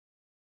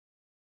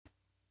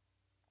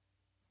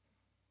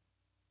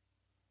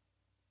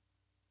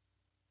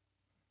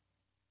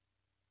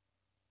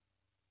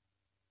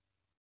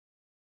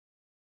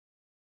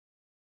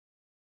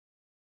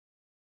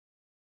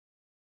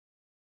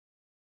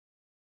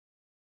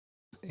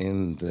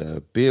in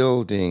the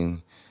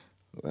building.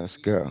 Let's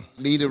go.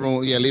 Leave the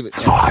room. Yeah, leave it.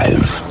 Yeah.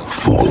 Five,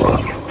 four,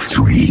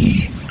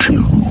 three,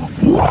 two,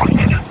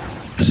 one,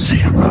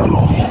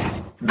 zero.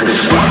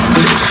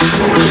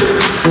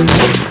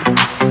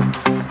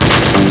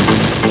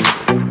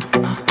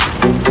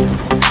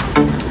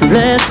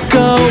 Let's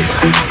go.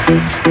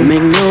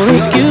 Make no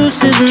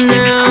excuses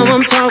now.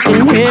 I'm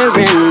talking here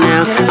and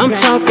now. I'm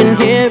talking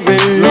here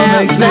and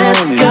now.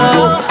 Let's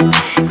go.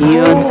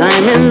 Your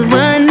time is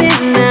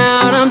running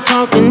out. I'm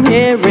talking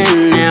here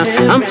and now.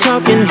 I'm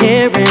talking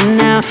here and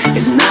now.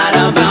 It's not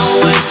about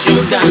what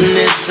you've done,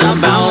 it's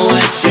about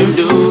what you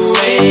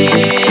doing.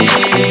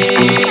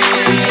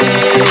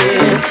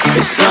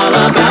 It's all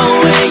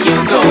about where you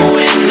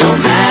going, no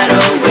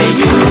matter where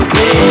you've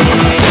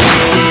been.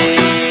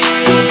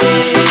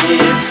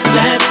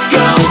 Let's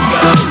go.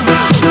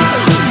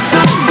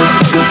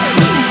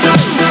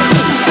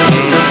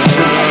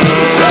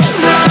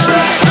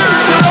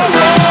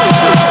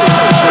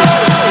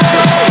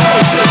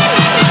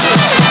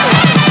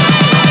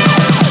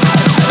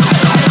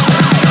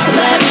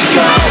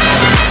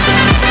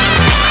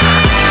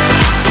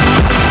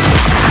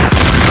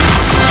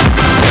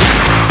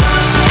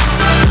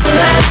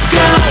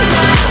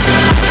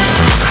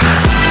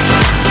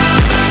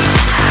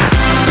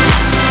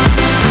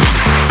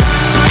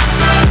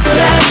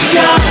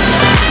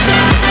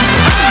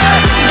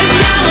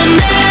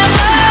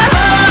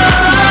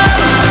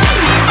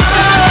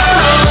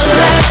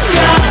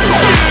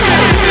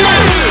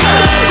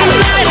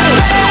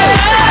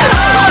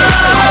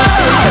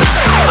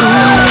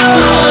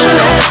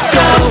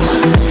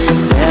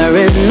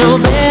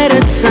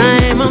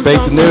 Debate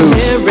the news.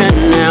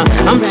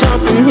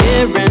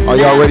 Are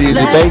y'all ready to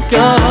debate?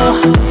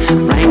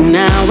 Right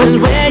now is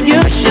where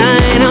you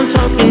shine. I'm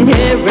talking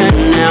here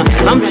and now.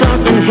 I'm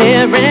talking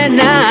here and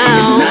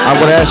now. I'm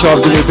gonna ask y'all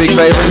to do me a big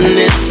favor.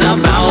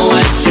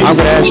 I'm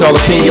gonna ask y'all to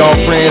ping y'all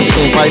friends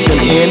and invite them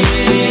in.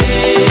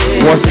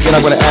 Once again,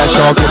 I'm gonna ask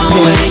y'all to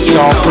ping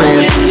y'all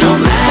friends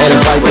and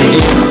invite them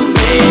in.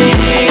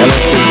 And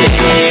let's get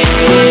this.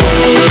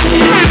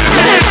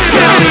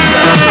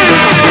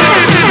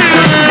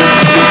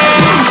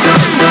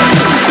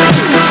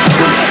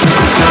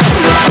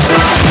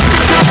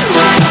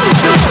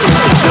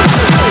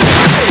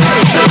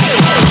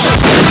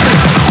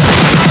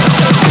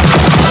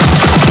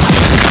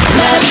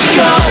 Let's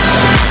go.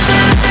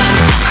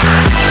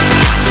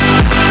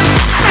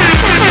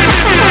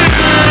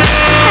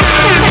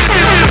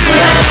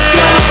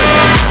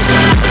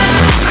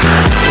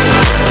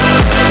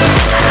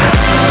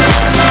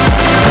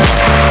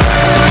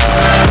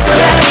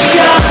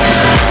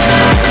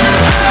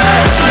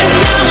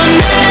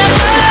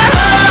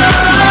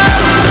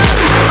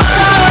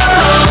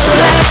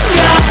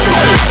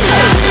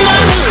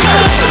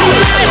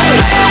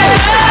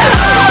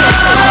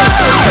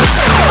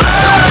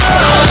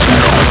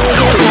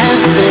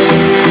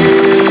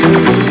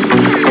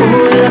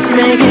 Let's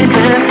make it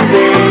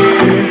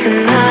happen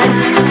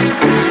tonight.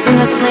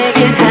 Let's make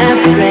it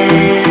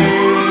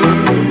happen.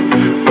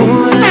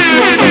 Ooh, let's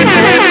make it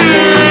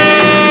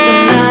happen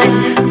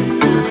tonight.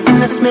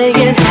 Let's make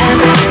it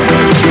happen.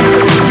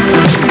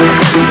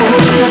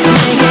 Ooh, let's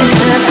make it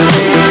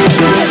happen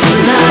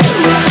tonight.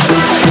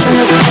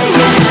 Let's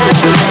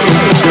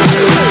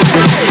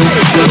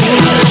make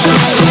it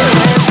happen.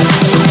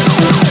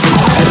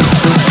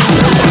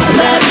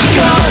 Let's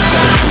go.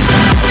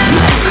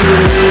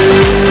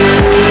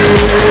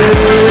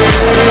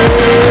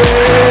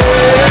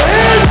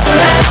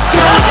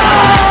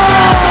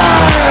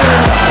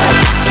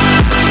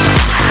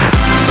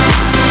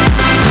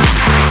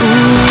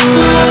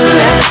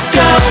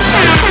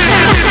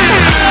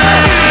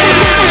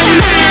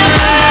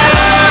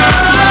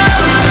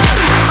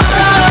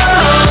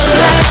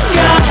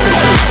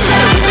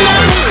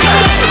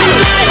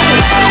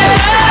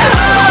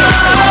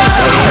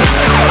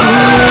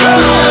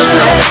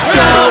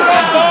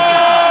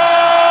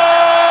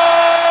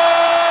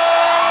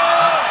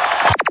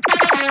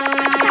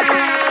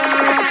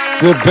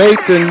 Debate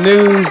the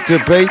news,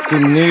 debate the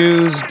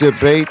news,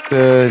 debate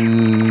the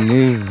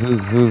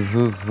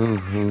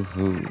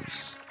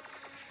news.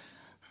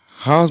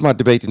 How's my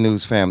debate the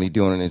news family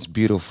doing in this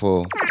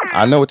beautiful?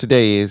 I know what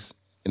today is,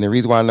 and the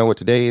reason why I know what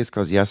today is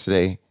because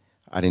yesterday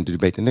I didn't do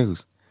debate the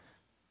news.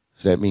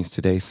 So that means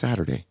today's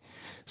Saturday.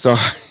 So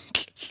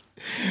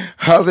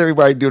how's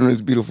everybody doing on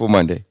this beautiful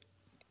Monday?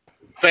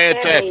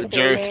 Fantastic,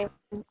 Jerry.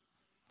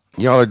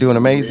 Y'all are doing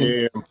amazing?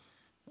 Yeah.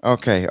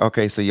 Okay,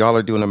 so y'all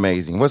are doing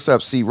amazing. What's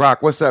up, C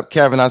Rock? What's up,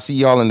 Kevin? I see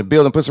y'all in the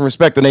building. Put some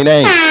respect on their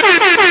name.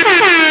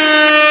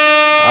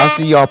 I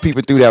see y'all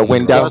peeping through that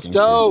window. Let's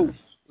go.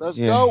 Let's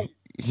go.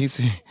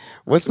 He's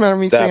what's the matter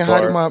with me That saying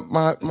hi to part.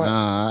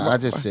 I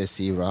just said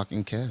C Rock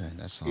and Kevin.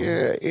 That's all.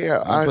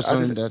 Yeah. I just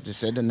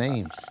said the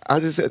names.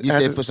 You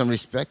said put some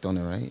respect on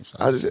it, right? So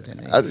I just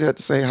had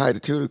to say hi to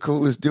two of the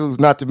coolest dudes,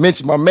 not to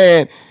mention my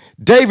man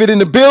David in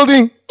the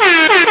building.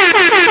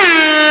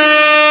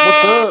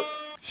 What's up?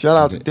 Shout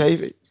out to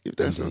David, if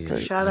that's Indeed.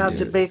 okay. Shout out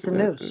to Debate the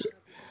News.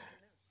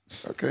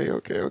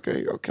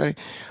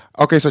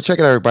 Okay, so check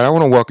it out, everybody. I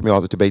want to welcome you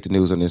all to Debate the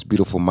News on this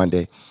beautiful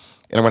Monday.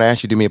 And I'm going to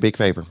ask you to do me a big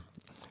favor.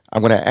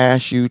 I'm going to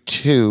ask you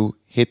to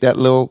hit that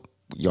little,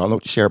 y'all know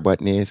what the share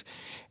button is,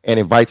 and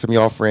invite some of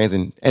y'all friends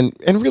and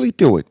really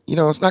do it. You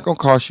know, it's not going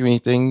to cost you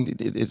anything.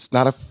 It's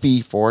not a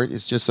fee for it.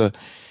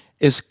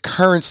 It's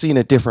currency in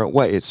a different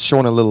way. It's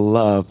showing a little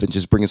love and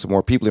just bringing some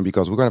more people in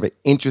because we're going to have an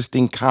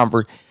interesting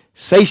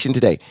conversation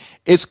today.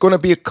 It's going to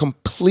be a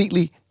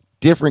completely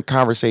different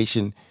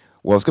conversation.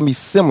 Well, it's going to be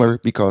similar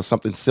because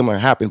something similar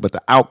happened, but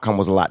the outcome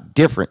was a lot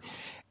different.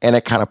 And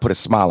it kind of put a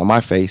smile on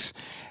my face.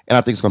 And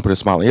I think it's going to put a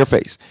smile on your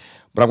face.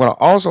 But I'm going to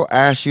also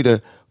ask you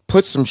to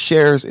put some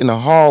shares in the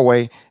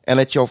hallway and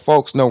let your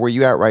folks know where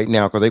you at right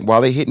now. Because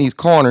while they hitting these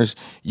corners,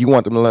 you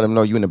want them to let them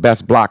know you're in the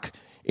best block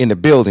in the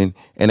building.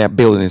 And that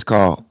building is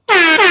called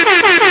Debate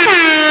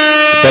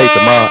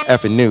the Mother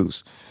effing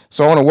News.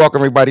 So I want to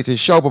welcome everybody to the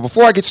show. But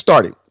before I get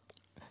started,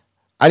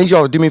 I need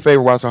y'all to do me a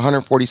favor while it's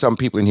 140 something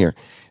people in here.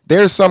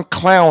 There's some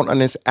clown on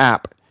this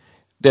app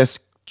that's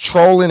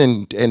trolling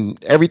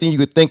and everything you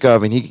could think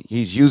of, and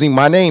he's using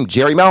my name,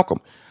 Jerry Malcolm.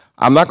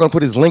 I'm not going to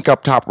put his link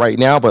up top right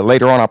now, but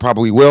later on I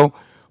probably will.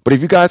 But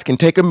if you guys can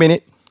take a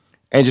minute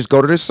and just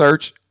go to the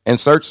search and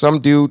search some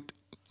dude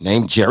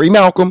named Jerry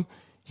Malcolm.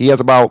 He has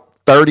about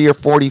 30 or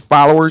 40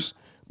 followers,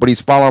 but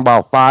he's following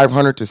about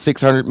 500 to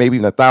 600, maybe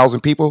even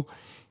 1,000 people.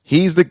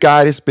 He's the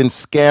guy that's been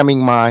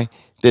scamming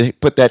that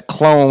put that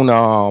clone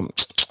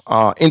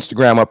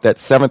Instagram up, that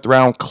 7th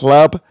Round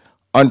Club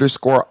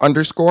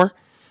 __.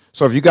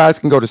 So if you guys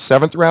can go to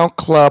 7th Round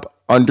Club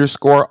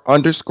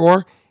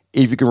 __,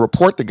 if you can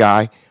report the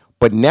guy,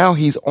 but now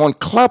he's on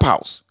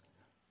Clubhouse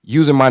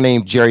using my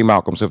name, Jerry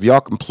Malcolm. So if y'all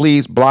can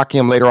please block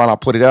him later on, I'll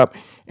put it up,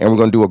 and we're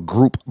going to do a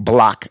group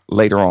block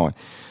later on.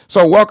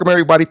 So welcome,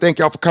 everybody. Thank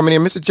y'all for coming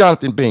in. Mr.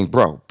 Jonathan Bing,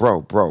 bro.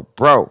 Look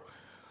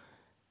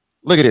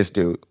at this,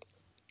 dude.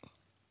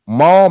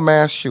 Mall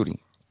mass shooting.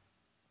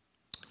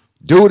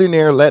 Dude in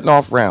there letting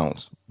off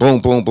rounds. Boom,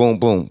 boom, boom,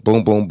 boom,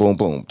 boom, boom, boom,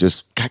 boom.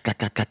 Just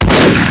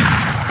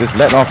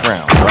letting off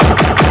rounds,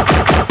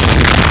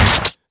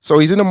 right? So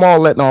he's in the mall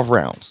letting off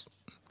rounds.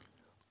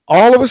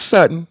 All of a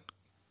sudden,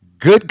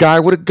 good guy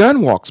with a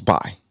gun walks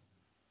by.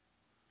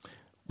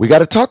 We got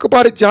to talk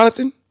about it,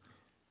 Jonathan.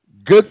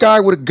 Good guy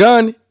with a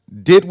gun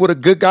did what a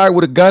good guy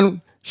with a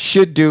gun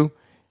should do.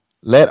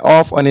 Let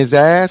off on his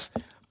ass.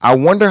 I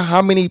wonder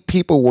how many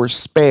people were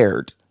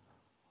spared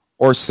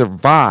or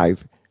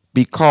survived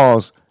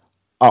because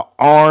an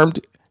armed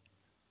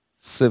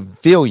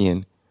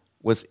civilian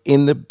was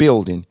in the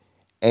building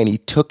and he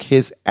took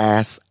his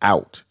ass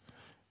out.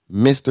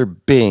 Mr.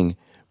 Bing,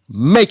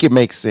 make it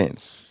make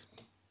sense.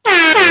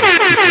 Hey,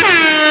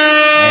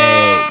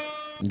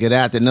 good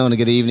afternoon and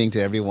good evening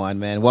to everyone,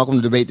 man. Welcome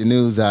to Debate the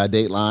News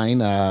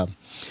Dateline.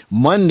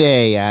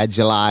 Monday,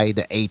 July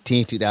the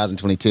 18th,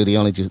 2022, the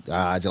only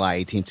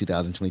July 18th,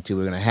 2022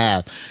 we're going to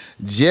have.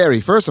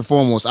 Jerry, first and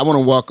foremost, I want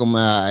to welcome,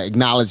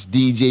 acknowledge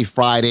DJ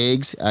Fried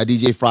Eggs.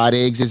 DJ Fried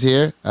Eggs is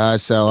here. And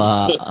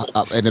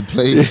the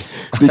place.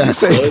 Did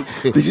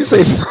you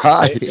say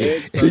fried?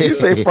 Did you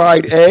say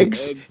fried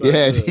eggs?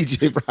 Yeah,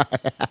 DJ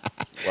Fried.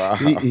 Wow.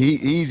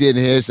 He's in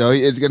here, so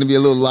it's going to be a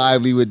little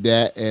lively with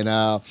that. And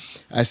I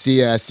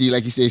see,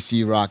 like you say,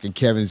 C-Rock and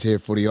Kevin's here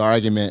for the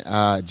argument.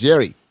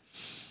 Jerry.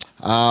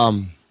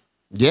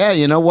 Yeah,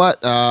 you know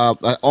what?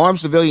 An armed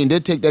civilian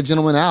did take that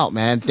gentleman out,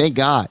 man. Thank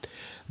God.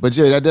 But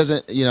Jerry, that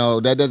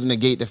doesn't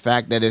negate the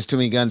fact that there's too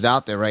many guns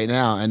out there right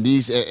now, and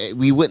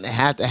we wouldn't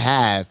have to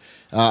have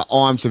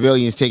armed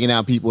civilians taking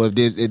out people if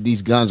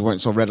these guns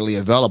weren't so readily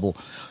available.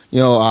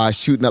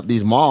 Shooting up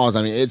these malls.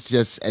 I mean, it's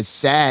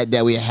sad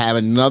that we have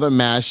another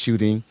mass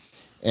shooting,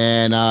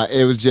 and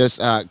it was just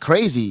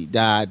crazy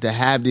to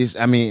have this.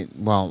 I mean,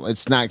 well,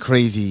 it's not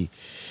crazy.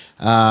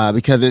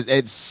 Because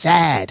it's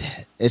sad.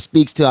 It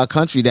speaks to our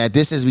country that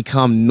this has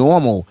become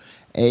normal.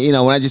 And,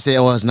 when I just say,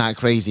 it's not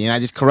crazy, and I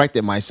just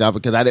corrected myself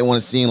because I didn't want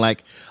to seem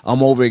like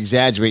I'm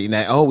over-exaggerating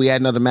that, we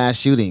had another mass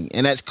shooting.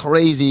 And that's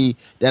crazy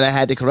that I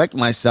had to correct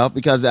myself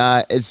because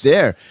it's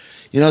there.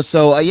 We're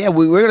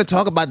going to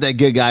talk about that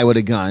good guy with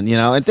a gun,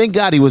 and thank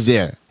God he was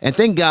there. And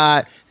thank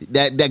God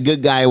that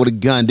good guy with a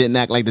gun didn't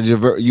act like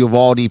the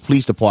Uvalde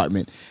Police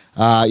Department.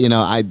 I'll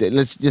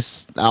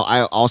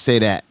say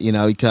that,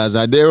 because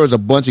there was a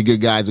bunch of good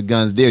guys with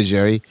guns there,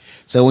 Jerry.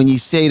 So when you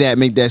say that,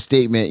 make that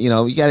statement, you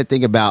got to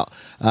think about,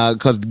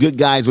 because good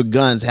guys with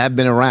guns have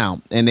been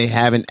around and they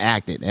haven't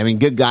acted. I mean,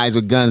 good guys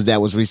with guns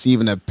that was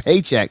receiving a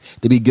paycheck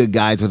to be good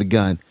guys with a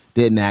gun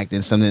didn't act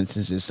in some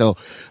instances. So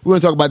we're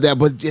going to talk about that.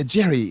 But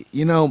Jerry,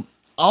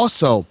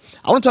 also,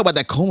 I want to talk about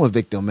that coma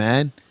victim,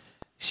 man.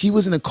 She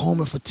was in a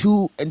coma for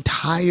 2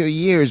 entire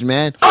years,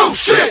 man. Oh,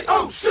 shit!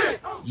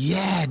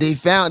 Yeah,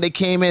 they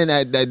came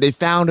in, they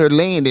found her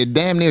laying there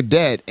damn near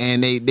dead,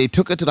 and they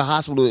took her to the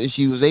hospital, and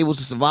she was able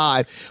to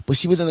survive, but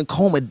she was in a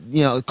coma,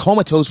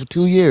 comatose for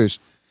 2 years,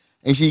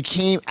 and she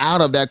came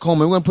out of that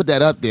coma. We're going to put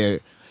that up there.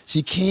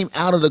 She came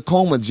out of the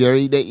coma,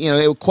 Jerry.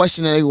 They were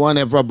questioning everyone.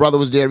 Her brother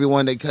was there,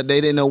 everyone. They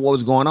didn't know what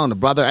was going on. The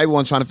brother,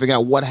 everyone trying to figure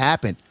out what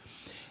happened.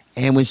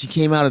 And when she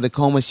came out of the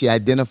coma, she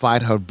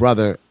identified her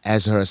brother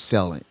as her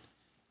assailant.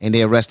 and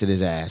they arrested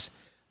his ass.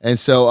 And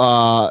so,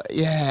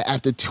 yeah,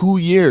 after 2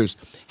 years,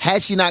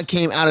 had she not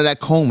came out of that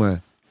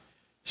coma,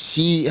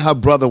 her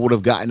brother would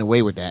have gotten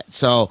away with that.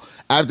 So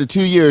after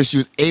 2 years, she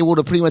was able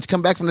to pretty much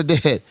come back from the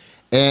dead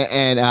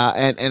and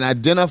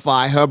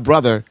identify her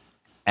brother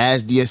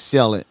as the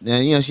assailant.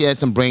 And she had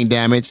some brain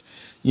damage.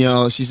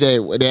 She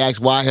said they asked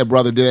why her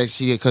brother did that.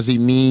 She said because he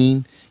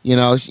mean.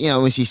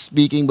 When she's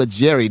speaking. But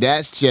Jerry,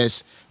 that's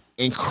just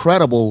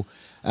incredible.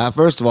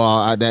 First of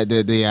all, I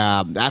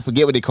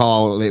forget what they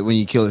call it when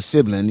you kill a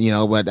sibling,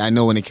 but I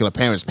know when they kill a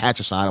parent, it's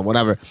patricide or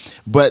whatever.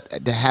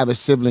 But to have a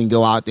sibling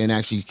go out there and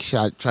actually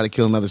try to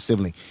kill another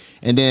sibling,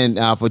 and then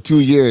for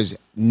 2 years,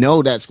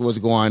 know that's what's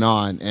going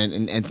on,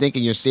 and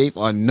thinking you're safe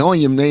or knowing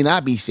you may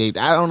not be safe.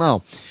 I don't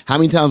know how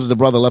many times was the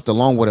brother left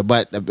alone with her,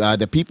 but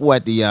the people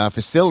at the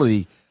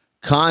facility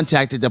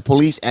contacted the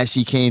police as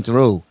she came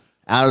through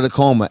out of the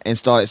coma and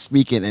started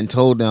speaking and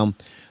told them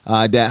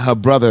that her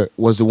brother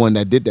was the one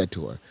that did that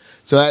to her.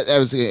 So that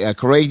was a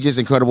courageous,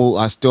 incredible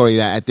story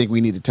that I think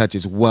we need to touch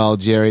as well,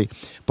 Jerry.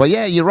 But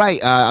yeah, you're right.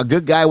 A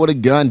good guy with a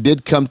gun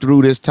did come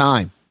through this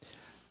time.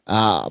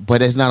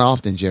 But it's not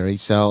often, Jerry.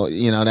 So,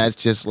 that's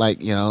just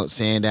like,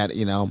 saying that,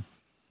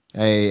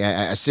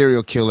 a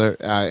serial killer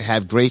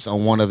have grace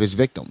on one of his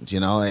victims.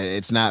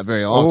 It's not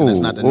very often. It's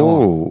not the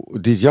norm.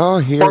 Did y'all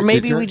hear? Or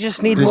maybe we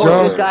just need more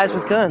good guys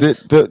with guns.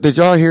 Did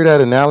y'all hear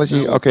that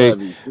analogy?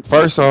 Okay,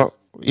 first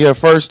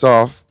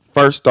off,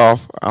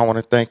 I want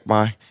to thank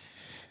my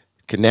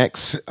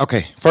connects.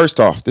 Okay, first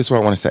off, this is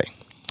what I want to say.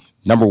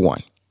 Number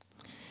one,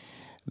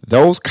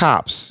 those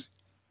cops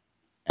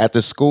at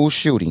the school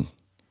shooting,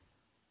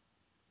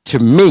 to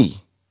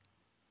me,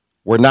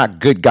 were not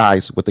good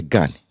guys with a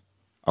gun.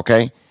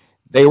 Okay,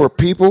 they were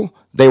people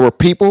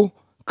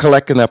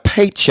collecting a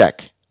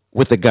paycheck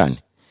with a gun.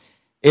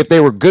 If they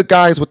were good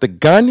guys with a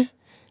gun,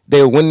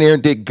 they went there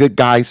and did good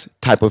guys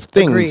type of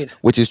things, Agreed.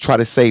 which is try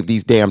to save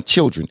these damn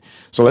children.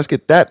 So let's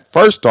get that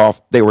first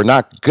off. They were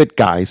not good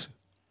guys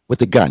with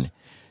a gun.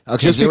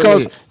 Okay,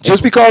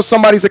 Just because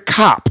somebody's a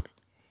cop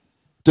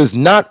does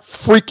not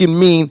freaking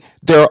mean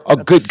they're a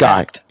good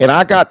guy. And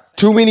I got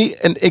too many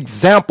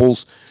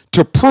examples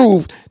to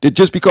prove that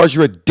just because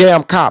you're a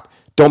damn cop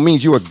don't mean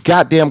you're a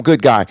goddamn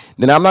good guy.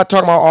 Then I'm not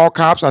talking about all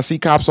cops. I see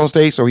cops on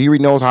stage, so he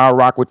already knows how I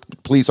rock with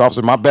police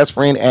officers. My best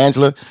friend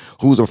Angela,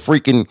 who's a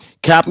freaking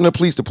captain of the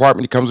police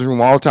department, he comes in the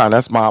room all the time.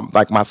 That's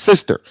my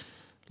sister.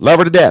 Love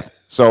her to death.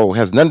 So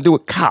has nothing to do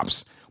with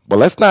cops. But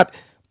let's not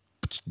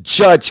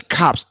judge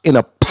cops in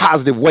a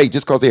positive way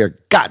just because they're a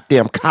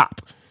goddamn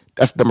cop.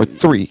 That's number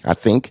 3, I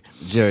think.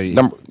 Jerry.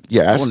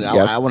 Yes.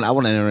 I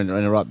want to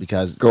interrupt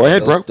because go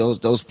ahead, bro.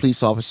 Those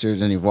police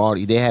officers and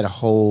Uvalde, they had the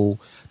whole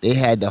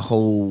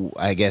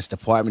I guess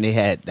department. They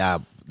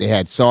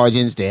had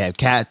sergeants, they had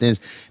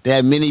captains, they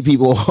had many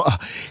people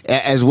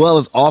as well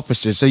as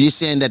officers. So you're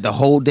saying that the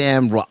whole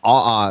damn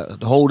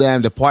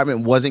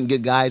department wasn't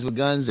good guys with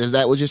guns? Is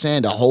that what you're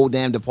saying? The whole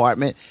damn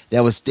department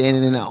that was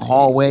standing in that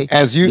hallway,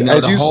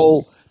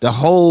 the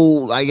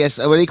whole, I guess,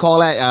 what do you call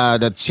that?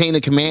 The chain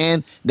of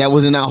command that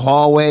was in that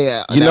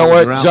hallway. You know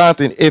what,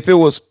 Jonathan? If it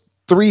was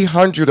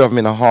 300 of them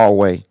in a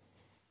hallway,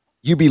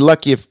 you'd be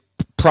lucky if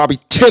probably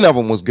 10 of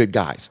them was good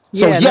guys.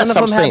 So yeah, yes, none of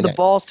I'm them saying had the that.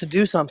 balls to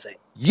do something.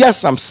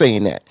 Yes, I'm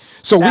saying that.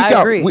 So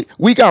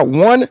we got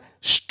one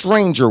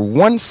stranger,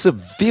 one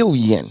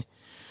civilian.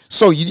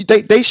 So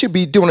they should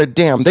be doing a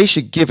damn. They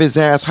should give his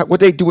ass what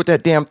they do with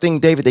that damn thing,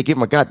 David. They give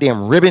him a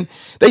goddamn ribbon.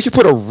 They should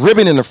put a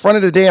ribbon in the front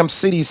of the damn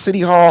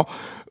city hall,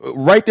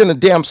 right there in the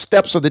damn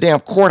steps of the damn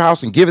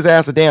courthouse, and give his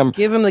ass a damn.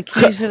 Give him the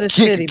keys to the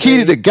city. Key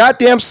to the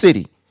goddamn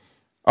city.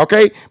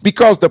 Okay,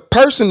 because the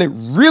person that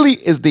really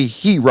is the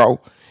hero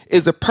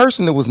is the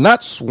person that was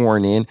not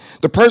sworn in,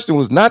 the person who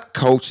was not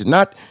coached,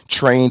 not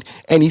trained,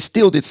 and he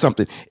still did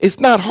something. It's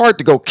not hard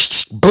to go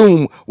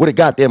boom with a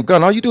goddamn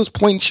gun. All you do is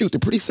point and shoot. They're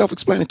pretty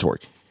self-explanatory.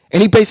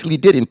 And he basically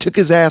did it and took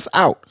his ass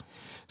out.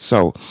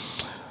 So,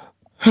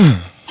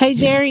 Hey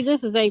Jerry,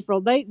 this is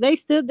April. They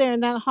stood there in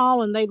that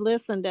hall and they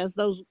listened as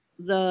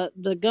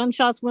the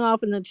gunshots went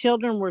off and the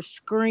children were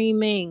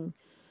screaming.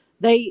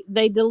 They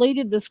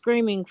deleted the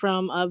screaming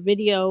from a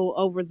video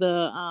over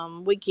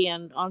the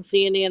weekend on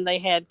CNN they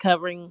had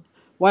covering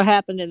what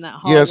happened in that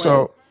hallway. yeah,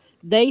 so,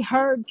 They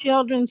heard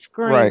children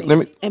right.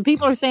 screaming, and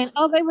people are saying,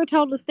 "Oh, they were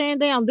told to stand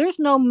down." There's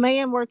no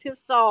man worth his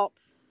salt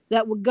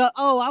that would go,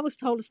 "Oh, I was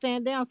told to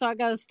stand down, so I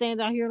got to stand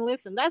out here and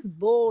listen." That's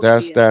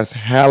bullshit. That's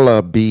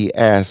hella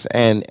BS.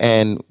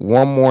 And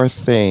one more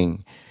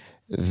thing.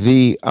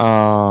 The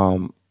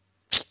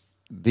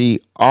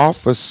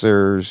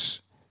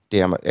officers,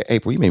 damn,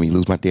 April, you made me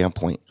lose my damn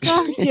point.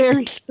 Sorry,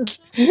 Jerry.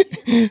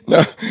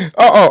 No.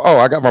 Oh,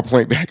 I got my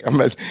point back.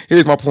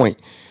 Here's my point.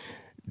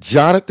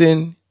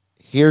 Jonathan,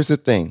 here's the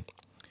thing.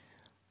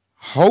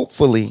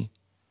 Hopefully,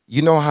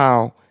 you know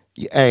how,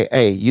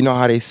 you know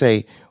how they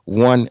say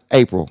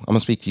April, I'm going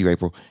to speak to you,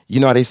 April. You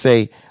know how they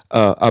say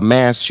a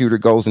mass shooter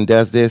goes and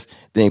does this,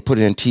 then they put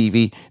it on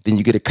TV, then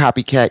you get a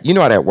copycat. You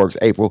know how that works,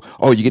 April.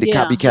 Oh, you get a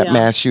copycat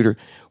mass shooter.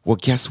 Well,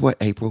 guess what,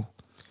 April?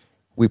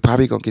 We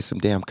probably going to get some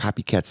damn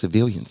copycat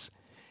civilians.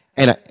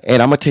 And I'm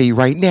going to tell you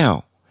right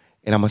now,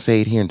 and I'm going to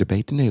say it here and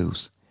debate the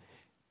news.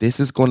 This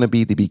is going to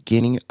be the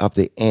beginning of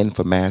the end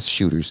for mass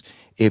shooters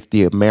if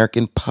the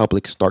American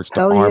public starts to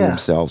Hell arm yeah.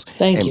 themselves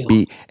Thank and you.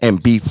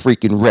 be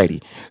freaking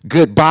ready.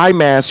 Goodbye,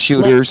 mass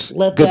shooters.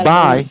 Let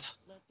Goodbye. that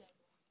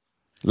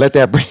Let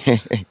that breathe.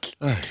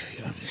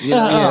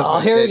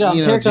 Here it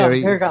comes. Here it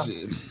Jerry, comes. Here it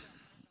comes.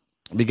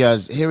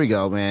 because here we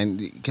go, man.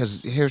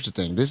 Because here's the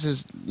thing: this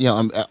is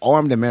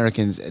armed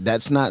Americans.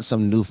 That's not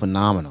some new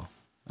phenomenon.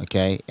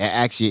 Okay,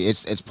 actually,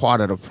 it's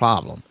part of the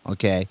problem.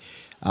 Okay,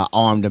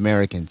 armed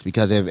Americans.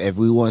 Because if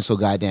we weren't so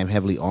goddamn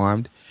heavily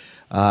armed,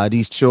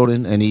 these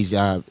children and these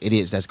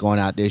idiots that's going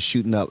out there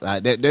shooting up,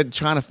 they're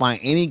trying to find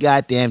any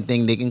goddamn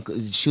thing they can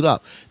shoot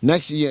up.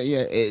 Next year,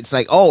 yeah, it's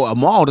like, oh, a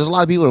mall. There's a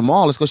lot of people at the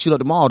mall. Let's go shoot up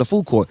the mall, the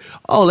food court.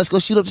 Oh, let's go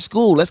shoot up the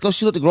school. Let's go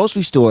shoot up the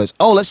grocery stores.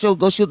 Oh,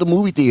 go shoot up the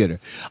movie theater.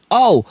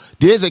 Oh,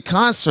 there's a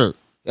concert,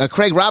 a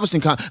Craig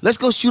Robinson Let's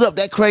go shoot up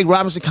that Craig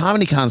Robinson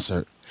comedy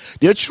concert.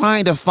 They're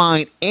trying to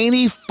find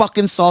any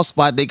fucking soft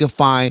spot they can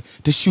find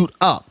to shoot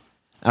up.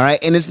 All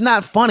right, and it's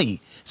not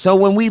funny. So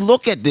when we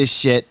look at this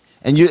shit,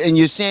 and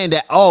you're saying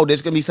that, oh,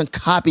 there's gonna be some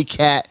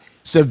copycat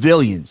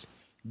civilians.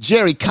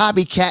 Jerry,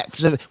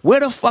 copycat. Where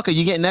the fuck are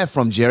you getting that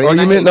from, Jerry? Oh,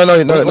 you missed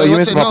you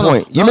missed my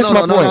point. You missed my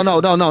point.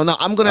 No.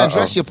 I'm gonna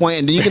address your point,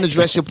 and then you can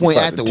address your point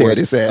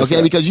afterwards.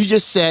 Okay, because you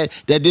just said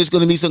that there's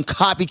gonna be some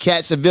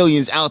copycat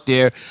civilians out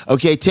there,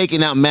 okay,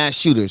 taking out mass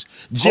shooters.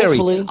 Jerry,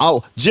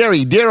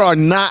 Hopefully. there are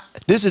not.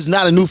 This is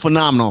not a new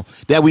phenomenon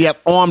that we have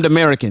armed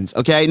Americans.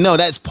 Okay, no,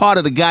 that's part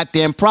of the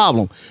goddamn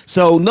problem.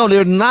 So no,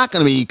 they're not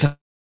gonna be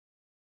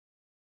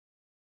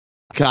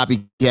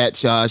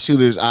copycat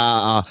shooters,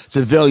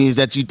 civilians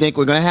that you think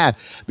we're going to have.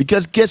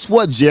 Because guess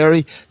what,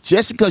 Jerry?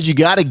 Just because you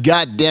got a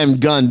goddamn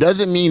gun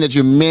doesn't mean that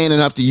you're man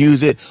enough to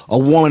use it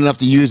or woman enough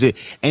to use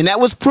it. And that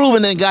was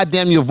proven in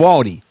goddamn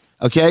Uvalde.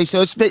 Okay?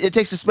 So it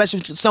takes a special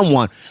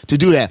someone to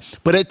do that.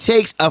 But it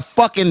takes a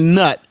fucking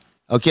nut,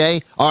 okay,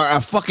 or a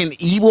fucking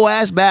evil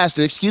ass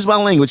bastard, excuse my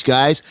language,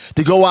 guys,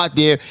 to go out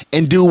there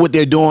and do what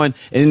they're doing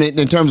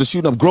in terms of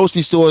shooting up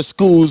grocery stores,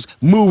 schools,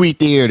 movie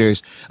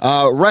theaters,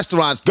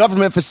 restaurants,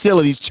 government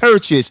facilities,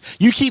 churches.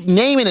 You keep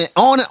naming it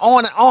on and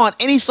on and on,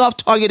 any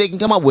soft target they can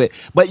come up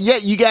with. But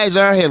yet you guys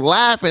are here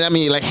laughing,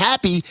 like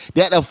happy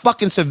that a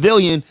fucking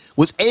civilian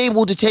was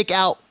able to take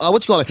out,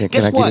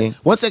 Guess what?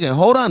 1 second,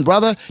 hold on,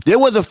 brother. There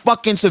was a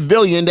fucking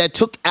civilian that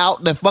took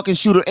out the fucking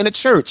shooter in a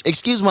church.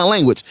 Excuse my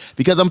language,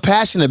 because I'm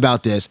passionate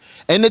about this.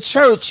 And the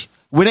church,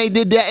 when they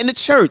did that in the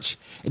church,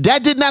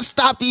 that did not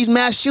stop these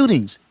mass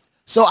shootings.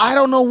 So I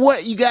don't know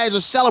what you guys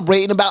are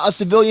celebrating about a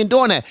civilian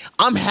doing that.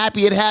 I'm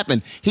happy it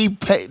happened. He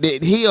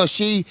or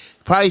she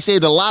probably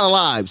saved a lot of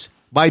lives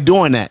by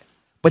doing that.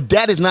 But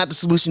that is not the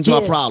solution to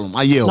our problem.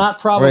 I yield. Not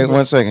probably. Wait,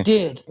 1 second.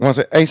 Did. 1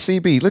 second. Hey,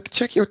 CB,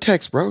 check your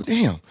text, bro.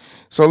 Damn.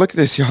 So look at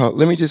this, y'all.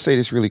 Let me just say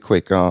this really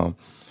quick.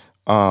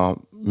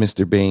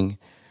 Mr. Bing,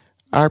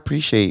 I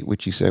appreciate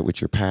what you said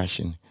with your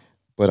passion.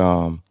 But,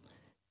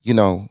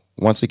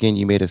 once again,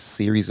 you made a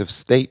series of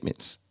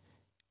statements.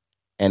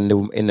 And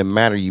in the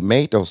manner you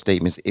made those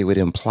statements, it would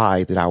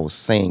imply that I was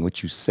saying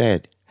what you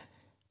said.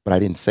 But I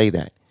didn't say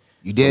that.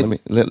 You did? So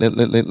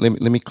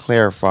let me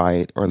clarify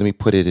it, or let me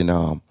put it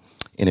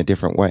in a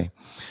different way.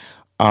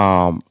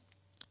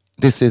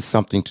 This is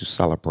something to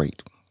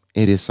celebrate.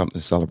 It is something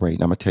to celebrate.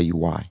 And I'm going to tell you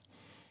why.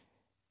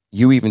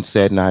 You even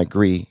said, and I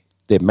agree,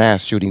 that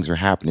mass shootings are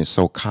happening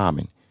so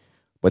common.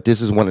 But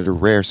this is one of the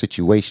rare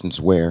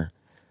situations where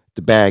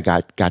the bad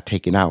guy got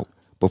taken out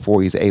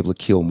before he's able to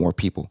kill more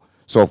people.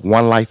 So if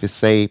one life is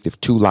saved, if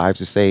 2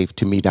 lives are saved,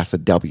 to me, that's a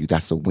W.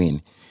 That's a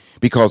win.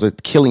 Because the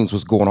killings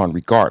was going on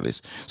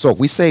regardless. So if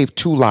we save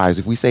 2 lives,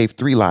 if we save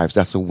 3 lives,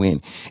 that's a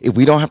win. If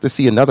we don't have to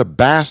see another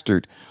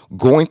bastard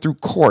going through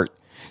court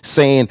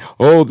saying,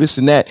 oh, this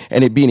and that,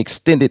 and it being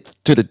extended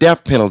to the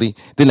death penalty,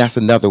 then that's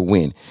another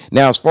win.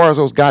 Now, as far as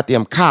those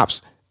goddamn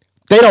cops,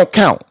 they don't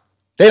count.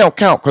 They don't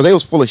count because they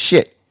was full of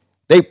shit.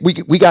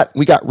 We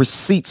got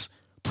receipts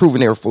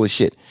proving they were full of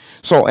shit.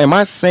 So am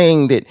I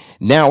saying that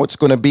now it's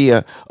going to be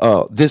a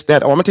this,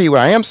 that? Oh, I'm going to tell you what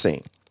I am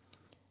saying.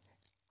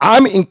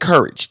 I'm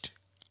encouraged.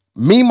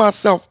 Me,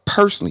 myself,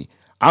 personally,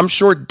 I'm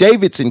sure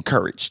David's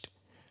encouraged.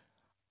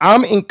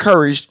 I'm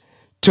encouraged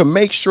to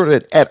make sure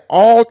that at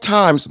all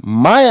times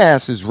my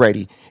ass is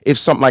ready if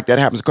something like that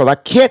happens, because I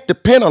can't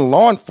depend on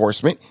law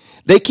enforcement.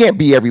 They can't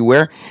be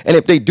everywhere. And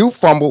if they do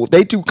fumble,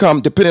 they do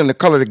come, depending on the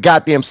color of the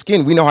goddamn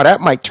skin. We know how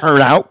that might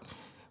turn out,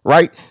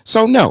 right?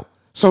 So no.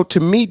 So to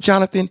me,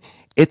 Jonathan,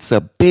 it's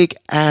a big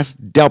ass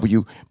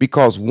W,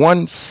 because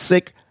one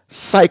sick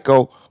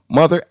psycho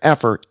mother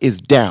effer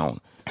is down.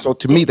 So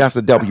to me, that's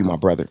a W, my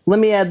brother. Let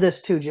me add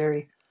this too,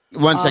 Jerry.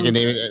 1 second,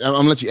 David. I'm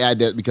gonna let you add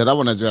that because I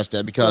want to address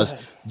that. Because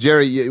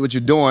Jerry, what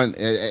you're doing,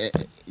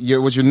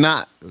 what you're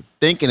not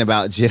thinking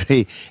about,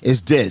 Jerry,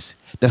 is this: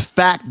 the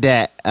fact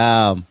that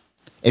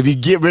If you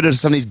get rid of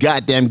some of these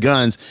goddamn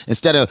guns,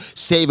 instead of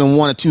saving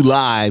 1 or 2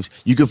 lives,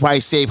 you could probably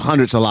save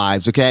hundreds of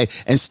lives, okay?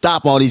 And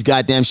stop all these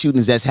goddamn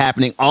shootings that's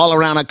happening all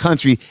around our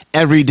country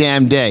every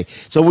damn day.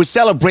 So we're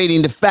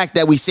celebrating the fact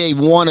that we saved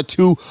 1 or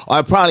 2,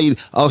 or probably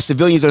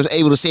civilians are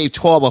able to save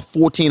 12 or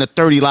 14 or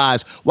 30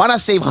 lives. Why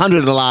not save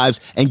hundreds of lives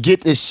and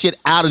get this shit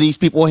out of these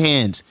people's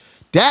hands?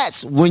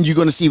 That's when you're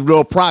going to see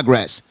real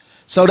progress.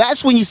 So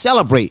that's when you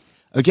celebrate,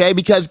 okay?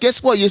 Because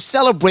guess what? You're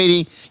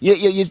celebrating, you're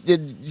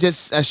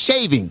just a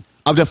shaving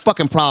of the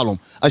fucking problem.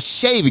 A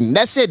shaving.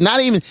 That's it. Not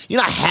even, you're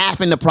not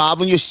halving the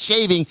problem. You're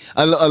shaving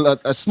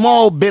a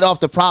small bit off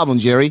the problem,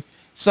 Jerry.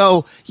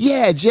 So,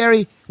 yeah,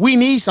 Jerry, we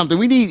need something.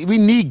 We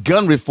need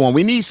gun reform.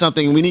 We need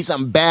something, and we need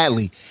something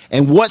badly.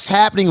 And what's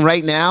happening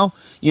right now,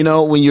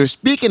 when you're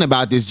speaking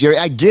about this, Jerry,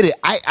 I get it.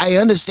 I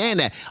understand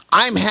that.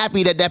 I'm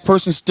happy that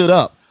person stood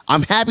up.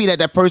 I'm happy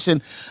that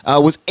person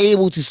was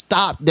able to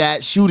stop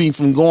that shooting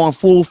from going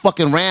full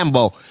fucking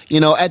Rambo,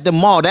 at the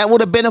mall. That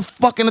would have been a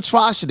fucking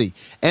atrocity.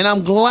 And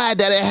I'm glad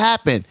that it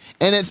happened.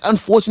 And it's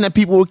unfortunate that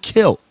people were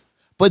killed.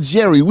 But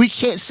Jerry, we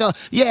can't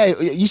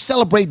you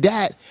celebrate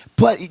that,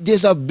 but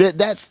there's a bit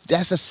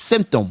that's a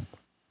symptom.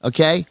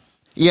 Okay?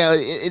 Yeah,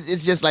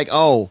 it's just like,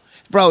 oh,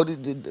 bro,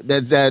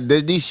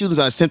 these shootings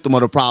are a symptom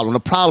of the problem. The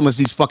problem is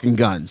these fucking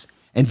guns.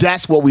 And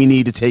that's what we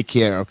need to take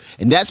care of.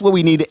 And that's what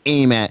we need to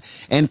aim at.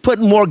 And put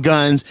more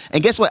guns.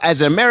 And guess what?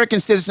 As an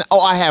American citizen,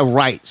 I have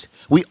rights.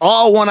 We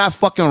all want our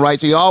fucking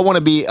rights. We all want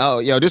to be,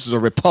 this is a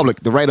republic,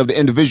 the right of the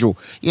individual.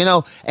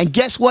 And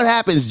guess what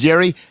happens,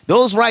 Jerry?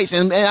 Those rights,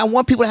 and I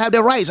want people to have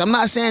their rights. I'm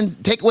not saying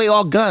take away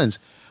all guns.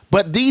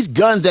 But these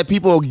guns that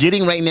people are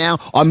getting right now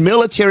are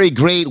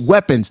military-grade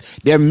weapons.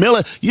 They're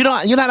you're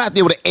not out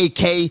there with an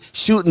AK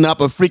shooting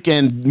up a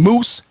freaking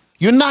moose.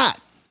 You're not.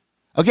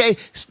 Okay,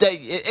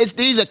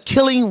 these are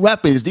killing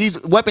weapons.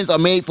 These weapons are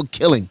made for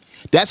killing.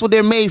 That's what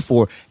they're made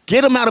for.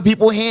 Get them out of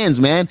people's hands,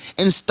 man,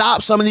 and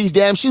stop some of these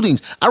damn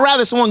shootings. I'd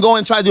rather someone go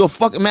and try to do a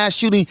fucking mass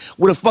shooting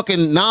with a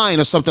fucking 9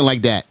 or something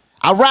like that.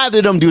 I'd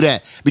rather them do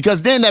that,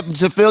 because then that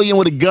civilian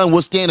with a gun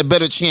will stand a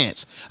better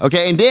chance.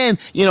 Okay, and then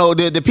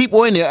the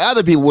people in there,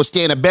 other people will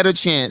stand a better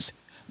chance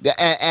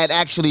at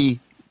actually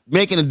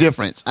making a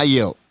difference. I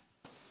yield.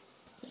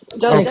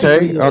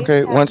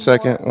 Okay. 1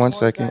 second. 1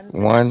 second.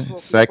 1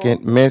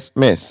 second.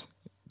 Miss.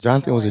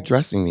 Jonathan was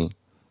addressing me.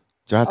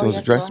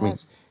 Me.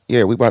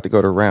 Yeah, we about to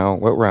go to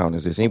round. What round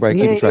is this? Anybody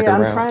keeping track of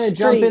I'm rounds? trying to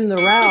jump in the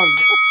round.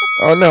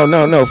 Oh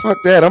no!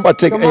 Fuck that! I'm about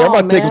to take. Come I'm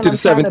about on, to take him man. to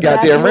the I'm trying 7th to back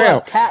goddamn you up.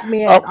 round. Tap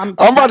me in.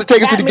 I'm about to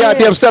take him to the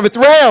goddamn 7th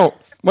round,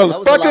 That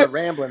was a lot of motherfucker.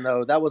 rambling,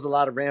 though. That was a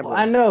lot of rambling.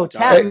 I know.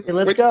 John. Tap me.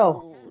 Let's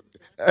go.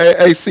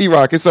 Hey,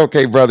 C-Rock, it's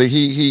okay, brother.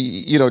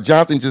 He,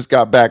 Jonathan just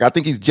got back. I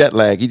think he's jet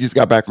lagged. He just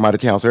got back from out of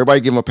town, so everybody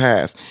give him a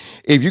pass.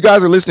 If you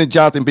guys are listening to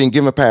Jonathan being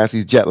given a pass,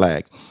 he's jet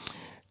lagged.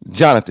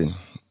 Jonathan,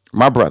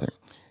 my brother,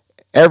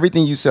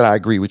 everything you said, I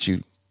agree with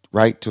you,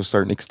 right, to a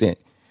certain extent.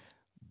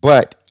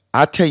 But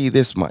I tell you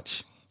this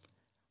much.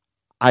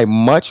 I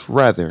much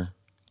rather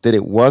that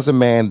it was a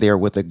man there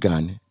with a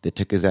gun that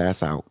took his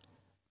ass out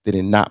than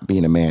it not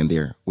being a man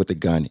there with a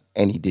gun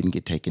and he didn't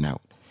get taken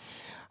out.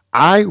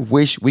 I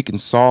wish we can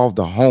solve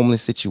the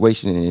homeless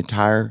situation in the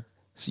entire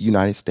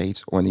United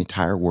States or in the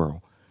entire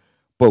world.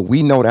 But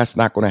we know that's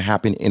not going to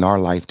happen in our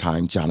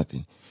lifetime,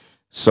 Jonathan.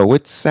 So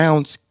it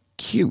sounds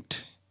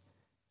cute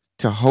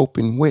to hope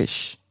and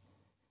wish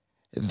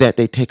that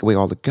they take away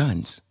all the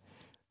guns.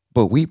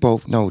 But we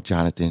both know,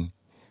 Jonathan,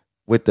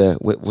 with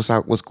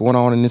what's going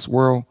on in this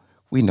world,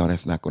 we know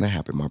that's not going to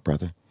happen, my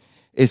brother.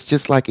 It's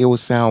just like it would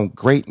sound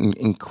great and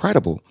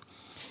incredible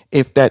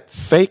if that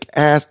fake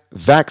ass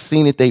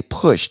vaccine that they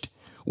pushed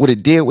would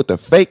have did what the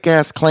fake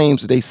ass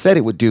claims that they said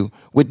it would do.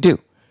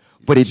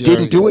 But it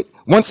didn't do it.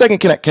 1 second,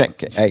 can I land?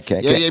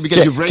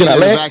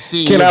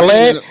 Can I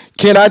land?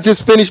 Can I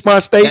just finish my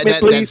statement,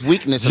 please? That's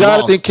weakness,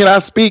 Jonathan, can I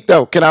speak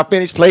though? Can I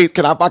finish, please?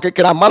 Can I motherfucker?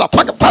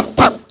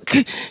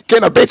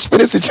 Can a bitch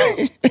finish it?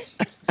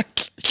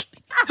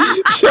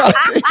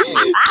 Jonathan,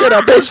 can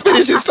a bitch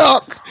finish his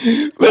talk?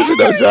 Listen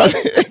though,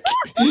 Jonathan.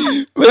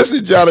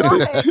 Listen, Jonathan.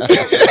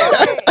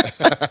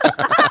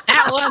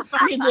 That was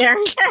funny,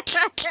 Jerry.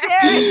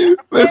 Jerry,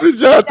 Listen,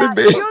 Jonathan,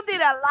 man. you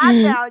did a lot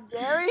now,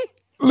 Jerry.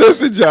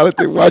 Listen,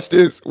 Jonathan, watch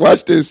this.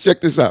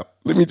 Check this out.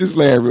 Let me just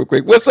land real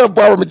quick. What's up,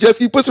 Barbara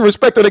Majeski? Put some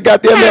respect on the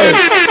goddamn name.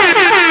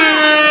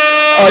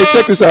 All right,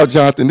 check this out,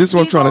 Jonathan. This is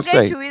what I'm trying to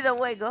say. You either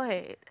way, go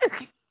ahead.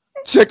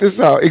 Check this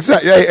out.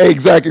 Exactly. Hey,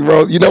 exactly,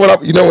 bro. You know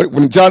what?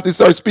 When Jonathan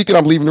starts speaking,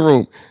 I'm leaving the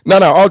room. No.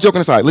 All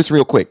joking aside, listen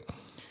real quick.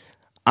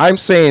 I'm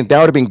saying that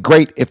would have been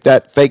great if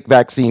that fake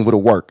vaccine would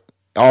have worked.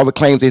 All the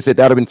claims they said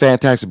that would have been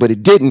fantastic, but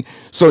it didn't.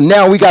 So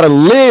now we got to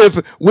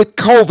live with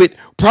COVID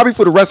probably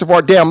for the rest of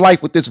our damn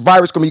life, with this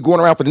virus going to be going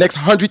around for the next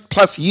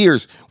 100+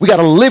 years. We got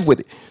to live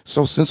with it.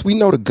 So since we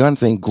know the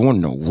guns ain't going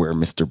nowhere,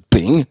 Mr.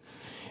 Bing,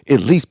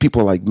 at least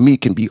people like me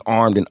can be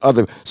armed and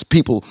other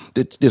people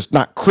that just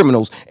not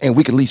criminals, and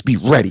we can at least be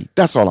ready.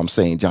 That's all I'm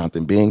saying,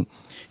 Jonathan Bing.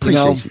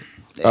 Appreciate you.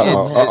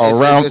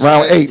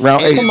 Round eight.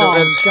 Come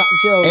on,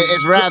 Joe.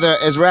 It's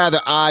rather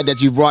odd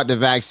that you brought the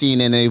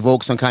vaccine and it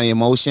evoked some kind of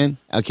emotion.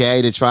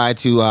 okay, to try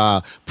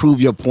to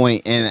prove your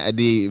point and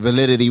the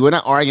validity. We're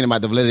not arguing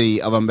about the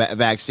validity of a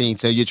vaccine.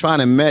 So you're trying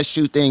to mesh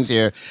two things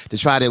here to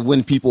try to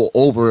win people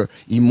over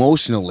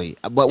emotionally.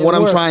 But It what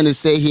I'm worked. trying to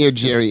say here,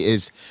 Jerry,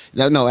 is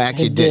no,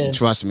 actually It didn't. did.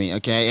 Trust me,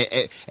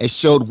 okay? It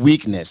showed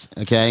weakness,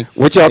 okay?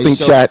 What y'all It think,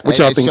 showed, chat? What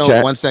y'all it think, showed,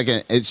 chat? 1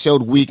 second, it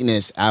showed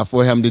weakness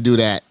for him to do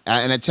that.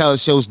 And it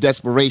shows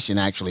desperation,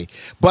 actually.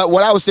 But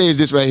what I would say is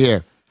this right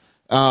here.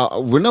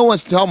 When no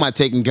one's talking about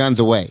taking guns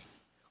away.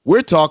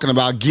 We're talking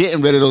about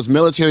getting rid of those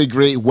military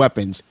grade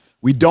weapons.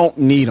 We don't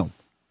need them.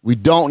 We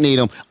don't need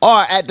them.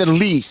 Or at the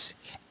least,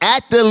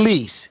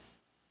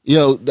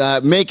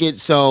 make it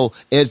so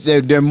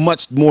they're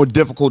much more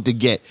difficult to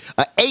get.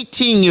 An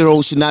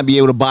 18-year-old should not be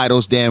able to buy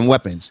those damn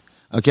weapons.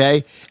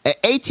 Okay, an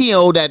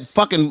 18-year-old that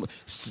fucking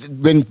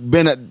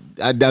been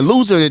a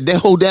loser their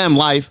whole damn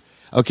life.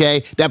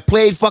 Okay, that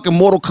played fucking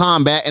Mortal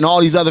Kombat and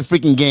all these other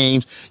freaking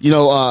games.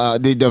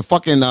 The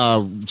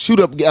fucking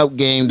shoot up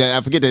game that I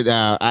forget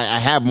that I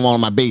have them all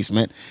in my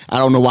basement. I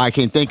don't know why I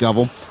can't think of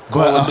them.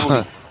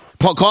 But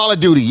Call of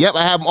Duty. Yep,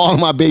 I have them all in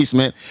my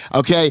basement.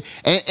 Okay,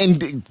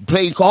 and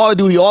played Call of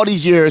Duty all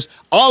these years.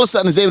 All of a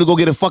sudden, is able to go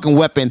get a fucking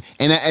weapon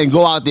and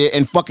go out there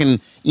and fucking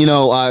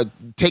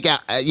take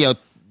out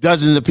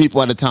dozens of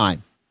people at a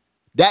time.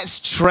 That's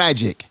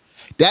tragic.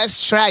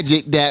 That's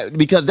tragic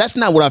because that's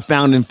not what our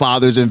founding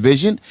fathers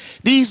envisioned.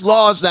 These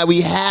laws that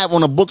we have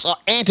on the books are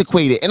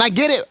antiquated. And I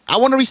get it. I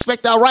want to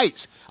respect our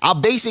rights, our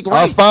basic Our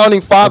rights.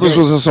 founding fathers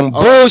was in some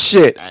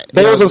bullshit.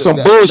 They was in some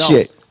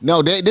bullshit.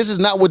 No, this is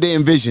not what they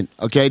envisioned.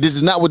 Okay, this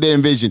is not what they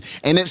envisioned.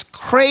 And it's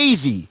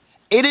crazy.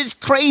 It is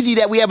crazy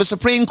that we have a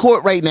Supreme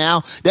Court right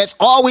now that's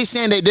always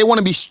saying that they want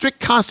to be strict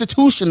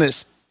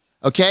constitutionalists.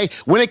 Okay,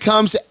 when it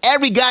comes to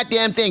every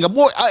goddamn thing,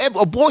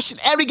 abortion,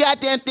 every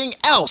goddamn thing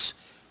else.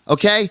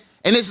 Okay,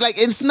 and it's like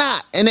it's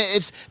not, and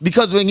it's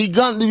because when you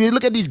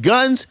look at these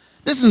guns,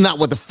 this is not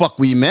what the fuck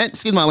we meant.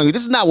 Excuse my language.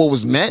 This is not what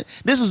was meant.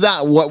 This was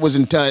not what was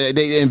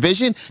they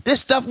envisioned.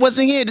 This stuff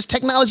wasn't here. This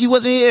technology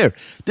wasn't here.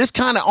 This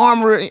kind of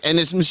armor and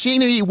this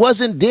machinery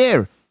wasn't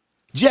there.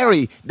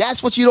 Jerry,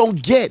 that's what you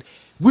don't get.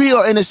 We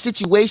are in a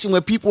situation where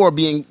people are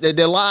being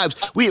their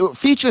lives. We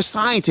future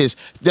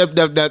scientists,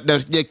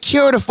 the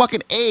cure to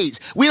fucking AIDS.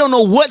 We don't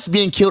know what's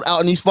being killed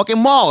out in these fucking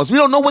malls. We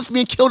don't know what's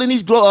being killed in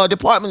these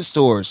department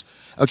stores.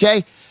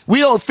 Okay, we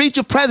don't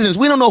feature presidents.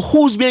 We don't know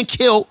who's being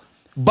killed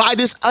by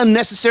this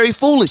unnecessary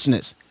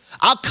foolishness.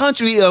 Our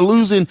country are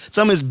losing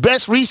some of its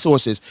best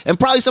resources, and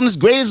probably some of its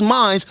greatest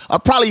minds are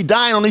probably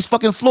dying on these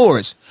fucking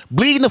floors,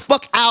 bleeding the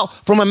fuck out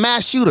from a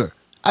mass shooter.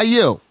 I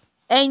yield.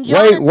 And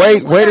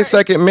Wait a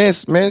second,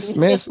 miss.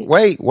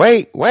 Wait.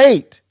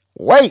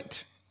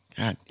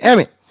 God damn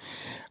it.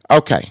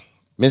 Okay,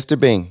 Mr.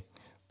 Bing.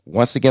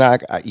 Once again,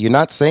 you're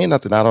not saying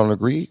nothing I don't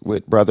agree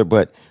with, brother,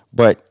 but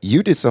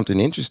you did something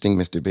interesting,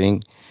 Mr.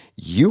 Bing.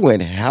 You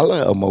went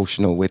hella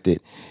emotional with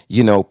it.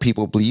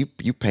 People believe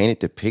you painted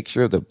the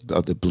picture of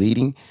the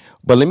bleeding.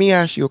 But let me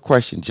ask you a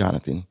question,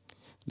 Jonathan.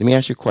 Let me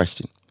ask you a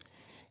question.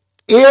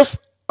 If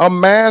a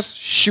mass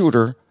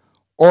shooter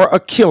or a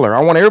killer,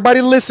 I want everybody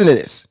to listen to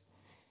this.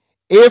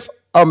 If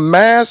a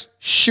mass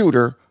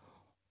shooter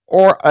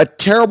or a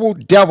terrible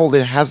devil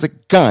that has a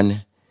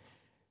gun,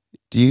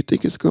 do you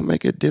think it's going to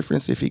make a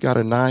difference if he got a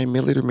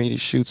 9mm and he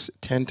shoots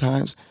 10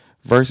 times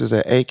versus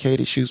an AK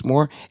that shoots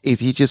more? Is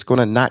he just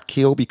going to not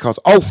kill because,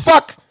 oh,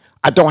 fuck,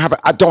 I don't have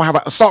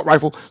an assault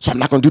rifle, so I'm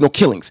not going to do no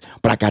killings,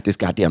 but I got this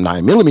goddamn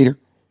 9mm.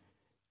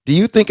 Do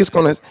you think it's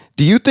going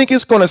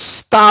to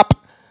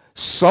stop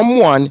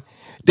someone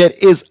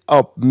that is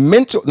a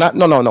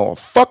a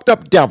fucked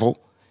up devil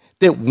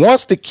that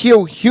wants to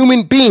kill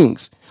human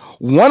beings?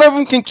 One of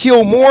them can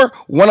kill more,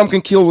 one of them can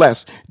kill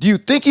less. Do you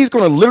think he's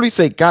going to literally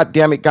say, God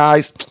damn it,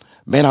 guys,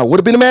 man, I would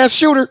have been a mass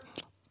shooter,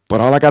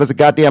 but all I got is a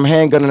goddamn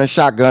handgun and a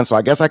shotgun, so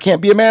I guess I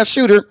can't be a mass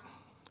shooter?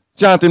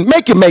 Jonathan,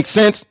 make it make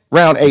sense.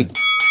 Round 8.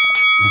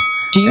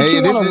 Do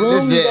you two want a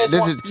room?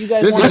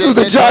 This is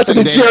the Jonathan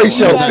and Jerry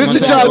show. This is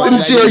the Jonathan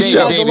and Jerry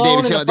show.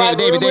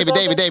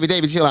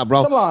 David, chill out,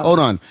 bro. Hold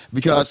on,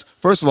 because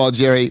first of all,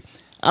 Jerry,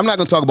 I'm not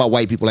going to talk about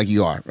white people like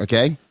you are,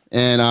 okay?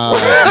 And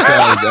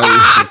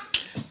because,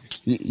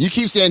 you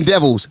keep saying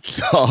devils,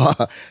 so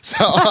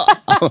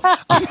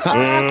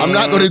I'm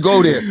not going to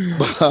go there.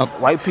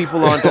 White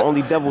people aren't the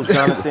only devils,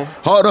 Jonathan.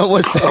 Hold on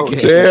 1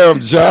 second. Damn,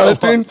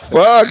 Jonathan.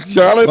 Fuck,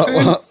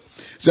 Jonathan.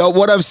 So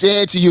what I'm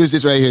saying to you is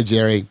this right here,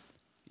 Jerry.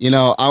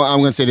 I'm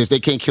going to say this. They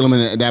can't kill him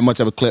in that much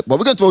of a clip. But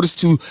we're going to throw this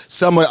to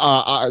some of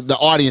the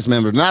audience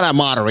members, not our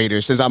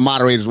moderators, since our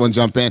moderators won't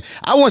jump in.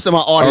 I want some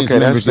of our audience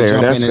members to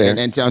jump in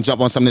and jump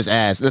on some of this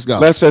ass. Let's go.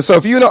 That's fair. So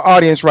if you're in the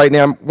audience right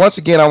now, once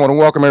again, I want to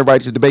welcome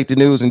everybody to Debate the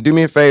News. And do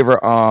me a favor,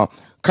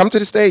 come to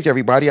the stage,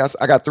 everybody. I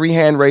got 3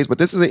 hand raised, but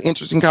this is an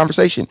interesting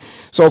conversation.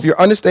 So if you're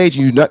on the stage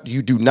and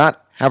you do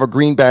not have a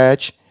green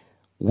badge,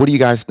 what do you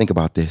guys think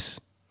about this?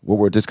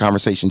 This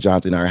conversation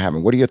Jonathan and I are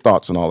having. What are your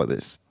thoughts on all of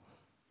this?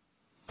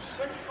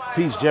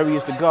 Peace, Jerry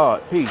is the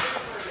God. Peace.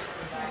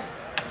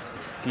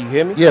 Can you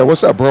hear me? Yeah,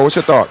 what's up, bro? What's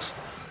your thoughts?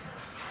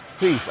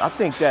 Peace. I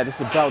think that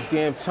it's about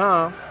damn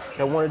time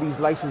that one of these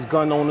licensed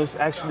gun owners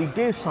actually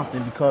did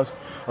something, because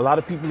a lot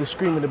of people are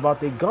screaming about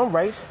their gun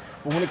rights,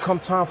 but when it come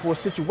time for a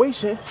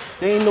situation,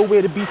 they ain't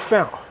nowhere to be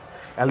found.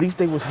 At least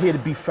they was here to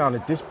be found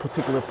at this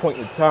particular point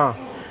in time.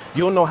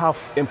 You don't know how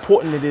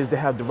important it is to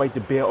have the right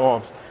to bear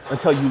arms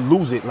until you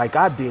lose it, like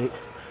I did,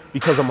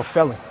 because I'm a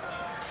felon.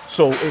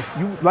 So if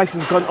you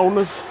licensed gun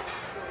owners,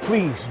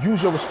 please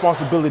use your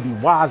responsibility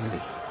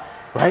wisely,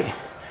 right?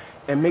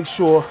 And make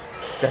sure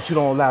that you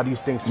don't allow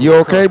these things to You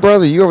occur. okay,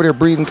 brother? You over there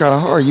breathing kind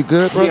of hard. You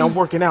good, Yeah, brother? I'm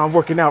working out. I'm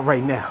working out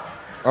right now.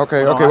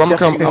 Okay, But okay. I Well, I'm gonna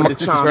come. definitely wanted to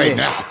This is chime right in.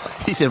 now.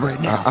 He said right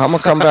now. I'm gonna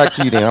come back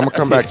to you then. I'm gonna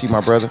come back to you,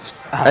 my brother.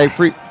 Hey,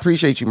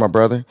 appreciate you, my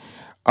brother.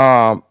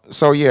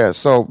 So yeah.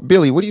 So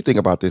Billy, what do you think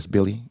about this,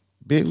 Billy?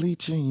 Billy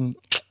Jean,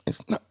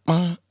 it's not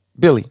my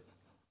Billy.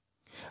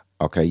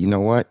 Okay, you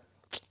know what?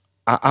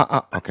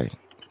 Okay.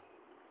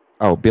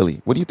 Oh,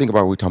 Billy, what do you think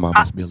about what we're talking about, I,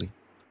 Miss Billy?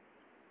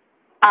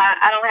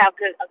 I don't have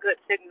a good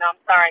signal.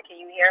 I'm sorry. Can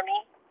you hear me?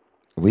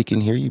 We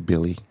can hear you,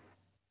 Billy.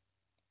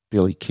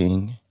 Billy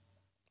King,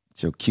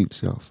 it's your cute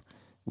self.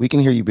 We can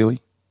hear you,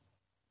 Billy.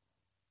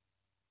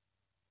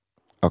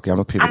 Okay, I'm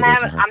gonna pivot away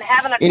from her. I'm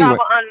having a Anyway,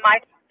 trouble on my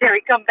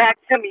Siri. Come back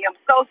to me. I'm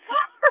so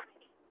sorry.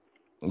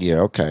 yeah,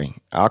 okay.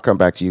 I'll come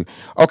back to you.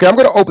 Okay, I'm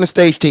going to open the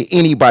stage to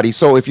anybody.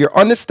 So if you're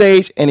on the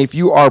stage and if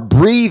you are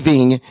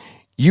breathing,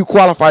 you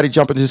qualify to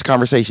jump into this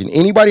conversation.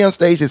 Anybody on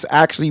stage that's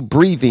actually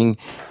breathing,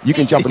 you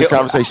can jump in this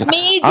conversation.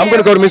 Me, I'm going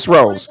to go Jerry. to I Miss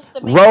just wanted Rose. to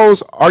submit.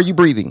 Rose, are you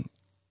breathing?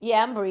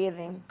 Yeah, I'm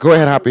breathing. Go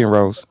ahead, hop in,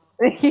 Rose.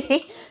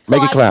 So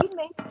Make it clap.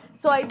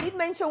 I did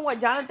mention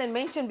what Jonathan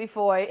mentioned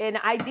before, and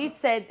I did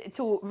said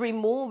to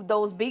remove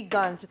those big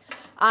guns.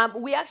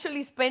 We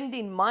actually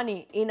spending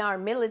money in our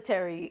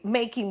military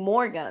making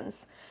more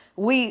guns.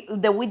 We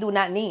do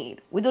not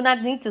need. We do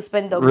not need to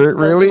spend those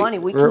Really? money.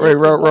 We can Wait,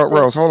 just keep what we.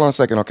 Rose, hold on a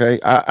second, okay?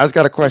 I just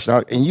got a question.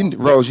 And you,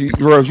 Rose,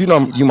 Rose, you know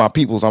you my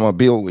peoples. I'm gonna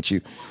build with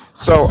you.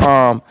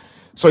 So,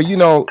 so you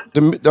know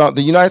the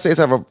United States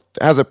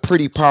has a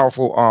pretty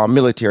powerful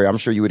military. I'm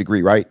sure you would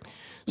agree, right?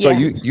 So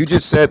Yes. you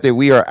just said that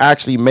we are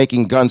actually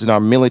making guns in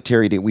our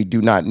military that we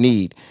do not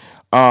need.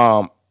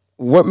 Um,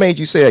 what made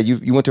you say that?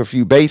 You went to a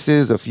few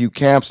bases, a few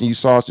camps, and you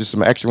saw just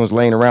some extra ones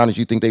laying around. And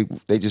you think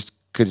they just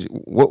could?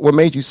 What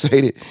made you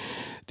say that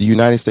the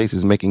United States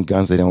is making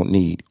guns they don't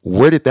need?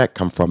 Where did that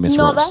come from, Miss No,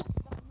 Rose?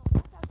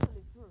 that's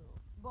actually true.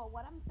 But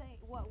what I'm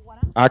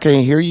I saying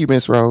can't is, hear you,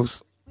 Miss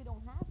Rose. we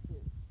don't have to.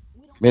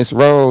 We don't Miss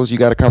Rose, you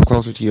got to come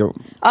closer to your.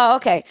 Oh,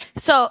 okay.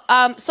 So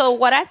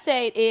what I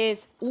said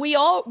is we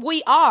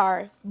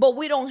are, but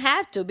we don't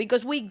have to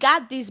because we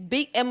got these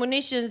big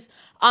ammunitions,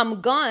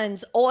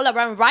 guns all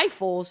around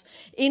rifles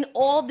in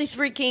all these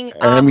freaking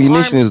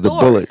Ammunition armed is the stores.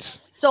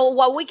 bullets. So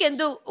what we can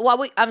do,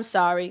 I'm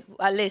sorry,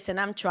 listen,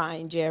 I'm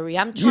trying, Jerry.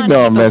 I'm You trying to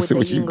know I'm keep up with messing the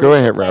with you. Go English,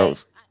 ahead, okay?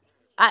 Rose.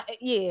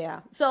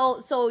 Yeah.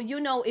 So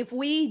if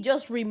we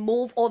just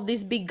remove all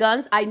these big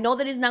guns, I know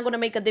that it's not going to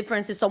make a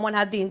difference if someone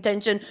has the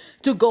intention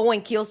to go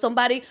and kill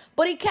somebody,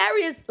 but it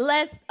carries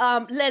less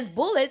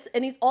bullets,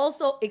 and it's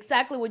also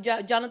exactly what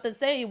Jonathan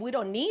saying. We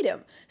don't need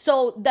them,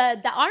 so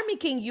the army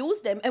can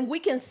use them, and we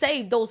can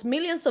save those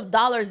millions of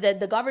dollars that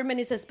the government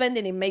is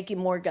spending in making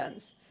more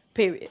guns.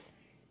 Period.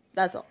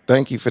 That's all.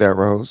 Thank you for that,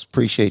 Rose.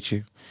 Appreciate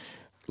you.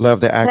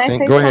 Love the Can I accent.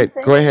 say Go ahead.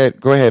 something? Go ahead.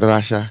 Go ahead,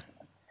 Rasha.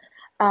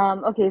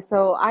 Okay,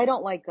 so I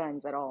don't like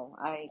guns at all.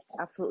 I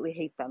absolutely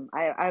hate them.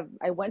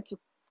 I went to a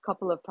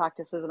couple of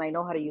practices and I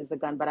know how to use a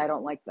gun, but I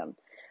don't like them.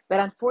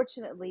 But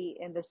unfortunately,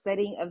 in the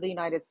setting of the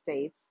United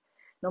States,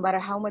 no matter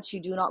how much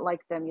you do not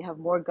like them, you have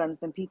more guns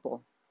than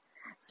people.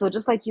 So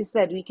just like you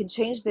said, we can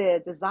change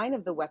the design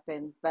of the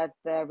weapon, but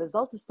the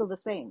result is still the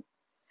same.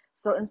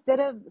 So instead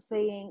of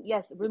saying,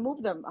 yes,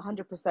 remove them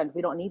 100%,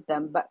 we don't need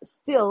them, but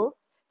still,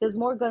 there's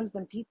more guns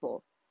than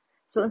people.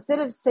 So instead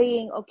of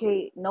saying,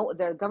 okay, no,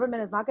 the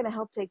government is not going to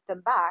help take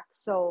them back,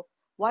 so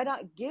why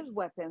not give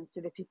weapons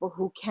to the people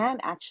who can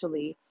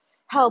actually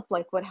help,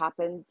 like what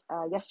happened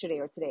yesterday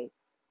or today?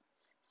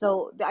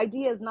 So the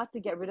idea is not to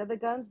get rid of the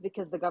guns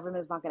because the government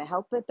is not going to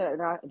help it. They're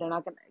not going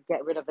to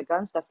get rid of the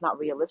guns. That's not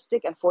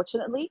realistic,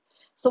 unfortunately.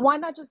 So why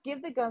not just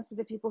give the guns to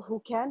the people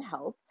who can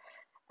help?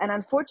 And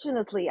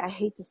unfortunately, I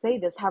hate to say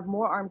this, have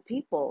more armed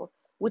people,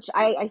 which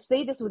I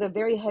say this with a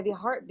very heavy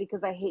heart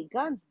because I hate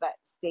guns, but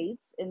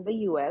states in the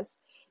US,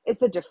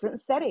 it's a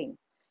different setting.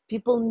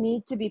 People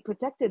need to be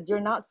protected.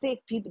 You're not safe.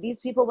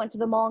 These people went to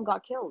the mall and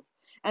got killed.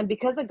 And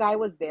because the guy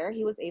was there,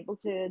 he was able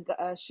to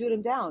shoot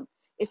him down.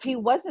 If he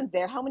wasn't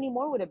there, how many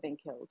more would have been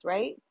killed,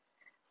 right?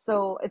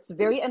 So it's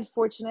very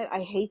unfortunate.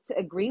 I hate to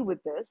agree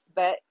with this,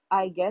 but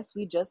I guess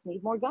we just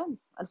need more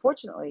guns,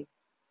 unfortunately.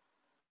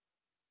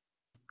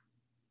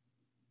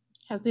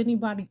 Has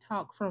anybody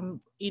talked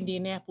from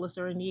Indianapolis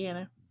or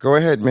Indiana? Go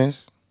ahead,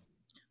 Miss.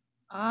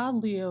 I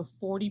live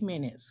 40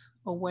 minutes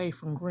away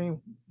from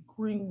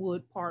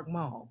Greenwood Park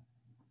Mall.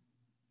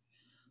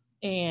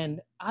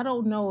 And I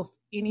don't know if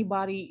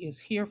anybody is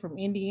here from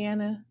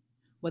Indiana,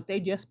 but they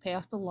just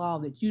passed a law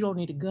that you don't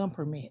need a gun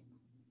permit.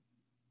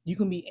 You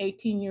can be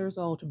 18 years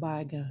old to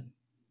buy a gun.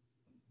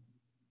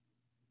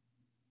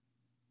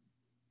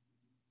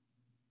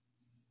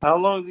 How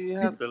long do you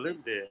have to live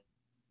there?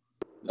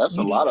 That's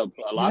You need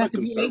a you lot have of to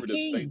be conservative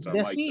 18. states are That's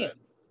like that. it.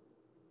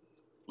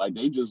 Like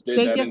they just did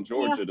They that just in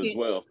Georgia passed as it.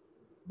 well.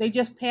 They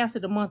just passed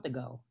it a month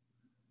ago.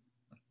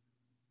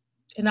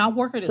 And I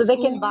work at a So they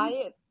can school buy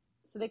it.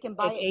 So they can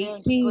buy at it there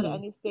and just go to 18.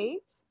 any state.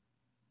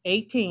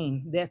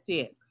 18. That's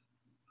it.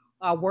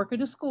 I work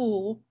at a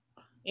school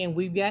and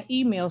we've got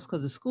emails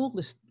because the school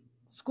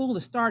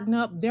is starting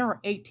up. There are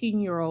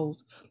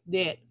 18-year-olds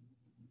that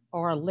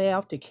are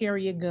allowed to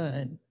carry a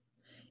gun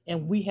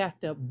and we have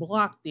to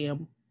block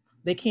them.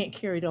 They can't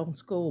carry it on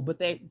school, but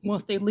they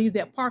once they leave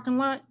that parking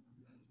lot,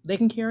 they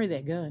can carry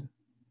that gun.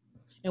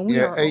 And we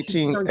Yeah, are over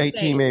 30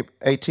 states.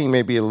 18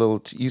 may be a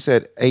little. You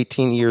said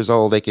 18 years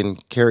old they can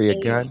carry a Eight,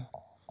 gun.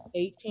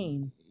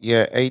 18.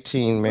 Yeah,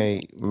 18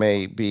 may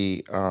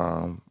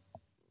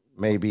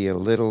be a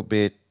little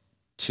bit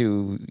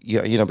too.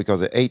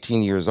 Because at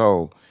 18 years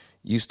old,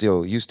 you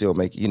still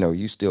make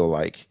you still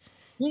like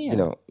Yeah.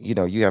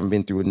 you haven't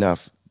been through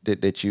enough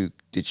that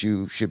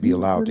you should be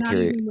allowed You're to not carry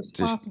even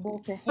to. responsible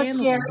to But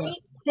handle the gun. Jerry,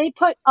 they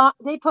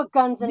put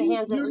guns in the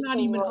hands of You're not 18 year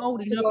even old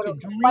olds to enough go to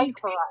to fight drink.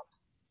 for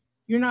us.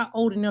 You're not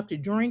old enough to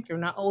drink. You're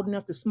not old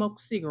enough to smoke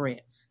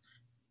cigarettes.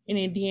 In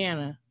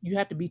Indiana, you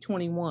have to be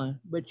 21,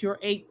 but you're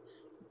eight.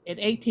 At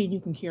 18,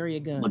 you can carry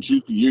a gun. But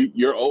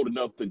you're old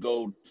enough to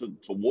go to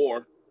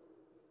war.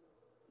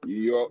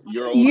 You're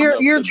old You're enough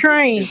you're to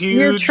trained. if You're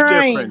Huge trained.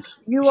 difference.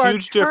 You are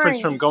Huge difference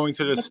from trained. going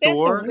to the But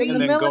that's a store In the and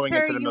real. then going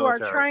into military, the you are military.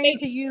 trained They,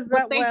 to use but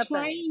that they weapon.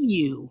 train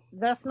you.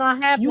 That's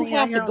not You happening out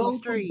have to here on the go through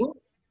street. boot.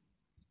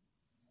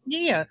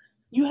 Yeah,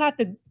 you have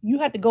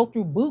to go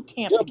through boot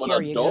camp yeah, to but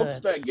carry a adults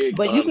gun. that get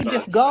But you guns can are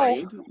just go.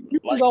 trained.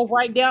 You can Like go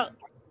right down.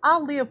 I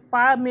live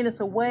 5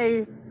 minutes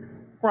away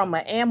from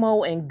an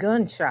ammo and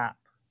gun shop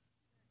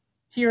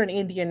here in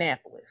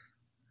Indianapolis.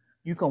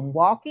 You can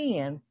walk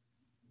in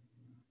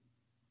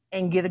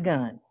and get a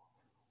gun.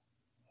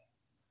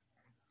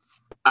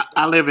 I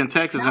live in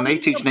Texas Now and they we have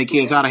teaching their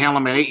kids how to handle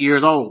them at 8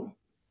 years old.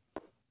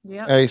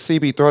 Yep. Hey,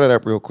 CB, throw that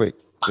up real quick.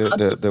 The I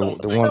the just the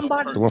don't the think one a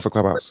Somebody the one for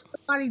Clubhouse.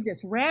 somebody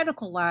that's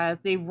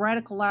radicalized, they've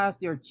radicalized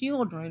their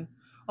children.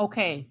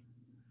 Okay,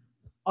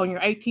 on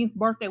your 18th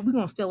birthday, we're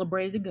gonna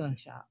celebrate at a gun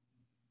shop.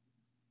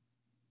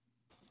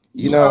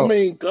 You yeah, I know,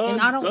 mean And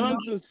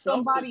guns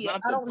itself is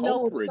not I the don't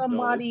know if culprit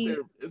though. somebody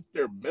It's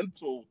their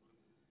mental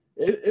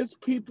it's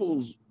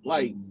people's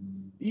like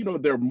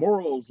their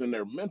morals and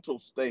their mental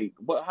state,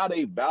 but how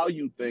they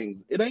value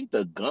things. It ain't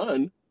the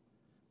gun.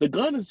 The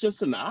gun is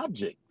just an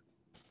object.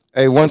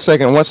 hey,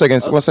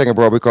 Uh, 1 second,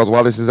 bro. Because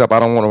while this is up, I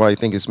don't want nobody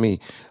to think it's me.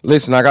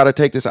 Listen, I got to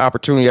take this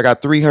opportunity. I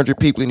got 300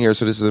 people in here,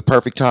 so this is a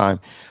perfect time.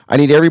 I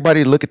need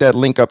everybody to look at that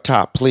link up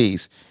top,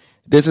 please.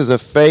 This is a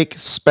fake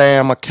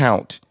spam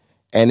account,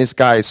 and this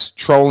guy is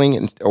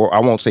trolling, or I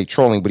won't say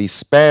trolling, but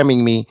he's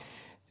spamming me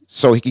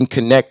so he can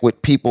connect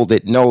with people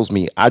that knows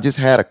me. I just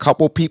had a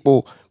couple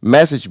people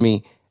message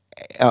me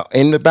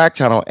in the back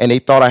channel, and they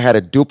thought I had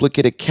a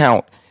duplicate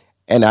account,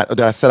 and that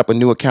I set up a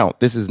new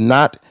account. This is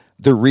not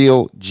the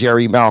real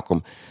Jerry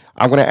Malcolm.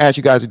 I'm going to ask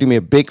you guys to do me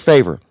a big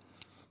favor.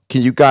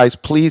 Can you guys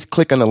please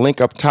click on the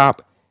link up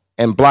top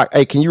and block?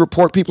 Hey, can you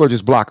report people or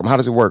just block them? How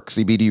does it work?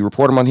 CB, do you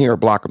report them on here or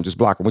block them? Just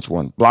block them. Which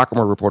one? Block them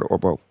or report it or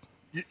both?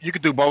 You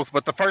could do both,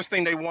 but the first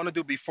thing they want to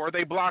do before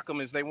they block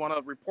them is they want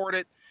to report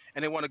it,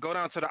 and they want to go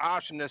down to the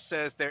option that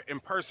says they're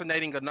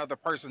impersonating another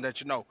person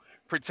that you know,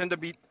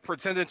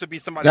 pretending to be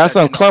somebody That's that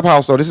on you know.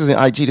 Clubhouse though. This isn't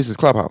IG. This is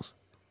Clubhouse.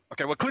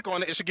 Okay, well, click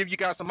on it. It should give you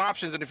guys some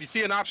options, and if you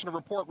see an option to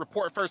report,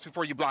 report first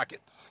before you block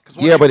it. Because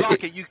once Yeah, you but it,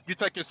 block it, you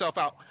take yourself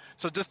out.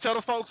 So just tell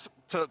the folks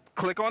to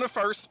click on it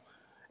first,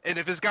 and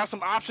if it's got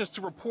some options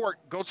to report,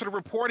 go to the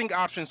reporting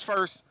options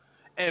first,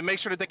 and make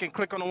sure that they can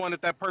click on the one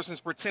that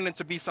person's pretending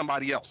to be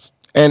somebody else.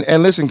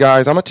 and listen,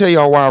 guys, I'm gonna tell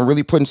y'all why I'm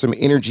really putting some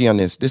energy on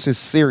this. This is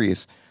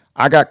serious.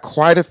 I got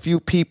quite a few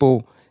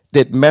people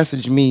that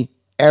message me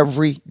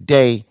every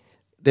day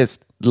that's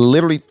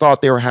literally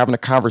thought they were having a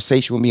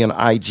conversation with me on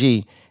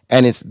IG,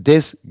 and it's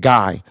this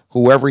guy,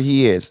 whoever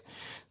he is.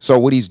 So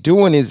what he's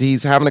doing is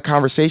he's having a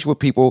conversation with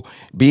people,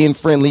 being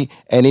friendly,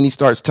 and then he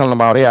starts telling them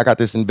about, hey, I got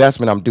this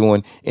investment I'm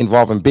doing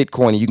involving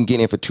Bitcoin, and you can get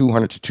in for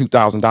 $200 to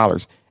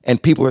 $2,000,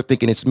 and people are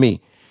thinking it's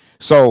me.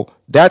 So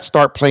that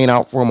start playing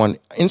out for him on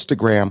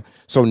Instagram.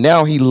 So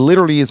now he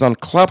literally is on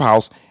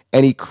Clubhouse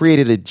and he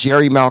created a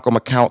Jerry Malcolm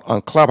account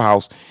on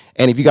Clubhouse.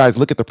 And if you guys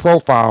look at the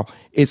profile,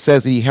 it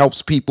says that he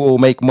helps people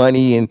make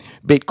money in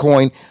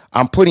Bitcoin.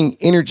 I'm putting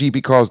energy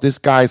because this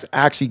guy's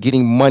actually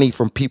getting money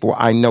from people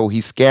I know. He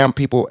scammed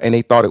people and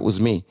they thought it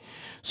was me.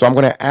 So I'm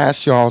going to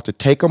ask y'all to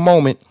take a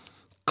moment,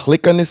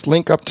 click on this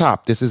link up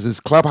top. This is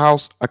his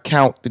Clubhouse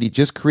account that he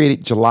just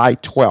created July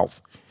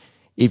 12th.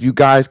 If you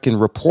guys can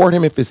report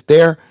him if it's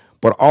there,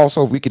 but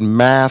also if we can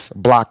mass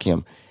block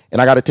him.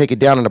 And I got to take it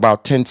down in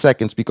about 10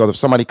 seconds because if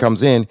somebody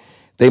comes in,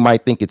 they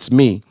might think it's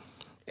me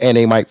and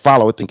they might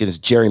follow it thinking it's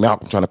Jerry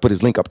Malcolm trying to put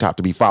his link up top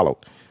to be followed.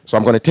 So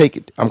I'm going to take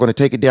it. I'm going to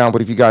take it down.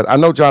 But if you guys, I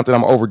know, Jonathan,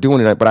 I'm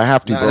overdoing it, but I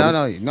have to, No, bro. no,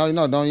 no, no,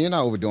 no, no. You're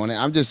not overdoing it.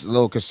 I'm just a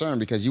little concerned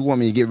because you want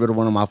me to get rid of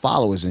one of my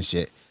followers and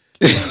shit.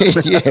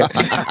 Yeah.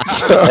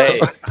 So,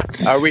 Hey,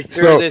 are we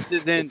sure so this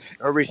isn't?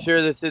 Are we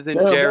sure this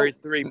isn't Damn, that Jerry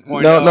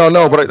no, 3.0, no,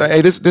 no. though? But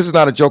hey, this is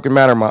not a joking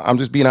matter. I'm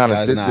just being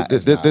No, honest. it's not.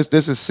 It's not.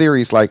 This is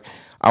serious. Like,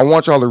 I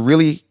want y'all to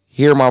really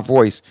hear my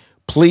voice.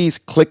 Please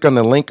click on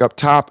the link up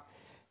top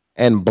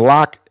and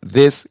block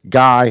this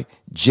guy,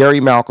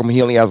 Jerry Malcolm.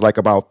 He only has like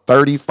about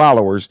 30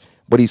 followers,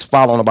 but he's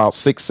following about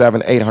 6,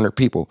 7, 800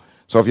 people.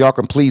 So if y'all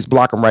can please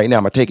block him right now,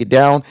 I'm gonna take it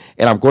down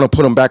and I'm gonna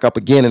put him back up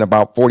again in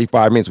about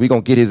 45 minutes. We're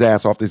gonna get his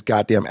ass off this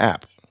goddamn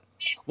app.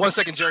 1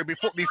 second, Jerry.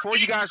 Before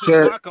you guys just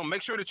Jerry, block them,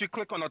 make sure that you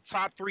click on the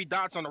top three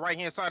dots on the right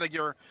hand side of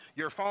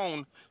your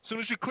phone. As soon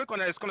as you click on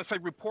that, it's going to say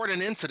report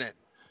an incident.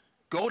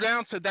 Go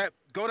down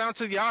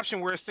to the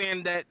option where it's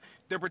saying that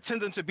they're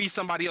pretending to be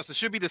somebody else. It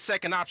should be the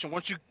second option.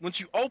 Once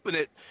you open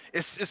it,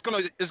 it's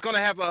gonna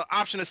have an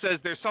option that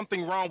says there's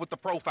something wrong with the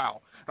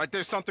profile. Like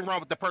there's something wrong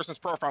with the person's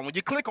profile. When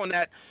you click on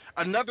that,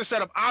 another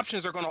set of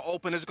options are gonna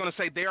open. It's gonna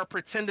say they are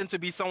pretending to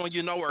be someone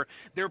you know, or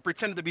they're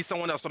pretending to be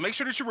someone else. So make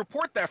sure that you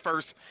report that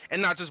first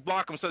and not just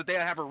block them, so that they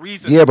have a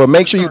reason Yeah, but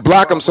make to sure you start to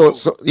block him.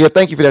 remove. Yeah,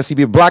 thank you for that,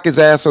 CB. Block his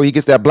ass so he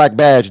gets that black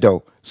badge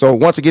though. So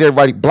once again,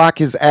 everybody, block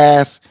his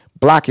ass.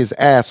 Block his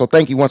ass. So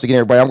thank you once again,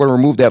 everybody. I'm going to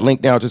remove that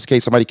link now just in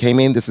case somebody came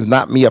in. This is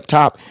not me up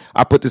top.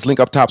 I put this link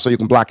up top so you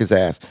can block his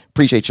ass.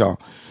 Appreciate y'all.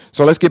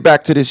 So let's get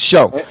back to this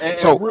show. and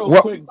So real what?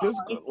 quick,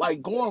 just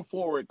like going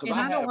forward, because And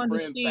I I don't have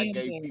friends that understand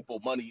gave that.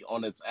 people money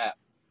on this app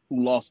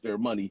who lost their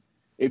money.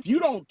 If you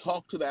don't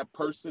talk to that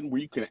person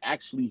where you can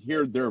actually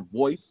hear their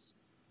voice,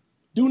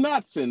 do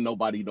not send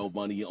nobody no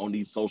money on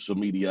these social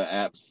media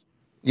apps.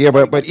 Yeah,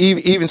 but Like,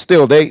 even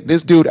still,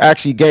 this dude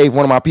actually gave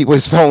one of my people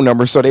his phone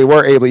number so they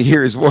were able to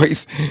hear his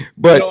voice.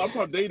 But no, I'm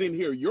talking. They didn't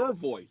hear your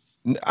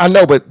voice. I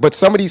know, but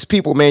some of these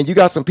people, man, you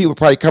got some people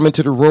probably come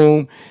into the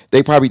room.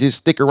 They probably just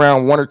stick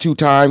around one or two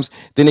times.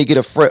 Then they get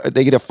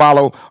they get a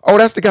follow. Oh,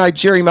 that's the guy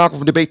Jerry Malcolm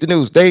from Debate the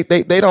News. They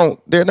don't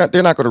they're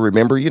not going to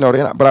remember. You know,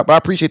 they're not. But I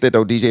appreciate that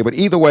though, DJ. But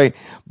either way,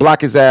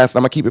 block his ass.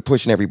 I'm gonna keep it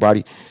pushing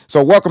everybody.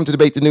 So welcome to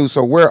Debate the News.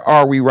 So where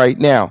are we right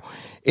now?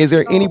 Is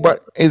there So I was anybody?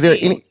 Is there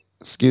saying, any?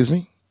 Excuse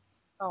me.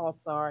 oh, I'm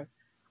sorry.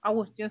 I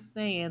was just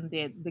saying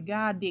that the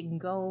guy didn't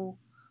go.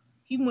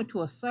 He went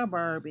to a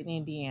suburb in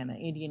Indiana,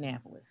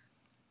 Indianapolis.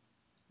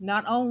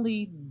 Not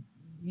only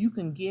you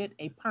can get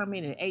a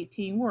permit at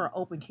 18, we're an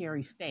open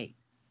carry state.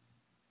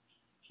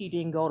 He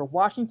didn't go to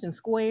Washington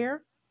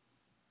Square,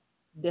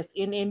 that's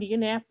in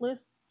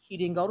Indianapolis. He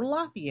didn't go to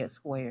Lafayette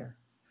Square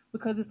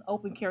because it's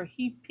open carry.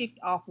 He picked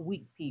off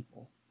weak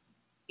people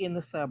in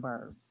the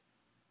suburbs,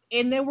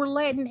 and they were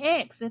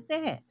Latinx at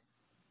that.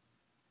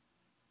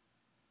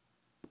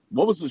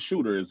 What was the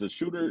shooter? Is the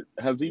shooter,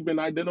 has he been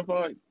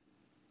identified?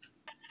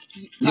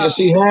 Uh, yes,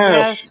 he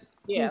has. Yes,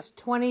 he's yes,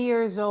 20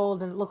 years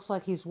old and it looks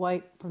like he's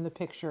white from the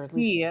picture, at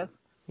least. he is,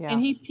 and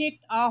Yeah. he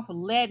picked off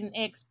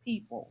Latinx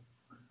people.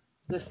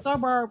 The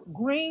suburb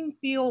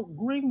Greenfield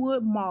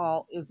Greenwood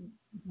Mall is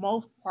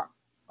most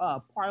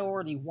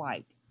priority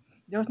white.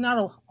 There's not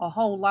a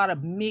whole lot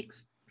of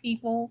mixed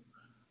people.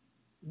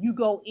 You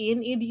go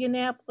in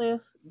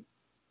Indianapolis,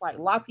 like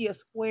Lafayette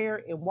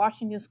Square and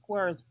Washington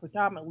Square is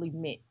predominantly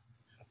mixed.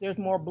 There's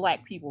more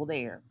black people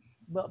there,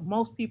 but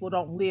most people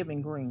don't live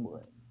in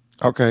Greenwood.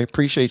 Okay,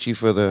 appreciate you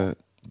for the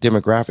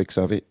demographics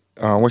of it.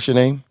 What's your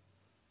name?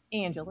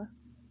 Angela,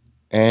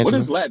 What Angela.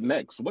 is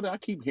Latinx? What I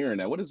keep hearing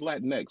that. What is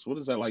Latinx? What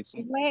is that like?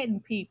 Some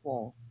Latin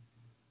people,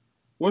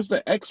 what's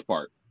the X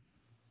part?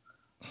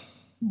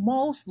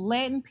 most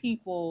Latin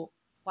people,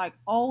 like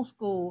old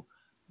school,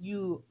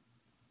 you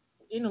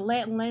in the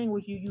Latin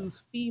language you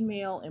use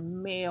female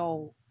and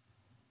male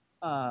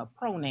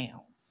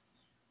pronouns,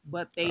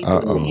 but they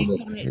Uh do oh.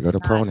 increment Here go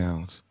the not.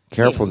 pronouns.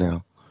 Careful Yes,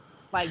 now.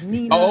 like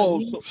Nina, Oh,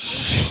 Nina. so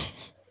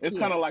it's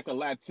kind of Yes, like a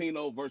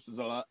Latino versus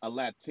a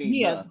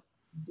yeah, Latina.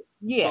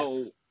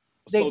 yes. So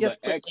They so the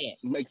just put X X.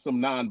 makes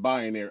them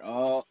non-binary.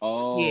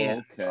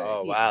 Yeah, Okay.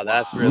 Oh yeah. wow,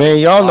 that's Man, really Wow.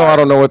 y'all know I smart.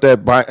 don't know what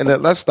that.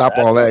 Let's stop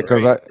all That's that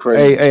because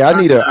great. hey, I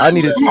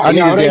I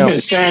need a No, they've damn. been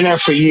saying that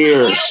for I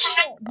years.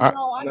 don't, I, I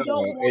No,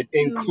 don't want it's to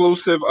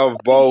inclusive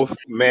of be both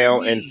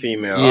male and mislead.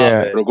 female. Love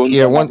yeah, it.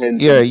 yeah, Pregunta a la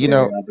yeah, gente que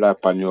habla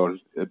español.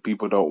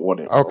 People don't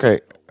want it, bro. okay.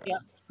 Yeah,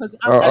 because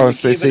I'm As a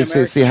Sí, Cuban sí,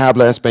 sí, sí, American, I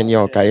habla don't want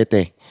español, it.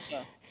 cállate.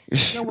 yeah.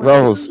 There were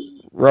Rose,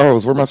 three.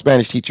 Rose, where my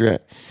Spanish teacher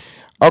at?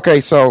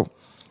 Okay, so,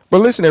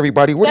 but listen,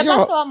 everybody, what do ¿Qué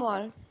y'all? pasó,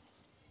 amor?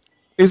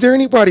 Is there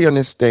anybody on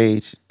this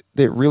stage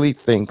that really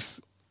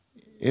thinks?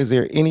 Is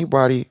there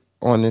anybody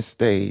on this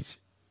stage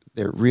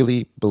that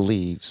really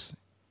believes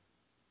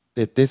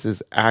that this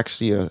is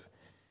actually a?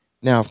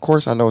 Now, of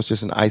course, I know it's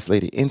just an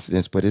isolated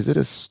incident, but is it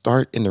a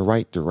start in the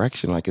right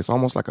direction? Like it's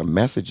almost like a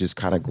message is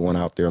kind of going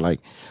out there,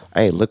 like,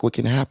 "Hey, look what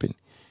can happen."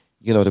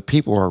 You know, the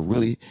people are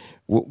really.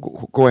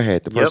 Go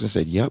ahead. The Yep. person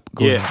said, "Yep."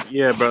 Go Yeah, ahead.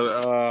 yeah,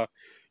 brother.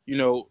 You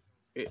know,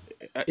 it,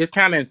 it's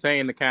kind of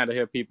insane to kind of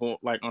hear people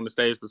like on the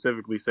stage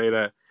specifically say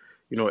that,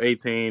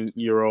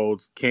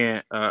 18-year-olds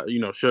can't,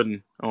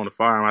 shouldn't own a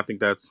firearm. I think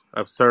that's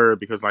absurd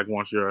because like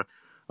once you're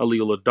a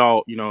legal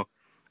adult,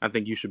 I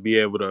think you should be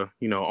able to,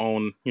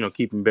 own,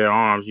 keep and bear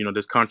arms.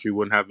 This country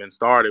wouldn't have been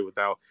started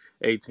without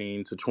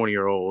 18 to 20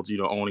 year olds,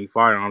 owning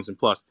firearms. And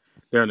plus,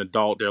 they're an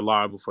adult, they're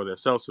liable for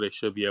themselves, so they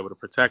should be able to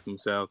protect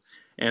themselves.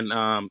 And,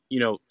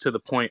 to the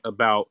point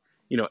about,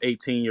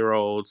 18-year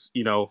olds,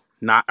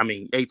 not,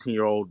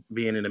 18-year-old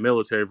being in the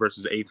military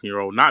versus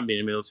 18-year-old not being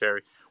in the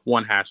military,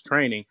 one has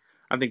training.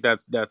 I think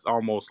that's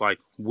almost like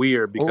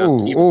weird because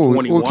Oh, even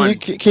oh, can you 21.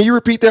 can you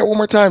repeat that one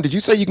more time? Did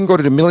you say you can go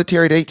to the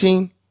military at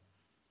 18?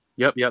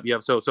 Yep.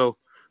 So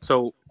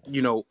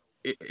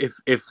if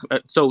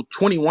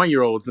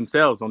 21-year-olds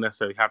themselves don't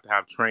necessarily have to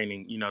have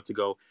training, to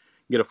go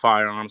get a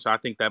firearm. So I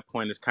think that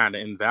point is kind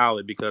of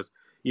invalid because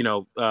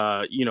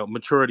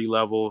maturity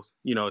level,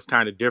 is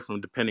kind of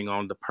different depending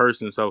on the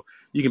person. So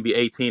you can be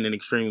 18 and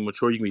extremely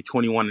mature, you can be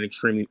 21 and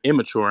extremely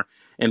immature,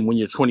 and when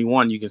you're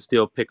 21, you can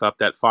still pick up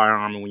that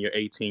firearm, and when you're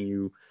 18,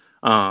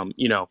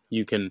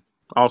 you can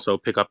also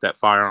pick up that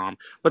firearm.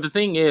 But the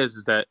thing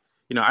is that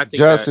I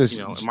think that, Justice,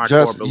 in my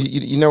core just belief.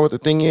 you know what the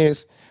thing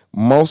is?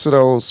 Most of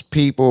those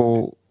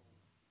people,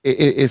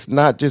 it's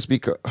not just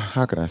because.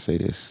 How can I say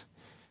this?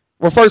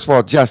 Well, first of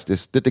all,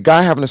 justice. Did the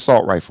guy have an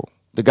assault rifle?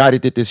 The guy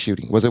that did this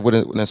shooting, was it with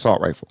an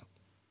assault rifle?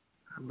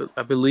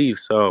 I believe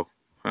so.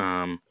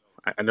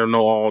 I don't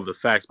know all the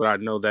facts, but I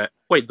know that.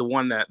 Wait, the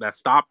one that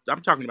stopped.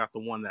 I'm talking about the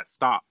one that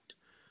stopped.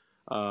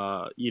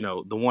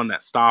 The one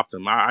that stopped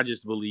him. I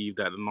just believe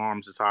that an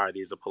armed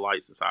society is a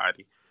polite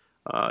society.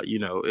 I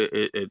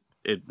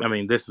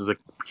mean, this is a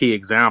key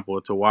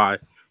example to why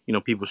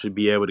people should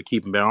be able to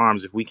keep and bear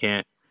arms. If we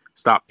can't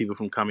stop people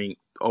from coming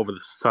over the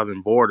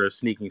southern border,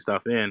 sneaking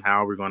stuff in,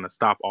 how are we going to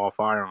stop all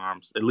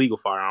firearms, illegal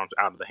firearms,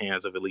 out of the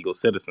hands of illegal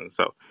citizens?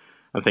 So,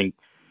 I think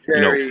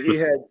Jerry, he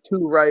had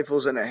 2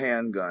 rifles and a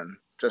handgun,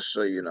 just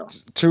so you know.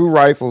 Two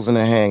rifles and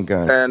a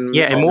handgun.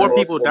 yeah, and more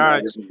people Multiple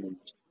die.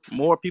 magazines.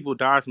 More people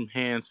die from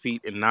hands,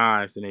 feet, and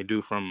knives than they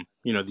do from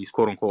these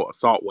quote unquote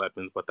assault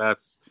weapons. But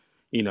that's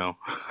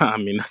I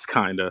mean that's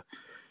kind of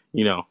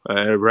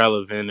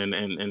irrelevant,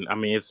 and I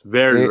mean it's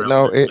very It,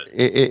 no, relevant. it,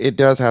 it it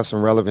does have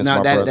some relevance, No,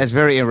 my brother. that's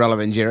very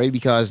irrelevant, Jerry,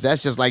 because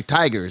that's just like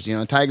tigers.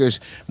 Tigers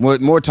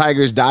more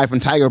tigers die from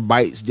tiger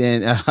bites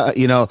than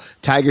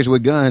tigers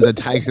with guns or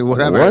tiger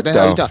whatever. What The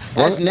hell you the talking?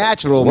 That's fuck?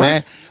 natural, What?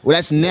 man. Well,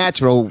 that's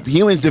natural.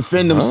 Humans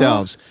defend Huh?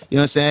 themselves. You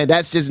know what I'm saying?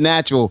 That's just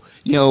natural.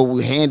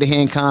 Hand to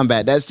hand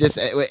combat. That's just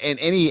in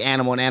any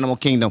animal in animal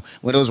kingdom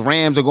when those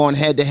rams are going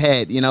head to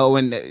head.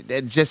 And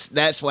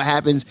that's what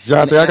happens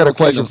in the Jonathan, I got a animal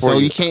question kingdom. for So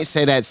you. you can't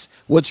say that's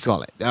what you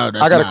call it. Oh,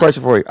 I that's got a not.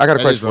 question for you. I got a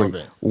That is question for you.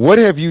 relevant. What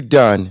have you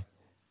done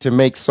to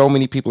make so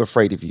many people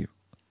afraid of you?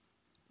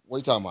 What are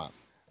you talking about?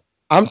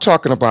 I'm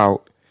talking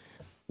about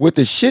with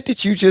the shit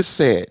that you just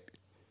said.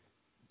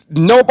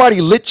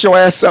 Nobody lit your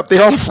ass up. They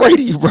all afraid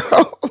of you, bro.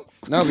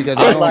 No, because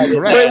they I'm know I'm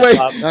lighting his correct. Wait, ass wait.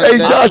 up. No, Hey,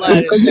 I'm Jonathan.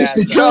 lighting his It's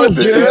the ass up. truth,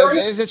 Jonathan. Jerry.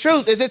 It's the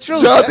truth. It's the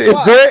truth. Jonathan, That's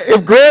why.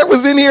 If Grant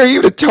was in here, he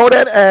would have tore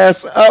that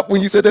ass up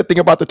when you said that thing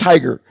about the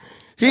tiger.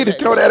 He'd have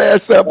tore that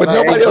ass up, but Hey,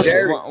 nobody else.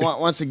 Jerry.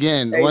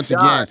 Hey, Once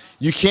John. again,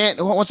 you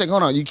can't. One second,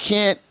 hold on. You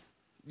can't.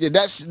 Yeah,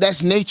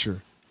 that's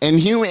nature. And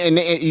human, and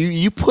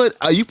you put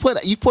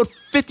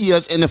 50 of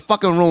us in the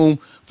fucking room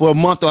for a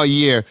month or a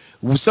year.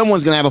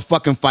 Someone's gonna have a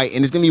fucking fight,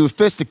 and it's gonna be with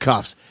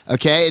fisticuffs.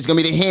 Okay, it's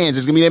gonna be their hands.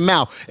 It's gonna be their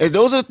mouth. And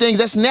those are the things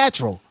that's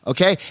natural.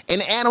 Okay, in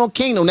the animal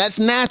kingdom, that's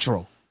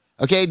natural.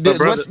 Okay, But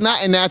brother, what's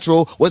not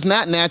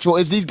natural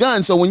is these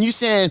guns. So when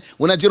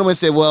that gentleman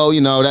said, well,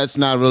 that's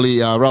not really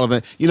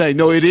relevant, you're like,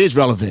 no, it is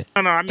relevant.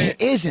 no, I meant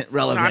It isn't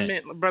no, I relevant.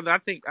 meant brother. I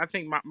think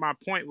my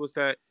point was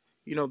that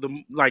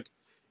the like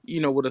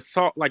with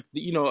assault, like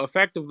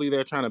effectively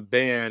they're trying to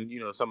ban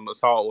some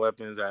assault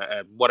weapons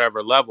at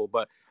whatever level.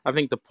 But I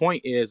think the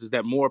point is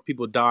that more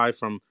people die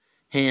from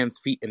hands,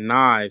 feet, and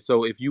knives.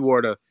 So if you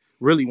were to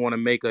really want to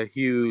make a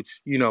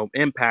huge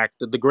impact,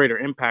 the greater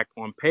impact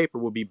on paper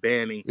would be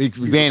banning We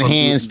people ban from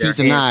hands, using their feet,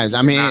 and hands, knives. feet,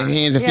 I and mean, knives.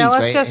 hands and Yeah, feet, let's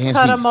right? just Hands,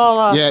 cut feet. them all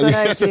off. Yeah, Good yeah,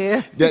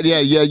 idea.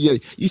 yeah.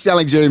 You sound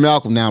like Jerry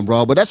Malcolm now,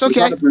 bro. But that's He's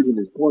okay. not bringing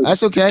his point.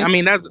 That's okay. I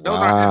mean, those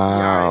are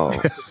FBI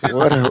Wow.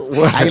 What statistics. a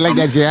How you like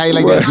that, Jerry? How you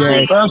like that, what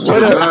Jerry? That's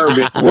what the a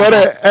garbage. what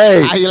a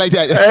hey How you like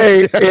that?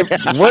 hey if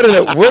what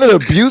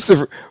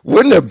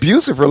an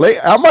abusive relate.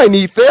 I might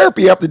need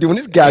therapy after doing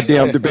this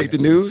goddamn debate the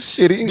news.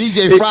 Shit.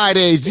 DJ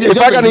Fridays. If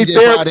Jump I in got any DJ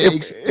therapy,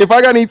 Fridays. if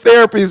I got any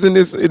therapists in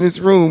this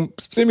room,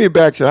 send me a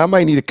back chat. I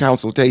might need a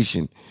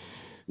consultation.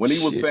 When he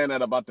was Shit. saying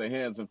that about the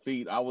hands and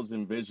feet, I was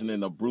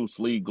envisioning a Bruce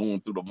Lee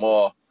going through the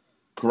mall,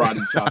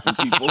 karate chopping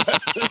people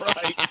left and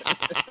right.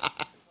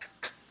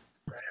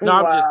 No,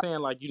 I'm just Wow. saying,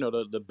 like,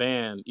 the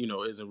ban,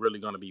 isn't really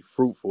going to be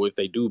fruitful if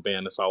they do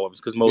ban assault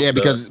weapons, because Yeah, most of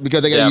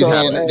because they the gotta use So,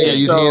 hand. They gotta hey, Afghanistan.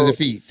 use hands and so,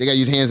 feet. They gotta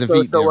use hands and so,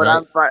 feet so there, what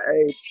right?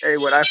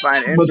 what I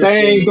find But they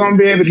ain't interesting gonna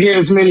be able to hit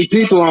as many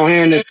people on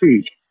hand and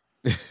feet.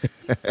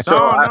 No,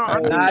 I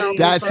think hey, y'all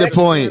That's the hey,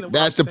 point. misunderstanding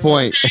what I'm That's the saying.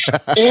 point.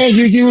 And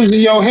you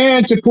using your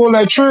hand to pull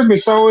that trigger,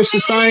 so it's the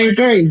same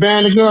thing.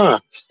 Ban the gun.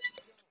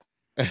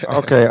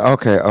 Okay.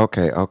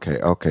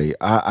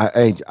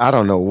 I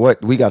don't know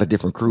what we got a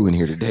different crew in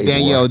here today,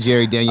 boy. Danielle,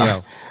 Jerry, I,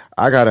 Danielle.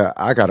 I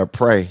gotta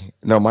pray.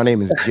 No, my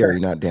name is Jerry,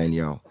 not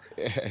Danielle.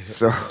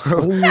 So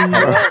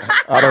Well,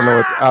 I don't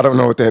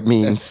know what that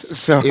means.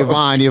 So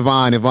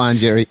Yvonne,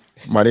 Jerry.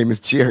 my name is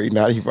Jerry,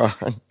 not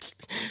Yvonne.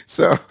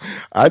 So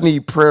I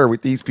need prayer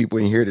with these people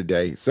in here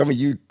today. Some of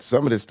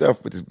the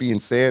stuff that is being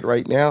said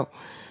right now,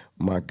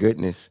 my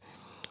goodness.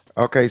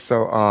 Okay,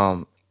 so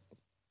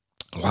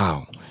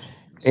wow.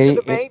 To Any,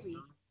 the baby.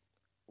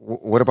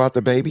 what about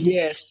the baby?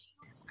 yes.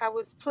 I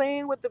was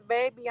playing with the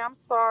baby. I'm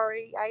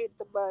sorry. I hit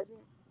the button.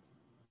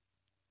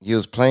 You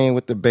was playing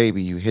with the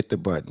baby. You hit the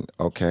button.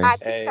 Okay, I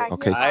think Hey, I hit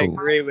okay, my I cool.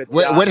 agree with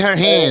With her Jonathan.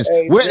 hands,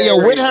 Hey, with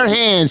Jerry. her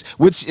hands,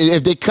 which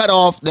if they cut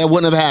off, that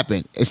wouldn't have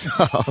happened. So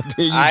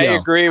there you I go.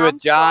 agree with I'm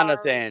sorry.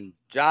 Jonathan.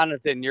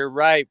 Jonathan, you're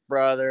right,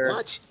 brother.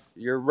 What?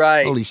 You're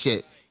right. Holy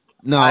shit!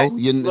 I No,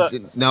 you look,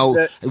 no.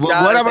 Whatever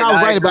Jonathan, I was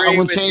I right about, I'm agree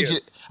gonna with change you.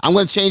 it. I'm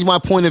gonna change my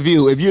point of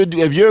view. If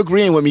you're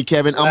agreeing with me,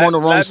 Kevin, I'm on the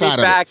wrong Let me side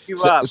of it. back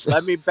you up.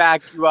 Let me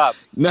back you up.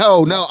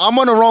 No, I'm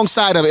on the wrong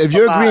side of it. If Come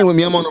you're agreeing on. with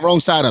me, I'm on the wrong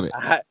side of it.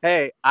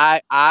 Hey,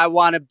 I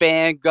want to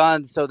ban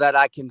guns so that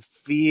I can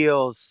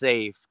feel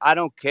safe. I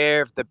don't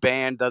care if the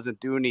ban doesn't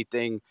do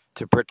anything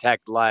to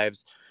protect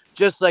lives.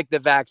 Just like the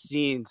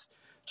vaccines,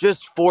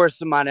 just force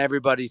them on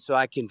everybody so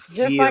I can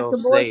feel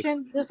safe.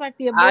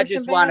 I Abortion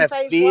just want ban to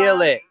saves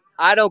feel it. lives.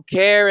 I don't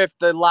care if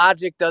the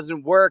logic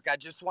doesn't work. I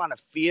just want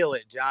to feel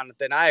it,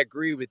 Jonathan. I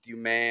agree with you,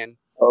 man.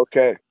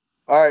 Okay.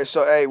 All right.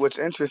 So, hey, what's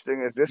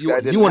interesting is this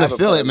guy You didn't want to have a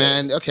feel it, permit.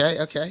 man?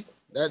 Okay.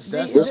 This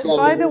guy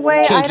By didn't the even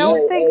way, have. I kinky. don't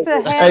Hey, think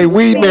the Hey, hands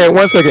Weed Man, feet.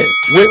 one second.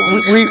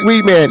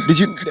 Weed Man, did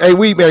you? Hey,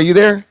 Weed Man, are you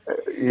there?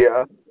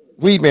 yeah,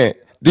 Weed Man,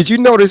 did you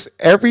notice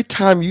every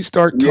time you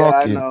start yeah,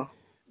 I talking, know,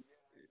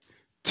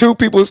 two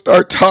people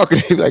start talking?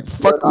 They be like, but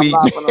 "Fuck I'm Weed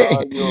not gonna Man."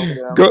 argue over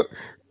them. go,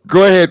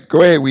 go ahead,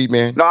 Weed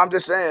Man. No, I'm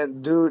just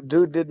saying, dude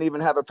didn't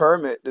even have a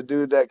permit. The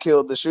dude that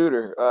killed the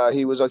shooter,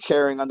 he was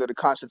carrying under the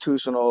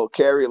constitutional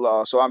carry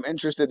law. So I'm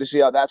interested to see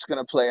how that's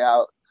gonna play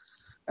out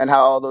and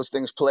how all those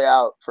things play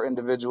out for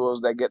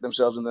individuals that get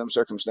themselves in them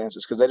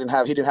circumstances because he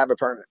didn't have a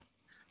permit.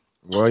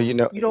 Well, You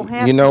don't you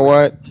have know to.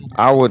 what?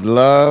 I would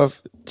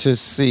love to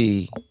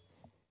see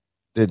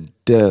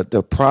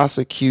the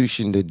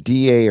prosecution, the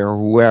DA or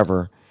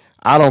whoever.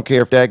 I don't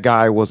care if that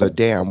guy was a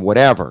damn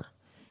whatever.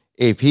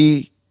 If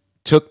he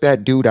took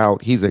that dude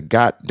out, he's a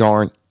god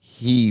darn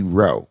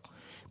hero.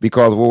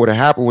 Because what would have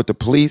happened with the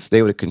police,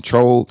 they would have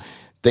controlled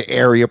the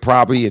area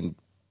probably and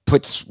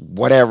puts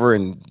whatever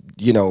and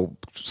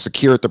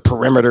secured the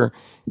perimeter.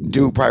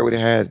 Dude probably would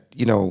have had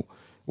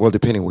well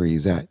depending where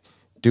he's at.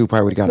 Dude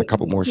probably would have got a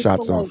couple more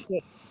shots off.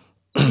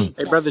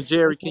 Hey, brother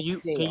Jerry, can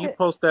you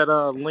post that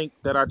link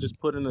that I just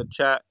put in the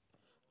chat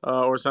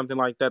or something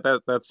like that?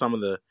 That's some of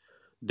the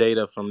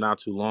data from not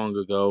too long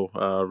ago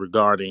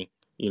regarding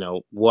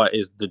what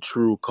is the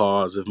true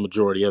cause of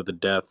majority of the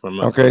death from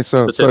a Okay,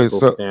 statistical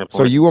so standpoint.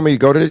 you want me to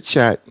go to the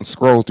chat and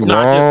scroll through No,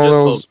 I all just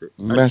those posted.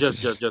 I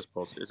messages? just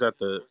posted. Is that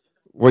the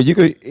Well, you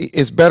could.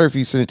 It's better if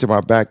you send it to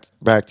my back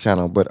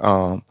channel. But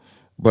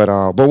what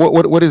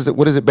does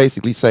it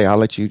basically say? I'll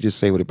let you just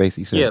say what it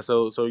basically yeah? says.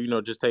 So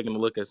just taking a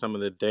look at some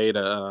of the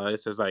data, it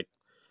says like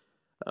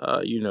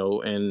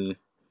in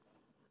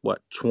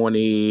what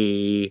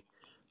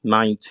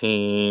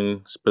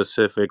 2019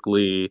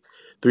 specifically,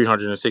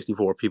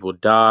 364 people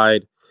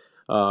died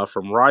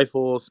from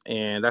rifles,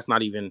 and that's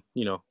not even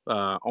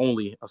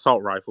only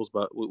assault rifles,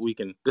 but we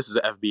can. This is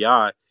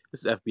FBI.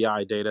 This is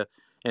FBI data,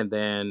 and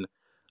then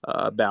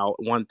about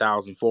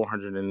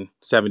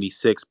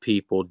 1,476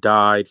 people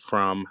died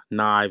from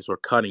knives or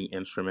cutting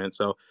instruments.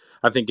 So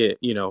I think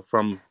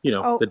from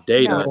Oh, the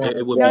data, no.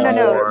 it would No, be no,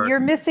 no. more You're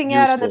missing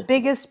out on the useful.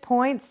 biggest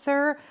point,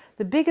 sir.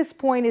 The biggest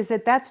point is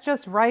that that's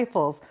just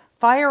rifles.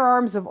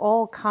 Firearms of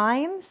all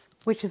kinds,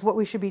 which is what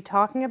we should be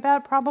talking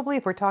about probably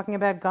if we're talking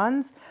about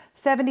guns,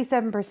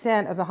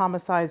 77% of the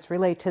homicides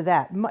relate to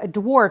that.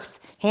 Dwarfs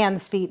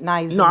hands, feet,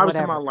 knives, No, and I was talking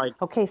whatever. about like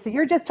Okay, so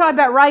you're just talking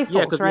about yeah,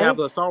 rifles, because we have right?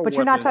 the assault But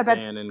you're not weapons talking about.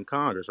 ban in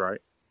Congress, right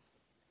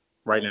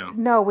now.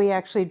 No, we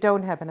actually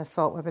don't have an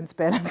assault weapons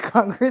ban in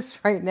Congress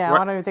right now.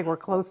 Right. I don't even think we're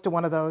close to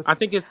one of those. I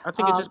think it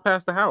just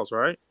passed the House,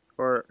 right?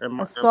 Or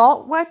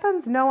Assault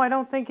weapons? No, I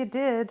don't think it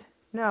did.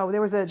 No,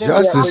 there was Yeah,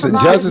 Justice, but you compromise.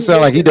 can't Justice be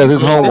sound like he does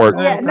his I mean, this is homework. in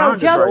Yeah, no, an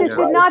Congress right assault Justice now.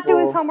 did not do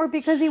his rifle. homework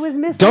because he was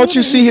Don't you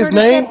misleading. He see his sort of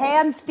said name?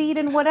 hands, feet,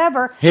 and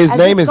whatever, His as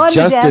name if is gun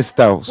Justice, death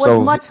though. was So,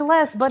 much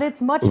less, but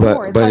it's much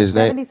more. but It's but like his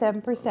name,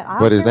 77%. I but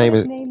don't his care what name his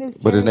is, name is,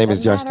 but his Jerry. name is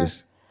Doesn't matter.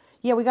 Justice.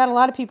 Yeah, we got a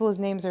lot of people whose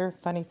names are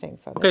funny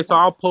things, so Okay, that's so fine.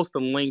 I'll post a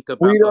link We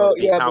about don't.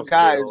 the Yeah, but House guys,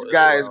 bill as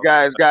guys, well. So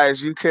guys,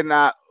 guys, you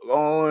cannot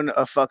own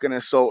a fucking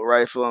assault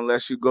rifle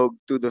unless you go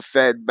through the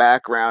Fed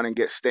background and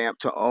get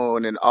stamped to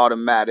own an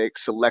automatic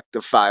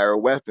selective fire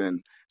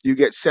weapon. You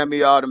get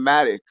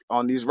semi-automatic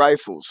on these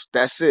rifles.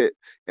 That's it.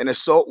 An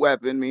assault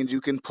weapon means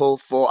you can pull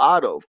full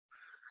auto,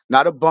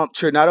 not a bump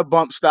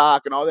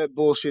stock, and all that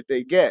bullshit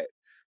they get.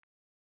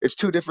 It's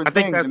two I different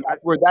think things, and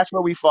that's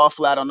where we fall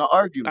flat on the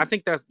I argument.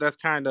 think that's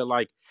kind of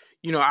like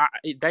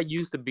that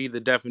used to be the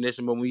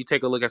definition, but when you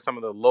take a look at some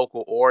of the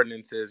local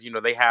ordinances,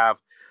 they have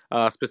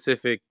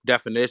specific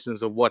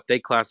definitions of what they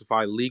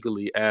classify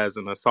legally as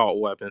an assault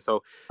weapon.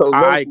 So So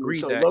I locally,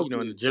 agree so that, in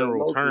locally, the so general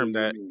locally, term, you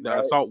that mean, the right?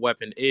 assault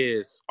weapon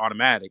is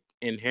automatic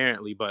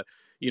inherently. But,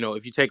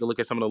 if you take a look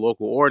at some of the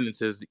local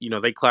ordinances,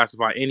 they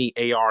classify any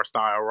AR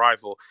style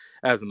rifle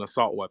as an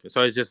assault weapon.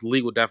 So it's just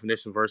legal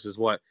definition versus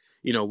what,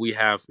 we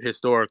have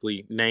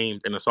historically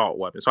named an assault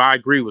weapon. So I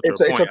agree with your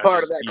It's a point. I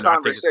part of just, that I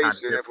think it's kind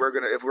of conversation if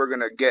different. we're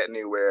gonna get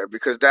anywhere,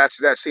 because that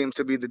seems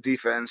to be the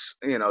defense.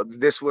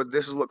 This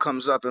is what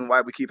comes up and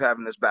why we keep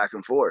having this back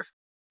and forth.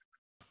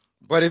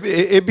 But if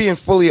it being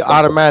fully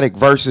automatic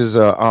versus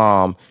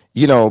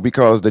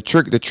because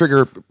the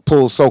trigger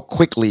pulls so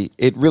quickly,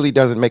 it really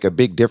doesn't make a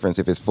big difference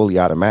if it's fully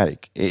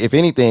automatic. If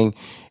anything,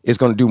 it's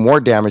going to do more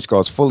damage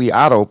because fully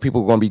auto,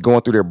 people are going to be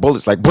going through their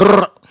bullets like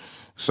brrr.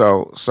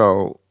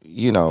 So.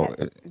 Yeah,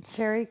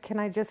 Jerry, can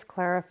I just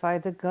clarify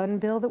the gun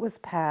bill that was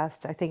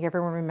passed? I think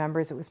everyone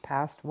remembers it was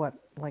passed, what,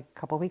 like a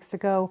couple weeks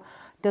ago,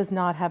 does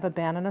not have a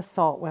ban on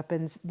assault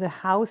weapons. The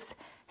House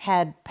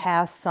had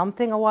passed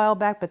something a while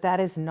back, but that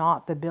is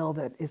not the bill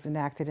that is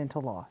enacted into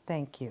law.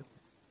 Thank you.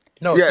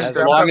 No, Yes, As sister,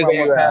 they're I'm not long talking as about you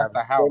what banned. passed have,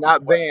 the They're House.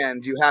 not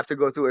banned. You have to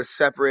go through a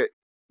separate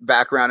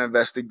background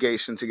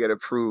investigation to get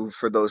approved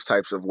for those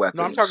types of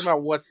No, I'm talking weapons.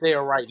 about what's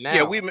there right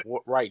Yeah, now. we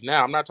Right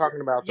now, I'm not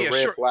talking about the yeah,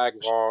 red sure. flag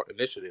law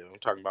initiative. I'm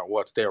talking about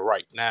what's there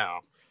right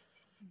now.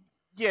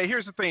 Yeah,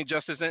 here's the thing,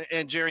 Justice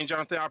and Jerry and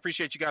Jonathan. I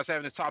appreciate you guys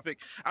having this topic.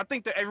 I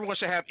think that everyone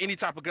should have any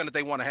type of gun that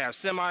they want to have,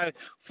 semi,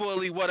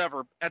 fully,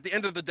 whatever. At the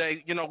end of the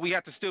day, we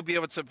have to still be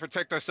able to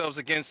protect ourselves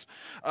against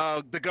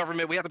the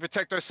government. We have to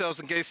protect ourselves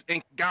against,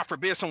 and God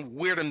forbid, some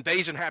weird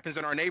invasion happens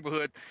in our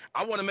neighborhood.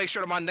 I want to make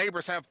sure that my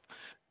neighbors have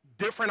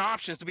different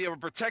options to be able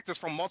to protect us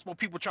from multiple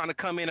people trying to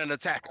come in and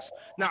attack us.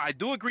 Now, I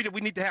do agree that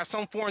we need to have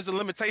some forms of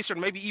limitation,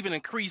 maybe even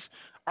increase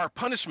our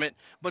punishment.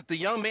 But the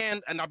young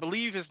man, and I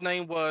believe his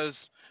name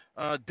was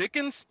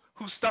Dickens,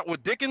 who stopped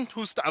with Dickens,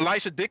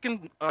 Elisha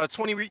Dickens,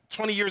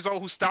 20 years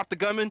old, who stopped the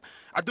gunman.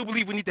 I do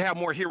believe we need to have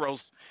more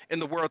heroes in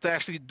the world to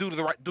actually do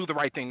the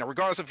right thing. Now,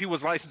 regardless if he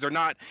was licensed or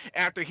not,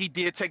 after he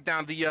did take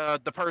down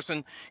the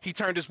person, he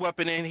turned his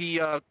weapon in, he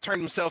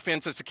turned himself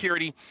into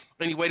security,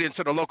 and he waited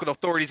until the local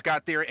authorities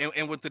got there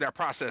and went through that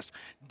process.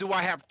 Do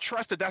I have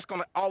trust that that's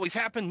going to always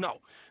happen? No.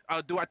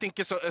 Do I think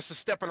it's a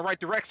step in the right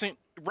direction?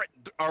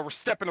 Or a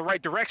step in the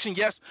right direction?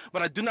 Yes,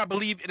 but I do not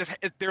believe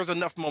there's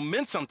enough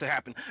momentum to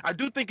happen. I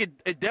do think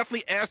it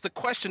definitely asks the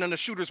question in the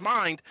shooter's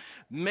mind.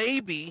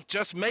 Maybe,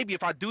 just maybe,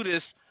 if I do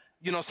this,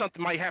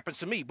 something might happen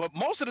to me. But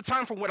most of the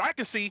time, from what I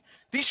can see,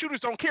 these shooters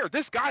don't care.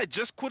 This guy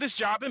just quit his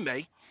job in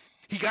May.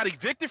 He got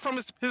evicted from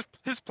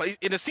his place,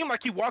 and it seemed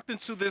like he walked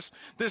into this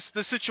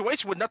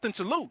situation with nothing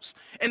to lose.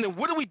 And then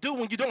what do we do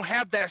when you don't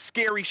have that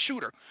scary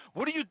shooter?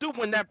 What do you do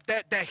when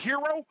that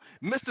hero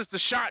misses the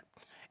shot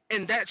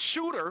and that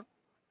shooter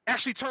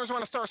actually turns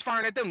around and starts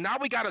firing at them? Now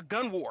we got a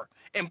gun war,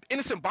 and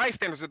innocent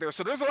bystanders are there.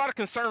 So there's a lot of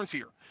concerns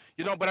here,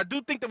 But I do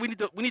think that we need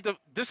to.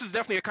 This is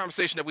definitely a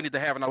conversation that we need to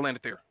have, and I'll land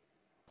it there.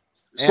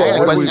 Hey, I So got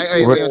a What do question. we?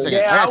 Hey, What? wait 1 second.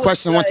 yeah, I got I a would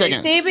question. One say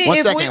second. CB, One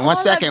if we second. One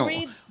all second.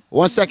 agreed,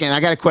 1 second. I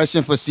got a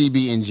question for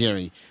CB and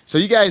Jerry. So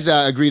you guys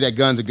agree that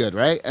guns are good,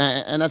 right?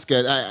 And that's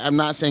good. I'm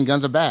not saying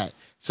guns are bad.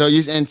 So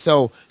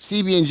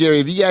CB and Jerry,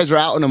 if you guys are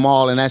out in the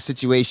mall in that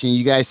situation,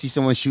 you guys see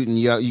someone shooting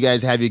you, you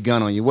guys have your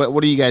gun on you.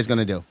 What are you guys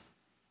gonna do?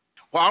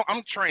 Well,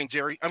 I'm trained,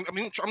 Jerry. I'm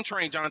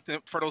trained,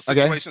 Jonathan, for those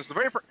Okay. situations. The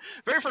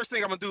very first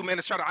thing I'm gonna do, man,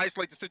 is try to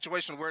isolate the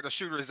situation where the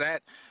shooter is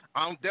at.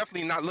 I'm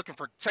definitely not looking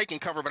for taking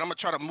cover, but I'm gonna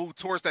try to move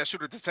towards that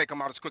shooter to take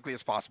him out as quickly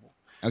as possible.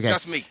 Okay.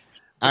 That's me.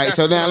 All But right.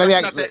 So now let me.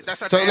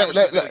 that's not So the average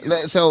civilian,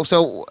 though.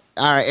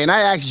 all right. And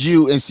I asked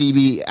you and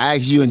CB. I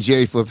asked you and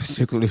Jerry for a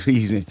particular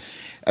reason.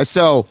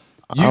 So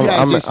you I'm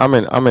guys I'm just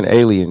I'm an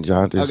alien,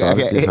 Jonathan. So okay, I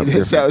did something okay.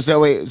 different.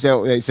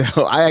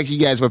 So I asked you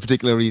guys for a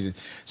particular reason.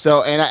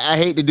 So, and I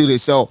hate to do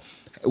this. So,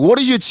 what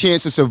is your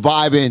chance of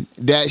surviving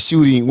that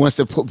shooting once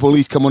the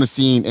police come on the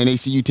scene and they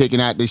see you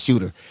taking out the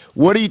shooter?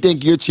 What do you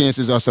think your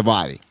chances are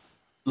surviving?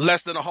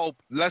 Less than a whole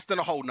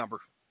number.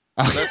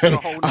 Less than Okay,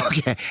 a whole number.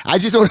 okay. I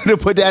just wanted to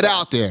put that Yep.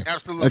 out there.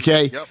 Absolutely.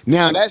 Okay. Yep.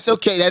 Now that's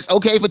okay. That's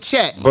okay for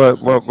Chet. I But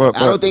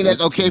don't think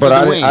that's okay for but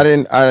I Dwayne.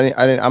 didn't I didn't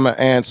I didn't I'm gonna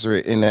answer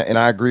it and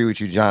I agree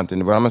with you, Jonathan.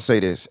 But I'm gonna say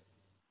this: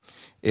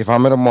 if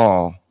I'm at a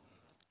mall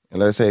and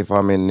let's say if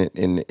I'm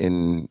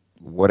in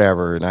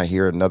whatever and I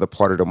hear another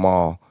part of the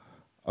mall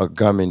a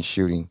gunman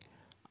shooting,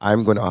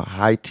 I'm gonna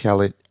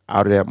hightail it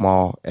out of that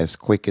mall as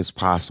quick as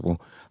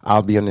possible.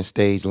 I'll be on the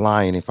stage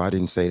lying if I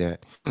didn't say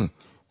that.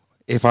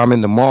 If I'm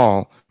in the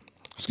mall,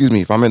 excuse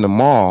me, if I'm in the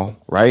mall,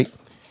 right,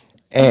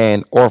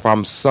 and or if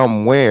I'm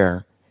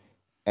somewhere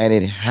and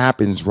it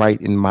happens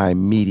right in my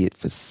immediate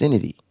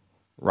vicinity,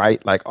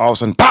 right? Like all of a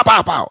sudden, pow,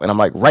 pow, pow, and I'm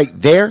like right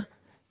there.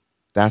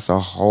 That's a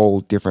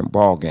whole different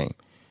ball game.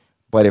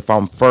 But if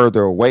I'm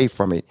further away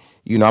from it,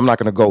 I'm not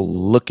gonna go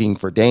looking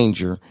for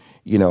danger.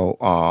 You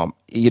understand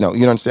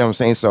what I'm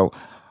saying? So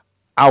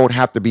I would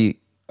have to be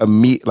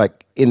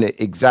like in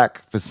the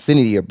exact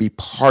vicinity or be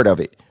part of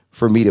it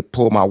for me to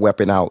pull my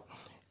weapon out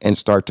and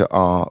start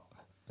to,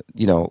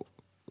 you know,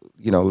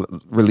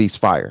 release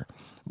fire.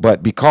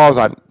 But because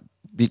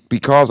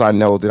I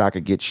know that I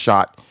could get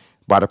shot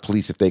by the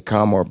police if they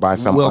come, or by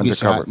some Will get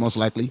undercover. shot, most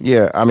likely.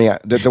 Yeah, I mean,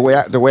 the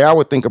way I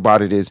would think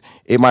about it is,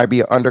 it might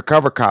be an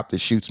undercover cop that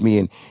shoots me,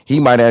 and he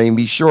might not even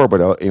be sure.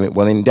 But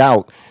when in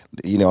doubt,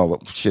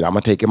 shit, I'm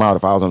gonna take him out.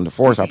 If I was on the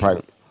force, I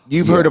probably.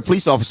 You've heard Yeah. of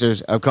police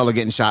officers of color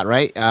getting shot,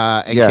 right?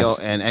 And killed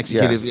Yes. and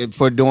Yes. executed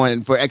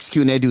for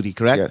executing their duty,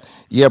 Yeah. correct?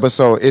 Yeah. But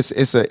so it's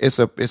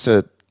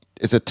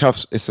a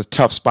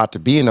tough spot to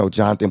be in, though,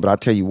 Jonathan. But I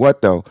tell you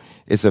what, though,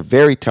 it's a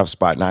very tough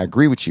spot, and I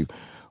agree with you.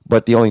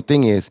 But the only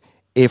thing is,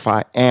 if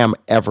I am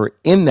ever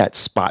in that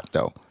spot,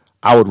 though,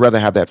 I would rather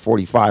have that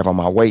 45 on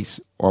my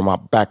waist or my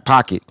back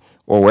pocket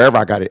or wherever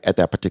I got it at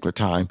that particular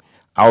time.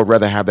 I would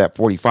rather have that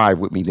 45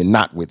 with me than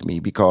not with me,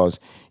 because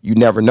you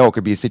never know. It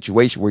could be a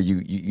situation where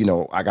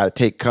I got to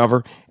take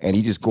cover, and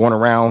he just going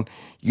around,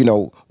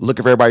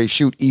 looking for everybody to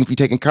shoot, even if you're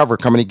taking cover,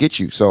 coming to get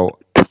you. So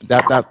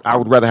that I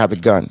would rather have the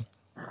gun.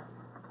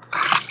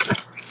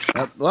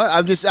 Well,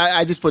 I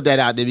just put that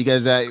out there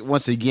because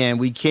once again,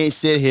 we can't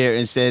sit here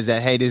and says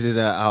that, hey, this is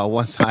a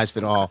one size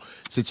fit all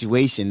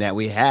situation that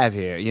we have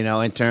here.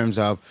 In terms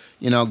of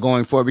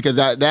going forward, because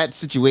that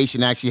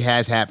situation actually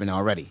has happened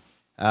already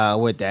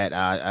with that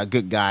a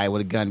good guy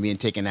with a gun being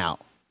taken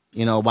out,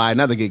 by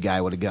another good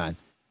guy with a gun.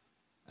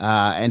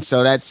 And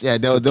so that's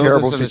It's a those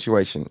are terrible some.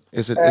 situation.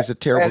 It's a Uh, it's a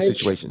terrible and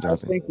situation, I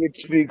Jonathan. think it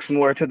speaks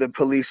more to the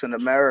police in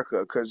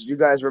America because you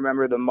guys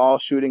remember the mall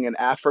shooting in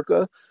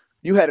Africa.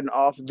 You had an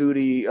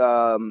off-duty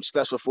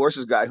special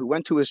forces guy who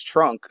went to his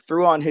trunk,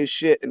 threw on his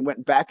shit, and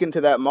went back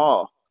into that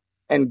mall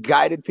and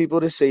guided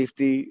people to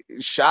safety.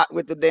 Shot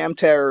with the damn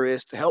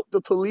terrorist, helped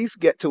the police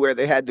get to where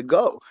they had to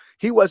go.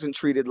 He wasn't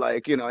treated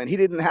like and he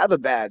didn't have a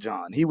badge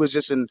on. He was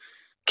just in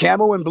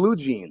camo and blue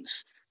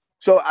jeans.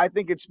 So I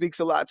think it speaks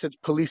a lot to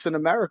police in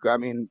America. I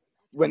mean,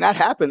 when that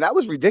happened, that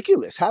was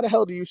ridiculous. How the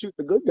hell do you shoot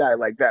the good guy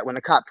like that when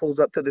a cop pulls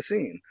up to the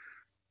scene?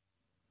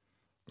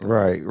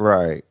 Right,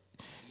 right.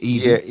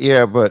 Yeah, Easy,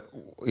 yeah, but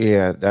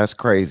yeah, that's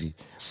crazy.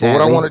 But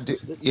what I sadly. want to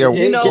do, yeah, It,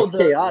 You it know gets the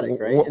chaotic,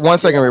 right? It's one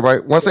second, chaos.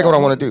 everybody. One second, what I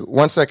Chaos. want to do.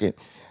 1 second.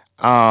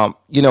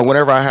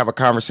 Whenever I have a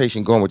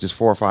conversation going with just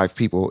 4 or 5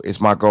 people,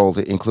 it's my goal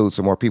to include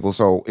some more people.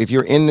 So if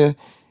you're in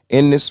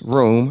this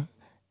room,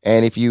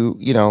 and if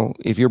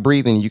you're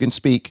breathing, you can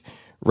speak.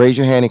 Raise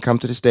your hand and come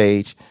to the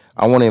stage.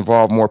 I want to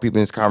involve more people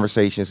in this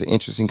conversation. It's an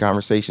interesting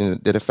conversation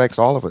that affects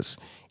all of us.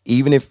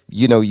 Even if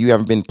you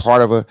haven't been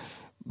part of a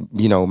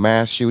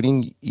mass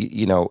shooting.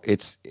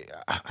 It's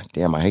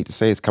damn. I hate to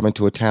say it's coming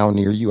to a town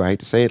near you. I hate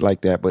to say it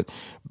like that, but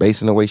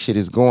based on the way shit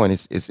is going,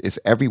 it's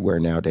everywhere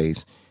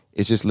nowadays.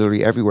 It's just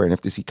literally everywhere. And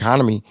if this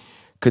economy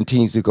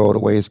continues to go the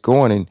way it's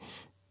going, and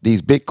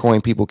these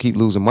Bitcoin people keep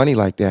losing money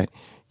like that,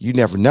 you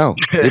never know.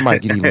 It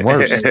might get even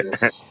worse.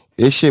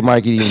 This shit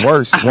might get even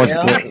worse once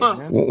Yeah, yeah.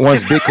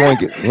 Bitcoin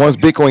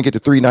get to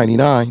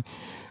 399.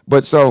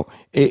 But so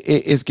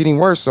it's getting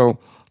worse. So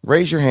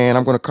raise your hand.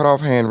 I'm going to cut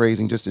off hand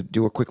raising just to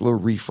do a quick little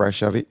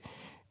refresh of it,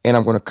 and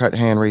I'm going to cut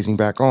hand raising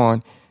back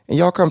on. And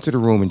y'all come to the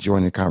room and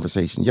join the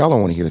conversation. Y'all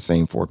don't want to hear the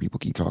same 4 people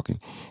keep talking.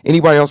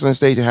 Anybody else on the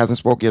stage that hasn't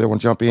spoke yet that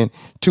want to jump in?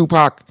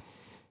 Tupac,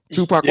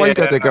 why you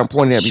got Yeah, that gun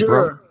pointed at me,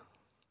 bro? sure.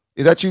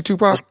 Is that you,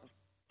 Tupac?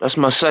 That's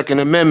my Second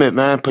Amendment,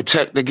 man.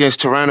 Protect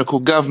against tyrannical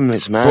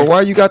governments, But man.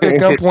 why you got that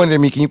gun pointed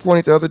at me? Can you point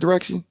it the other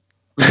direction?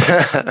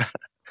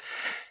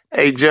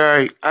 Hey,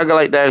 Jerry, I got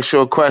like to ask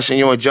you a question.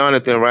 You and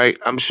Jonathan, right?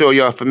 I'm sure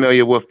y'all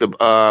familiar with the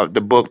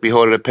book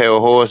 "Behold the Pale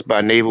Horse"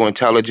 by naval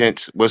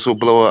intelligence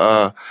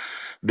whistleblower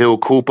Bill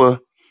Cooper.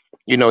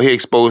 He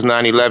exposed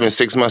 9/11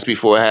 6 months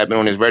before it happened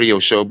on his radio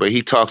show, but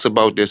he talks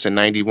about this in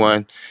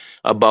 '91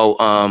 about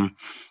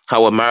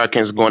how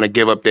Americans are going to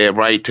give up their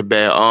right to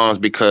bear arms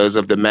because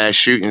of the mass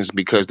shootings,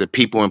 because the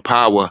people in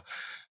power.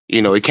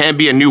 It can't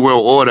be a new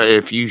world order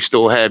if you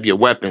still have your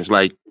weapons.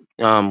 Like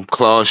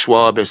Klaus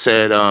Schwab has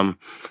said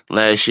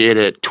last year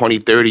that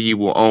 2030 you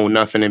will own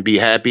nothing and be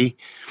happy.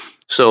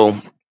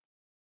 So,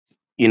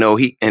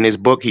 he in his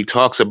book he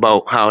talks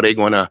about how they're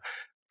going to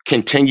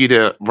continue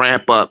to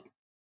ramp up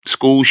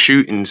school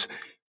shootings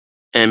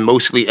and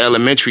mostly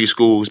elementary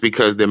schools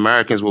because the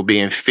Americans will be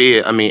in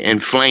fear,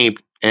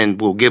 inflamed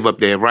and will give up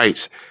their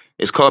rights.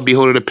 It's called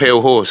Behold the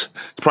Pale Horse.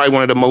 It's probably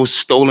one of the most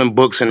stolen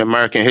books in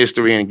American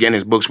history and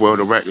Guinness Books World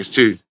of Records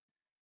too.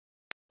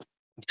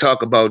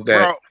 Talk about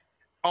that. Bro,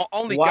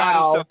 only God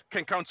Himself Wow.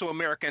 can come to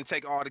America and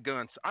take all the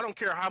guns. I don't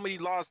care how many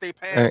laws they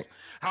Hey, pass,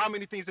 how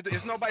many things they do.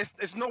 It's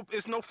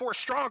no force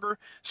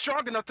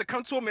strong enough to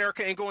come to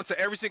America and go into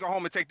every single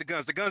home and take the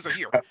guns. The guns are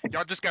here.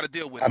 Y'all just got to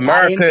deal with it.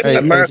 I America, didn't say hey,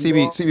 America, that, CB,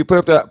 bro.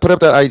 put up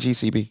that IG,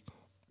 CB.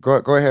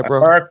 Go ahead,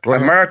 bro. America, Go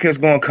ahead. America is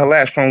going to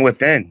collapse from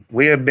within.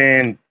 We have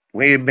been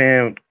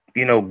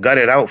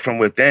gutted out from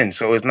within.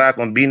 So it's not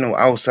going to be no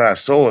outside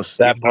source.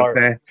 You That know what I'm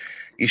part. saying?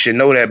 You should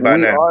know that by We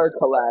now. are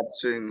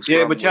collapsing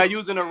Yeah, from but y'all with.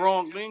 using the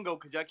wrong lingo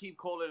because y'all keep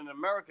calling it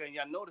America, and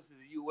y'all know this is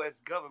the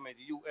U.S. government,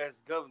 the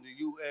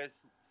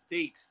U.S.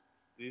 states.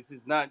 This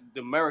is not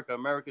the America.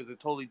 America is a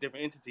totally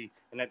different entity,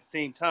 and at the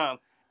same time,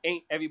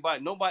 ain't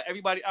everybody, nobody,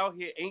 everybody out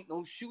here ain't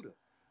no shooter.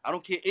 I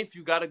don't care if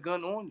you got a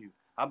gun on you.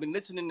 I've been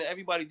listening to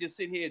everybody just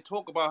sit here and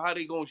talk about how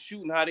they gonna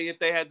shoot and how they if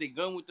they had their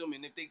gun with them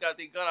and if they got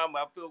their gun,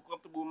 I feel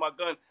comfortable with my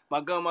gun,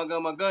 my gun, my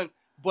gun, my gun.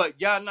 But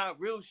y'all not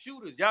real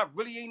shooters. Y'all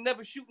really ain't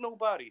never shoot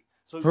nobody.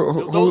 So Who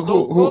who those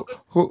who who talkers,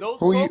 who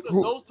those who you talkers,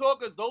 who those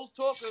talkers, those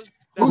talkers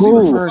that who's he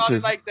talk Who? referring about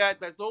it to? like that.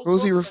 That's those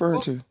Who's he talkers that referring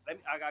talk. to?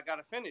 I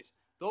gotta finish.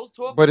 Those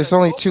talkers But it's that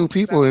only talk. two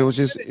people. It Let was me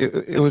just finish.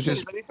 it Let me was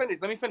finish. just. Let me finish.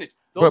 Let me finish.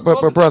 Those But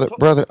talkers that brother, talk.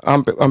 brother,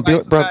 I'm Right.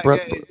 built, So brother, now,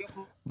 brother, yeah, it's your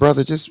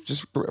brother. Just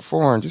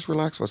foreign. Just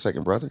relax for a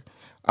second, brother.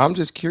 I'm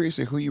just curious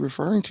at who you're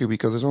referring to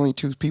because there's only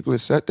two people that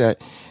said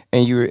that,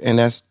 and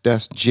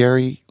that's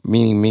Jerry,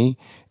 meaning me,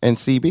 and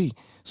CB.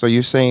 So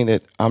you're saying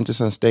that I'm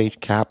just on stage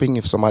capping?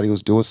 If somebody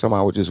was doing something,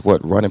 I would just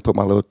run and put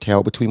my little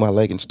tail between my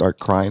leg and start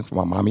crying for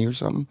my mommy or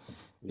something?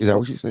 Is that Yep.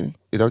 what you're saying?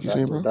 Is that what you're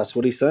saying, bro? That's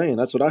what he's saying.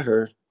 That's what I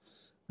heard.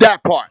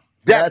 That part.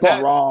 That That's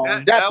part.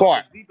 wrong. That that was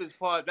the part. deepest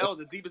part. That was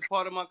the deepest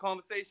part of my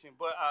conversation.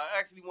 But I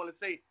actually want to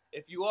say,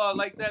 if you are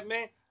like that,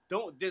 man,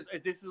 don't. This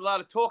is a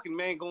lot of talking,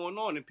 man, going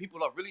on, and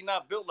people are really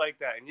not built like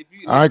that. And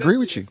I agree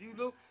with you. if you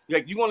do,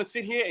 like, you want to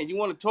sit here and you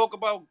want to talk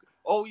about,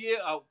 oh yeah,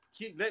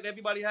 let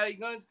everybody have their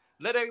guns,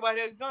 let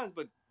everybody have their guns.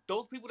 But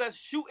those people that's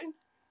shooting,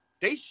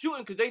 they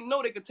shooting because they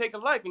know they could take a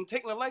life, and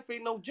taking a life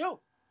ain't no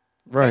joke.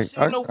 That Right.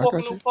 shit ain't no I walk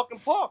in got no you.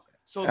 fucking park.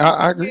 So if you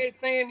I sit agree. here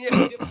saying, yeah,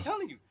 I'm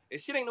telling you,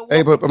 this shit ain't no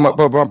Hey, walk in the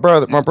park. but my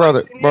brother, Everybody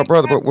sitting here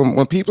but capping.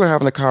 when people are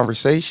having a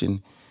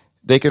conversation,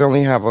 they could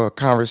only have a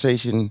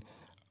conversation.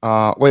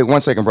 Wait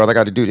one second, brother. I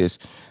got to do this.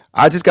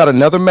 I just got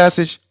another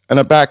message in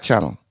a back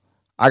channel.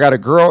 I got a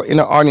girl in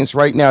the audience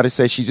right now that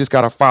says she just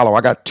got a follow.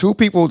 I got two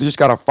people who just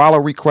got a follow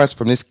request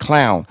from this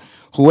clown.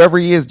 Whoever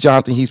he is,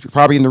 Jonathan, he's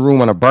probably in the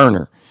room on a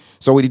burner.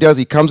 So what he does,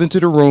 he comes into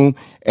the room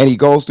and he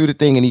goes through the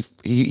thing and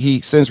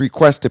he sends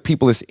requests to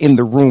people that's in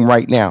the room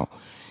right now.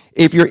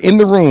 If you're in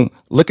the room,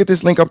 look at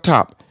this link up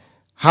top.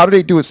 How do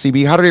they do it,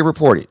 CB? How do they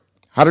report it?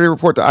 How do they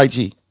report the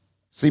IG?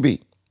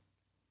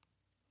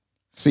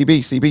 CB,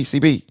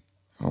 CB.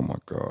 Oh my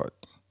God.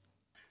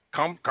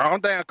 Calm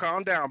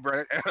down,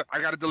 bro.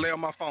 I got a delay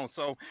on my phone.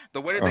 So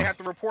the way that they Uh, have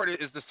to report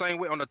it is the same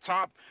way. On the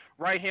top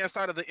right hand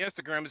side of the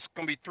Instagram, it's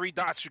gonna be three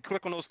dots. You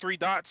click on those three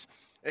dots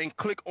and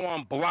click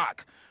on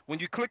block. When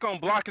you click on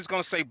block, it's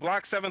gonna say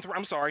block seventh.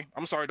 I'm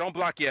sorry, don't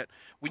block yet.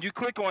 When you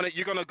click on it,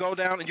 you're gonna go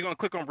down and you're gonna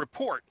click on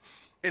report.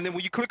 And then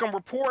when you click on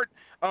report,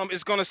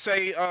 it's going to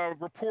say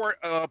report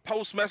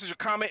post message or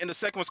comment. And the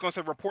second one's going to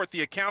say report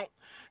the account.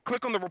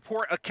 Click on the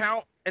report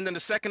account. And then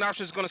the second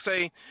option is going to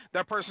say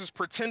that person's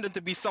pretending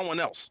to be someone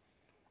else.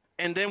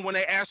 And then when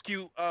they ask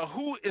you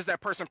who is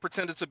that person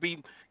pretended to be,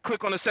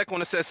 click on the second one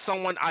that says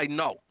someone I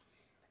know,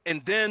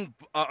 and then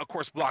of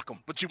course block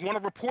them. But you want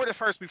to report it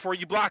first before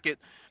you block it,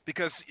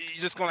 because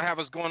you're just going to have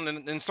us going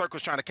in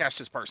circles trying to catch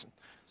this person.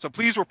 So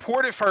please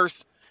report it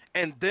first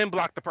and then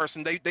block the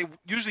person. They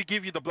usually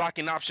give you the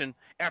blocking option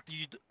after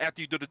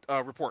you do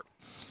the report.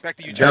 Back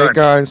to you, hey Jerry. Done.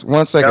 guys,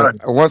 one second.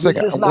 Done. One This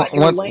second. is not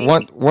your lane.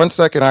 1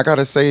 second. I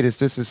gotta say this.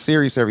 This is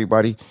serious,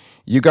 everybody.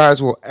 You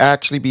guys will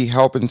actually be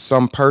helping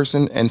some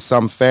person and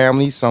some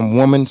family, some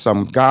woman,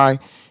 some guy.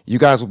 You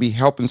guys will be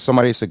helping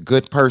somebody that's a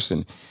good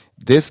person.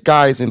 This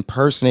guy is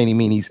impersonating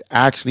me and he's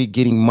actually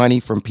getting money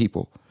from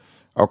people.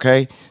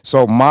 Okay.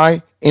 So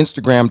my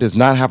Instagram does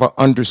not have an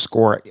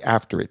underscore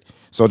after it.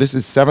 So this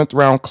is seventh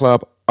round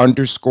club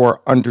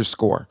underscore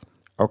underscore.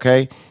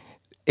 Okay.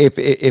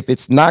 If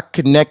it's not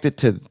connected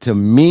to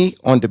me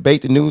on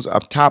debate the news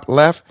up top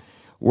left,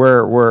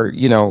 where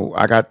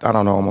I got, I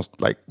don't know,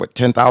 almost like what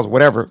 10,000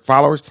 whatever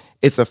followers,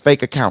 it's a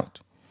fake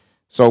account.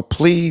 So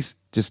please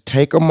just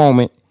take a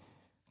moment,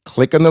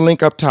 click on the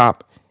link up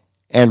top,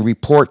 and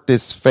report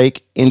this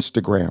fake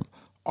Instagram.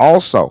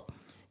 Also,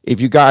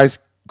 if you guys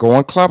go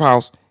on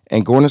Clubhouse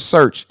and go in a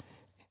search,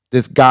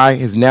 this guy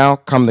has now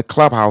come to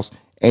Clubhouse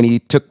and he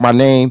took my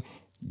name.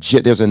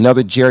 There's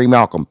another Jerry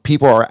Malcolm.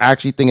 People are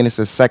actually thinking it's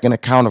a second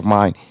account of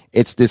mine.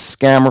 It's this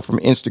scammer from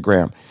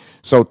Instagram.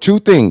 So, two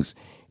things.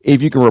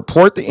 If you can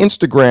report the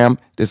Instagram,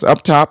 this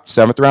up top,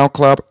 seventh round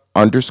club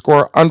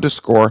underscore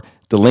underscore,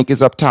 the link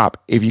is up top.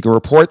 If you can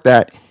report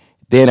that,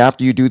 then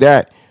after you do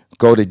that,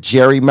 go to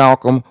Jerry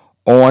Malcolm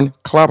on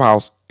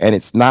Clubhouse. And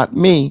it's not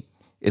me,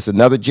 it's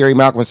another Jerry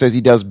Malcolm that says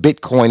he does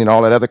Bitcoin and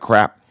all that other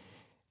crap.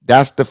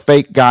 That's the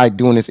fake guy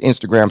doing this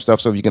Instagram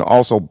stuff. So you can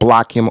also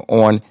block him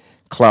on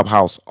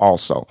Clubhouse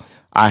also.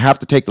 I have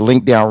to take the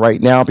link down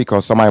right now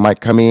because somebody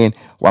might come in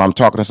while I'm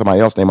talking to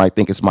somebody else. They might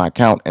think it's my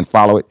account and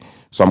follow it.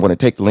 So I'm going to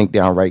take the link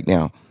down right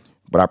now.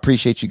 But I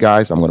appreciate you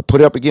guys. I'm going to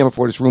put it up again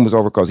before this room is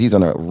over because he's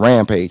on a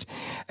rampage.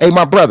 Hey,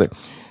 my brother,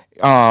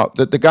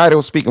 the guy that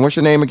was speaking, what's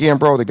your name again,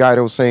 bro? The guy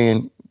that was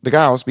saying, the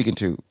guy I was speaking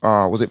to,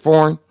 was it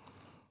Foreign?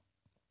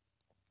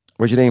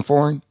 Was your name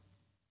Foreign?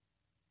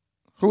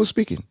 Who was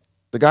speaking?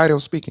 The guy that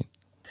was speaking.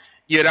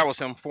 Yeah, that was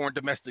him. Foreign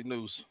domestic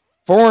news.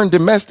 Foreign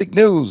domestic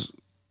news.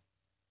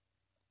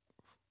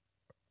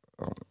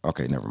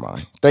 Okay, never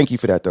mind. Thank you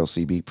for that though,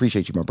 CB.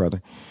 Appreciate you, my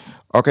brother.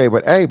 Okay,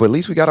 but at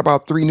least we got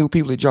about three new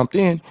people that jumped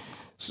in.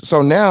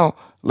 So now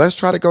let's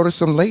try to go to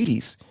some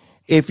ladies.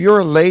 If you're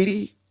a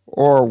lady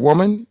or a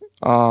woman,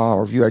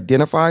 or if you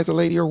identify as a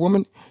lady or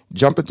woman,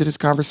 jump into this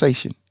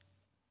conversation.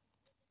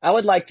 I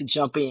would like to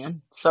jump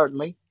in,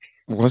 certainly.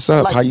 What's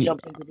I'd up? like How to you?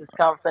 jump into this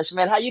conversation.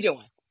 Man, how you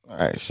doing? All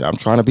right, I'm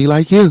trying to be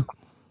like you.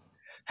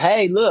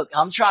 Hey, look,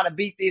 I'm trying to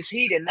beat this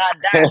heat and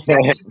not die.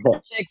 Temperatures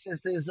in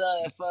Texas is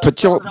if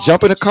Put your summer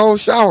don't jump in a hit you. cold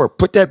shower.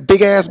 Put that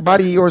big ass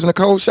body of yours in a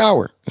cold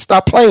shower and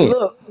stop playing.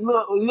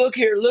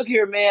 Look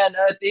here, man.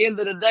 At the end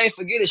of the day,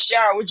 forget a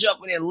shower. We're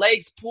jumping in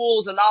lakes,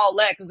 pools, and all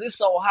that because it's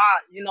so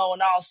hot. You know,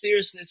 in all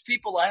seriousness,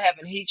 people are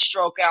having heat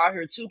stroke out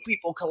here. Two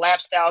people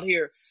collapsed out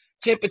here.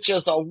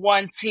 Temperatures are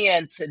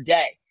 110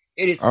 today.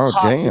 It is Oh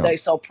hot damn. today,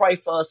 so pray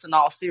for us in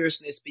all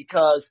seriousness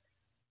because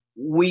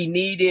we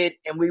needed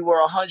and we were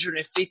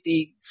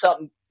 150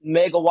 something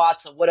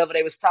megawatts of whatever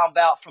they was talking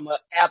about from an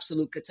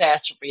absolute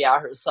catastrophe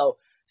out here. So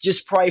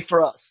just pray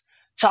for us.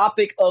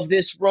 Topic of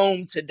this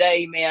room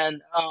today,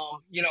 man.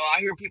 I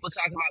hear people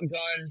talking about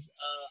guns.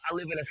 I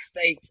live in a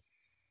state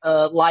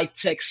like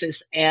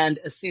Texas, and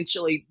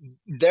essentially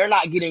they're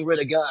not getting rid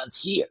of guns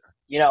here.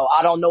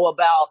 I don't know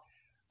about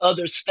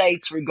other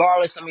states,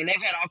 regardless. I mean,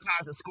 they've had all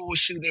kinds of school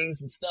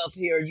shootings and stuff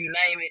here, you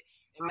name it.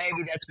 And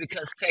maybe that's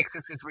because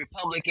Texas is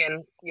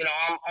Republican.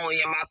 I'm only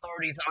in my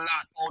 30s. I'm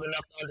not old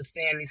enough to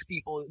understand these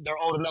people. They're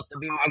old enough to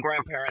be my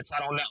grandparents. I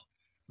don't know.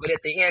 But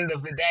at the end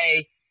of the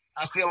day,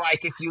 I feel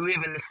like if you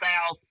live in the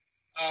South,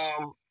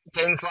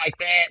 things like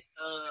that,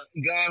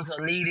 guns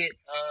are needed.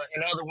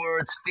 In other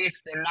words,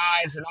 fists and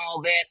knives and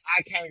all that.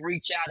 I can't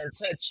reach out and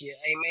touch you.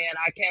 Hey, man,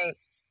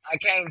 I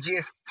can't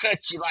just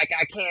touch you like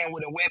I can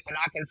with a weapon.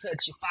 I can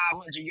touch you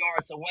 500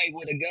 yards away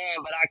with a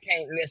gun, but I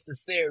can't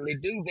necessarily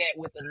do that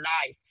with a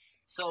knife.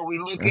 So we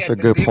look That's at a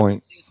the good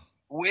point. differences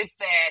with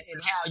that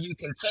and how you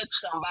can touch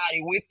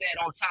somebody with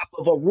that on top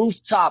of a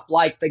rooftop,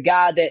 like the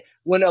guy that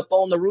went up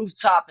on the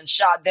rooftop and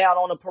shot down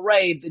on a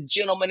parade, the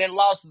gentleman in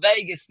Las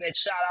Vegas that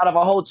shot out of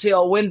a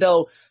hotel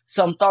window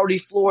some 30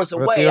 floors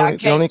But away. I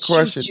the only can't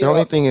shoot question, the you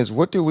only up. thing is,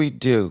 what do we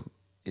do?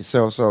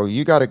 So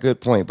you got a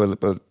good point, but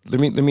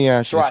let me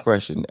ask That's you this right.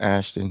 question,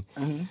 Ashton.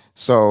 Hmm.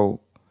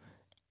 So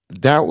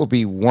that would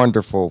be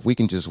wonderful if we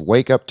can just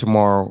wake up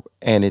tomorrow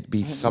and it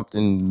be Hmm.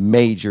 something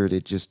major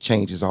that just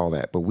changes all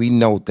that. But we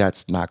know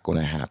that's not going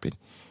to happen.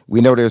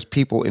 We know there's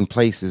people in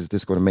places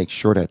that's going to make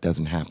sure that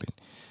doesn't happen.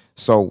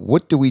 So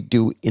what do we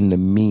do in the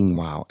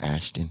meanwhile,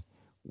 Ashton?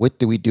 What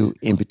do we do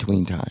in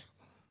between time?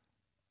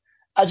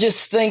 I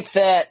just think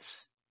that,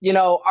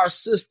 our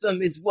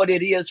system is what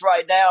it is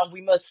right now.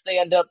 We must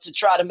stand up to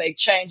try to make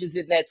changes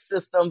in that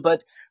system,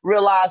 but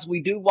realize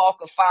we do walk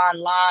a fine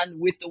line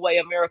with the way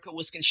America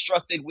was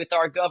constructed, with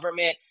our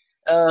government,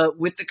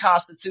 with the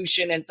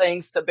Constitution and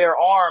things to bear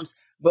arms.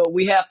 But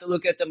we have to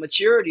look at the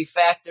maturity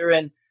factor.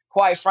 And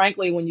quite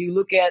frankly, when you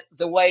look at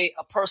the way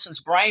a person's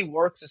brain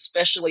works,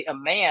 especially a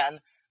man,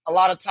 a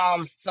lot of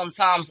times,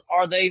 sometimes,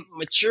 are they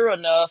mature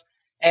enough?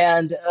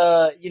 And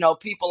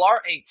people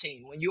are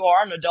 18. When you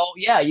are an adult,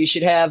 yeah, you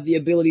should have the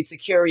ability to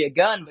carry a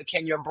gun, but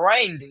can your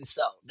brain do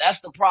so?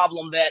 That's the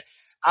problem that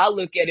I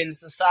look at in the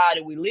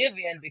society we live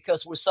in,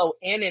 because we're so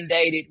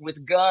inundated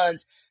with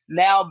guns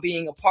now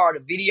being a part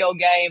of video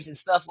games and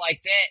stuff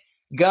like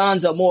that.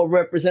 Guns are more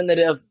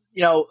representative,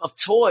 of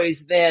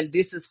toys than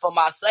this is for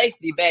my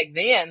safety. Back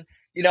then,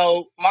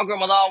 my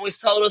grandmother always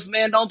told us,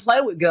 man, don't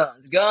play with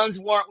guns. Guns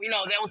weren't,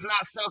 that was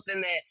not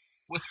something that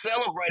was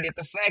celebrated.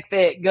 The fact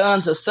that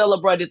guns are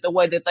celebrated the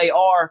way that they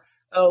are,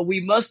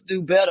 we must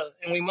do better,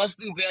 and we must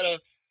do better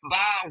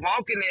by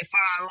walking that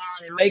fine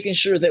line and making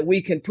sure that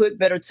we can put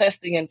better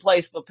testing in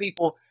place for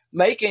people,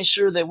 making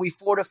sure that we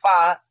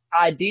fortify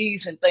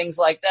IDs and things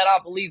like that. I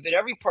believe that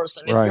every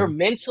person, if you're Right,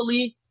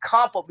 mentally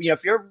competent,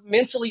 if you're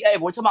mentally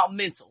able, we're talking about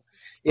mental.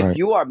 If right,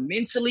 you are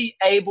mentally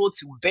able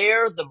to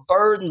bear the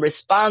burden,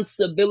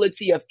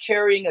 responsibility of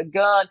carrying a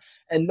gun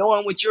and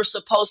knowing what you're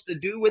supposed to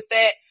do with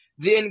that,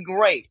 then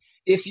great.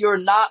 If you're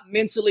not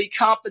mentally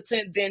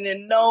competent, then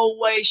in no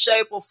way,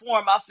 shape, or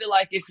form, I feel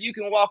like if you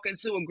can walk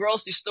into a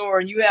grocery store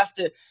and you have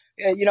to,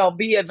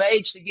 be of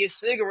age to get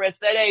cigarettes,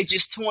 that age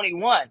is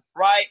 21,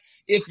 right?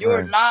 If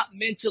you're right, not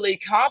mentally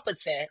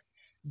competent,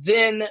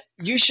 then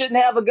you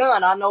shouldn't have a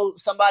gun. I know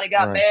somebody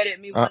got right. mad at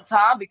me I, one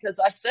time because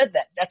I said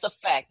that. That's a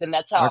fact, and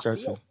that's how I I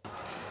got you. feel.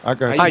 I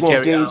How got you you. Hi, gonna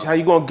Jerry. gauge? How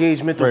you gonna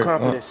gauge mental Wait,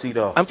 competency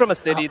though? I'm from a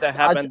city that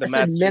happened the I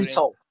said mass shooting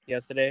mental.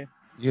 yesterday.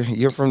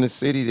 you're from the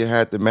city that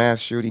had the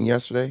mass shooting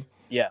yesterday.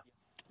 Yeah,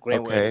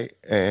 Greenwood, Okay,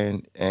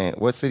 and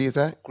what city is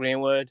that?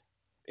 Greenwood,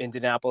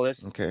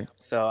 Indianapolis. Okay,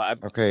 So I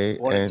okay,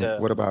 wanted and to.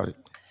 what about it?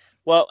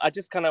 Well, I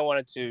just kind of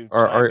wanted to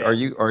Are chime are, are in.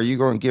 you are you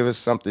going to give us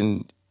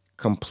something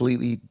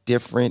completely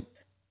different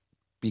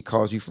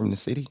because you from the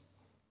city?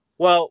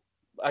 Well,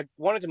 I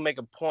wanted to make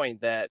a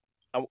point that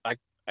I, I,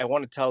 I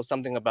want to tell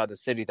something about the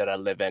city that I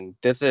live in.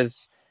 This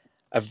is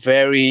a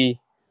very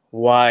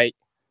white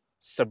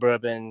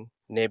suburban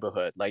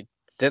neighborhood. Like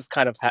this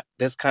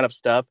kind of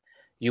stuff,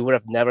 you would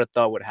have never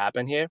thought would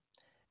happen here,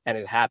 and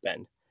it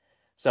happened.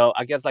 So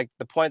I guess like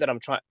the point that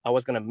I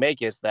was gonna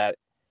make is that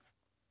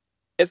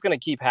it's gonna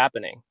keep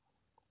happening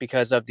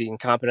because of the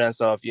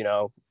incompetence of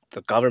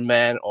the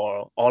government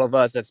or all of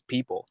us as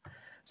people.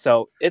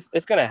 So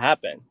it's gonna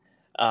happen.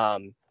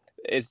 Um,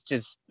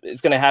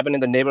 it's gonna happen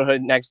in the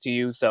neighborhood next to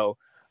you. So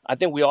I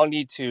think we all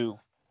need to.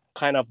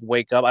 kind of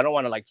wake up. I don't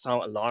want to like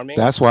sound alarming.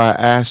 That's why I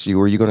asked you,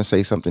 were you going to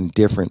say something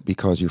different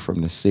because you're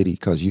from the city?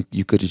 Because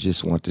you could have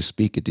just wanted to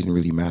speak. It didn't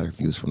really matter if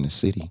you was from the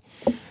city.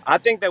 I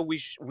think that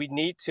we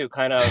need to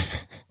kind of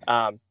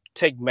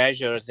take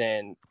measures,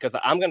 and because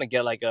I'm gonna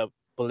get like a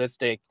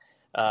ballistic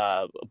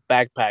uh,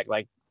 backpack,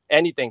 like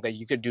anything that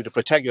you could do to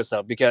protect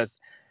yourself, because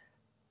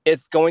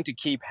it's going to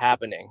keep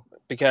happening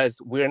because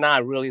we're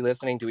not really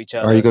listening to each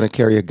Are you other. going to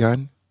carry a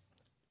gun?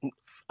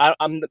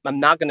 I'm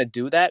not gonna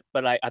do that,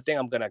 but I think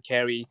I'm gonna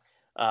carry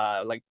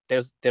like there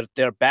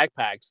are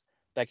backpacks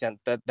that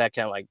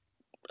can like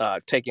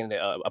take in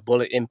a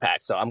bullet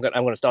impact. So I'm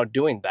gonna start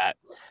doing that.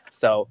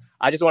 So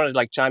I just wanted to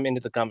like chime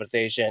into the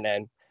conversation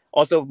and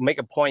also make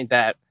a point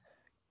that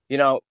you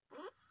know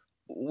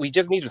we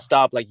just need to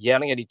stop like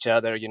yelling at each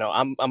other.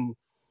 I'm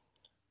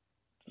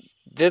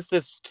this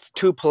is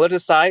too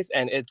politicized,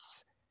 and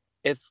it's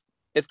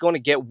it's going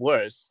to get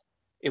worse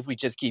if we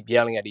just keep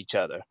yelling at each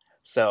other.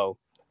 So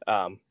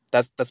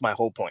that's my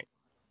whole point.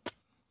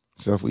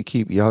 So if we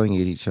keep yelling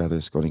at each other,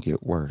 it's going to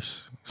get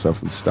worse. So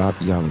if we stop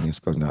yelling, it's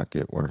going to not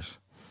get worse.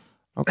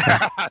 Okay.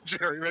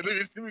 Jerry, man,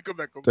 let me come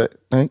back over.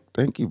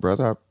 Thank you,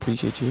 brother. I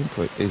appreciate your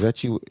input. Is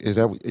that you? Is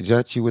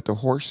that you with the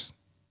horse?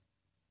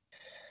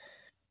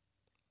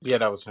 Yeah,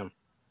 that was him.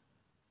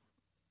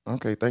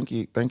 Okay. Thank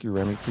you,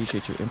 Remy.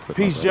 Appreciate your input,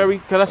 my Peace, brother. Jerry.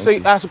 Can I Thank say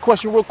you. ask a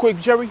question real quick,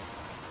 Jerry?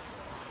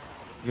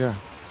 Yeah.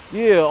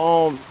 Yeah,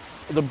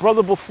 the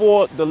brother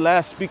before the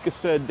last speaker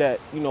said that,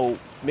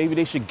 maybe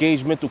they should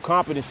gauge mental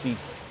competency.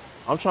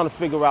 I'm trying to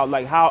figure out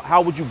like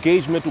how would you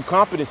gauge mental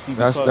competency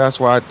That's because that's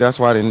why that's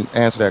why I didn't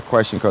answer that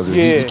question because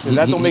yeah, because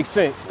that don't make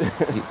sense.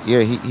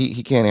 yeah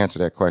he can't answer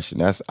that question.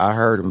 That's I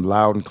heard him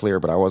loud and clear,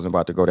 but I wasn't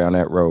about to go down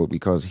that road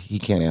because he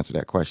can't answer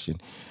that question.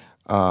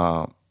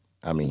 Uh,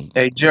 I mean,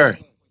 Hey, Jerry.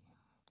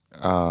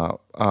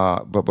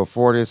 but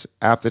before this,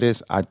 after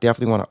this, I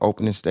definitely want to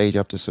open this stage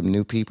up to some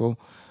new people.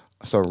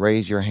 So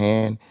raise your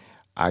hand.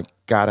 I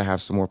gotta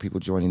have some more people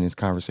joining this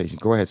conversation.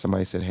 Go ahead.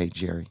 Somebody said, "Hey,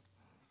 Jerry."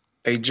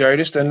 Hey, Jerry,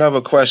 this is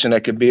another question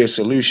that could be a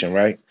solution,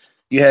 right?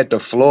 You had the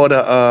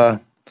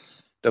Florida,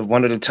 the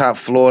one of the top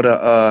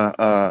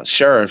Florida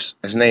sheriffs.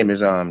 His name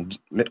is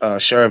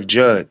Sheriff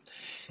Judd,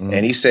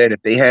 and Mm. he said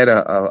if they had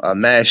a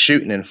mass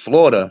shooting in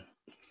Florida,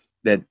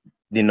 that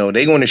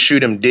they're going to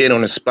shoot him dead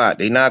on the spot.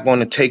 They're not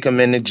going to take him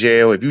into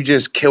jail. If you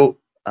just killed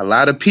a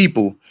lot of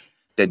people,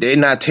 that they're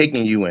not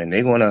taking you in.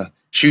 They're going to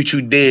shoot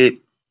you dead,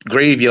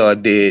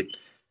 graveyard dead,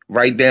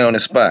 right there on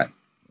the spot.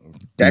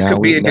 That Now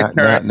could we be a now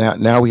now deterrent. now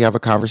now we have a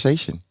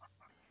conversation.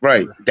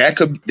 Right.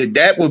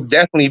 That would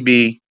definitely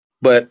be,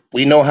 but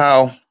we know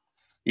how,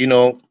 you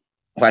know,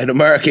 white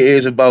America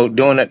is about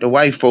doing that to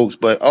white folks,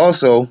 but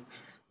also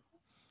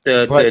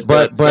the But the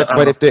the, but the but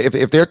but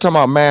if they're talking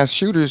about mass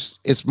shooters,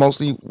 it's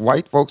mostly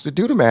white folks that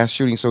do the mass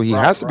shooting. So he Right,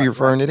 has to be right,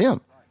 right. referring to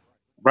them.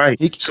 right.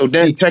 So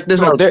then He check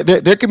this so out.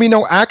 there can be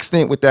no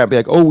accident with that. Be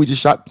like, oh, we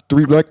just shot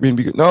three black men.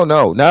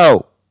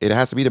 No. It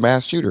has to be the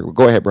mass shooter.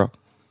 Go ahead, bro.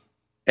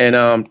 And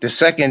the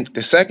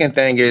second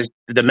thing is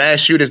the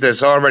mass shooters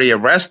that's already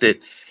arrested.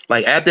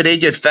 Like after they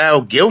get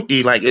found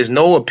guilty, like there's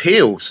no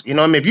appeals. You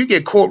know what I mean? If you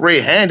get caught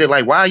red-handed,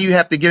 like why you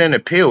have to get an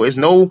appeal? It's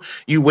no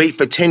you wait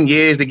for 10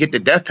 years to get the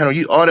death penalty.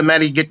 You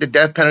automatically get the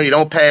death penalty.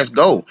 Don't pass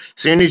go.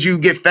 Soon as you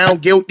get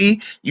found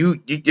guilty, your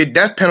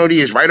death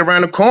penalty is right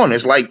around the corner.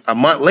 It's like a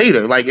month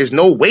later. Like it's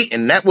no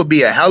waiting. That would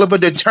be a hell of a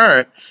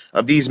deterrent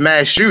of these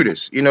mass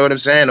shooters. You know what I'm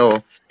saying?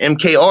 Or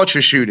MK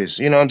Ultra shooters.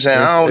 You know what I'm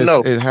saying? I don't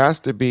know. It has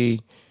to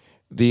be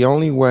the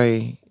only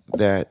way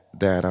that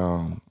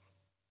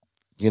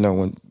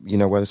when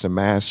whether it's a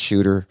mass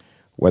shooter,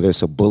 whether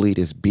it's a bully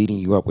that's beating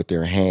you up with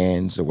their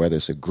hands, or whether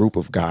it's a group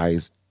of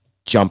guys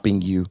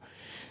jumping you,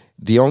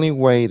 the only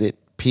way that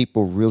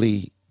people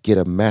really get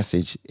a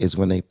message is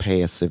when they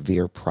pay a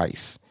severe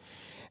price.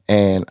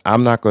 And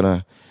I'm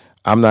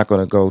not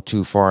gonna go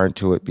too far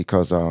into it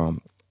because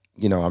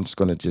I'm just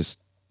gonna just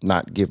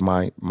not give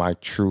my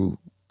true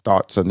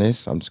thoughts on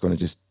this. I'm just gonna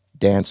just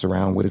dance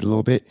around with it a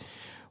little bit.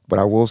 But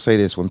I will say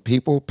this: when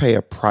people pay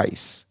a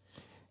price,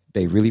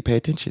 they really pay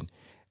attention.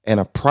 And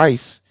a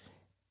price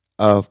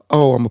of,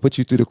 oh, I'm gonna put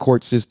you through the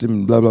court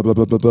system, blah blah blah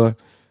blah blah blah.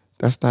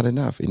 That's not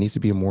enough. It needs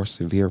to be a more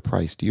severe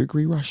price. Do you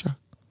agree, Russia?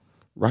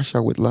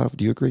 Russia with love.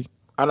 Do you agree?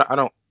 I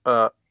don't.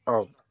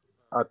 Oh,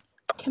 I,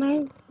 Can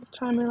I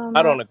chime in on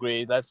I that? don't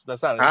agree. That's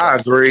not a I strategy.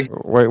 agree.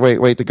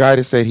 Wait. The guy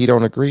that said he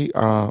don't agree.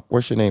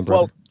 What's your name,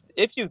 brother? Well,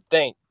 if you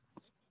think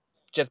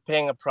just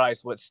paying a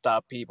price would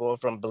stop people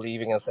from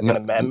believing in No, Second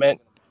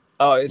Amendment,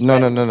 oh, it's no,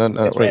 no, Remy. no, no,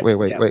 no. It's Wait, wait, Remy.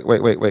 wait, Yeah. wait,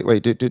 wait, wait, wait,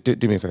 wait.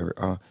 Do me a favor.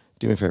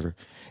 Do me a favor.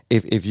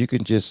 If you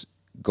can just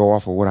go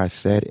off of what I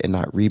said and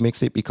not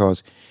remix it,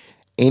 because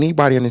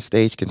anybody on the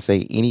stage can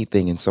say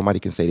anything and somebody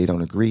can say they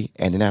don't agree,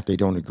 and then after they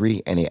don't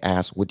agree and they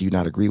ask what do you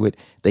not agree with,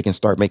 they can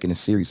start making a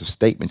series of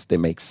statements that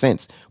make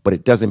sense, but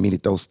it doesn't mean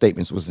that those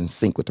statements was in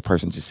sync with the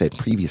person just said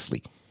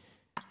previously.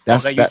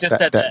 That's Okay, you that just that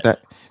said that that.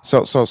 that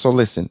so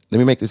listen, let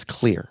me make this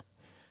clear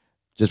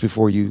just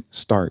before you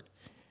start.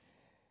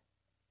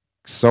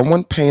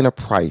 Someone paying a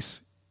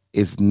price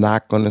is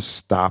not going to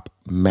stop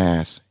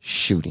mass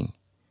shooting.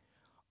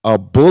 A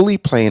bully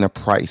paying a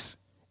price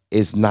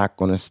is not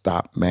going to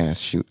stop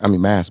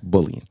mass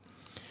bullying.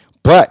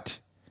 But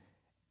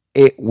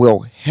it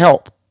will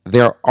help.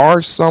 There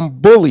are some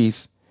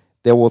bullies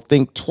that will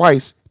think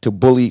twice to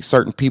bully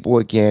certain people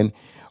again,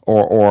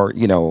 or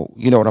you know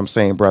what I'm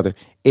saying, brother,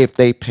 if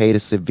they paid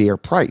a severe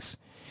price.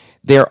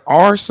 There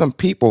are some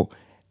people,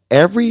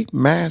 every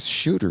mass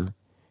shooter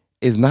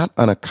is not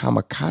on a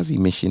kamikaze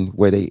mission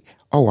where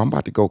I'm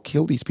about to go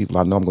kill these people.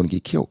 I know I'm going to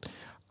get killed.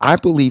 I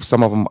believe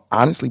some of them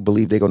honestly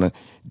believe they're going to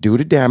do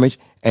the damage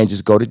and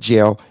just go to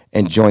jail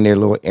and join their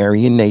little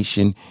Aryan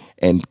nation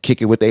and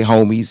kick it with their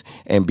homies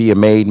and be a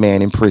made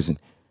man in prison.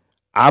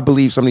 I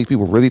believe some of these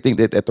people really think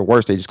that at the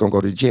worst they're just going to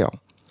go to jail.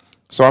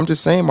 So I'm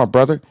just saying, my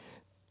brother,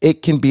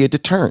 it can be a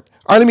deterrent.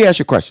 All right, let me ask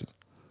you a question.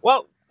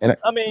 Well, And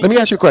I mean, let me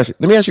ask you a question.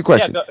 Let me ask you a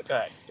yeah. question. Go ahead. Go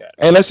ahead.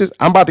 And let's just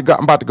I'm about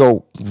to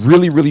go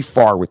really, really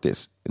far with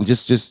this. And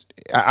just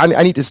I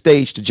need the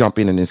stage to jump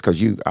in this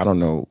because I don't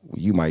know,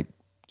 you might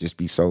just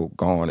be so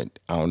gone and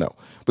I don't know.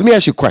 But let me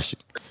ask you a question.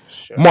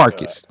 Sure. Go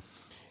ahead. Marcus,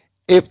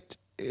 if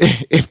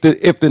if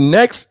the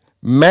next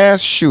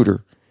mass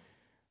shooter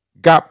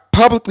got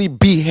publicly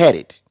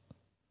beheaded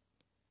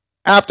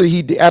after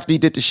he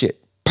did the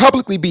shit,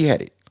 publicly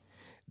beheaded,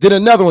 then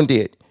another one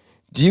did.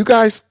 Do you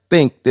guys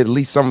think that at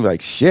least something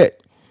like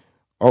shit?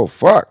 Oh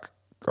fuck.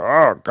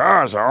 Oh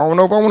gosh, I don't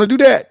know if I want to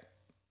do that.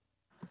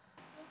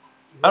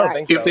 I don't Right.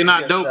 think If so they're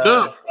not because doped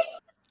up.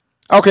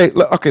 Okay,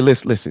 okay,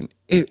 listen.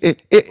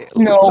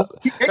 No,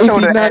 they If know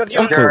he the not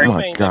you're answer, okay, Jerry.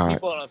 my assuming that God.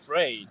 people are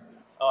afraid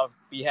of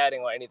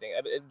beheading or anything.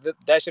 I mean,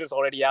 that shit is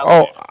already out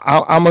Oh, there.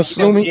 I'm You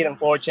can assuming. see it in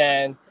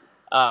 4chan.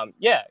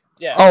 Yeah,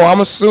 yeah. Oh, I I'm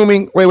mean,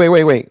 assuming. Wait.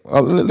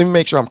 Let me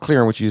make sure I'm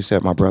clear on what you just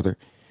said, my brother.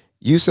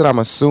 You said I'm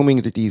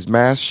assuming that these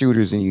mass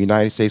shooters in the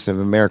United States of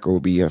America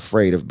will be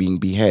afraid of being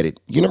beheaded.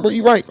 You know,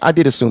 you're right. I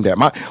did assume that.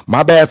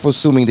 My bad for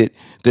assuming that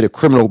a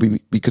criminal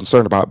would be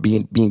concerned about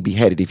being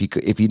beheaded if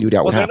he knew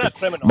that well, would they're happen. not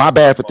My criminals.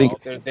 bad First for of thinking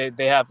all,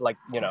 they have like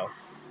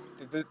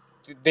they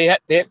they ha-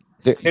 they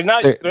they're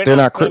they're they're not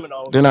not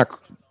criminals. they're not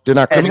they're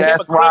not They And criminals. became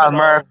that's a why criminal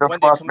America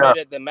when they fucked up.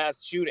 committed the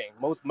mass shooting.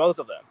 Most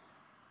of them.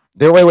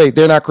 Wait,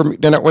 they're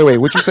not. Wait.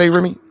 What you say,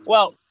 Remy?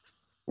 Well,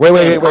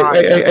 And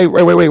Brian,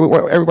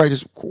 Everybody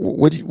just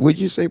what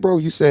you say, bro?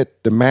 You said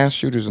the mass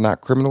shooters are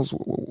not criminals.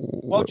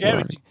 What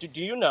Jerry, are they?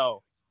 do you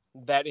know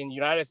that in the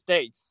United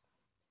States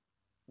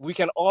we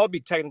can all be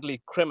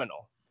technically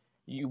criminal?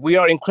 We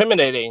are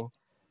incriminating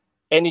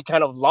any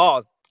kind of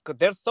laws because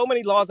there's so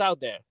many laws out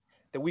there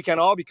that we can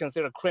all be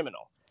considered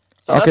criminal.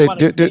 So that's Okay, why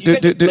you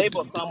can just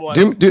label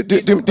someone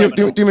he's a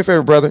criminal. do me a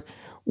favor, brother.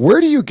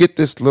 Where do you get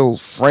this little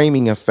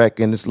framing effect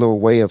and this little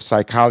way of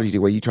psychology the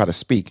way you try to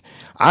speak?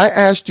 I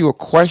asked you a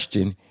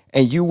question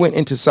and you went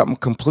into something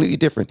completely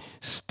different.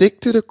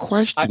 Stick to the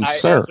question, I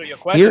sir. answer your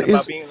Here question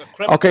about is being a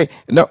okay. criminal.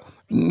 No,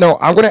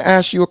 I'm going to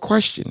ask you a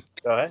question.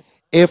 Go ahead.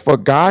 If a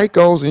guy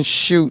goes and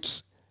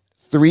shoots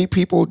 3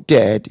 people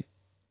dead,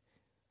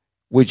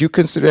 would you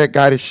consider that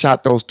guy that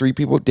shot those 3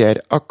 people dead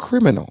a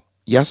criminal?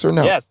 Yes or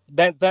no? Yes,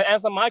 then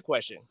answer my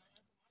question.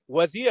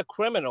 Was he a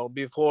criminal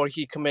before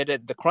he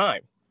committed the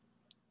crime?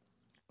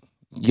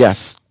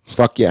 Yes.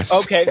 Fuck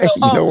yes. Okay, so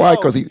You know why?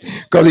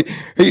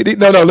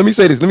 No. Let me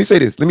say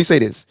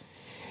this.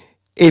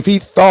 If he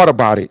thought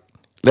about it,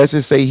 let's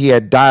just say he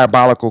had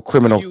diabolical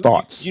criminal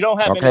thoughts. you don't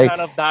have any Okay,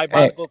 kind of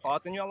and diabolical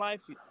thoughts in your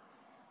life?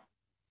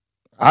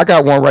 I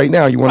got one right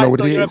now. You want to know Right, what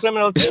so it you're a is?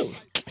 criminal too.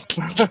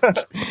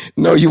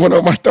 No, you want to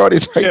know what my thought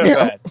is right Sure, go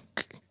now? ahead.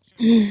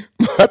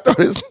 My thought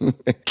is,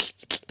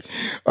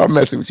 I'm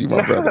messing with you,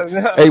 my No, brother.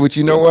 no, Hey, but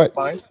you know it's what?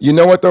 fine. You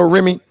know what though,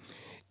 Remy?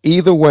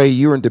 Either way,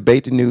 you're in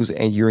debate the news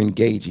and you're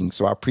engaging.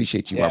 So I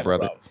appreciate you, my Yeah, no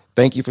brother. problem.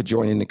 Thank you for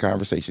joining the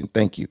conversation.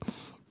 Thank you.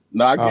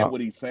 No, I get Uh,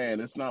 what he's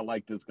saying. It's not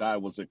like this guy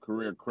was a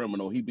career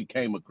criminal. He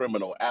became a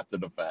criminal after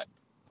the fact.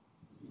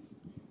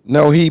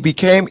 no, he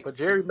became. But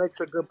Jerry makes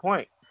a good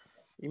point.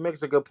 He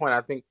makes a good point.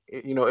 I think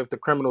if the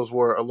criminals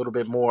were a little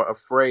bit more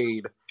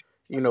afraid,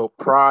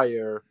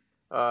 prior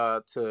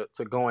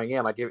to going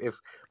in, like if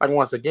like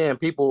once again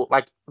people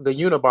like the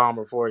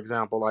Unabomber, for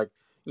example, like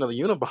the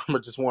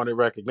Unabomber just wanted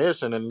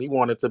recognition and he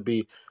wanted to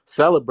be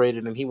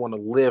celebrated and he wanted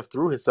to live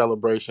through his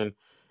celebration.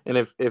 And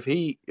if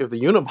the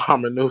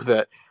Unabomber knew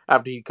that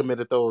after he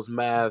committed those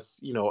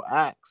mass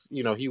acts,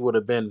 he would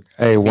have been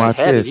Hey,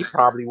 watch beheaded, he this.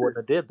 probably wouldn't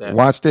have did that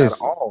Watch at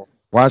this. all.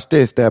 Watch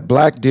this. That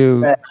black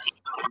dude.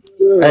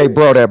 Hey, good.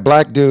 bro, that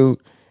black dude.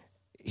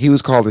 He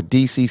was called a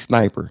DC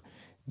sniper.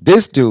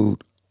 This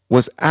dude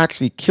was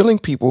actually killing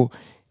people.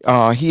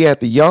 He had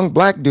the young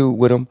black dude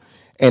with him,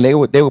 and they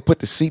would put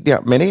the seat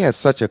down. Man, they had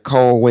such a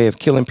cold way of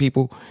killing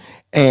people,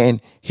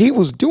 and he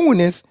was doing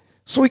this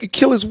so he could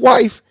kill his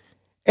wife,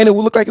 and it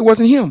would look like it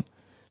wasn't him.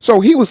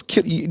 So he was.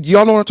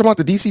 Y'all know what I'm talking about?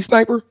 The DC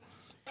sniper.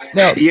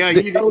 Now, Yeah,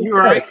 Oh you're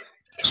yeah, right.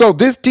 so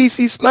this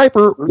DC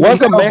sniper Lee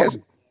was a mass. Summers.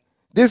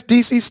 This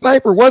DC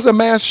sniper was a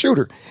mass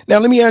shooter. Now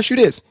let me ask you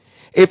this: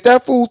 if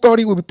that fool thought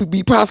he would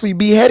be possibly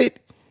beheaded,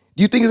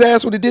 do you think his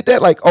ass would have did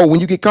that? Like, oh, when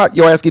you get caught,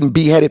 your ass getting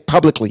beheaded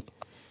publicly.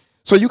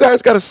 So you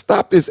guys got to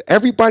stop this.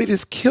 Everybody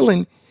that's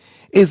killing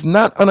is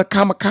not on a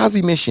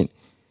kamikaze mission.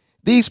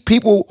 These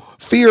people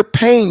fear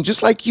pain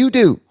just like you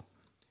do.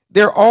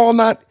 They're all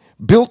not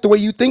built the way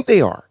you think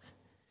they are.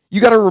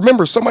 You got to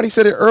remember. Somebody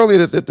said it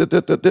earlier that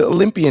the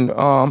Olympian,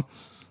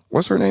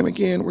 what's her name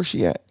again? Where's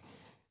she at?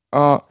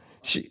 Uh,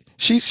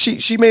 she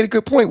made a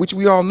good point, which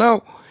we all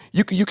know.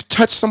 You could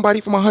touch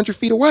somebody from 100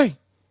 feet away.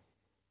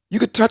 You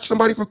could touch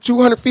somebody from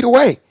 200 feet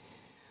away.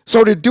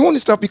 So they're doing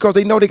this stuff because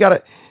they know they got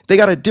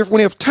a different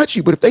way of touch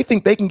you. But if they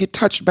think they can get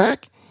touched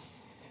back,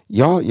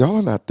 y'all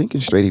are not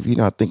thinking straight. If you're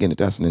not thinking that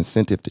that's an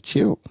incentive to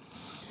chill.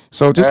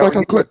 So Hell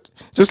yeah.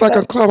 just like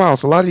on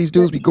Clubhouse, a lot of these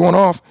dudes be going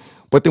off.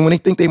 But then when they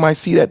think they might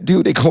see that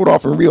dude, they go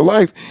off in real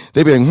life.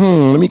 They be like,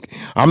 let me.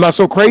 I'm not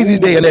so crazy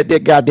today in Ooh, that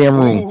goddamn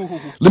room.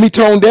 ooh. Let me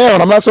tone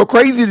down. I'm not so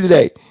crazy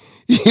today.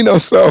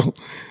 So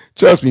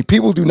trust me,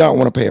 people do not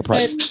want to pay a But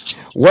price.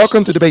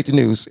 Welcome to Debate the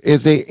News.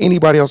 Is there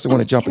anybody else that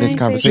want to jump in Can this I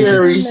say conversation? Jerry,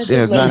 something, That Mrs.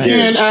 has not had. can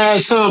Lindsay? I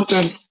add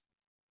something?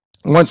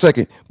 1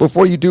 second.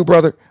 Before you do,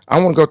 brother,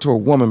 I want to go to a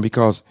woman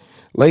because,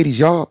 ladies,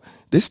 y'all,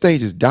 this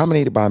stage is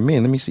dominated by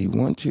men. Let me see.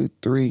 One, two,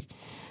 three.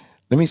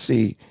 Let me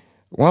see.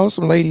 Why don't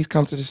some ladies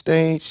come to the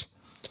stage?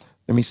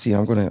 Let me see.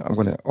 I'm gonna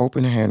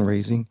open hand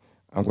raising.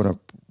 I'm gonna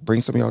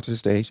bring some of y'all to the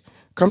stage.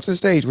 Come to the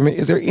stage.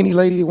 Is there any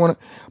lady that wanna?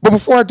 But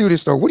before I do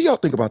this though, what do y'all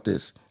think about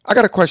this? I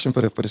got a question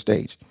for the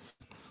stage.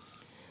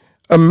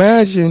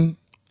 Imagine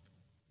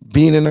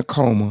being in a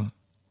coma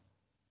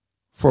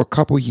for a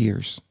couple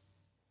years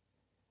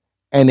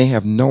and they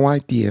have no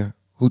idea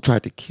who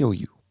tried to kill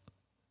you.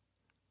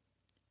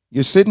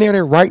 You're sitting there,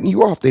 they're writing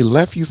you off. They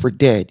left you for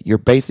dead. You're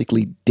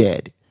basically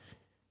dead.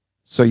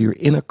 So you're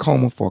in a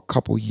coma for a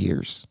couple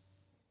years.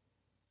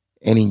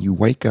 And then you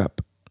wake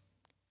up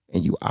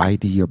and you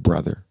ID your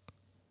brother,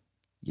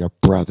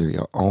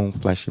 your own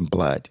flesh and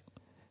blood,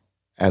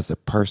 as a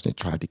person that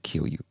tried to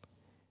kill you.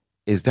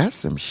 Is that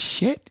some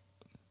shit?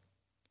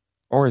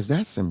 Or is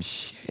that some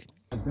shit?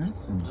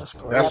 That's That's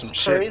crazy. some That's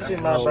shit. crazy, That's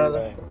my some no shit. brother.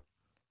 Way.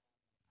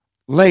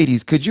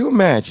 Ladies, could you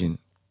imagine?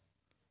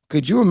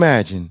 Could you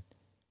imagine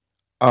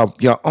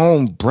your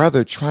own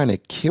brother trying to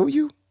kill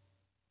you?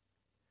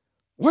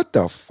 What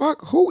the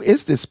fuck? Who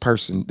is this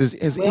person? Is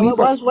Well, it anybody?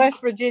 was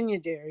West Virginia,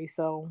 Jerry.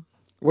 So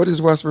What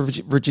does West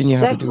Virginia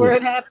have to that's do where with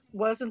it it? happened.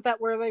 Wasn't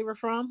that where they were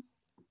from?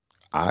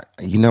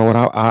 You know what?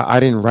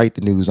 I didn't write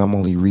the news. I'm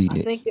only I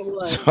reading it. think it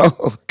was.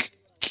 So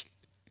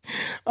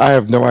I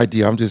have no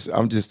idea.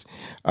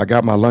 I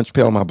got my lunch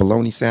pail, my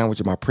bologna sandwich,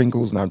 and my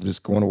Pringles, and I'm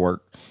just going to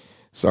work.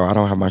 So I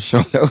don't have my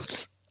show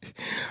notes.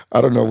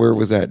 I don't know where it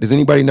was at. Does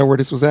anybody know where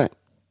this was at?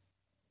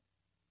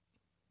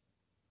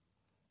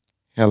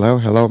 Hello,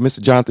 hello,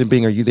 Mr. Jonathan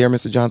Bing. Are you there,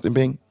 Mr. Jonathan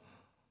Bing?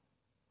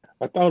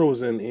 I thought it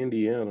was in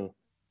Indiana.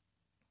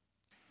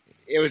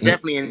 It was He-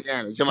 definitely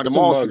Indiana. You're talking about You're the talking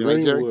mall about shooting, right, Jerry?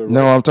 Greenwood, no,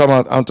 right? I'm talking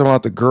about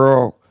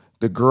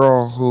the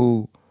girl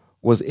who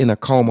was in a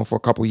coma for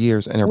a couple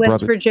years, and her West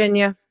brother.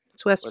 Virginia.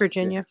 It's West West Virginia.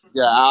 Virginia.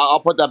 Yeah, I'll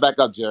put that back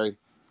up, Jerry.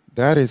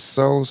 That is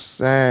so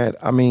sad.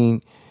 I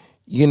mean,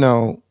 you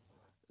know,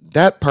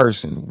 that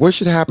person. What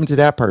should happen to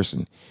that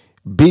person?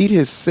 Beat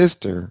his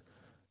sister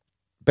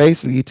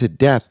basically to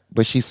death,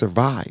 but she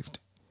survived.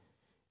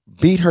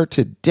 Beat her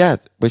to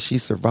death, but she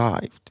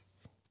survived.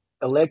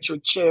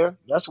 Electric chair.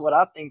 That's what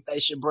I think they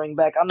should bring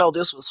back. I know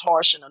this was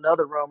harsh in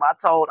another room. I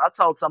told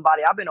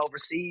somebody I've been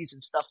overseas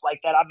and stuff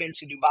like that. I've been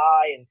to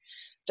Dubai and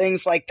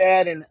things like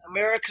that. In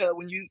America,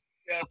 when you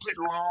put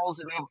laws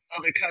in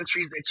other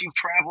countries that you've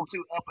traveled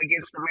to up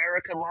against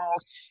America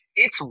laws,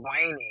 it's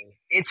waning.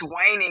 It's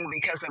waning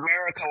because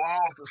America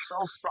laws are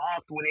so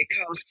soft when it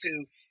comes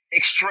to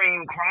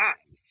extreme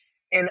crimes.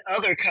 In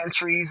other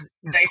countries,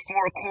 they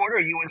four quarter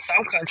you. In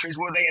some countries,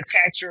 where they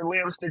attach your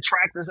limbs to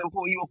tractors and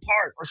pull you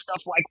apart or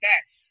stuff like that.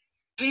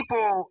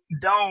 People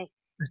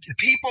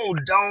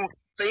don't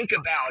think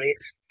about it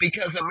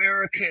because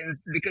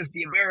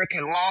the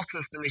American law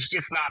system is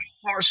just not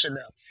harsh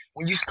enough.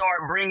 When you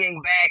start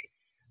bringing back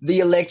the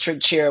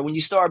electric chair, when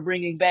you start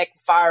bringing back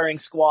firing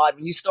squad,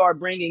 when you start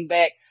bringing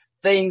back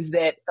things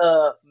that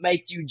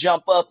make you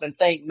jump up and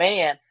think,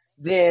 man,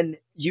 then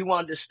you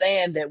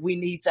understand that we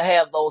need to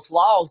have those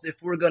laws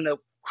if we're going to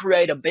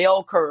create a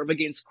bell curve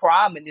against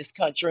crime in this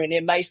country. And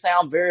it may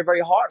sound very,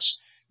 very harsh,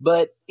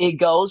 but it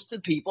goes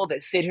to people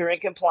that sit here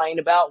and complain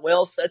about,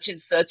 well, such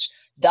and such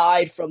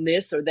died from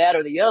this or that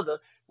or the other.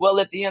 Well,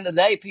 at the end of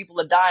the day, people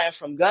are dying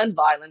from gun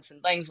violence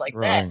and things like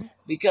that Right,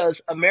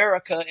 because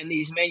America and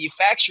these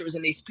manufacturers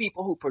and these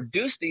people who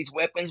produce these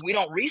weapons, we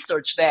don't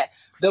research that.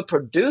 The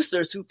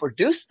producers who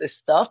produce this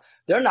stuff,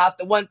 they're not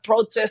the one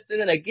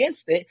protesting and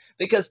against it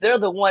because they're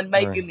the one right,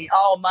 making the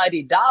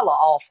almighty dollar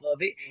off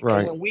of it. And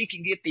right, when we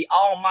can get the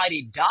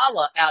almighty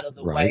dollar out of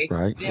the right, way,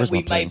 right. then Where's my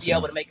we may pen, be able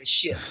Sam? to make a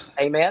shift.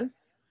 Amen.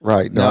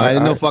 Right. No, No, there's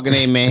I no fucking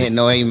amen here.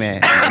 No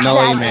amen.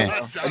 No Exactly. amen.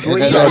 Ah, Agreed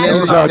Jonathan. on Jonathan, that,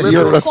 Listen, Jonathan, brother. you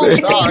heard what listen. I Call said.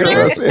 him You heard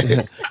what I haters.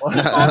 said.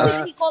 He called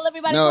him. He called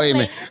everybody No amen.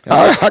 complainers.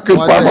 I couldn't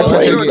One find my second, Tell one the plane, second.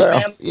 truth, Sam.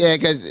 man. Yeah,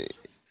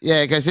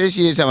 cause this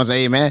shit is talking about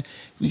amen.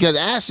 Because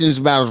Ashton's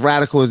about as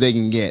radical as they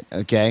can get.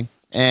 Okay.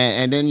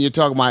 And then you're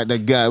talking about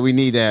the we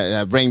need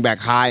to bring back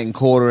high and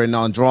quarter and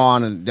on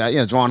drawn and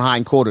drawn high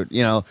and quartered,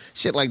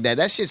 shit like that.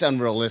 That shit's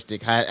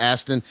unrealistic,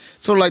 Aston.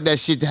 Sort of like that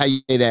shit how you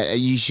say that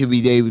you should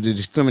be able to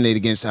discriminate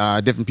against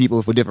different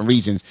people for different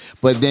reasons,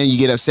 but then you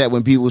get upset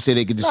when people say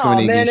they could No,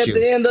 discriminate man. against At you.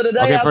 the end of the day,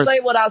 Okay, I first, say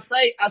what I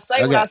say. I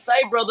say what okay, I say,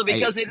 brother,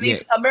 because at yeah.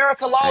 least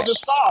America laws are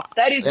soft.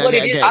 That is what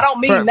it is. I Okay. don't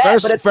mean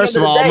that, but at the First end of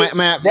of the all, day,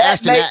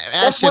 Ashton,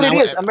 that's what it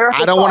is. I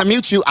America's don't want to soft.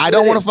 mute you. That's I what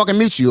don't it want to is. fucking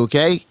mute you.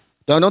 Okay.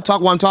 Don't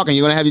talk while I'm talking.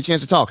 You're gonna have your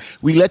chance to talk.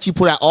 We let you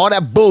put out all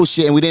that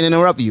bullshit, and we didn't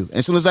interrupt you.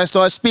 As soon as I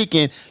start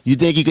speaking, you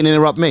think you can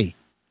interrupt me.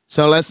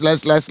 So let's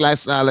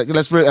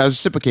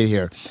reciprocate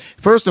here.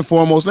 First and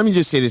foremost, let me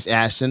just say this,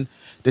 Ashton.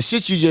 The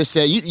shit you just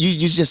said, you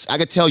just I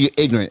could tell you're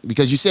ignorant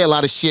because you say a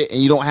lot of shit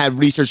and you don't have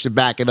research to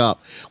back it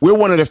up. We're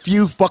one of the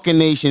few fucking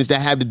nations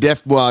that have the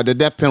death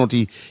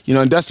penalty.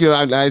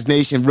 Industrialized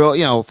nation,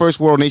 real first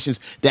world nations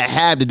that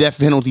have the death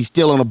penalty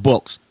still on the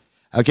books.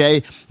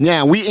 Okay.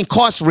 Now we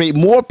incarcerate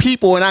more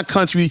people in our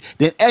country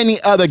than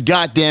any other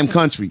goddamn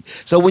country.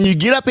 So when you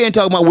get up here and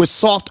talk about we're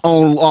soft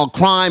on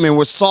crime and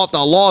we're soft,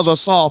 our laws are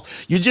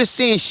soft, you're just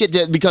saying shit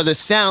that because it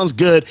sounds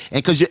good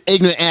and because your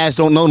ignorant ass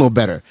don't know no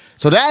better.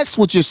 So that's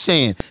what you're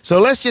saying.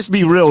 So let's just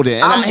be real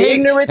there. And I'm I hate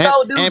ignorant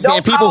though, dude. and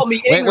Don't people. call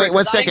me Wait, ignorant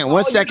one because I didn't second,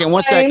 call you no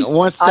names.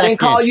 one I didn't second.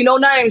 call you no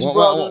names,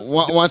 brother.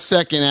 1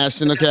 second,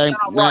 Ashton. That's Okay, just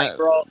not right,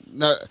 bro.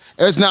 no,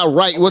 it's not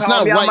right. Don't What's call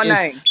not me out right my is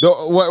name.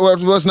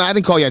 what's not. I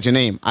didn't call you out your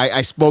name.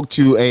 I spoke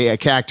to a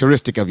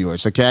characteristic of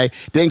yours. Okay,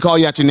 didn't call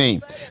you out your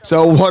name.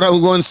 So what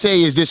I'm going to say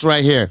is this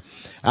right here.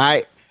 All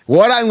right.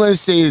 What I'm going to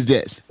say is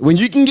this: when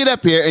you can get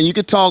up here and you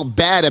can talk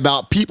bad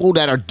about people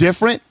that are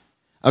different.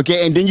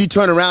 Okay, and then you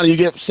turn around and you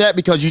get upset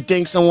because you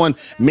think someone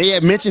may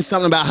have mentioned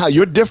something about how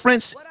you're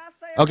different.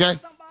 Okay.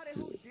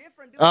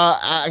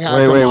 Wait,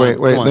 Come wait, on, wait,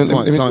 wait. Let me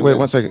come wait on.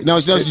 1 second. No,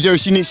 Jerry.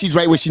 She's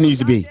right where she needs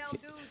to be.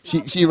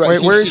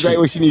 Wait, where is She's right she?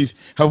 where she needs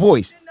her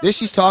voice. There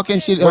she's talking.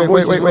 Her Wait,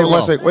 voice wait, is wait, wait, real one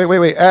low. second.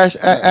 Wait.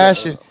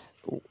 Ashton,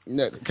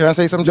 No, can I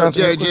say something, no,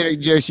 Johnson, real quick?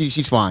 Jerry,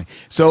 she's fine.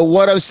 So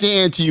what I'm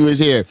saying to you is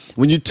here: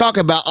 when you talk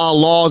about our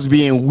laws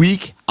being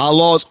weak, our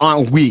laws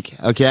aren't weak.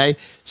 Okay,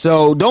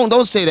 so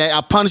don't say that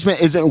our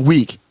punishment isn't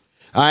weak.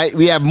 All right,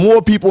 we have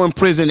more people in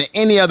prison than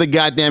any other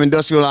goddamn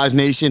industrialized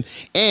nation,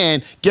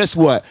 and guess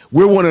what?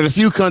 We're one of the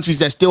few countries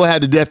that still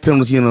have the death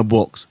penalty in the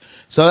books.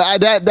 So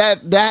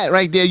that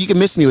right there, you can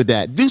miss me with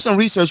that. Do some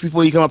research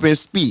before you come up here and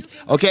speak,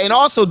 okay? And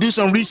also do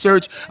some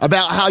research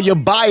about how your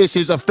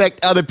biases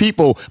affect other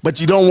people, but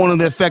you don't want them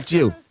to affect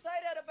you.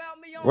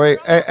 Wait,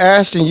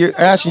 Ashton, you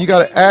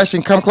got to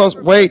Ashton, come close.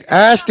 Wait,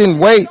 Ashton,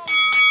 wait.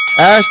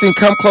 Ashton,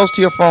 come close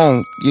to your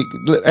phone.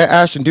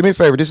 Ashton, do me a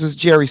favor. This is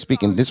Jerry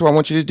speaking. This is what I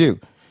want you to do.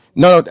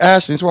 No,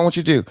 Ashton, this is what I want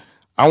you to do.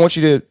 I want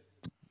you to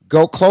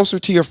go closer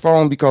to your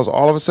phone because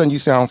all of a sudden you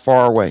sound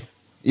far away.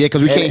 Yeah,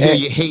 because we And, can't hear and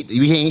you hate.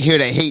 We can't hear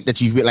that hate that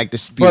you like to but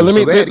spew.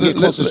 So go ahead and get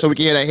closer so we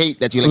can hear that hate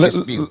that you like to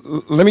spew.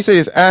 let me say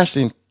this,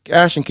 Ashton.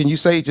 Ashton, can you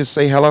just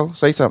say hello?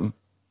 Say something,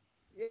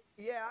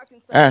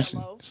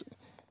 Ashton.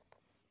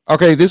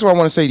 Okay, this is what I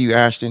want to say to you,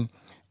 Ashton.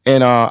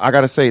 And I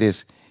got to say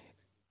this: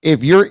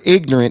 if you're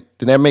ignorant,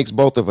 then that makes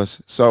both of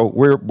us. So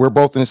we're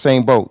both in the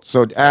same boat.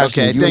 So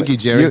Ashton, Okay, thank you,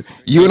 Jerry.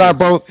 you and I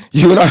both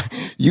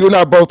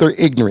are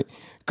ignorant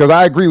because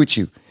I agree with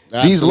you.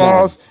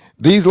 Absolutely.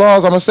 These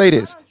laws. I'm gonna say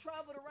this,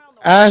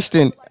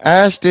 Ashton,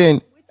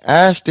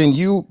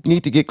 you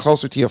need to get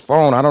closer to your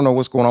phone. I don't know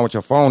what's going on with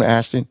your phone,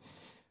 Ashton.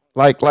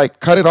 Like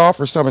cut it off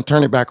or something,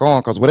 turn it back on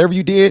because whatever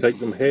you did, Take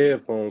them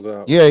headphones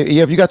out. yeah.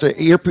 If you got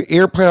your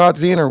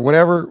earpods in or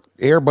whatever,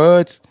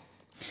 earbuds.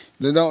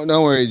 Don't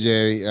worry,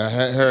 Jerry.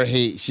 Her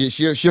hate.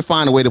 She'll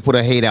find a way to put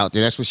her hate out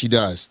there. That's what she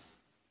does.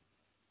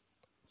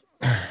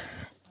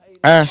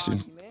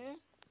 Ashton,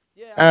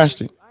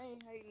 Ashton.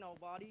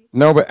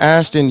 No, but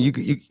Ashton,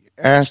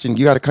 Ashton,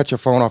 you got to cut your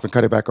phone off and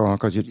cut it back on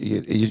because you're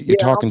Yeah,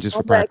 talking just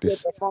for I'm back at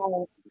practice. the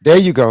phone. There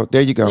you go.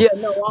 There you go. Yeah,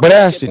 no, I'm But back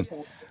at the Ashton,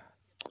 phone.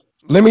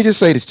 let me just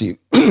say this to you.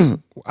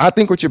 I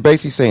think what you're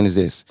basically saying is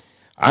this.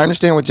 I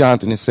understand what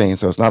Jonathan is saying,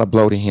 so it's not a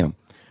blow to him.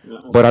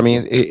 But I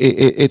mean,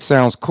 it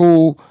sounds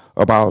cool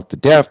about the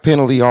death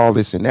penalty, all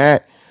this and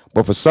that.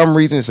 But for some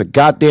reason, it's a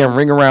goddamn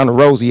ring around the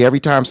rosy every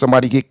time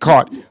somebody get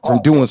caught from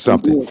doing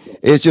something.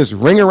 It's just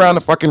ring around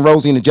the fucking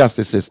rosy in the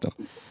justice system.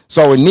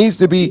 So it needs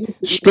to be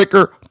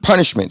stricter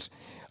punishments.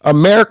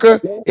 America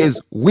is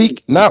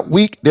weak, not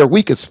weak. They're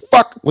weak as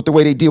fuck with the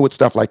way they deal with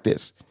stuff like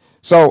this.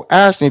 So,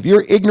 Ashton, if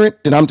you're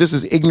ignorant, then I'm just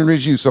as ignorant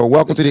as you. So,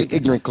 welcome to the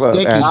ignorant club,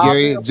 Thank you, Ashton. I'll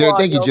be Jerry. a part of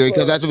Thank you, your Jerry, because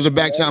club, that's what the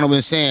back man. channel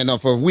been saying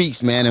for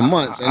weeks, man, and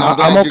months. And I'm I'm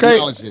glad you okay,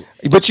 acknowledged it.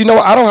 but you know,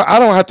 I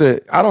don't have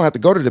to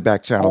go to the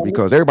back channel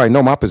because everybody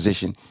know my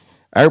position.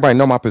 Everybody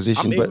know my I'm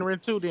position, but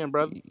ignorant too, then,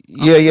 brother.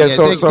 I'm yeah. Yeah, ignorant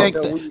So, too. so thank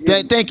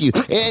you.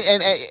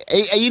 And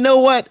you know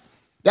what?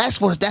 That's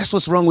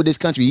what's wrong with this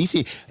country. You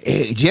see,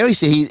 Jerry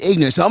said he's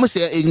ignorant, so I'm gonna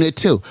say ignorant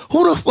too.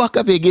 Who the fuck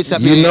up here gets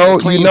up you here and know, you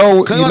claim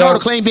know, claim you hold on, know.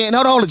 claim being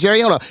hold on,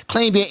 Jerry, hold on,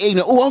 claim being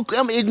ignorant. Oh,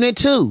 I'm ignorant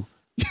too.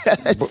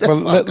 That's the But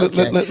fuck.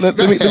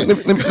 Okay, go ahead.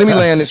 let me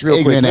land this real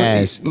quick. Ignorant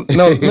ass.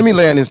 Let me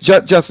land this.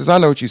 Justice, I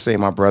know what you say,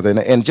 my brother,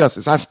 and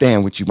Justice, I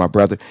stand with you, my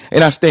brother,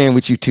 and I stand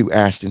with you too,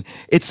 Ashton.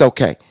 It's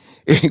okay.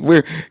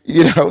 We're,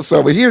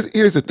 so but here's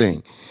the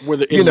thing. We're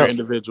the You know, ignorant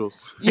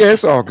individuals. yeah,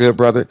 it's all good,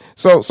 brother.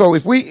 So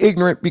if we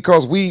ignorant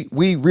because we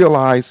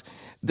realize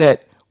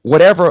that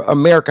whatever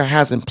America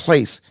has in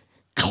place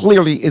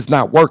clearly is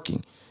not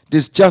working.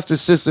 This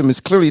justice system is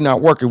clearly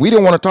not working. We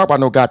don't want to talk about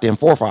no goddamn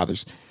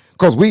forefathers.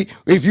 Because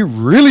if you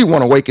really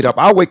want to wake it up,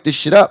 I'll wake this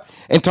shit up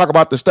and talk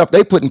about the stuff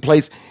they put in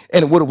place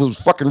and what it was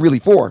fucking really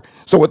for.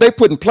 So what they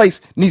put in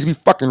place needs to be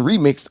fucking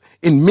remixed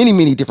in many,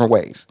 many different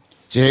ways.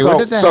 Jay, what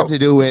does that have to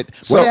do with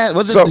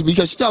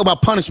because she talked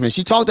about punishment?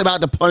 She talked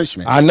about the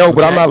punishment. I know,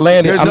 but I'm not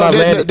landing. I'm not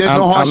landing. There's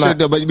no hardship,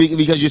 though, but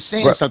because you're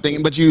saying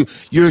something, but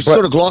you're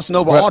sort of glossing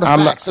over all the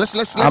facts.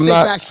 Let's stay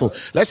factual.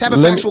 Let's have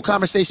a factual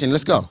conversation.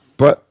 Let's go.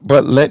 But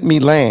let me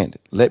land.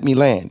 Let me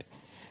land.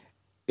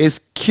 It's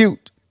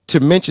cute to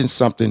mention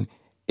something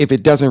if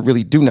it doesn't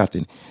really do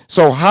nothing.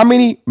 So how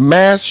many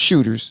mass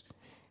shooters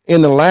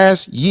in the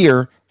last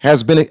year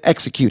has been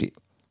executed?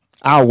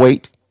 I'll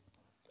wait.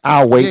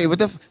 Jay, what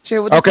the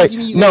okay. fuck you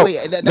mean? No,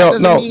 that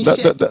doesn't mean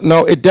shit.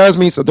 no, it does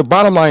mean so. The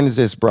bottom line is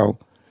this, bro.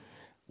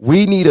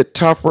 We need a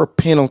tougher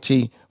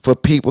penalty for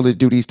people that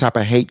do these type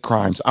of hate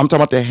crimes. I'm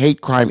talking about the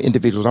hate crime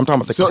individuals. I'm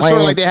talking about the sort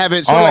of like they have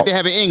it. Like they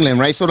have in England,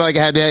 right? Sort of like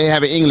they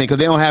have in England because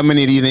they don't have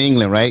many of these in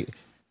England, right?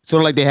 Sort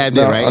of like they have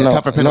there, right? A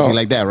tougher penalty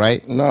like that,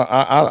 right? No,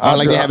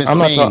 like they have in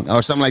Spain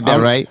or something like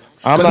that, right?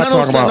 I'm not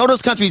talking about. None of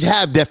those countries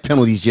have death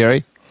penalties,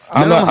 Jerry.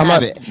 I'm not.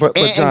 But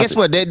and guess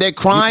what? Their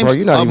crimes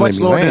are much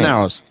lower than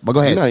ours. But go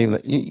ahead.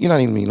 You're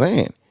not even me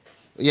land.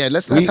 Yeah,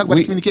 let's talk about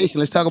the communication.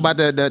 Let's talk about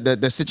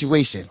the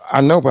situation.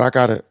 I know, but I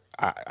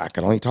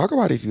can only talk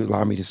about it if you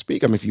allow me to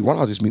speak. I mean, if you want,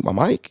 I'll just mute my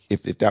mic.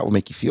 If that will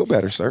make you feel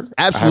better, sir.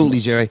 Absolutely,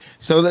 Jerry.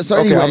 So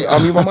anyway, okay, I'll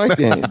mute my mic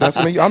then. That's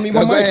what I'll mute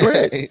my mic. Go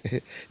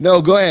ahead.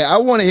 No, go ahead. I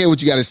want to hear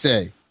what you got to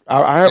say.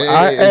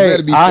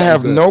 I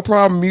have no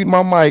problem muting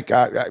my mic.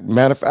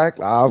 Matter of fact,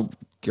 I'll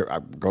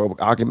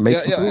can make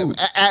some food.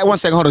 1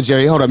 second, hold on,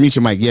 Jerry. Hold on, mute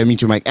your mic. Yeah,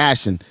 mute your mic.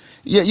 Ashton,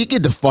 yeah, you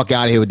get the fuck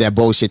out of here with that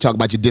bullshit. Talk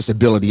about your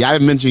disability. I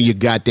mentioned your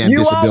goddamn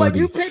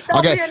disability.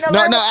 Okay,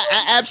 no,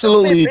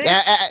 absolutely.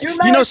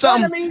 You know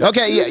something?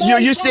 Okay,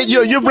 you said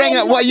you're bringing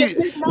up what you.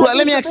 Well,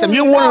 let me ask them.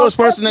 You're one of those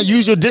persons that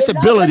use your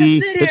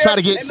disability to try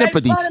to get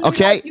sympathy.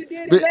 Okay,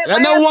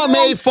 no one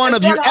made fun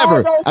of you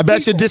ever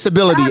about your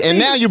disability, and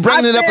now you're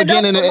bringing it up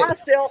again. And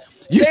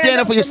you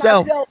stand up for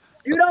yourself.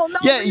 You don't know.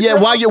 Yeah.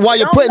 While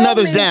you're putting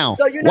others down,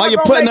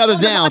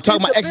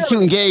 talking about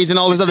executing gays and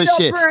all this other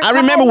shit. I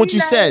remember what you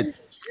said.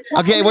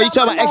 Okay, while you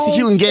talking about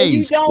executing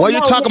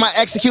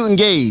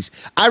gays,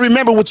 I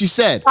remember what you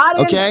said. Okay.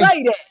 I didn't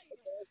say that.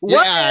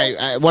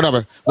 Yeah,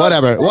 whatever.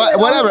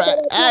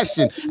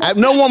 Ashton,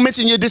 no one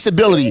mentioned your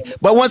disability,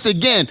 but once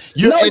again,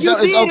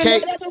 it's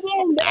okay.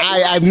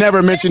 I've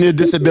never mentioned your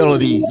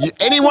disability.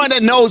 Anyone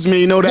that knows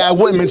me know that I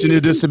wouldn't mention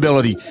your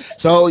disability.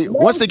 So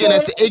once again,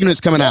 that's the ignorance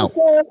coming out.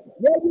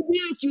 Yeah, you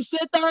did. You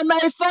sit there and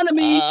made fun of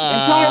me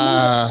and told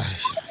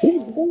me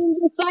he's being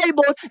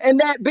disabled, and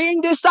that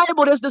being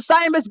disabled is the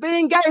same as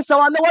being gay. So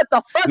I know what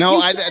the fuck. No,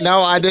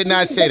 I did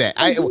not say that.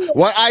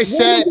 What I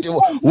said,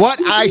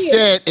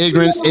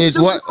 ignorance is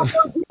what.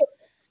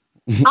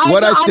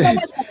 What I said.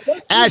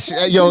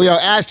 Ashton,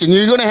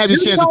 you're gonna have your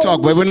chance to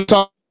talk, but we're not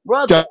talking.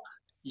 Brother,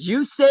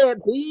 you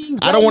said being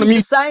gay I don't want to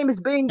is the same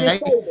as being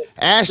disabled.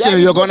 Ashton,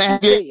 you're gonna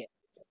have your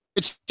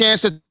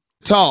chance to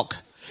talk.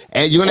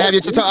 And you're gonna have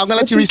your talk. I'm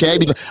gonna let you reach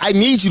because I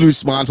need you to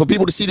respond for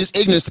people to see this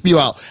ignorance spew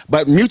out.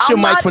 But mute your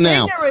mic for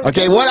now.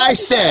 Okay, what I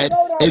said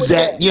is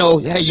that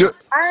hey, you're.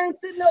 I ain't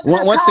sitting up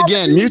once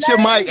again, mute your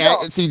mic,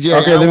 CJ.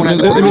 Okay,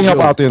 let me help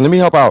out then. Let me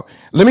help out.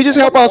 Let me just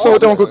help out so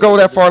it don't go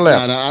that far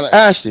left. No,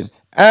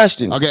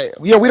 Ashton. Okay.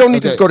 Yeah, we don't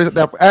need to just go to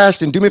that.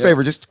 Ashton, do me a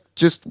favor, just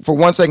for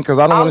 1 second, because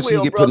I don't want to see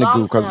you get put in the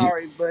goo. Because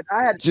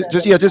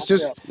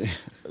just.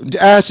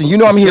 Ashton, you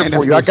know I'm here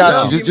for you. I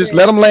got you. Just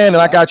let them land,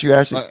 and I got you,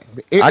 Ashton.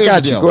 I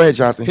got you. Go ahead,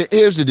 Jonathan.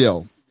 Here's the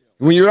deal.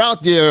 When you're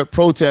out there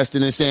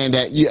protesting and saying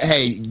that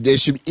there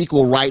should be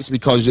equal rights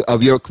because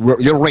of your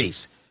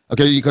race,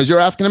 okay, because you're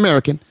African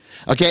American,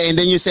 okay, and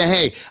then you say,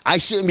 hey, I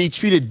shouldn't be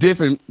treated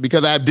different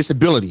because I have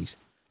disabilities.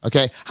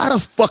 Okay, how the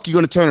fuck are you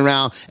gonna turn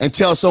around and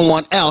tell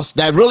someone else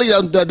that really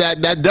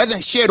that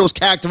doesn't share those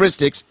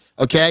characteristics,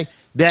 okay,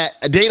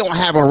 that they don't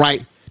have a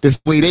right the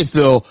way they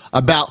feel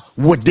about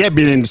what they're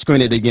being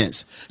discriminated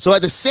against? So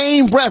at the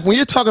same breath, when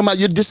you're talking about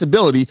your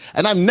disability,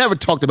 and I've never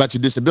talked about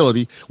your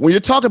disability, when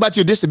you're talking about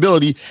your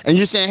disability and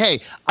you're saying,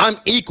 hey, I'm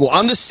equal,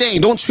 I'm the same,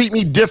 don't treat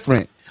me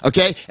different.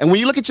 Okay, and when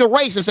you look at your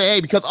race and say,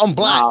 hey, because I'm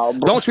black,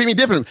 don't treat me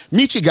different.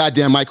 Mute your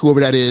goddamn mic,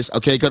 whoever that is,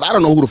 okay, because I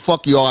don't know who the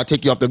fuck you are. I'll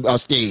take you off the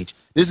stage.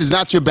 This is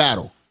not your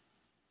battle.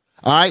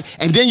 All right?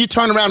 And then you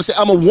turn around and say,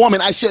 I'm a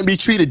woman. I shouldn't be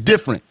treated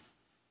different.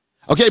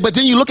 Okay, but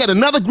then you look at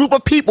another group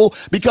of people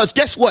because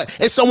guess what?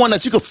 It's someone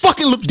that you could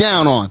fucking look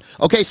down on.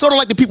 Okay, sort of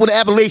like the people in the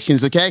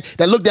Appalachians, okay,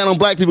 that look down on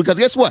black people because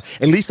guess what?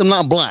 At least I'm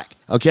not black.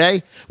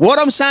 Okay, what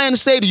I'm trying to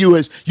say to you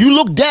is you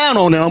look down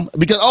on them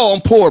because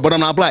I'm poor but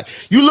I'm not black.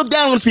 You look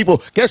down on those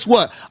people. Guess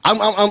what?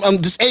 I'm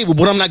disabled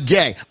but I'm not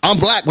gay. I'm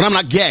black but I'm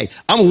not gay.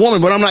 I'm a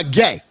woman but I'm not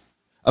gay.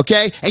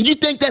 Okay, and you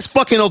think that's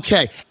fucking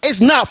okay?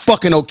 It's not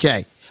fucking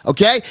okay.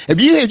 Okay,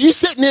 if you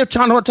sitting there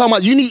trying to talk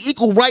about you need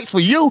equal rights for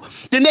you,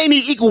 then they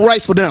need equal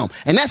rights for them,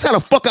 and that's how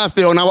the fuck I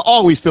feel, and I will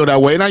always feel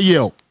that way. And I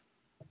yield.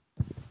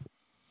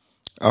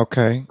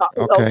 Okay.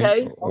 Okay.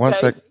 Okay, One okay.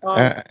 sec.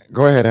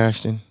 Go ahead,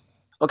 Ashton.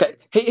 Okay,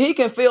 he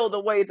can feel the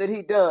way that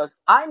he does.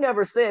 I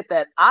never said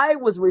that. I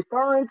was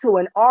referring to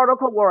an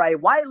article where a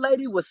white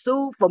lady was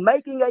sued for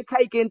making a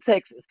cake in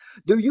Texas.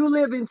 Do you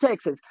live in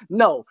Texas?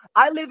 No.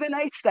 I live in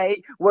a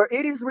state where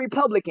it is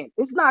Republican.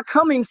 It's not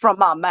coming from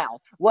my mouth.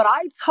 What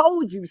I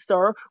told you,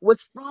 sir,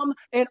 was from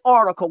an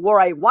article where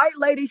a white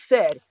lady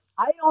said,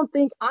 I don't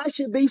think I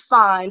should be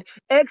fined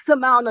X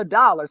amount of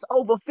dollars,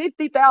 over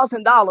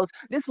 $50,000.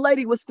 This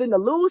lady was finna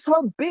lose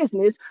her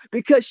business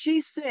because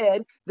she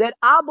said that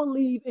I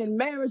believe in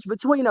marriage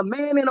between a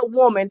man and a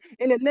woman.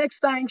 And the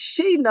next thing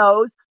she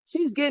knows,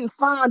 she's getting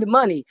fined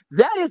money.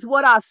 That is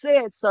what I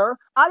said, sir.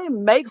 I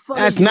didn't make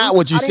fun of That's you. not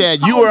what you I didn't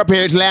said. You call were you. up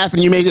here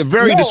laughing. You made it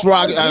very No,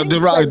 I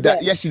did say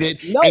that. yes, you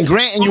did. And No,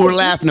 Grant and you I were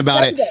laughing didn't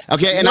about say it. that.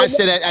 Okay, and I No,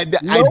 said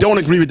I no. don't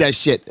agree with that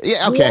shit.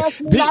 Yeah, You okay.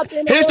 asked me not to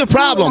Here's the interrupt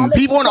you, and I problem.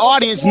 let you People in the talk for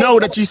audience the most know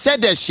that part. you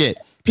said that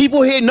shit.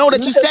 People here know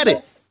that you said Listen,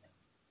 it.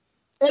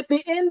 at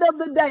the end of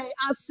the day,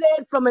 I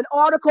said from an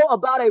article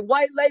about a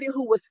white lady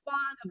who was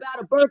fined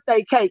about a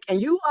birthday cake,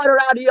 and you uttered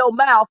out of your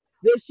mouth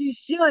that she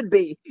should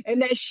be,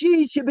 and that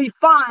she should be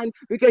fined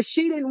because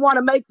she didn't want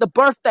to make the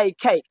birthday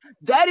cake.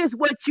 That is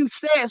what you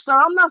said, sir.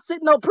 I'm not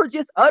sitting up here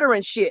just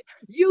uttering shit.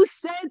 You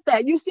said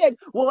that. You said,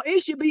 well,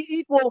 it should be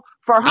equal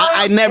for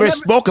I her and never every.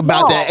 spoke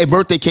about that No, a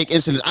birthday cake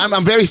incident.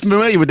 I'm very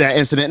familiar with that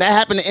incident. That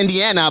happened in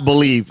Indiana, I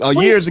believe,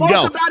 we years spoke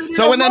ago. about it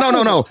in So a no.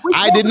 room. We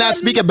I spoke did not about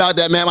it in speak a. about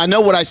that, ma'am. I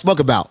know what I spoke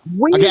about.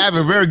 Okay, I We, have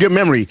a very good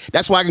memory.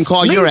 That's why I can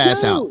call me your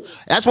ass out. too.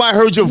 That's why I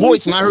heard your Me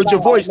voice. When too. I heard your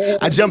No, voice,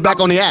 I man. jumped back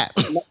on the app.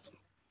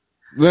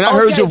 When I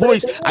heard Okay, your but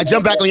at voice, the I end of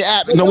jumped back on your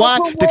app. You but know don't why?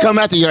 put To words. come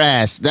after your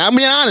ass. Now, I'm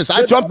being honest.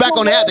 I But jumped don't back put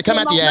on the app to words come in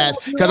after my your ass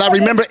mouth. You because know I that.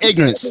 remember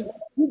ignorance.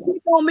 You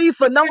pick on me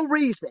for no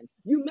reason.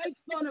 You make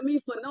fun of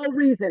me for no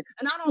reason.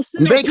 And I don't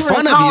sit up Make here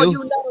and fun of call you. you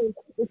names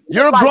and shit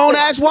You're a like grown that.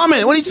 ass No,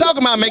 woman. What are you you do.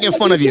 talking about making No,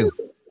 fun you of you?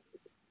 do.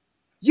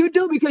 You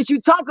do because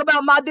you talk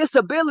about my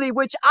disability,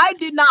 which I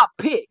did not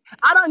pick.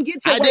 I don't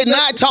get to I did wake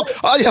up not and talk. say,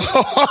 Oh,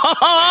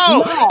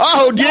 no,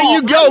 there no,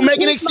 you I go, didn't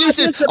making pick my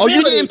excuses. Oh,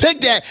 you didn't disability.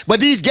 pick that, but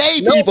these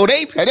gay No, people,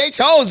 they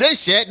chose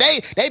this shit.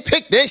 They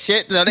picked this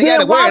shit, so they got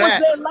then to why wear was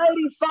that. that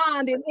lady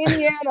fined in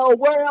Indiana or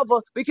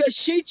wherever? Because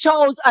she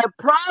chose a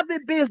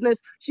private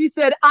business. She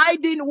said, I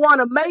didn't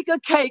want to make a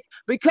cake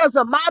because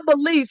of my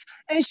beliefs.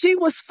 And she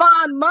was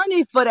fined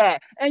money for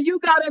that. And you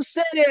got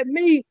upset at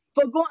me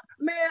for going,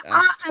 man,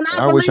 I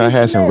I wish I believe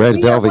had in some that red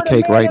being velvet with a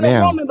cake man right and a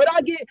now. woman,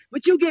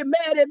 but you get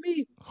mad at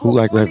me Who for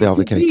like red wanting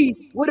to velvet cake? be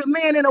with a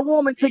man and a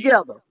woman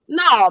together.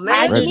 No,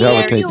 I man, Red me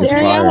velvet and cake you, is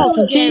Jerry, me I and fire. want you,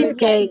 some Jerry,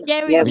 cheesecake.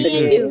 Jerry, Yes, me it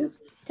and is. you.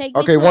 Take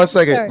me Okay, to a one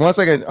second. dessert. One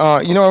second.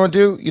 You know what I'm gonna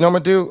do? You know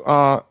what I'm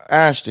gonna do?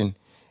 Ashton.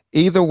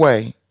 Either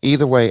way,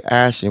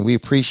 Ashton, we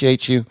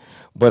appreciate you.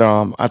 But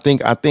I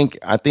think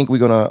we're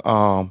gonna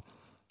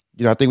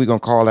I think we're gonna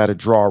call that a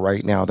draw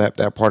right now.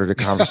 That part of the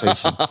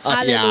conversation.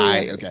 Yeah, all Hallelujah.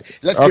 right, okay.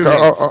 Let's Okay. give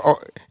him.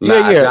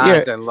 Yeah, Nah,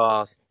 yeah. Jonathan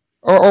lost.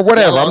 Or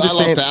Yeah, whatever. I'm I just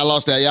lost saying. that. I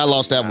lost that. Yeah, I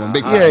lost that one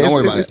big Yeah, time. Don't Nah.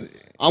 worry about it.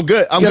 I'm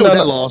good. I'm yeah, good with no,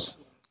 that no. loss.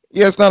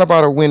 Yeah, it's not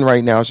about a win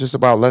right now. It's just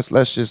about let's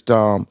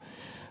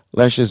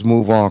just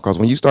move on. Because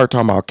when you start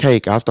talking about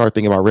cake, I start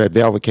thinking about red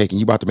velvet cake, and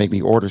you about to make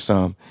me order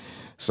some.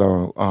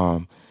 So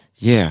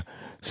yeah.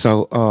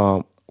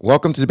 So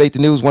welcome to Debate the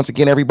News once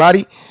again,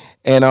 everybody.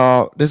 And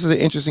this is an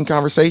interesting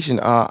conversation.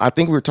 I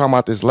think we were talking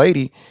about this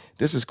lady.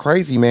 This is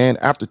crazy, man.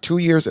 After 2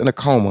 years in a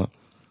coma,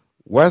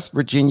 West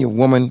Virginia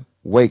woman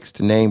wakes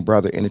to name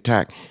brother in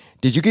attack.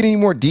 Did you get any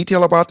more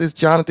detail about this,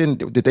 Jonathan?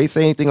 Did they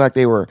say anything like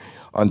they were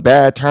on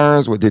bad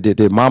terms? Or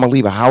did mama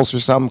leave a house or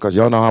something? Because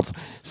y'all know how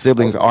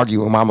siblings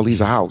argue when mama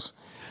leaves a house.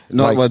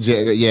 No, Like, well,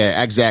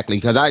 yeah, exactly.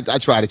 Because I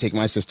tried to take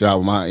my sister out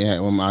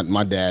when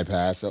my dad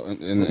passed, so,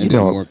 and it you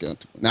didn't know, work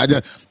out. Now,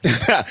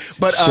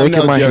 but shaking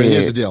no, my Jerry.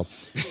 Here's the head. deal.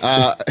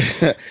 Uh,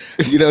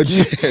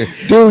 Jerry,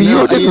 Dude,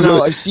 no, this is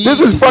she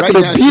fucking right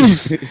now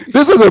abuse.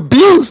 This is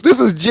abuse. This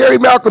is Jerry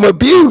Malcolm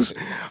abuse.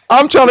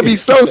 I'm trying to be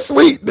so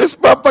sweet. This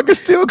motherfucker's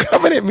still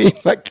coming at me.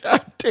 Like,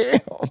 god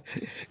damn.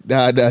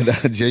 nah,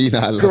 Jerry, you know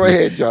I love Go you.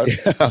 ahead, Jonathan.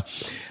 Yeah.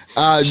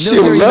 No,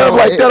 Shit, with Jerry, love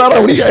like that, I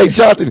don't need. Hey,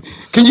 Jonathan,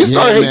 can you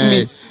start yeah, hating man.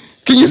 me?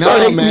 Can you start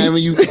No, hating me? man.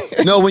 When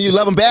you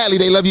love them badly,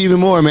 they love you even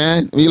more,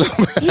 man. When you love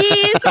 'em- He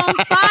is on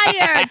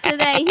fire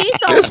today.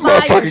 He's on This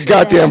fire motherfucker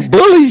today. goddamn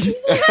bully.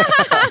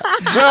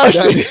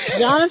 Jonathan,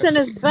 Jonathan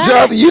is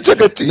Jonathan, back. you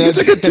took a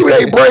 2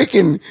 day break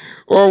and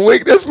or a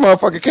week. This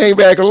motherfucker came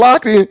back and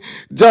locked in.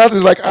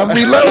 Jonathan's like, I'm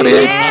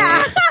reloaded.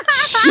 Yeah,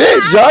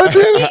 Shit,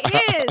 he Jonathan.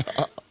 is.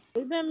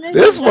 We've been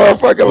missing This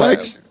Jonathan. motherfucker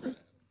like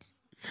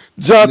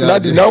no, Jonathan, no, I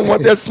do not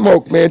want that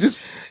smoke, man.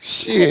 Just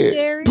Hey shit.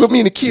 Jerry. Put me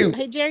in the queue.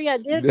 Hey Jerry, I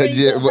did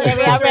read Jerry, that her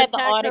Jerry, I brother read the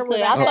attacked her article.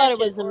 with a I thought it hatchet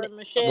was or a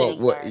well,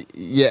 machete.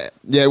 yeah.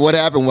 What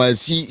happened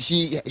was she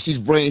has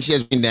brain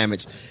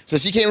damage, so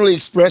she can't really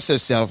express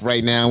herself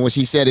right now. And what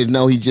she said is,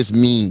 no, he's just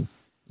mean.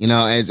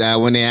 As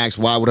when they asked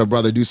why would her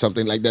brother do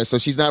something like that, so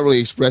she's not really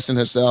expressing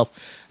herself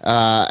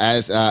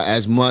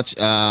as much.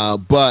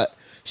 But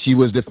she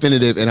was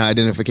definitive in her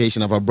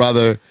identification of her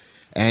brother.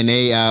 And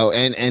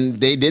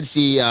they did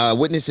see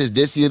witnesses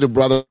did see the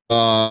brother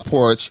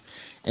porch,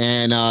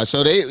 and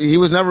so he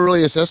was never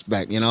really a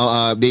suspect,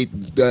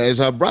 as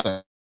her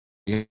brother.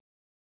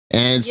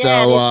 And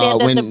Yeah, so they said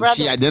that the when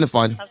she brother.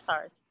 identified, I'm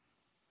sorry.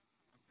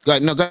 go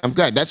ahead, no, go ahead, I'm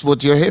good. That's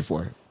what you're here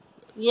for,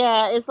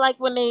 Yeah, it's like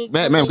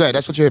ma'am. Go ahead.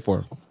 That's what you're here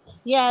for.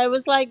 yeah, it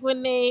was like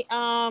when they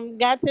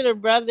got to the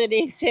brother.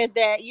 They said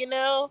that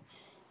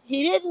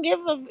he didn't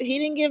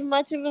give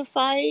much of a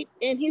fight,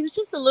 and he was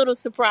just a little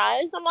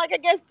surprised. I'm like, I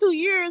guess 2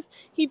 years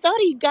he thought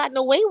he'd gotten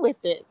away with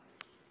it.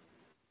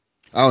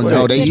 Oh Well,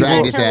 no, He they had to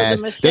dragged catch his her with the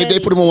ass. They put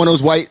machete. him in one of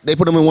those white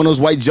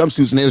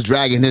jumpsuits and they was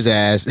dragging his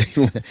ass.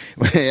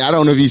 I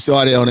don't know if you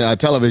saw it on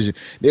television.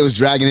 They was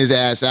dragging his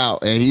ass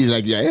out and he's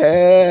like, yeah.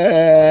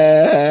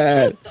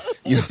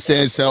 You know what I'm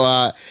saying?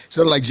 So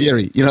sort of like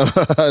Jerry,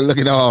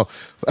 looking all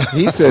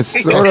he says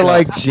sort of fucked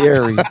up. like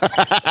Jerry.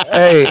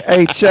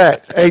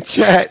 Chat.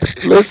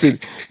 Listen,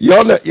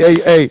 y'all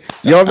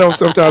know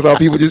sometimes our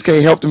people just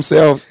can't help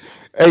themselves.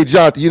 Hey,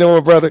 Jonathan, you know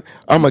what, brother?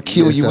 I'm gonna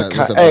kill Yes, you with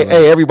what's up, Hey,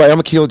 brother? everybody, I'm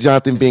gonna kill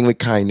Jonathan Bing with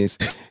kindness.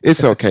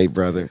 It's okay,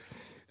 brother.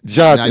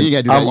 Nah, you Jonathan,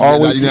 gotta do that. I'm You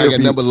always know, I here got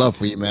for you. number love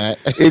for you, man.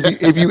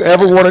 If you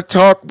ever want to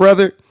talk,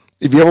 brother,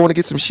 if you ever want to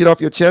get some shit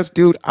off your chest,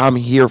 dude, I'm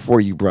here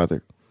for you,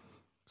 brother.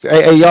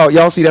 Hey,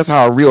 y'all see that's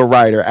how a real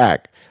writer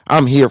act.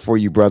 I'm here for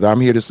you, brother.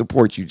 I'm here to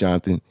support you,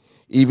 Jonathan.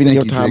 Even in Thank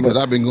your you, Jerry, time because of,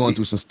 I've been going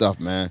through some stuff,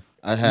 man.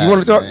 I you want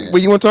have, to talk? man.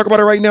 Well, you want to talk about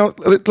it right now?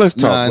 Let's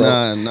talk, Nah, bro.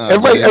 nah, nah, Everybody,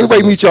 Jerry. This is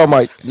everybody, a little mute too. your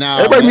mic.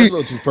 Nah, Everybody man, it's a mute.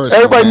 little too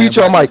personal, Everybody man. mute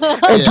your But mic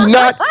and do yeah,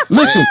 not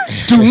listen.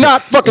 Do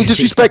not fucking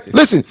disrespect.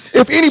 Listen,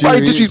 if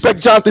anybody serious.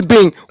 disrespect Jonathan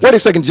Bing, wait a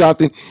second,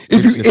 Jonathan.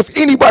 If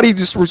anybody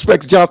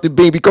disrespects Jonathan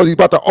Bing because he's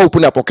about to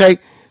open up, okay?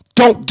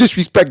 Don't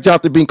disrespect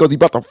Jonathan Bing because he's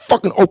about to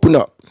fucking open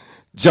up.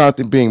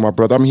 Jonathan Bing, my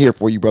brother, I'm here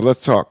for you, brother.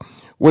 Let's talk.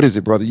 What is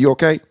it, brother? You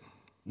okay?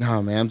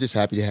 No, man, I'm just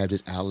happy to have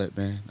this outlet,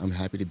 man. I'm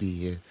happy to be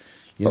here,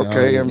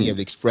 Okay, and be able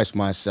to express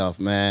myself,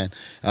 man,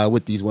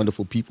 with these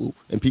wonderful people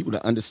and people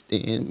that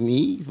understand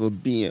me for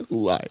being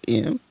who I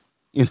am.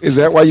 You know, is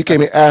that why you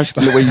came at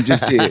Ashton the way you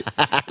just did?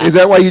 Is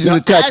that why you just no,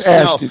 attacked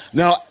Ashton?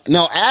 No,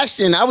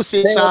 Ashton. I was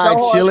sitting There was inside no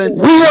hard chilling.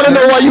 We feelings, want to I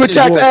know man. heard why you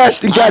Ashton's attacked voice.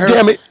 Ashton. I God heard.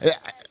 damn it!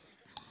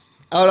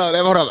 Hold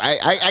on.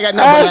 I got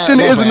nothing but Ashton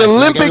love is for an Ashton,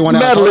 like Olympic everyone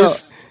else. Hold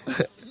up, medalist.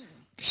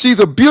 She's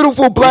a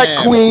beautiful black man.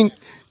 queen.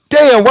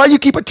 Damn, why you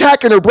keep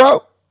attacking her,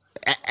 bro?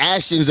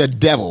 Ashton's a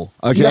devil.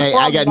 No, Okay,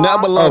 I I'm got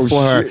nothing not. but love Oh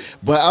for her. shit!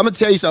 But I'm gonna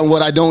tell you something.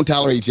 What I don't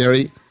tolerate,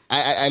 Jerry.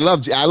 I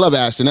love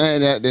Ashton,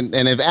 and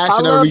if I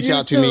Ashton ever love reach you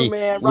out to too, me,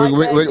 man. we're Right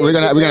we're, back we're at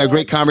gonna you, we're gonna have a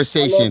great man.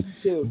 I love conversation. you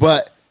too.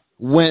 But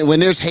when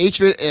there's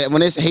hatred,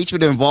 when there's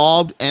hatred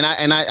involved, and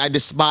I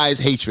despise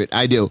hatred.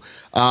 I do,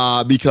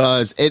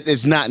 because it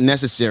is not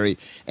necessary.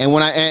 And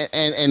when I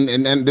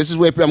and this is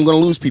where I'm going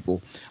to lose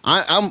people.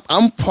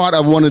 I'm part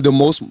of one of the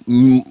most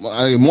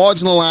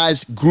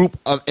marginalized group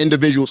of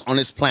individuals on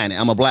this planet.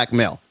 I'm a black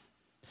male.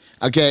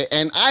 Okay,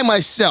 and I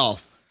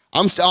myself,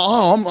 I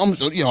don't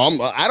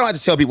have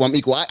to tell people I'm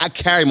equal. I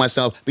carry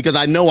myself because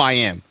I know I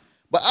am,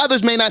 but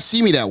others may not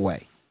see me that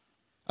way.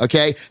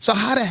 Okay, so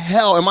how the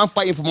hell am I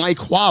fighting for my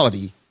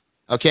equality?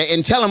 Okay,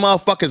 and telling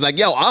motherfuckers like,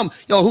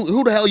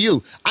 who the hell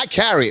you? I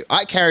carry it.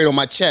 I carry it on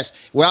my chest.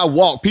 When I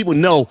walk, people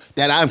know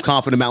that I'm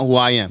confident about who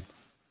I am.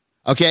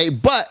 Okay,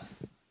 but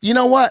you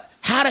know what?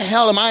 How the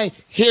hell am I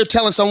here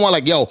telling someone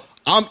like,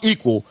 I'm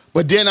equal,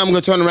 but then I'm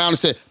gonna turn around and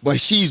say, but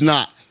she's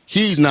not,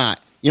 he's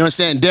not. You know what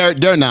I'm saying?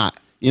 They're not.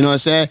 You know what I'm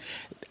saying?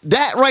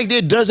 That right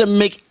there doesn't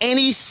make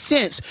any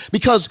sense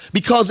because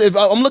if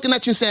I'm looking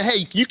at you and saying,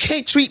 hey, you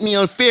can't treat me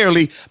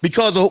unfairly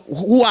because of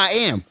who I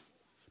am,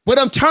 but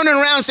I'm turning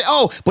around and say,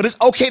 oh, but it's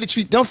okay to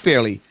treat them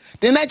fairly.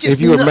 Then that just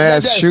If you're a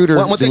mass shooter,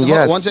 one then second,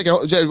 hold on, yes. one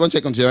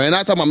second, Jerry. And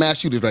I'm talking about mass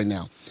shooters right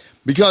now.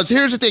 Because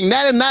here's the thing,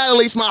 that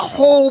annihilates my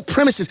whole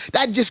premises.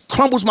 That just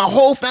crumbles my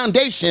whole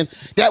foundation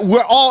that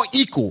we're all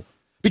equal.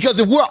 Because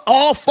if we're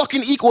all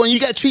fucking equal and you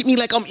gotta treat me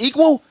like I'm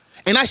equal,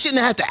 and I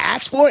shouldn't have to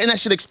ask for it and I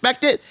should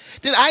expect it,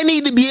 then I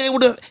need to be able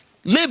to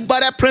live by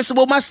that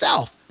principle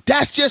myself.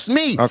 That's just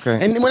me.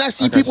 Okay, And when I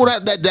see I got people you.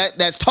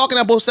 that's talking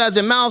on both sides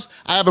of their mouths,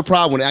 I have a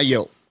problem with it.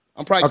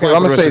 I'm probably Okay, well, quiet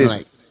I'm for gonna the rest say of the this.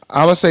 night.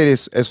 I'm gonna say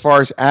this. As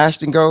far as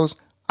Ashton goes,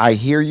 I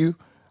hear you.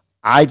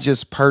 I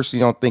just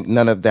personally don't think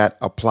none of that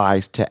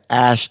applies to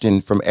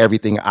Ashton from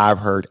everything I've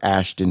heard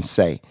Ashton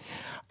say.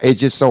 It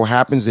just so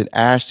happens that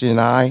Ashton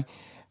and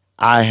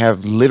I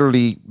have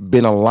literally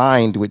been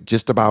aligned with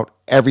just about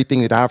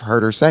everything that I've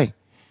heard her say.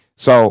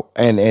 So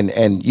and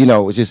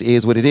it just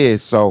is what it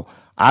is. So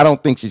I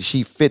don't think that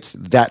she fits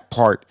that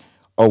part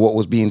of what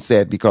was being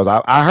said because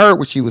I heard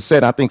what she was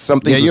said. I think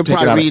some Yeah, things was you're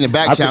taken probably out of. reading the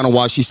back I think channel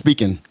while she's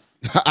speaking.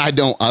 I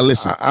don't. I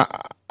listen.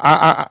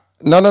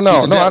 no no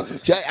She's no a no. devil.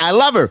 I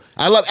love her.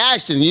 I love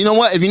Ashton. You know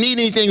what? If you need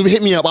anything,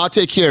 hit me up. I'll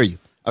take care of you.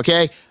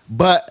 Okay?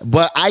 But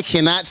I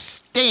cannot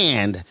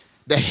stand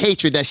the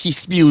hatred that she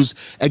spews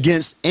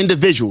against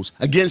individuals,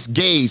 against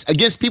gays,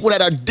 against people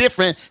that are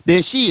different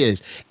than she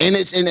is. And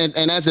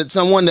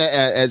someone that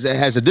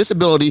has a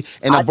disability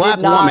and a I did black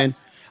not. woman,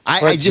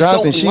 I But just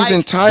Jonathan, don't she's like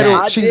entitled.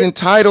 I that. She's did.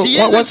 entitled. She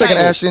is One second, entitled.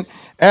 Ashton.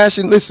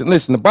 Ashton, listen,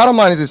 listen. The bottom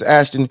line is this,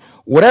 Ashton.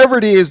 Whatever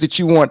it is that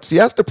you want, see,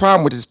 that's the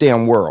problem with this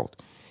damn world.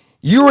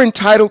 You're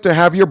entitled to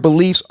have your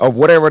beliefs of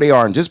whatever they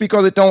are. And just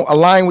because it don't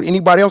align with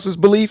anybody else's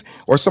belief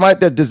or somebody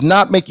that does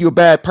not make you a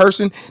bad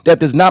person, that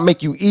does not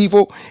make you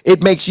evil,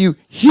 it makes you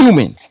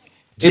human.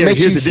 It Jerry,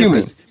 makes here's you the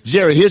human. difference.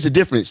 Jerry, here's the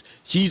difference.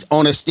 She's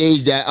on a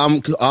stage that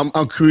I'm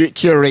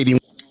curating.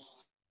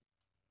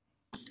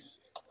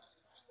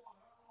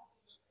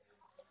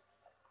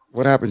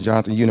 What happened,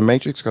 Jonathan? You in the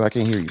Matrix? Because I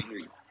can't hear you.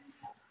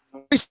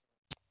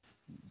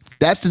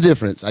 That's the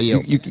difference. I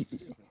You, yield. you,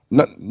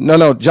 no, no,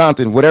 no,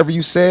 Jonathan. Whatever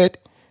you said,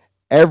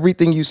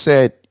 everything you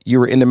said, you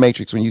were in the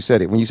Matrix when you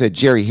said it. When you said,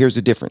 Jerry, here's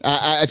the difference.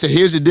 I said,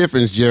 here's the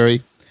difference,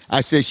 Jerry.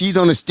 I said, she's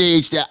on a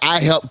stage that I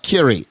help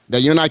curate,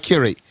 that you're not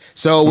curate.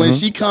 So when Mm-hmm.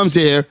 she comes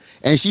here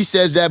and she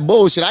says that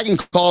bullshit, I can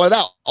call it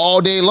out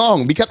all day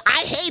long because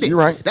I hate it. You're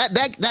right.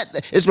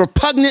 That it's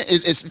repugnant.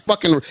 It's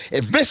fucking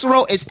it's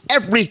visceral. It's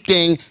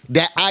everything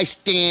that I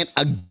stand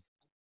against.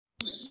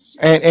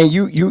 And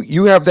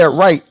you have that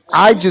right.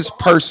 I just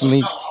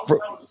personally,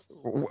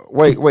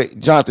 wait,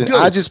 Jonathan.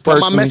 I Good, just but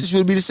my personally, message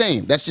would be the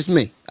same. That's just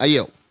me. I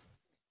yield.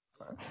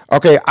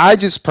 okay. I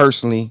just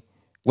personally,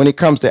 when it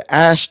comes to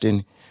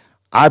Ashton,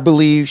 I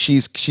believe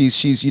she's she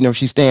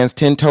stands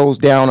 10 toes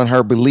down on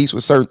her beliefs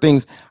with certain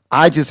things.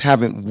 I just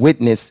haven't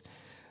witnessed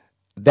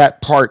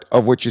that part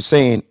of what you're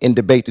saying in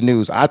debate the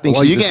news. I think Well,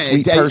 she's you a can.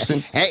 sweet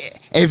person.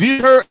 If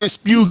you heard a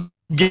spew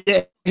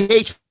get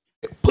hate,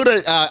 put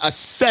a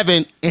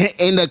 7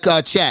 in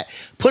the chat.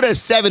 Put a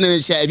 7 in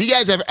the chat. If you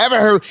guys have ever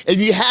heard, if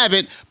you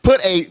haven't,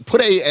 put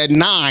a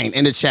 9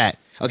 in the chat.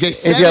 Okay,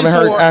 If you 7 haven't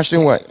heard for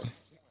Ashton, what?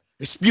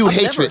 spew I've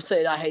never hatred.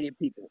 said I hated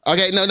people.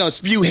 Okay, no,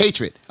 spew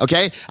hatred.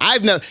 Okay,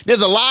 I've never.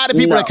 There's a lot of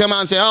people that No. come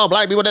out and say, "Oh,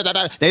 black people,"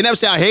 they never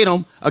say I hate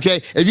them. Okay,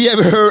 if you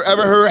ever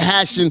heard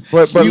Ashton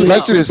But spew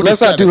let's do hatred, this. put a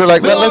Let's not 7. do it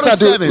like Look at all the let's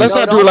sevens. No,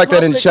 not do it don't like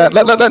that in the chat. publicly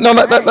Let, call let, no,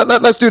 me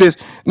names. let's do this.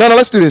 No,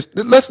 let's do this.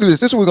 Let's do this.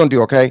 This is what we're gonna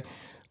do. Okay.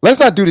 Let's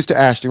not do this to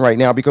Ashton right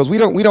now because we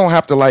don't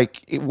have to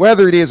like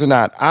whether it is or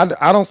not.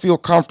 I don't feel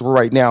comfortable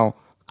right now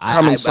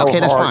coming so Okay,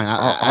 that's fine.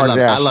 I hard at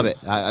love it. I love Ashton. it.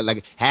 I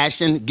like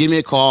Ashton. Give me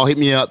a call. Hit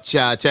me up.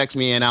 Text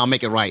me, and I'll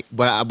make it right.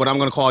 But I'm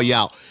gonna call you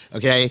out.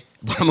 Okay.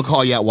 But I'm gonna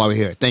call you out while we're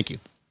here. Thank you.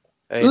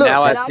 Hey, Look,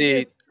 now Okay. and I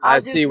just I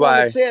I see just want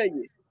to why. tell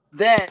you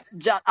that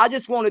I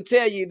just want to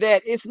tell you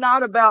that it's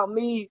not about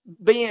me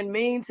being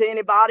mean to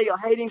anybody or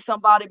hating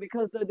somebody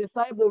because they're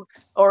disabled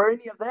or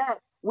any of that.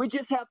 We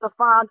just have to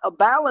find a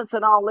balance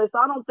in all this.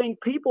 I don't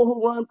think people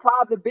who run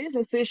private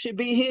businesses should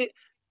be hit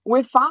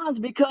with fines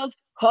because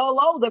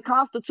hello, the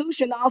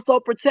Constitution also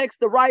protects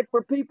the right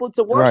for people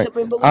to Right. worship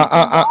and believe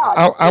in God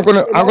in I'm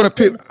gonna those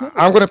things too.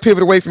 I'm gonna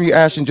pivot away from you,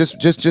 Ashton,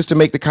 just to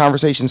make the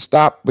conversation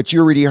stop. But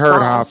you already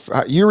heard Uh-huh.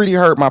 you already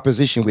heard my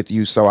position with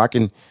you, so I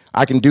can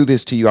do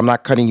this to you. I'm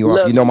not cutting you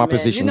off. You Love know you, my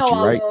man. You position with know you,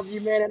 I right? love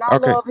you, man, and I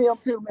Okay. love him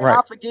too, man.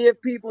 I Right.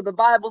 forgive people. The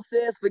Bible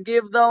says,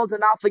 "Forgive those,"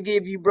 and I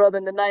forgive you, brother,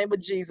 in the name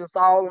of Jesus,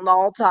 all and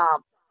all time,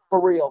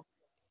 for real.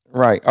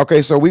 Right.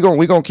 Okay. So we're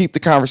gonna keep the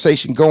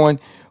conversation going.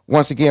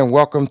 Once again,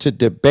 welcome to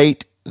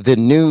debate the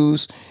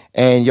news,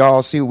 and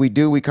y'all see what we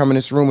do. We come in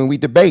this room and we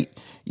debate.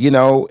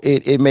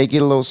 It may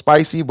get a little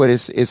spicy, but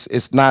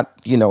it's not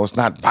it's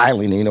not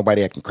violent. Ain't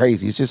nobody acting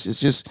crazy. It's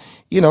just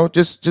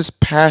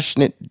just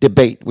passionate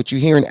debate. What you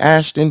hear in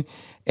Ashton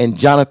and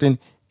Jonathan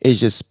is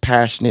just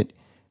passionate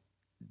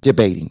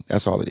debating.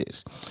 That's all it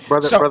is.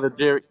 So brother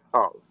Jerry.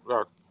 Oh,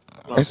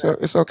 okay.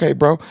 it's okay,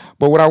 bro.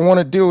 But what I want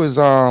to do is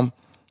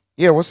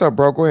yeah, what's up,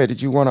 bro? Go ahead.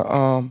 Did you want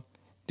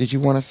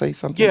to say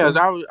something, Yes, bro?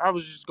 I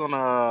was just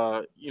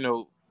gonna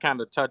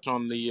kind of touch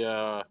on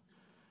the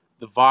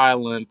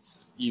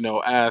violence,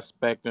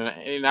 aspect,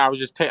 and I was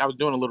I was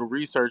doing a little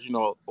research,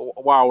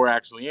 while we're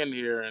actually in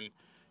here,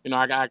 and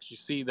I can actually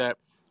see that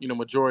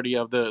majority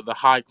of the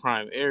high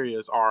crime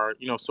areas are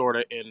sort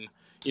of in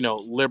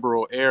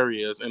liberal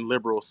areas and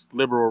liberal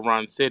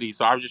run cities.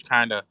 So I was just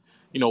kind of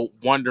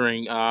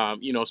wondering,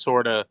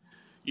 sort of,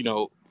 you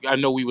know, I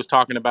know we was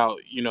talking about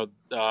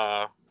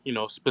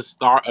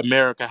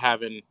America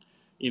having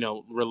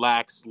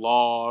relaxed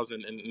laws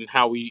and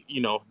how we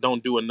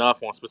don't do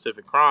enough on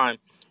specific crime.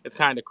 It's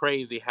kind of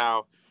crazy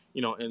how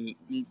in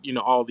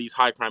all these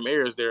high crime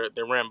areas they're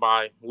ran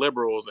by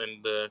liberals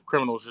and the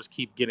criminals just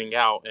keep getting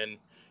out and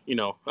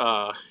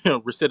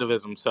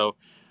recidivism. So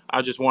I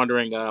was just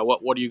wondering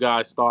what are you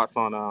guys thoughts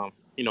on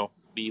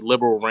the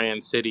liberal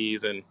ran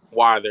cities and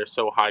why they're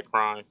so high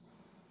crime.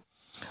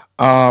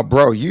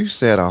 Bro, you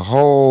said a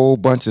whole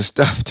bunch of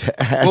stuff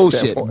to ask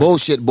that Bullshit. boy.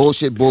 Bullshit.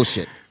 Bullshit.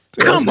 Bullshit.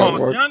 To ask Come that on,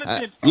 boy.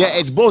 Jonathan. Yeah,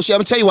 it's bullshit. I'm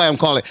gonna tell you why I'm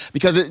calling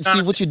because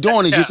see what Jonathan, you're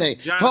that's doing is you're cap. saying,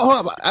 Jonathan,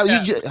 hold that's up,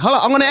 cap. hold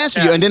up, I'm gonna That's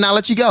answer you cap. and then I'll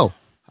let you go.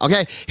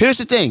 Okay. Here's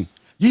the thing.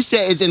 You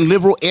said it's in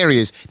liberal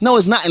areas. No,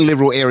 it's not in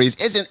liberal areas.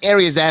 It's in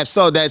areas that have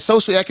that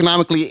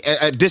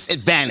socioeconomically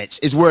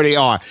disadvantaged is where they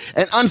are.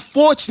 And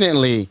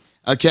unfortunately,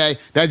 okay,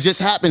 that just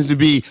happens to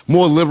be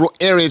more liberal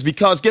areas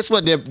because guess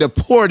what? They're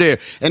poor there.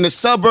 In the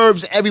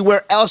suburbs,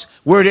 everywhere else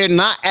where they're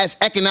not as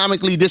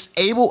economically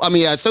disabled,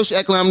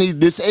 socioeconomically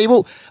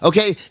disabled,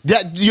 okay,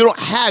 that you don't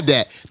have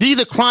that.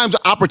 These are crimes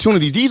of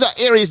opportunities. These are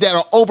areas that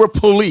are over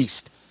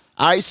policed.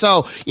 All right,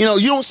 so you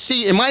don't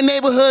see in my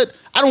neighborhood.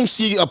 I don't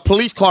see a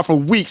police car for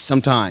weeks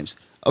sometimes.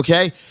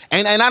 Okay,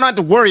 and I don't have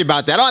to worry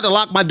about that. I don't have to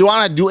lock my door. I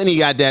don't have to do any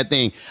goddamn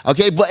thing.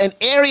 Okay, but in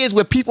areas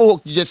where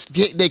people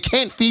they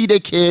can't feed their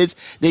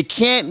kids, they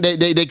can't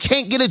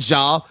get a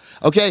job.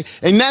 Okay,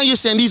 and now you're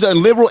saying these are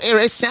liberal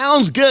areas. It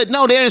sounds good.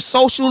 No, they're in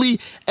socially,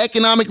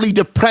 economically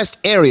depressed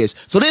areas.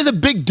 So there's a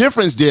big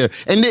difference there.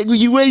 And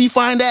where you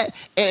find that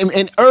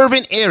in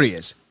urban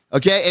areas.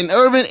 Okay, in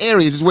urban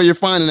areas is where you're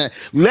finding that.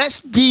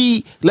 Let's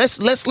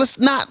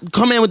not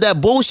come in with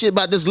that bullshit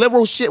about this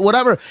liberal shit,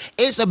 whatever.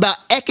 It's about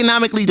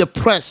economically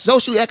depressed,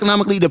 socially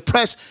economically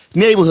depressed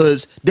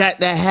neighborhoods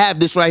that have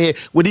this right here,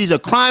 where these are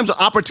crimes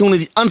or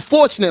opportunities.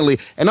 Unfortunately,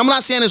 and I'm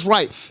not saying it's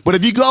right, but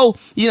if you go,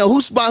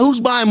 who's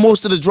buying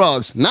most of the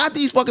drugs? Not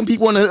these fucking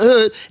people in the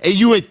hood. And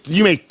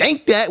you may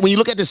think that when you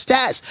look at the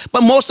stats,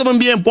 but most of them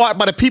being bought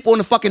by the people in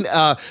the fucking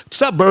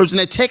suburbs, and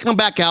they're taking them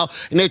back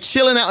out and they're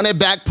chilling out on their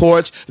back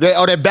porch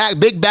or their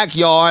big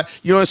backyard,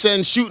 you know what I'm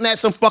saying, shooting at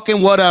some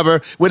fucking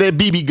whatever with their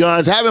BB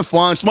guns, having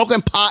fun,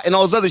 smoking pot and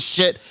all this other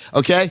shit,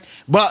 okay?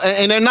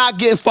 And they're not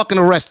getting fucking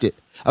arrested.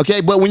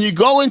 Okay, but when you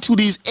go into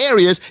these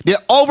areas, they're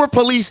over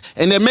policed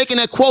and they're making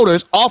their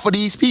quotas off of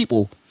these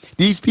people.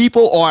 These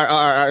people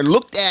are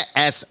looked at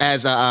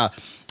as a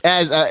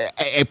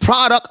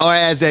product, or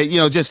as a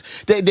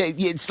just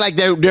it's like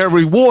they're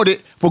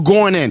rewarded for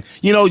going in.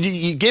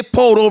 You get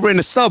pulled over in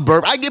the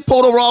suburb. I get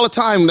pulled over all the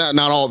time. Not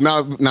all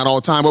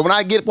the time, but when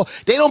I get pulled,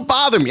 they don't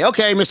bother me.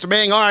 Okay, Mr.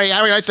 Bang, all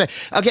right,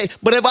 okay.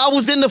 But if I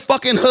was in the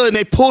fucking hood and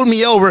they pulled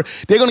me over,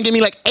 they're gonna give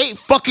me like 8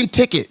 fucking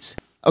tickets.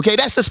 Okay,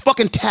 that's just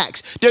fucking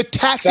tax. They're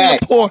taxing the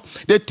Facts. poor.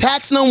 They're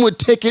taxing them with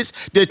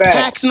tickets. They're Facts.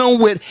 taxing them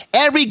with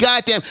every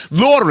goddamn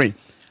loitering.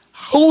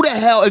 Who the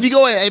hell? If you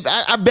go in,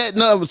 I bet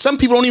no, some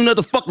people don't even know what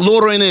the fuck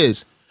loitering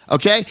is.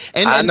 Okay,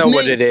 I know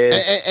what it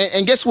is.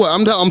 and guess what?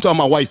 I'm talking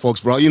about white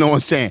folks, bro. You know what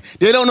I'm saying?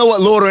 They don't know what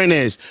loitering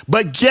is.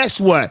 But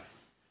guess what?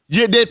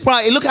 They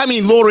probably look how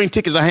many loitering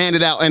tickets are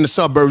handed out in the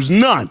suburbs.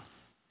 None.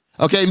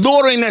 Okay,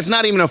 loitering, that's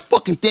not even a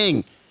fucking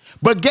thing.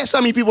 But guess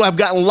how many people have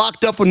gotten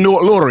locked up for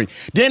loitering?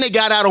 Then they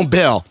got out on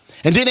bail.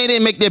 And then they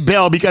didn't make their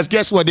bail because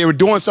guess what? They were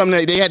doing something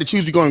that they had to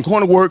choose to go in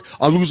corner work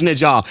or losing their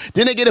job.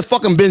 Then they get a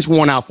fucking bench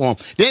worn out for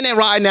them. Then they're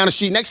riding down the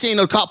street. Next thing you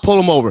know, the cop pull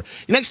them over.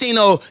 Next thing you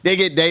know, they're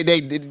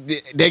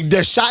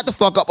shot the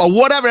fuck up or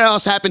whatever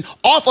else happened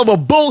off of a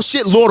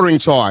bullshit loitering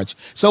charge.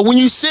 So when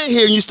you sit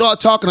here and you start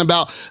talking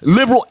about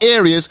liberal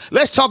areas,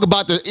 let's talk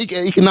about the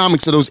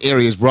economics of those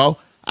areas, bro.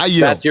 I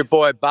yield. That's your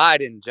boy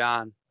Biden,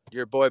 John.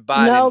 Your boy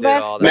Biden No, did that's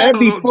all Man, that.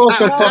 true. before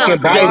some No, fucking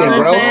that's Biden, no,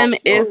 bro. that's Jonathan,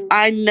 if true.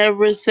 I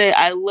never say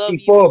I love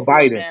you Before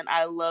before, Biden. man,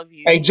 I love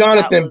Hey, you.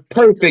 That Jonathan, was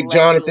perfect, intellectually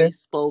Jonathan.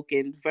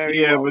 spoken.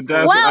 Very Yeah, well but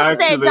that's spoken, Well sir.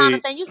 said, actually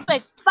Jonathan. You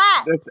speak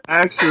that's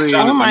facts.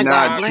 I, Oh actually my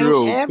God, not I, blame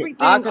true.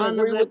 I everything can on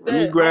the agree with Let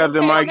me that. liberals. grab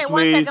the Okay, mic, okay.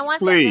 please,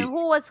 One second. please,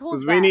 Who's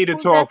because we that? need to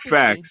Who's that talk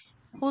speaking? facts.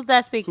 Who's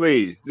that speaking?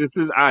 Please, this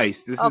is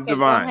Ice. This is Okay,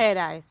 go Divine. ahead,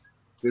 Ice.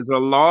 There's a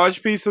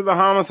large piece of the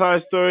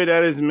homicide story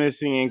that is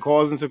missing and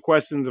calls into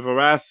question the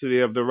veracity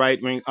of the right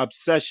wing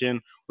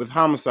obsession with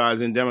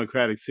homicides in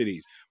democratic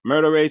cities.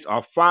 Murder rates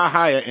are far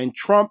higher in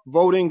Trump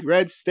voting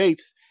red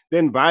states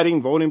than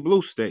Biden voting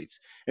blue states.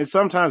 And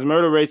sometimes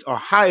murder rates are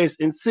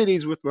highest in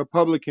cities with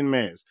Republican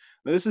mayors.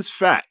 Now, this is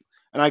fact.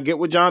 And I get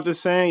what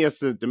Jonathan's saying. Yes,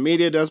 the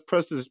media does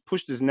push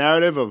this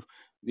narrative of,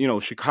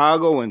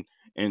 Chicago and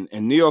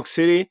New York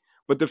City.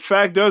 But the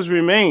fact does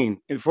remain.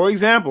 And for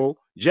example,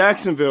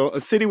 Jacksonville,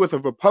 a city with a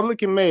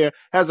Republican mayor,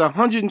 has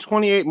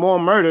 128 more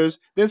murders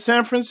than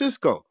San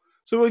Francisco.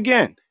 So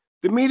again,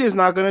 the media is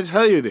not going to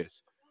tell you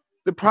this.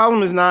 The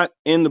problem is not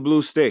in the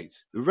blue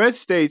states. The red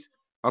states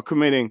are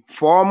committing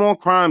far more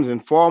crimes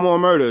and far more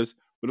murders,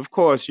 but of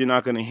course, you're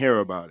not going to hear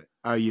about it.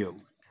 I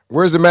yield.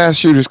 Where's the mass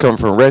shooters coming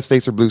from? Red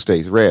states or blue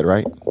states? Red,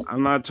 right?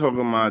 I'm not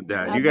talking about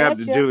that. I You have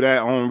to bet you. do that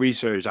on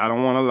research. I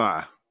don't want to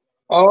lie.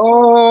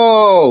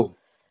 Oh,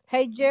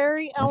 Hey,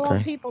 Jerry, I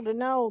want Okay. people to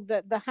know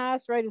that the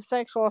highest rate of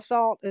sexual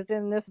assault is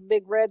in this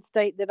big red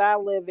state that I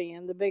live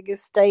in, the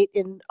biggest state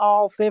in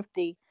all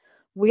 50.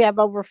 We have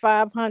over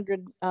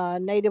 500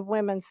 Native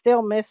women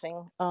still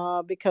missing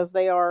because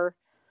they are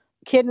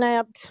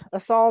kidnapped,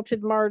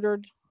 assaulted,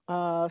 murdered.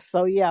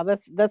 So yeah,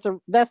 that's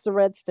the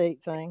red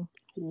state thing.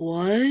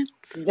 What?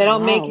 They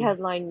don't make Wow.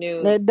 headline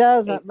news, It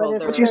doesn't, but April.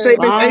 it's what you They're say, true.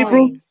 Miss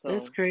April? lying. Wow.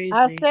 That's So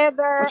crazy.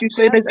 What you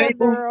say, I Miss said April?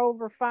 there are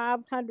over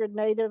 500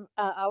 Native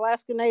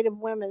Alaska Native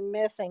women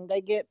missing.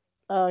 They get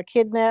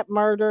kidnapped,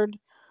 murdered,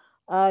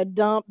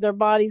 dumped. Their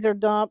bodies are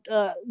dumped,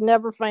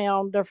 never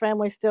found. Their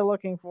family's still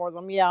looking for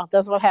them. Yeah,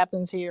 that's what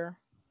happens here.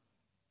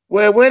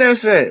 Where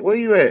that's at? Where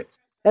you at?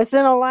 It's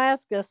in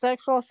Alaska.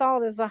 Sexual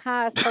assault is the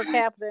highest per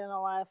capita in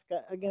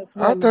Alaska against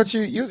I women. thought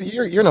you're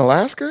in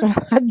Alaska.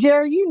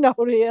 Jerry, you know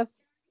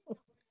this.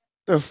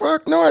 The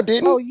fuck? No, I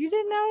Oh, didn't. you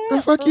didn't know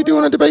The that fuck you for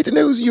doing to real? debate the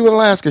news? You in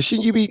Alaska?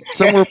 Shouldn't you be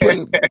somewhere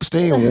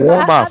staying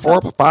warm by a I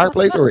don't.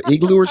 fireplace or an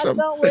igloo or I something?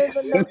 don't live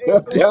in no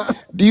igloo.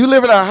 Do you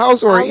live in a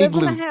house or I an live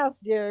in a igloo? house,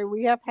 Jerry.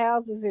 We have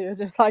houses here,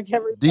 just like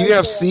Do you everybody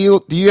have else. seal?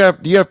 Do you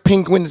have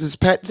penguins as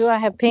Do pets? I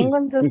have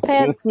penguins as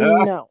pets?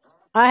 No.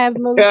 I have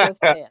moose as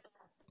pets.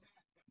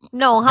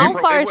 No, how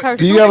April, far it is would. her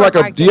Do you have like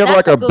a do you supermarket? have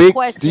That's like a a good big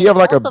do you question. have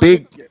like a Most of the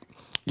big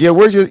yeah,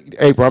 where's your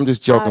April? I'm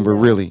just I joking, but do.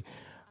 really.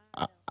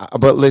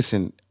 But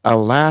listen,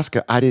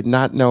 Alaska, I did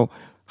not know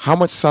how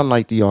much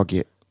sunlight do y'all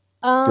get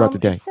throughout the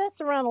It day?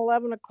 sets around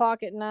 11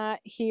 o'clock at night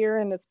here,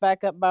 and it's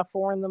back up by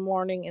 4 in the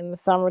morning in the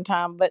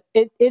summertime. But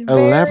it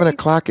 11 varies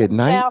o'clock at from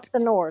south night? to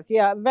north.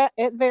 Yeah,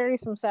 it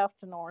varies from south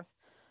to north.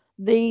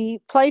 The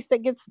place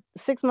that gets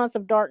 6 months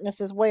of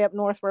darkness is way up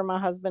north where my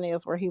husband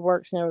is, where he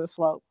works near the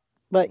slope.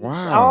 But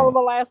all of Wow.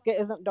 Alaska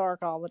isn't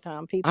dark all the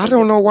time. I People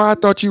don't get know why I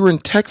thought you were in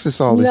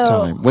Texas all this no.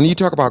 time. When you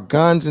talk about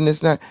guns and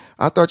this and that,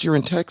 I thought you were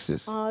in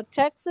Texas.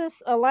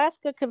 Texas,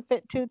 Alaska could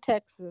fit two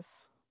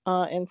Texas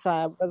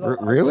inside. We're the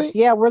largest. Really?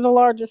 Yeah, we're the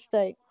largest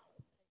state.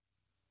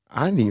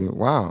 I didn't even,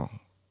 wow.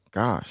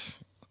 Gosh.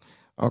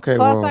 Okay,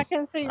 Plus, I well,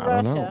 can see I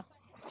don't know. Russia,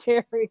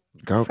 Jerry,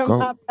 Go, from go,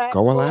 my back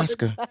go porch.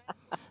 Alaska.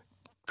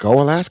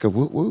 Go Alaska.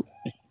 Whoop, whoop.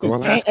 Go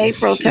Hey, Alaska.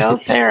 April, tell Shit.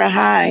 Sarah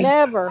hi.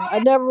 Never. I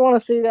never want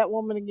to see that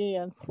woman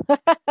again.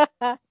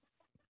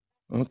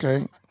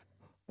 Okay.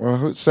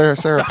 Well,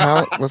 Sarah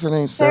Palin? What's her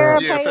name? Sarah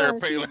Sarah Yeah, Sarah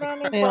Palin. She's Palin.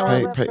 running for our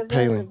Yeah.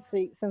 Palin. representative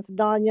seat since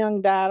Don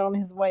Young died on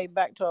his way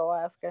back to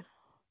Alaska.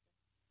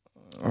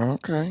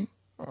 Okay.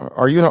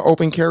 Are you in an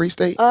open carry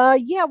state?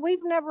 Yeah,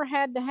 we've never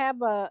had to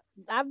have a.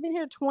 I've been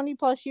here 20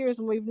 plus years,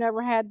 and we've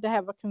never had to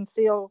have a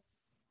concealed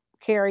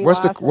carry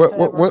What's the license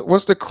ever.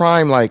 what's the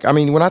crime like? I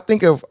mean, when I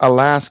think of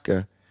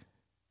Alaska,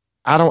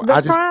 I don't. The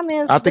I just crime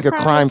is I the think of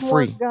crime crime is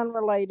more free. gun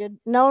related.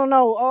 No, no,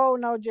 no. Oh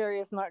no, Jerry,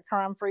 it's not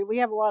crime free. We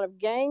have a lot of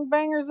gang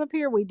bangers up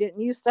here. We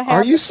didn't used to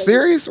Are have, you but they.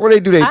 serious? What they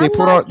do? They I'm put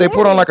not on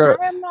kidding. like a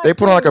I am not they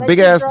put on like kidding. a They big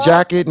do ass drugs.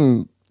 jacket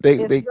and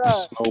It's they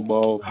drugs.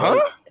 Hobo,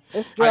 right? Huh?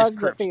 It's Ice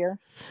drugs up Crips. here.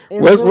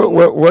 It really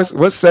is drugs.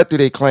 what set do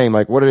they claim?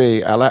 Like what are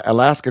they?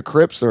 Alaska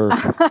Crips or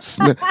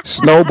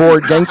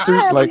snowboard I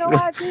gangsters? have Like no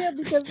idea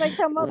because they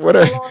come up what from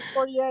are? the lower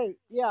 48.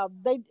 Yeah,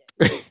 they.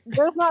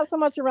 There's not so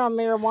much around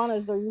marijuana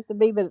as there used to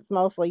be, but it's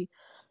mostly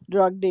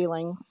drug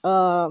dealing.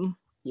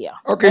 Yeah,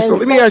 Okay, so and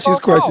let me ask you sexual this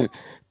question.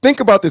 assault. Think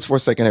about this for a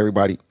second,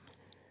 everybody.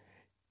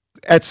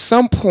 At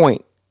some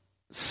point,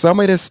 some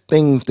of this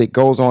things that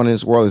goes on in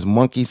this world is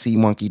monkey see,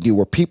 monkey do,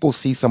 where people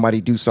see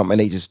somebody do something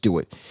and they just do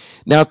it.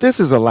 Now, if this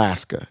is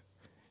Alaska.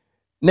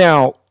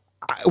 Now,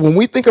 when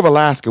we think of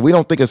Alaska, we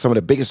don't think of some of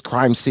the biggest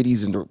crime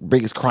cities and the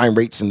biggest crime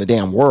rates in the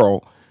damn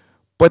world.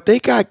 But they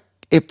got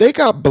if they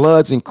got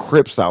Bloods and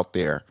Crips out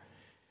there,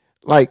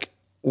 like,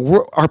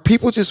 are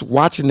people just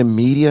watching the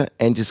media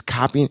and just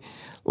copying?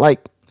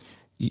 Like,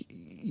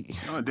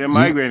 Oh, they're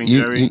migrating,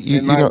 Jerry.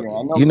 They're you know migrating.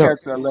 I know you know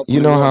cats that left you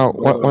New know York how to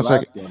go to one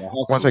second Alaska to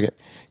one hustle. second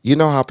you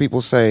know how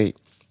people say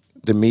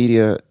the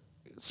media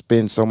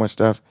spends so much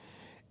stuff.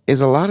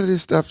 Is a lot of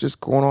this stuff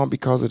just going on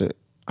because of the?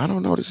 I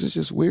don't know. This is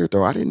just weird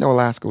though. I didn't know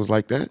Alaska was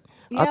like that.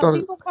 I Yeah, thought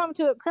it. people come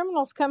to it.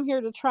 Criminals come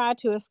here to try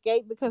to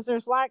escape because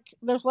there's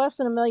less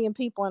than 1 million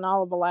people in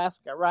all of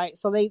Alaska, right?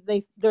 So they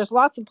there's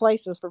lots of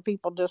places for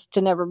people just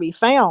to never be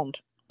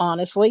found.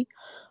 Honestly,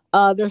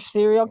 there's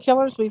serial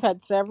killers. We've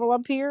had several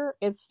up here.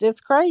 It's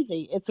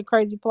crazy. It's a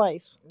crazy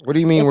place. What do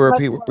you mean It's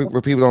much worse.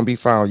 where people don't be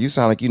found? You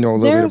sound like you know a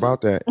little bit There's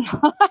about that.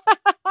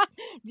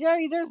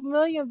 Jerry. There's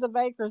millions of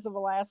acres of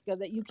Alaska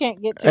that you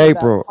can't get to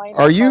without a April, plane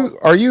or a boat.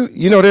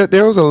 you know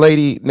there was a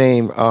lady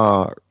named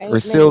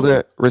Ain't me.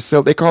 Griselda,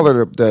 they call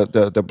her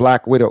the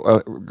Black Widow,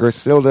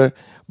 Griselda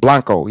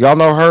Blanco. Y'all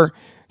know her?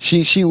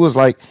 She was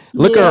like,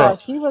 look at Yeah, her,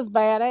 she was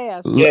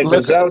badass. Yeah,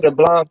 look at Griselda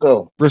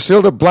Blanco.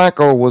 Griselda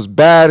Blanco was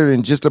badder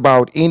than just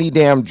about any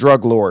damn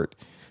drug lord.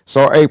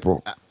 So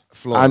April,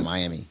 Florida, I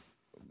Miami.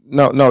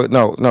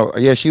 no.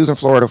 Yeah, she was in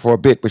Florida for a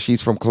bit, but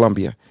she's from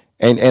Colombia.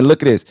 And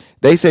look at this.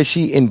 They said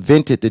she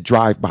invented the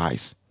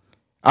drive-bys.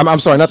 I'm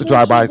sorry, I'm not the sure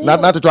she drive-bys,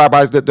 not did. the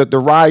drive-bys, the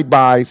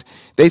ride-bys.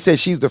 They said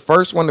she's the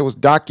first one that was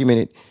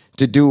documented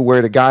to do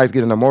where the guys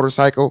get in a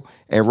motorcycle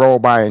and roll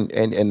by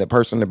and the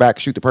person in the back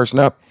shoot the person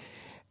up.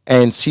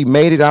 And she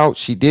made it out.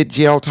 She did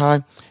jail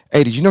time.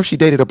 Hey, did you know she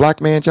dated a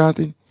black man,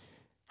 Jonathan?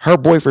 Her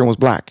boyfriend was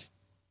black.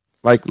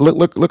 Like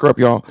look her up,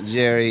 y'all.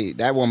 Jerry,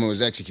 that woman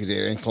was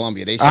executed in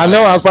Colombia. They I shot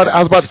know. her ass I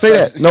was down. about to say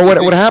that. No,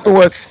 what happened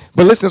was,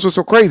 but listen, this was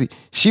so crazy.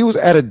 She was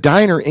at a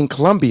diner in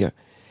Colombia,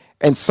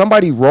 and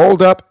somebody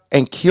rolled up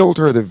and killed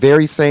her the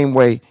very same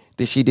way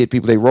that she did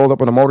people. They rolled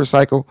up on a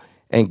motorcycle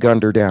and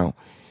gunned her down.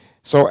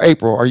 So,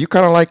 April, are you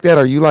kind of like that?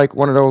 Are you like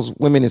one of those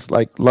women that's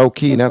like low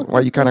key, and that's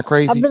why you kind of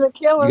I've crazy? been a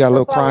You killer got a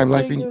little since I was crime two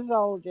life in you. years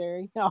old,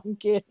 Jerry. No, I'm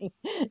kidding.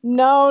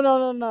 No, no,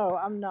 no, no.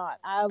 I'm not.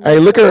 I Hey,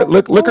 lived the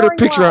most look at her boring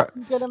picture. life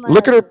you could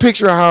Look at imagine. her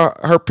picture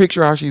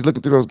how she's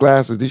looking through those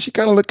glasses. Does she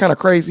kind of look kind of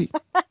crazy?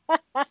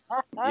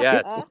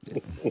 Yes.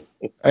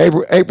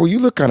 April, you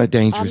look kind of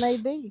I may dangerous.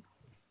 be.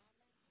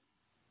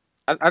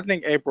 I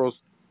think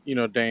April's,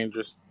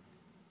 dangerous.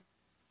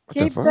 What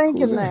the Keep fuck? Who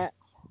was thinking that? that.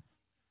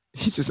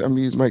 He just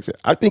amused Mike said,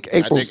 I think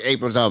I think April's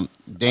April's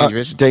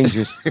dangerous.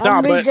 dangerous. I'm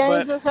No, gonna be but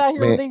dangerous out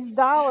here with Man, these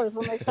dollars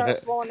when they start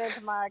flowing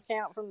into my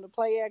account from the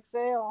Play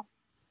XL.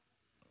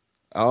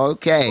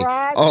 Okay.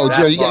 Right, Oh,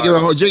 Jerry, that you gotta Charles? get a part.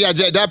 horn. Jerry,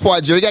 that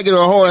part, Jerry, you gotta get a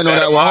horn on Let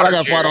that him one. Hold on, I holler,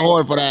 gotta find a Jerry.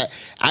 horn for that.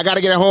 I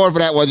gotta get a horn for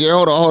that one, Jerry.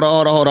 Hold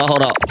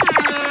on.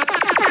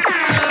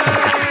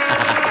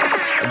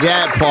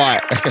 That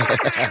part.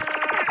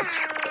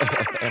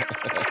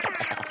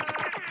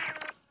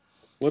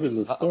 What is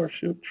it,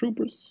 Starship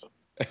Troopers?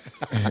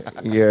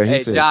 Yeah, he Hey,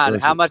 said John,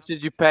 how extortion. much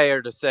did you pay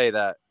her to say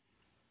that?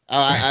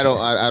 I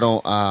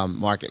don't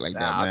mark it like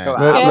that, Nah, come man.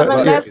 on. Let, I was let,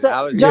 Kevin, yeah, that's joking. the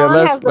I was yeah, John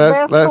joking. has the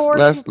best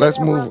course you could let's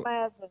ever move.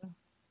 imagine.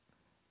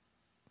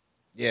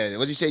 Yeah,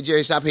 what'd you say,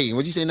 Jerry? Stop hating.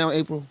 What'd you say now,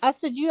 April? I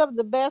said you have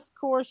the best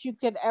course you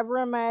could ever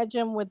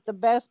imagine with the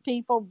best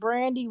people.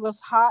 Brandy was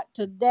hot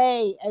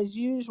today, as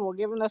usual,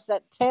 giving us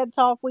that TED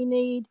talk we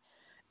need.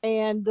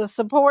 And the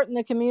support in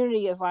the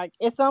community is like,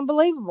 it's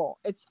unbelievable.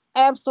 It's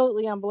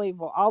absolutely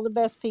unbelievable. All the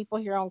best people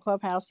here on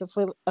Clubhouse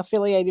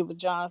affiliated with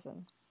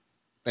Jonathan.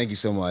 Thank you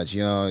so much.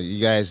 You know,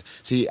 you guys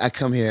see, I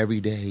come here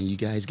every day, and you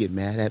guys get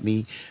mad at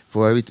me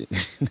for everything.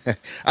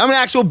 I'm an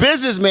actual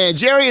businessman.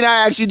 Jerry and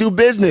I actually do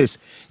business.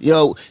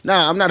 Yo,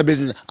 nah, I'm not a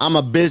business. I'm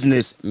a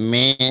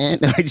businessman.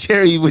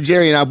 Jerry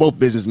and I are both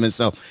businessmen.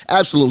 So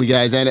absolutely,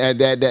 guys. And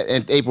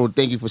April,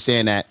 thank you for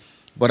saying that.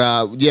 But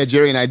yeah,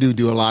 Jerry and I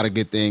do a lot of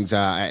good things.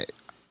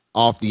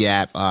 Off the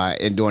app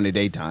and during the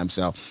daytime.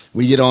 So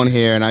we get on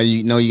here, and I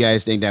know you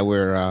guys think that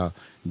we're.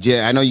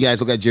 I know you guys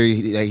look at Jerry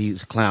like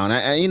he's a clown.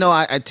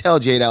 I tell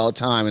Jay that all the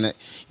time, and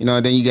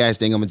then you guys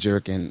think I'm a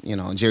jerk, and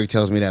Jerry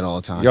tells me that all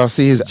the time. Y'all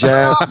see his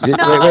jab? No, Wait,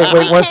 no, wait, wait,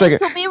 we one came second.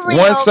 to be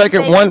 1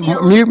 second. debate the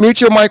news.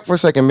 Mute your mic for a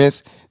second,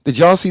 miss. Did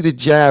y'all see the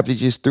jab he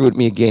just threw at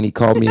me again? He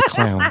called me a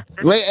clown.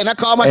 Wait, and I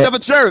call And, myself a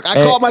jerk. I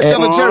and, call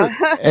myself and, a jerk.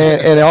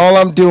 and all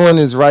I'm doing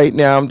is right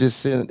now. I'm just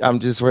sitting. I'm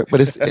just.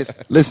 But it's.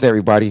 Listen,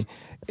 everybody.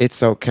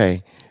 It's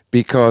okay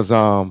because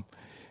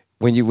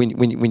when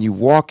you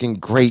walk in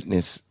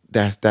greatness,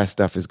 that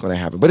stuff is going to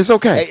happen. But it's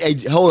okay. Hey,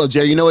 hold up,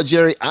 Jerry. You know what,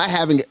 Jerry? I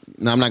haven't.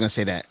 No, I'm not gonna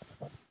say that.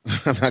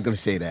 I'm not gonna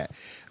say that.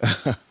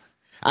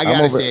 I I'm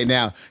gotta over. say it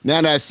now.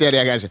 Now that I said it,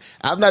 I gotta say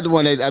I'm not the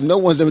one that no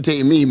one's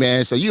imitating me,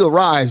 man. So you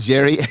arrived,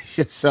 Jerry.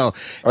 So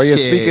Oh yeah.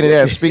 Speaking of shit.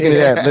 that. Speaking of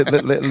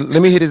that.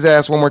 Let me hit his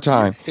ass one more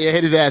time. Yeah,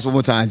 hit his ass one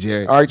more time,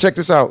 Jerry. All right. Check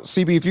this out.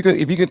 CB, if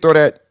you can throw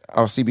that.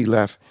 Oh, CB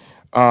left.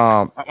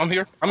 I'm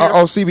here. I'm here.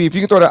 Oh, CB, if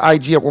you can throw the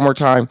IG up one more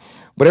time.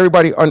 But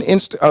everybody on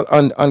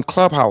on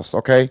Clubhouse,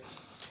 okay?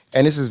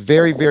 And this is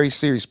very, very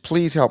serious.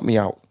 Please help me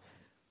out.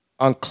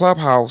 On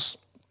Clubhouse,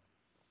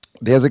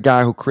 there's a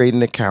guy who created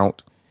an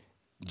account,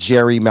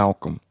 Jerry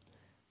Malcolm.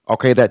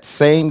 Okay, that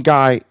same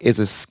guy is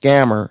a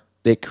scammer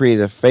that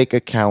created a fake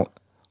account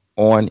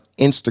on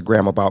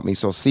Instagram about me.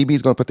 So CB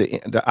is going to put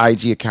the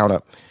IG account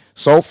up.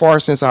 So far,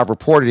 since I've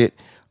reported it,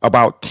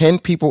 about 10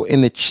 people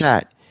in the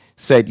chat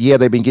said, yeah,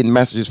 they've been getting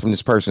messages from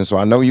this person. So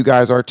I know you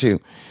guys are too.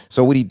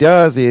 So what he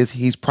does is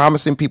he's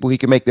promising people he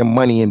can make them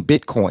money in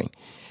Bitcoin.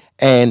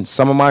 And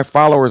some of my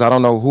followers, I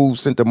don't know who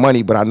sent the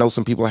money, but I know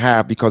some people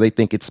have because they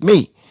think it's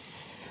me.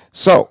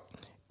 So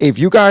if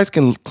you guys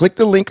can click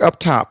the link up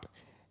top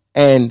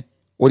and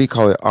what do you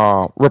call it?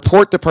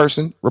 Report the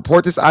person,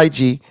 report this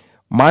IG.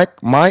 My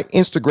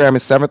Instagram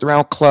is Seventh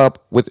Round Club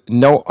with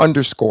no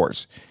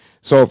underscores.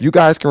 So if you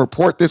guys can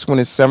report this one,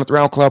 it's Seventh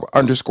Round Club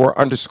underscore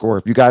underscore.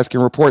 If you guys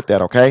can report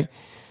that, okay?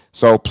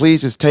 So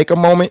please just take a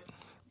moment.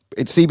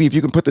 It's CB, if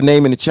you can put the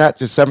name in the chat,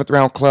 just Seventh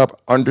Round Club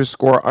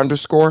underscore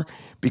underscore,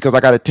 because I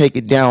got to take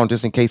it down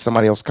just in case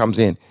somebody else comes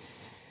in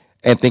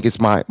and think it's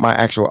my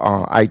actual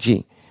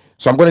IG.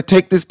 So I'm going to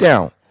take this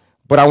down.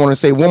 But I want to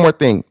say one more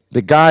thing.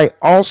 The guy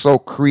also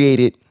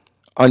created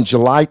on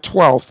July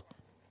 12th,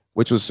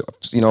 which was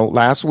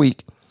last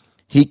week,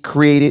 he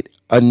created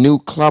a new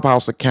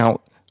Clubhouse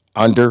account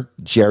under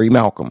Jerry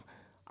Malcolm.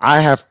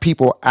 I have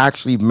people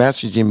actually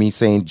messaging me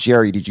saying,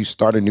 Jerry, did you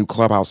start a new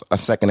Clubhouse, a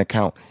second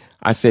account?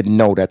 I said,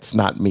 no, that's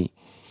not me.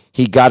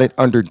 He got it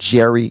under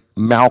Jerry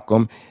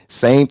Malcolm.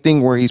 Same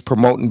thing where he's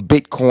promoting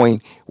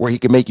Bitcoin, where he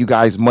can make you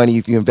guys money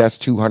if you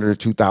invest $200 or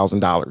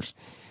 $2,000.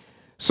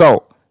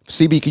 So,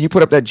 CB, can you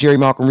put up that Jerry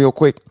Malcolm real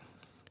quick?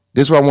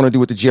 This is what I want to do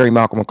with the Jerry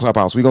Malcolm on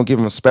Clubhouse. We're going to give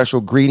him a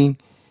special greeting.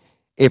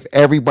 If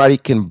everybody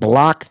can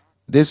block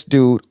this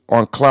dude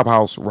on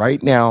Clubhouse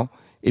right now,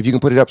 if you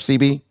can put it up,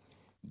 CB,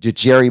 to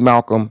Jerry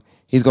Malcolm.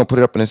 He's going to put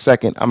it up in a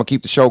second. I'm going to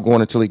keep the show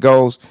going until he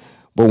goes.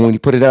 But when you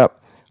put it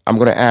up, I'm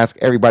going to ask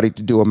everybody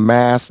to do a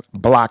mass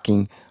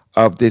blocking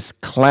of this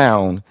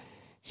clown.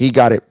 He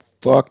got it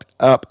fucked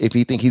up if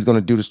he think he's going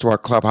to do this to our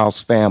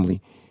Clubhouse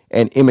family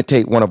and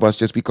imitate one of us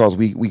just because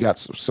we got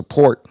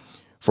support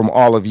from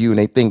all of you and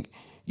they think,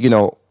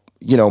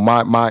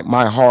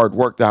 my hard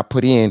work that I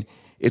put in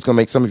is going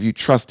to make some of you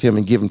trust him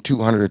and give him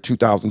 $200 or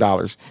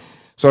 $2,000.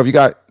 So if you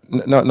got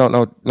no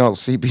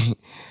CB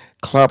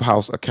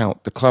Clubhouse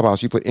account, the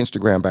Clubhouse, you put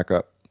Instagram back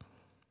up.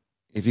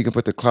 If you can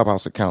put the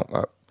Clubhouse account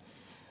up.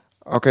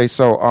 Okay,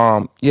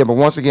 so yeah, but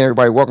once again,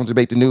 everybody, welcome to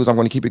Debate the News. I'm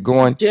going to keep it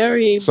going.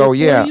 Jerry, So before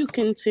yeah, you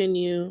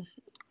continue,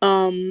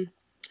 um,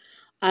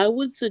 I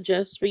would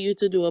suggest for you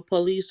to do a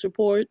police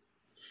report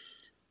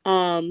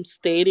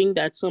stating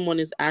that someone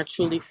is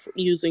actually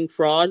using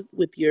fraud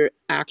with your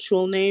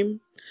actual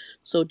name.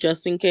 So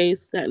just in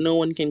case that no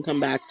one can come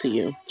back to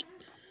you.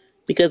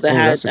 Because I oh,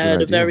 had that's a I good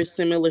had a idea. very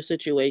similar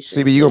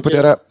situation. CB, you So gonna put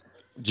that just up?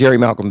 Jerry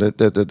Malcolm,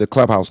 the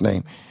Clubhouse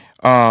name.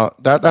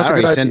 That's a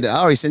good idea. I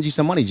already send you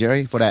some money,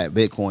 Jerry, for that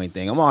Bitcoin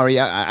thing. I'm already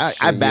I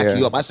Shit, back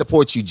you yeah. up. I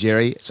support you,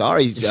 Jerry. So I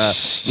already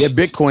your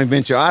Bitcoin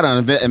venture. I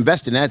don't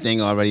invest in that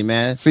thing already,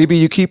 man. CB,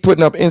 you keep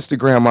putting up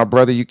Instagram, my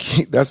brother. You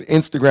keep that's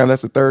Instagram.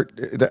 That's the third.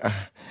 The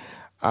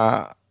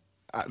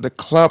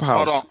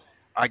Hold on. clubhouse.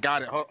 I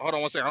got it. Hold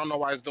on one second. I don't know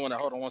why it's doing that.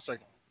 Hold on one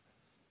second.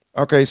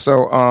 Okay,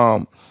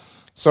 so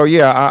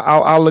yeah,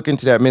 I'll look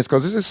into that, Miss,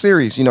 because this is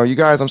serious. You know, you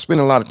guys, I'm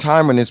spending a lot of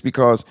time on this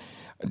because,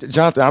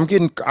 Jonathan, I'm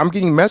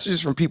getting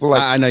messages from people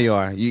like, I know you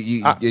are.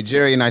 I,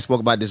 Jerry and I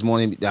spoke about this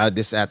morning,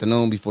 this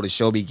afternoon before the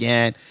show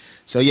began.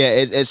 So yeah,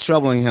 it's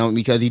troubling him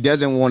because he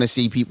doesn't want to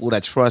see people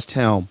that trust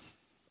him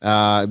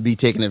be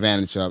taken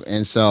advantage of,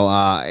 and so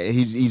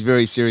he's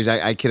very serious.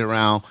 I kid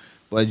around,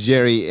 but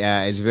Jerry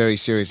is very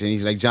serious, and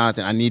he's like,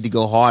 Jonathan, I need to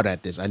go hard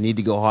at this. I need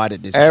to go hard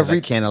at this because I every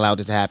can't allow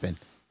this to happen.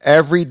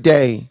 every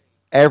day,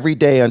 every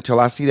day until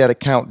I see that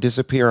account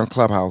disappear in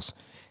Clubhouse,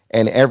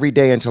 and every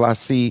day until I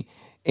see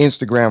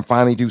Instagram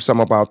finally do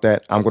something about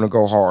that, I'm gonna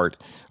go hard.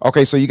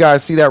 Okay, so you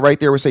guys see that right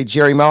there? We say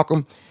Jerry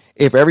Malcolm.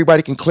 If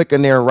everybody can click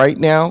in there right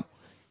now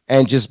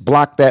and just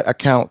block that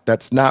account,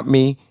 that's not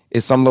me.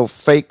 It's some little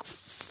fake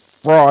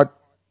fraud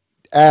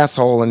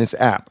asshole in this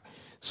app.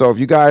 So if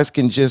you guys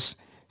can just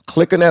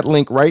click on that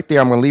link right there,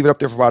 I'm going to leave it up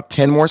there for about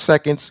 10 more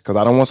seconds because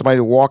I don't want somebody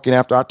to walk in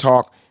after I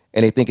talk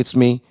and they think it's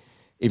me.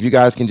 If you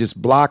guys can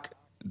just block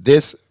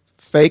this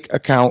fake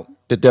account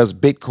that does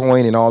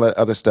Bitcoin and all that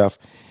other stuff,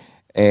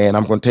 and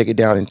I'm going to take it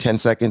down in 10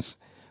 seconds,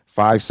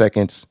 5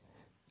 seconds,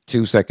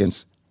 2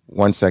 seconds,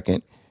 1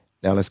 second.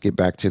 Now let's get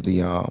back to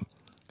the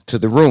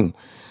room.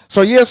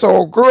 So yeah,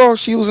 so girl,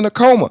 she was in a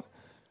coma.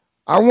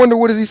 I wonder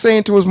what is he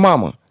saying to his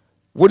mama?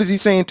 What is he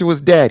saying to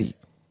his daddy?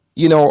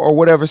 You know, or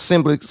whatever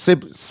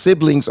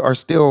siblings are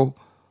still,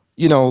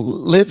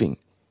 living.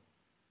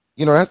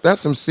 You know, that's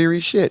some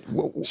serious shit.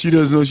 She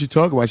doesn't know what she's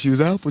talking about. She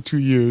was out for 2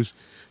 years.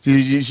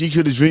 She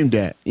could have dreamed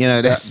that. You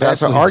know, That's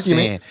that's an what he's argument.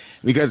 saying.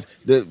 Because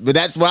but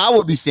that's what I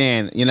would be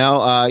saying.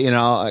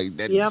 Yep.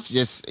 That's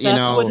just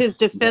That's what his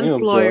defense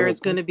Damn, lawyer is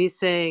going Jonathan. to be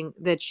saying,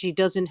 that she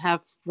doesn't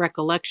have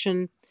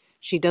recollection.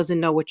 She doesn't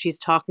know what she's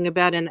talking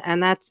about. And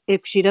that's,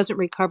 if she doesn't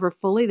recover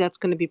fully, that's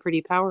going to be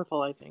pretty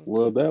powerful, I think.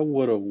 Well, that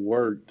would have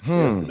worked. If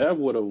Hmm. that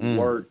would have mm,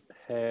 worked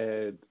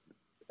had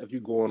if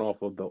you're going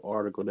off of the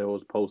article that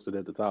was posted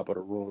at the top of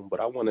the room, but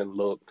I went and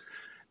looked.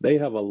 They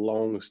have a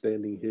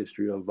long-standing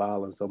history of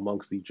violence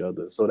amongst each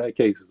other, so that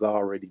case is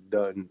already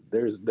done.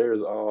 There's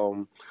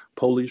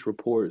police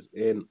reports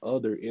and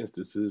other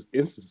instances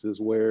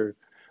where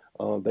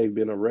they've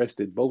been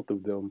arrested, both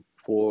of them,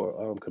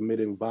 for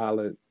committing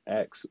violent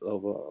acts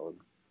of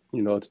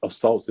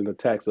assaults and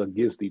attacks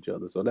against each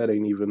other. So that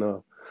ain't even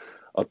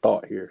a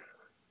thought here.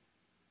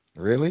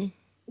 Really?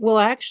 Well,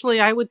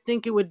 actually, I would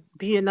think it would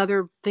be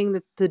another thing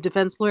that the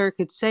defense lawyer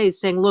could say,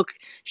 saying, "Look,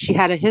 she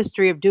had a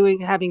history of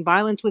having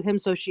violence with him,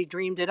 so she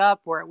dreamed it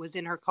up, or it was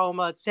in her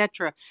coma,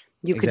 etc."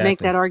 You could make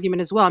exactly. that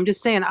argument as well. I'm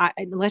just saying,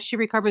 unless she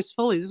recovers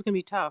fully, this is going to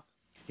be tough.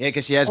 Yeah,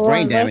 because she has Or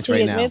brain unless damage he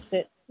right now. admits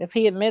it. If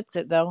he admits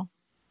it, though,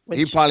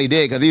 He which probably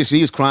did because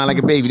he was crying like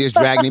a baby. They was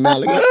dragging him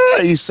out like,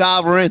 he's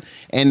sovereign,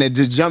 and the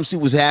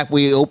jumpsuit was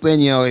halfway open.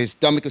 You know, his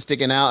stomach was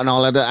sticking out and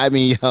all of that. I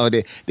mean,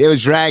 they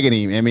was dragging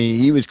him. I mean,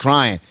 he was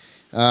crying.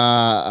 He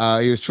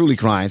was truly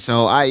crying.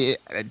 So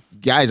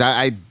guys,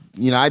 I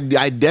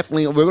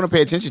definitely we're going to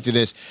pay attention to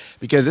this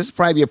because this is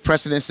probably a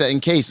precedent-setting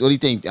case. What do you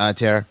think,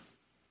 Tara?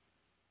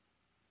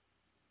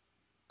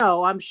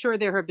 No, I'm sure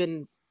there have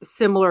been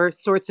similar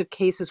sorts of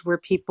cases where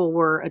people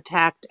were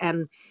attacked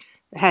and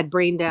had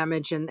brain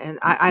damage, and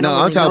I No, don't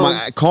really know.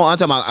 I'm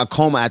talking about a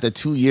coma after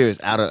 2 years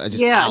out of just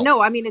Yeah, out.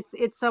 no, I mean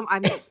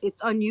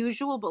it's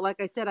unusual, but like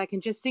I said, I can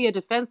just see a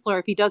defense lawyer.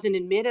 If he doesn't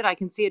admit it, I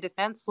can see a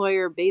defense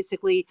lawyer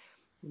basically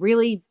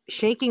really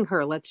shaking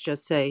her, let's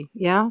just say.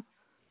 Yeah.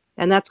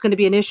 And that's going to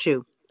be an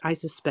issue, I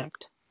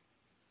suspect.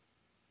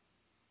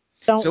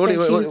 So don't what? Do think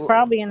you, she's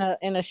probably in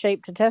a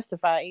shape to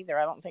testify either.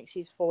 I don't think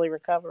she's fully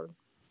recovered.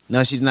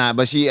 No, she's not,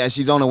 but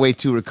she's on her way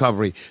to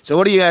recovery. So,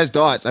 what are you guys'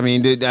 thoughts? Do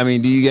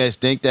you guys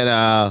think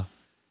that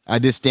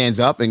this stands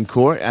up in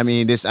court? I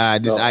mean, The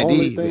this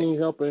only ID. thing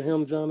helping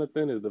him,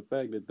 Jonathan, is the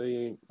fact that they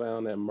ain't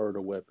found that murder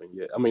weapon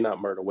yet. I mean, not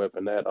murder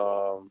weapon, that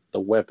the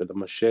weapon, the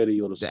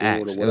machete or the The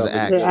sword or axe. It was an whatever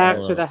he The axe had.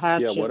 axe or or the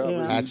Yeah, hatchet, whatever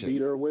yeah. he hatchet.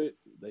 beat her with,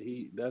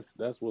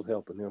 that's what's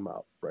helping him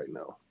out right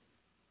now.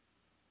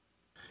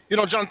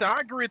 Jonathan,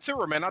 I agree with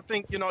Tara, man. I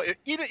think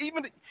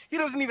even he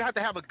doesn't even have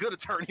to have a good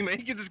attorney, man.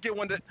 He can just get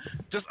one that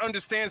just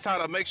understands how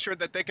to make sure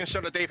that they can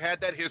show that they've had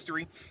that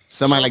history,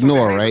 Somebody shows like them that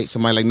Nora, hey, right?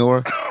 Somebody like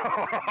Nora.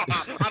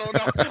 I don't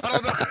know, I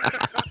don't know.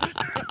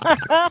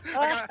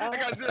 I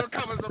got zero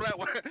comments on that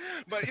one.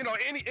 But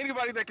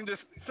anybody that can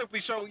just simply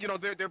show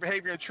their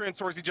behavior and trend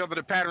towards each other,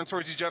 the pattern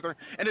towards each other,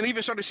 and then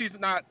even show that she's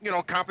not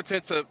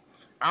competent to,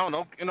 I don't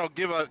know,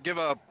 give a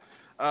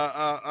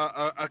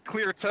a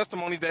clear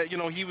testimony that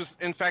he was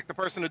in fact the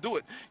person to do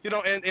it. And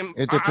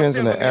It I depends on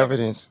stand on the the evidence.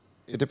 evidence.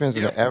 It depends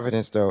on Yeah. the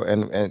evidence, though,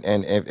 and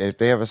if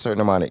they have a certain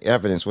amount of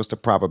evidence, what's the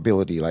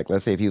probability? Like,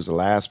 let's say if he was the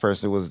last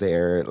person who was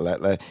there,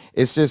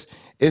 it's just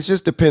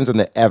depends on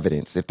the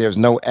evidence. If there's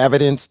no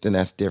evidence, then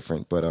that's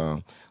different. But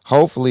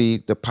hopefully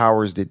the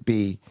powers that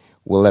be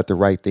will let the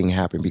right thing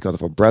happen. Because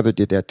if a brother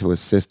did that to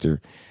his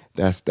sister,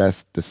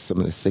 some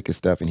of the sickest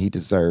stuff, and he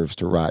deserves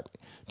to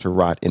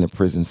rot in a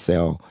prison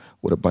cell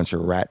with a bunch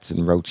of rats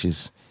and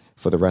roaches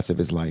for the rest of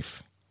his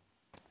life.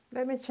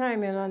 Let me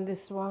chime in on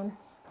this one.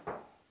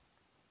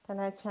 Can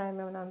I chime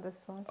in on this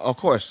one? Of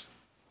course.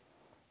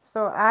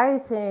 So I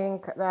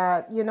think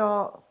that,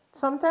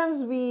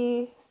 sometimes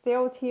we stay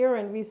out here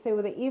and we say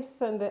with the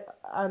ifs and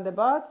the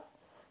buts,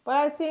 but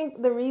I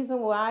think the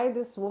reason why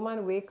this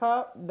woman wake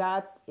up,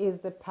 that is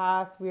the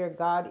path where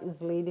God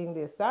is leading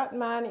this. That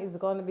man is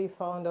going to be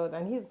found out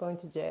and he's going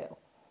to jail.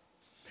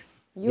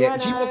 You Yeah,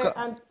 and she woke I, up.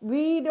 and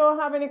we don't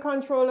have any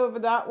control over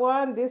that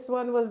one. This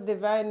one was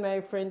divine,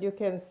 my friend. You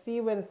can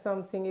see when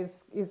something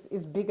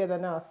is bigger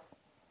than us.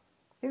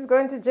 He's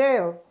going to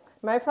jail.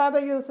 My father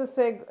used to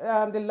say,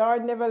 the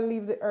Lord never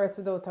leave the earth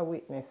without a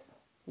witness.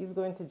 He's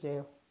going to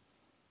jail.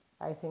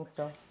 I think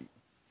so.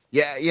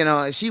 Yeah,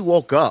 she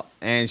woke up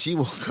and she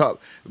woke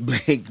up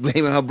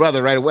blaming her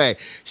brother right away.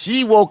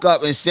 She woke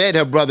up and said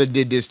her brother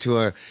did this to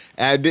her.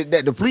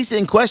 The police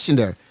didn't question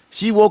her.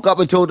 She woke up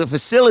and told the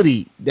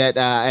facility that,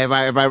 if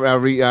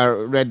I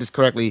read this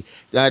correctly,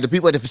 the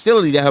people at the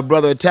facility that her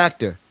brother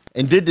attacked her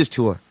and did this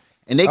to her,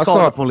 and they I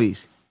called the saw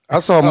police.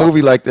 I saw a So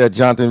movie like that,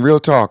 Jonathan. Real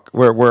talk,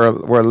 where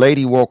a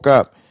lady woke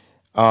up,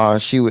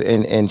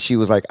 and she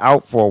was like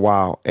out for a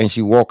while, and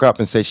she woke up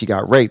and said she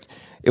got raped.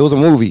 It was a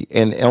movie,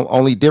 and the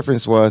only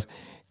difference was,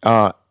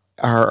 uh,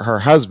 her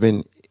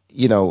husband,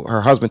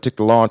 her husband took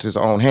the law into his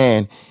own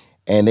hand,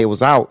 and they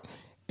was out,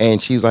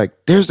 and she's like,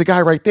 "There's the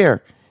guy right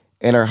there,"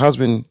 and her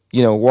husband,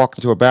 walked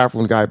into a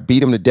bathroom. The guy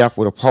beat him to death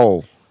with a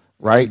pole,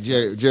 Hey, right?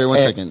 Jerry, one And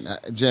second.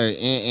 Jerry,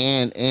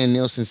 and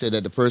Nielsen said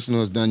that the person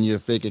who's done your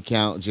fake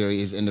account,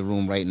 Jerry, is in the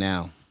room right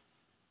now.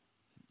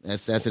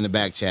 That's in the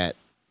back chat.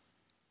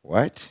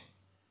 what?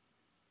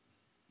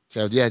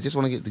 So yeah, I just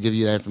want to give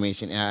you that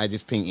information. I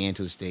just pinged Ann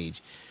to the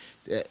stage.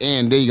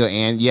 Ann, there you go,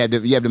 Ann. You have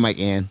the mic,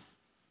 Ann.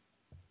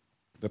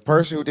 The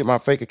person who did my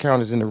fake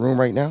account is in the room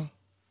right now.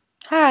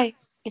 Hi,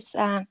 it's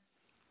Anne.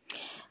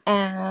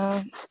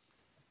 Um,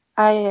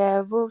 I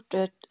wrote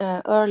it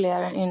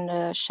earlier in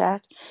the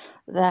chat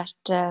that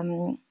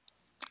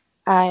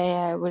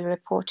I will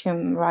report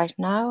him right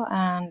now,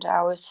 and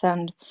I will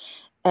send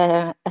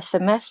an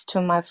SMS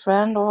to my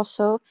friend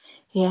also.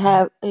 He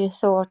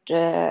thought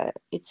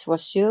it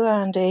was you,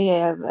 and he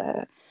have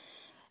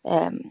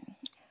um,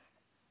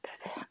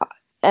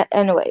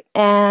 anyway,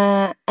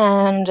 and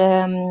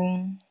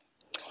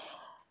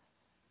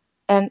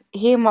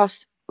he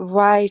must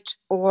write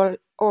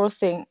all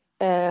thing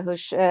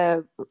which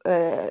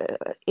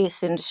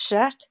is in the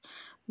chat,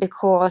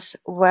 because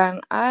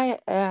when I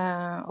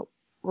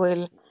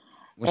will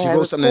When she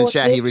wrote something in the report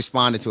chat, he him,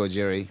 responded to her,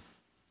 Jerry.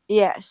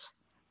 yes,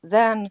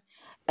 then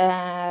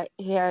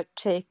he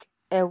take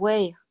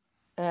away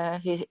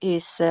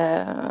his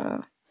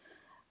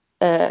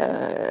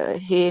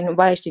he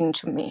inviting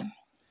to me.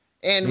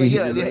 And He,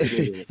 yeah, Yeah, yeah. he You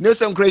did. know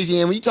something crazy,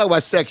 and when you talk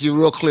about sex, you're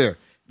real clear.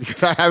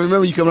 Because I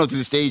remember you coming up to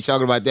the stage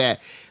talking about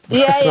that.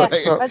 Yeah, so yeah,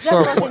 so but that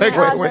so was in wait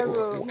wait wait another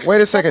room.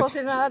 wait a That second. was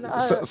in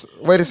another.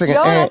 Wait a second,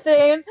 and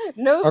Jonathan,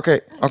 nope.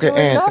 okay, You okay,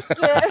 will and not.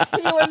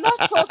 You will not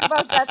talk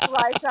about that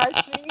right now,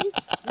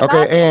 please.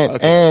 okay, Not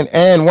Okay.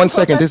 and one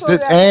because second. I This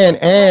told you I and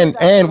take away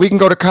that we can room.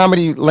 go to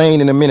comedy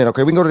lane in a minute.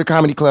 Okay, we can go to the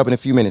comedy club in a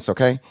few minutes.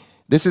 Okay,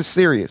 this is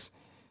serious.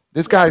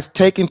 This guy's Yes,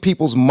 taking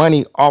people's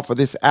money off of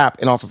this app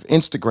and off of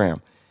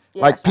Instagram.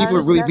 Like yes, I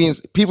understand.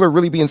 people are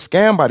really being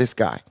scammed by this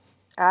guy.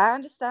 I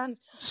understand.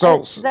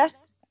 And So that.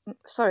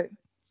 Sorry.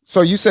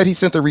 so you said he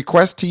sent a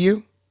request to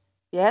you.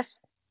 Yes,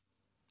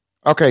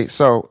 Okay,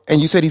 so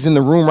and you said he's in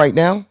the room right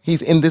now.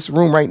 He's in this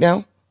room right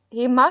now.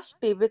 he must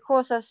be,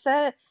 because I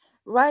said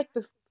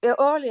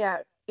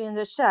earlier in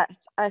the chat.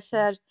 I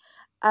said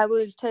I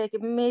will take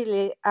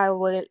immediately. I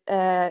will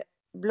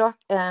block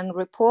and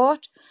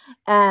report,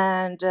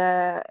 and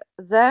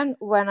then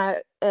when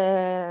I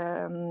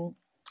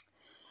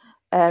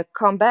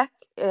come back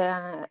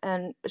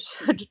and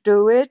should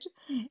do it,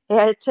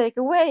 take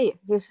away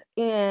his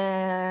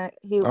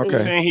he You're Okay,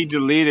 saying is he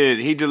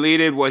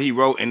deleted what he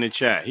wrote in the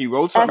chat. He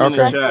wrote something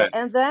in the okay, exactly, chat.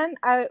 and then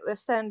I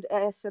send a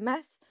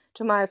SMS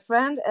to my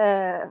friend,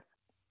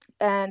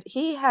 and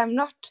he have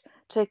not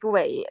take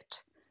away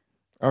it.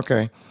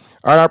 okay.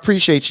 All right, I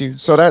appreciate you.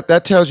 So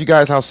that tells you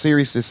guys how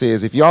serious this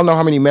is. If y'all know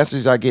how many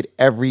messages I get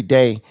every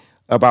day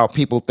about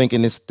people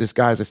thinking this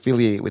guy's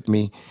affiliated with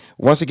me.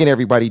 Once again,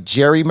 everybody,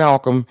 Jerry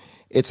Malcolm.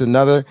 It's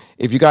another.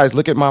 If you guys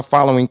look at my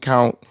following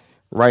count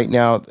right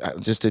now,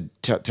 just to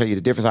tell you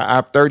the difference, I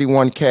have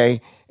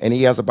 31K and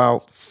he has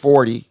about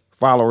 40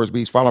 followers, but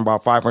he's following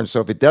about 500.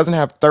 So if it doesn't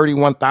have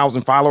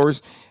 31,000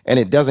 followers and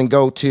it doesn't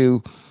go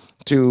to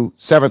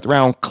seventh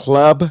round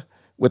club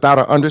without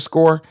an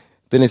underscore,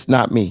 then it's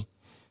not me.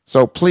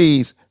 So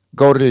please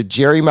go to the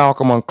Jerry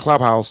Malcolm on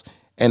Clubhouse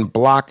and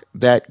block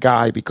that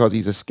guy because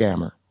he's a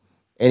scammer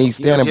and he's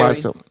You know, standing by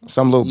Jerry.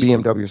 some little You,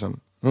 BMW or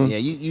something. Hmm? Yeah,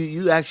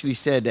 you actually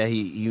said that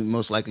he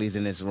most likely is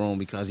in this room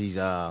because he's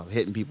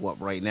hitting people up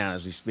right now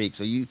as we speak.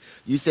 So you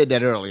said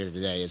that earlier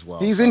today as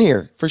well. He's in So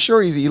here for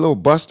sure. He's a little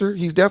buster.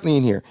 He's definitely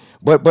in here.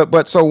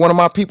 But so one of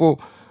my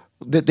people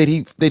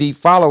that he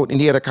followed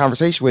and he had a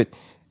conversation with,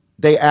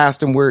 they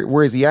asked him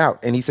where is he out,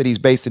 and he said he's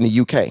based in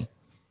the UK.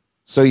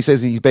 So he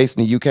says he's based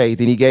in the UK.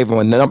 Then he gave him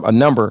a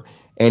number,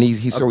 and he's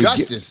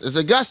Augustus, it's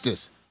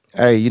Augustus.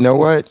 hey, you know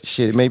what?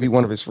 Shit, it may be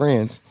one of his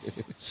friends.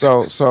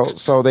 So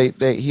they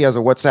he has a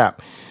WhatsApp.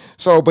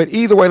 So, but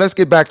either way, let's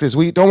get back to this.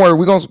 We don't worry.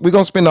 We're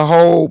gonna spend the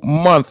whole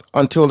month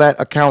until that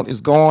account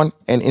is gone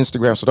and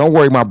Instagram. So don't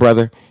worry, my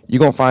brother. You're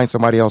gonna find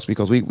somebody else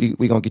because we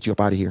gonna get you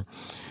up out of here.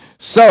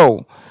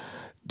 So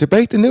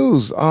debate the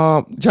news.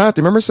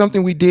 Jonathan, remember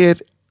something we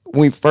did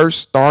when we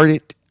first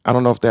started? I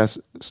don't know if that's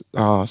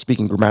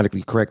speaking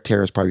grammatically correct.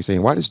 Tara's probably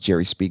saying, "Why does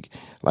Jerry speak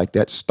like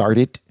that?"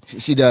 Started,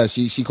 She does.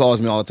 She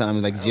calls me all the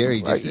time like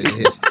Jerry right? just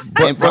his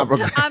But improper.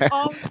 Yeah, I'm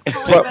always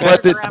calling you but better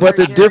but the grammar, but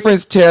the Jerry.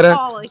 difference,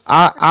 Tara, Holly.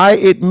 I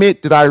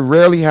admit that I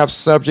rarely have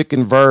subject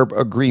and verb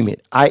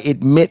agreement. I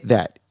admit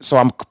that, so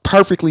I'm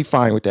perfectly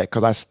fine with that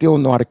because I still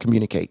know how to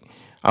communicate.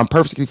 I'm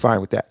perfectly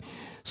fine with that.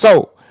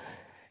 So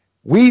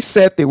we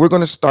said that we're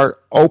going to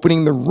start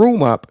opening the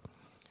room up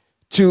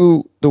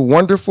to the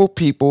wonderful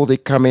people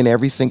that come in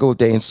every single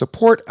day and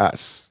support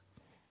us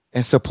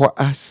and support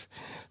us.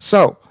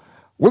 So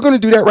we're going to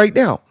do that right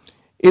now.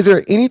 Is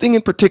there anything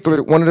in particular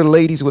that one of the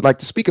ladies would like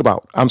to speak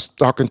about? I'm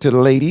talking to the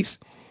ladies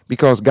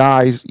because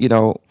guys,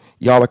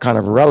 y'all are kind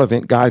of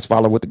irrelevant. Guys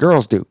follow what the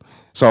girls do.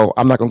 So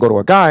I'm not going to go to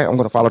a guy. I'm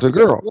going to follow to the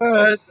girl.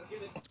 What?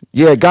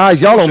 Yeah,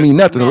 guys, y'all What's don't your mean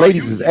nothing. The no?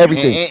 ladies is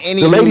everything. Any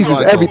The news ladies Follow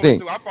is what you article. want to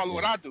everything. do. I follow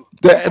what Yeah. I do.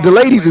 You The follow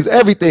what you ladies want is to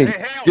do. everything.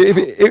 Hell If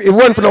no. it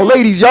wasn't for no Hell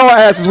ladies, no. y'all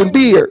asses wouldn't Hell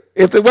be no. here.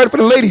 If it wasn't for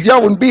the ladies,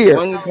 y'all wouldn't be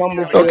here. One come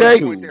Let me before mute Okay?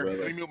 you right two, there. Let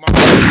brother. me mute my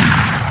mic.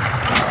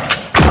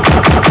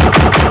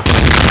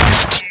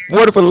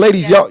 What if for the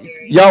ladies,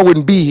 y'all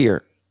wouldn't be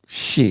here?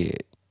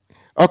 Shit.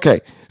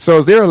 Okay. So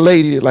is there a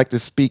lady that like to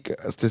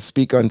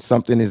speak on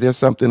something? Is there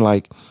something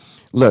like,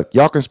 look,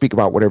 y'all can speak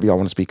about whatever y'all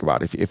want to speak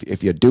about.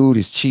 If your dude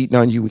is cheating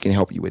on you, we can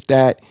help you with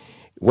that.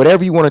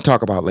 Whatever you want to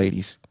talk about,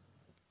 ladies,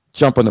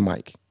 jump on the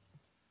mic.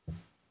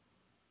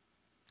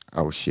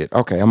 Oh shit.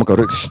 Okay, I'm gonna go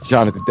to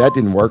Jonathan. That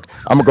didn't work.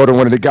 I'm gonna go to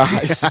one of the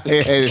guys.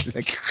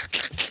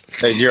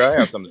 Hey, Jerry, I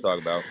have something to talk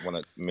about. Want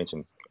to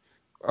mention?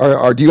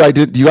 or do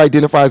you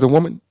identify as a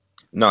woman?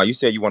 No, you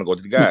said you want to go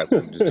to the guys.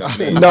 I'm just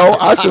jumping in. No,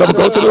 I said I'm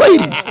going to the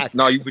ladies.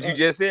 No, but you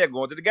just said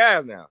going to the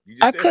guys now. You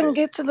I just said couldn't that.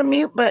 get to the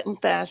mute button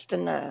fast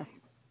enough.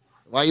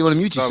 Why you want to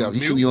mute The yourself?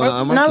 You should mute be want to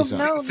button. unmic No,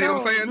 yourself. no, See what I'm no,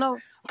 saying?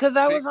 no. Because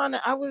I See. was on.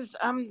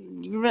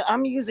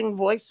 I'm using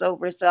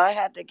voiceover, so I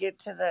had to get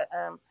to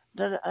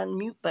the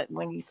unmute button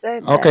when you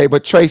said Okay, that.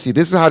 but Tracy,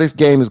 this is how this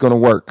game is going to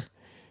work.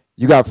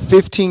 You got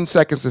 15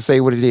 seconds to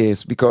say what it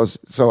is because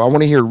so I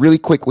want to hear really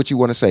quick what you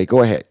want to say.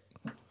 Go ahead.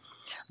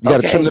 You got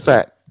to trim Okay, the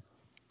fat.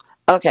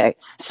 okay.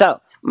 So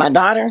my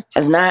daughter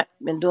has not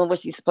been doing what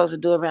she's supposed to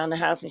do around the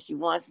house, and she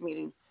wants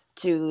me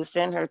to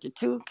send her to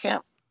two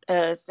camp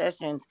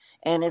sessions,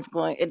 and it's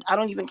going. I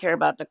don't even care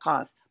about the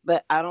cost,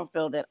 but I don't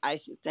feel that I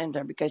should send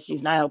her because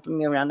she's not helping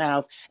me around the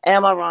house.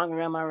 Am I wrong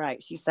or am I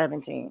right? She's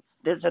 17.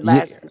 This is the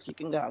Yeah. last time she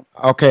can go.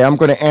 Okay, I'm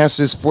going to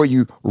answer this for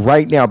you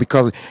right now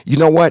because you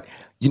know what?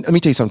 Let me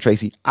tell you something,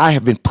 Tracy. I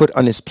have been put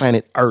on this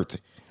planet Earth.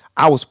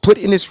 I was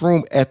put in this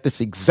room at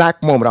this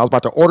exact moment. I was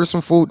about to order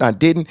some food and I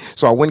didn't.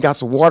 So I went and got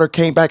some water,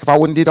 came back. If I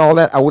wouldn't did all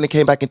that, I wouldn't have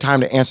came back in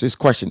time to answer this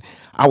question.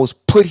 I was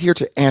put here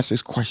to answer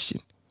this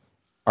question.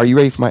 Are you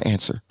ready for my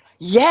answer?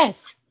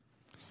 Yes.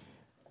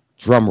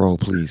 Drum roll,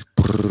 please.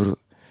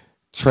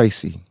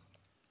 Tracy,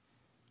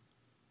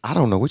 I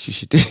don't know what you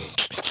should do.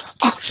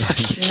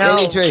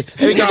 Hey, No. Trey.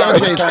 Hey, Nah, I'm nah,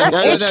 Trace.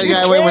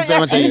 nah. Wait one second.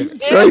 One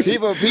second. Tracy.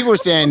 People are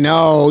saying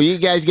no. You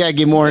guys gotta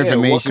get more Yeah,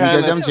 what information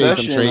kind because of I'm telling you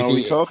something, session are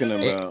we Tracy. talking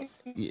Eh, about?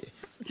 Yeah,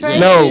 yeah,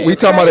 No, yeah. we Tracy,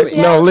 talking about it. Tracy,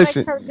 No, I'll make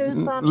listen, her do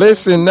something.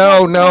 listen. She's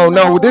No, got to no, clean the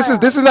no. hall This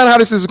out. is not how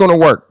this is going to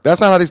work.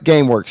 That's not how this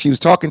game works. She was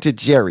talking to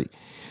Jerry.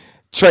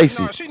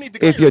 No, Tracy, she need to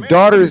if clear, your man.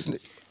 daughter is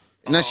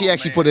Now she Oh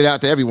actually put it man.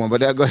 out to everyone,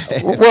 but go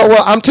ahead.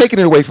 well, I'm taking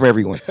it away from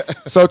everyone.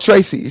 So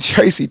Tracy,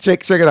 Tracy,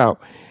 check it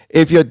out.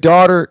 If your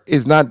daughter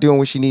is not doing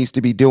what she needs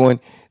to be doing,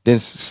 then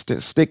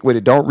stick with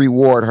it. Don't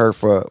reward her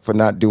for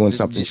not doing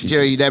something she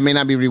should. Jerry, that may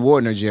not be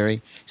rewarding her,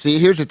 Jerry. See,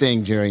 here's the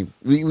thing, Jerry.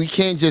 We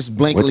can't just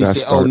What blankly did I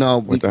say, oh start?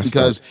 no, What did I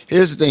start? because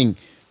here's the thing.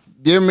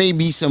 There may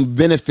be some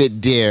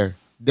benefit there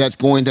that's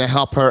going to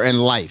help her in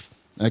life.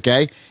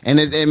 Okay? And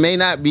it may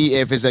not be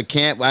if it's a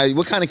camp.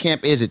 What kind of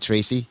camp is it,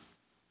 Tracy?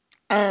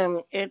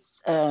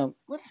 It's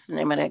what's the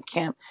name of that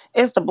camp?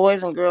 It's the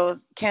Boys and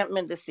Girls Camp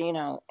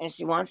Mendocino, and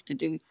she wants to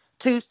do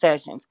two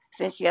sessions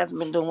since she hasn't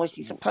been doing what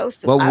she's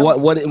supposed to. Well, I was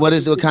thinking what maybe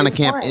is what she kind do of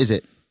camp one. is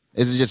it?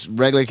 Is it just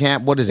regular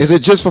camp? What is Is it?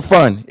 it just for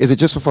fun? Is it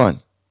just for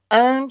fun?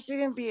 She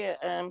can be a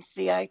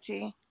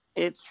CIT.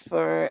 It's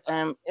for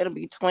it'll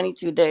be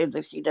 22 days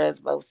if she does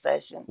both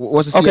sessions.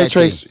 What's the Okay, CIT?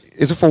 Trace.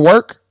 Is it for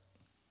work?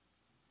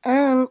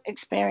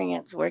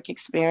 Experience, work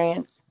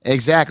experience.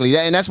 Exactly,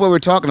 and that's what we're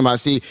talking about.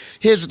 See,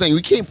 here's the thing: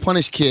 we can't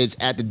punish kids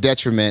at the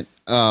detriment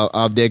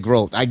of their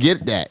growth. I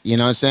get that, you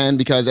know what I'm saying?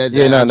 Because as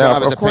Yeah, no, our no,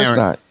 job as of a course parent,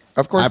 not.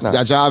 Of course not.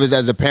 our job is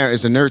as a parent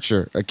is to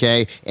nurture,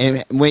 okay,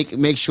 and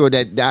make sure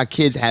that our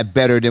kids have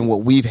better than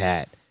what we've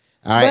had.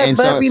 All right, and But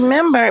so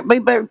remember,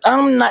 but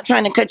I'm not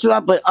trying to cut you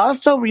off, but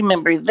also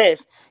remember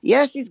this.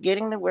 Yes, she's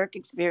getting the work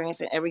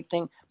experience and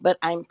everything, but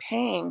I'm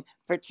paying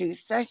for 2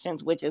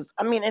 sessions, which is,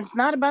 I mean, it's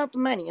not about the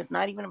money. It's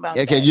not even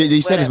about okay, that. you, It's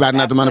you said it's whatever. about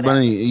not the That's amount of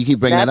money. whatever. You keep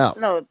bringing that That's up.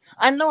 no.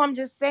 I know. I'm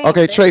just saying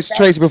Okay, that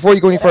Tracy, before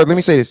you go any further, let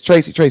me whatever. say this.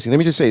 Tracy, let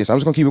me just say this. I'm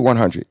just gonna keep it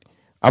 100.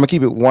 I'm gonna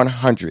keep it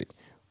 100.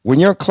 When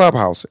you're in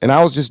Clubhouse, and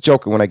I was just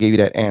joking when I gave you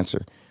that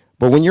answer,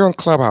 but when you're in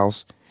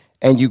Clubhouse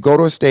and you go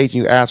to a stage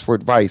and you ask for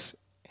advice,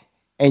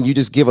 and you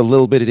just give a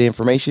little bit of the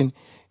information,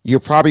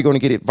 you're probably going to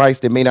get advice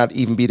that may not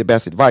even be the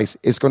best advice.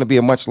 It's going to be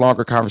a much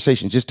longer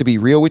conversation. Just to be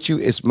real with you,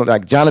 it's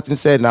like Jonathan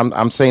said, and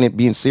I'm saying it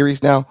being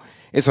serious now.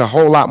 It's a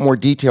whole lot more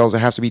details that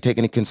has to be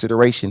taken into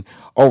consideration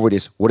over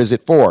this. What is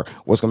it for?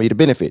 What's going to be the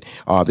benefit?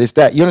 This,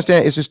 that. You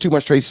understand? It's just too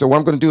much, Tracy. So what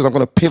I'm going to do is I'm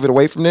going to pivot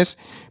away from this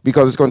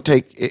because it's going to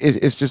take.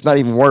 It's just not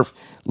even worth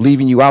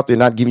leaving you out there,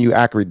 not giving you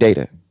accurate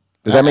data.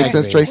 Does that make I Okay.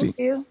 sense, agree. Thank Tracy?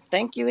 you.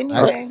 Thank you.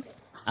 I, Okay. Anyway.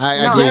 I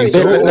No, agree. is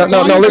So No, is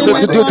no, no. Jonathan one,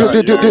 on the phone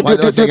tonight?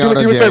 one second, hold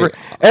on, Do me a favor. Jerry.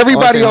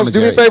 One Everybody second, hold else, on,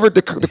 do me a Jerry. favor.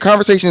 The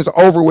conversation is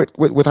over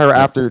with her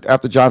after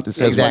Jonathan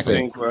Let says me one Exactly.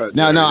 thing. think for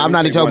No, Jerry. no, Let I'm me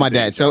not say even talking one about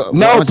thing, that. So Jonathan.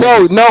 No, one second.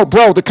 bro, no,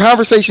 bro. The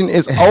conversation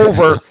is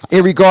over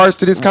in regards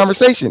to this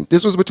conversation.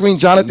 This was between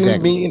Jonathan,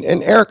 Exactly. me,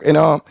 and Eric. And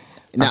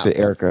I Now, said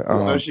Erica.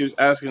 No, she was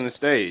asking the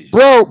stage.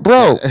 Bro.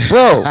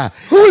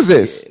 Who is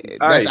this?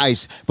 that's Ice.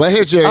 ice. But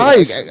here, Jerry.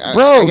 Ice,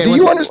 bro. Okay, Do one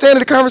you second. understand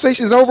that the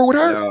conversation is over with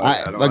her? No,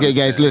 I don't Okay,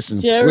 guys, understand.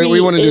 listen. We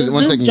Jerry, want to do is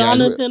one this second, guys.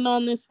 Jonathan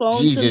on this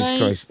phone Jesus tonight?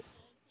 Christ.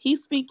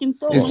 He's speaking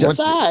so It's many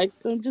just, What's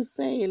facts. I'm just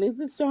saying, is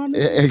this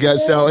Jonathan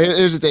guys, so today?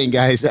 here's the thing,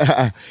 guys.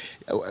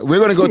 We're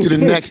going to go to the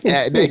next,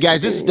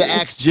 guys. This is the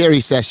Ask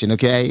Jerry session,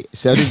 okay?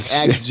 So this is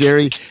Ask shit.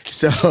 Jerry.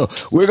 So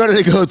we're going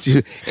to go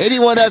to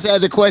anyone else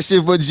has a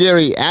question for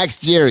Jerry.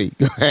 Ask Jerry.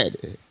 Go ahead.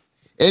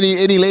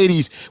 Any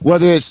ladies,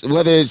 whether it's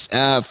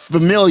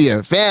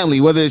familiar,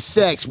 family, whether it's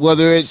sex,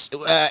 whether it's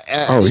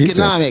Oh, he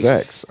says economics,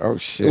 sex. Oh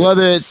shit,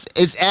 whether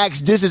it's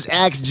Ask. This is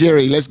Ask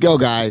Jerry. Let's go,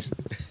 guys.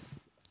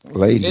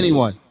 ladies.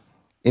 Anyone?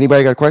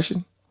 Anybody got a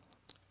question?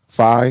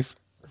 Five,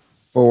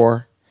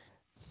 four,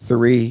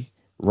 three.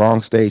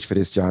 Wrong stage for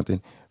this,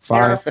 Jonathan.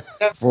 Zero. Five,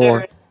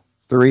 four,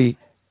 three,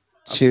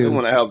 I still two.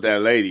 want to help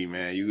that lady,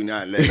 man. You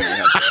not letting me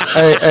help that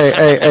Hey, lady. hey,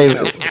 hey, Let hey. me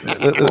help her.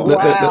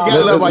 You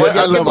gotta Wow. love ice. You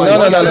I'll gotta give love her ice. No,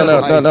 You no, one no, gotta no, love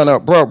no, sentence. no, ice. no, no,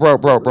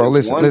 bro. It's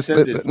Listen, one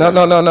sentence no,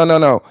 now.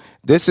 no.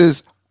 This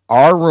is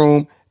our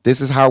room.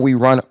 This is how we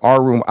run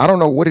our room. I don't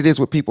know what it is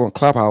with people in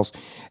Clubhouse,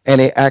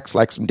 and they act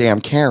like some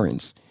damn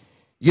Karens.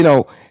 You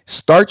know,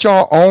 start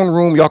your own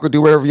room. Y'all can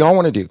do whatever y'all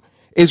want to do.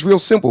 It's real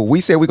simple.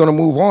 We say we're going to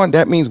move on.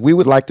 That means we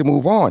would like to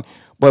move on.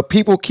 But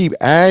people keep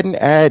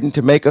adding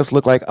to make us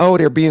look like, oh,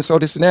 they're being so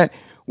this and that.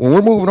 When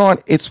we're moving on,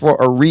 it's for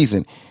a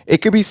reason. It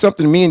could be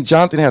something me and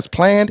Jonathan has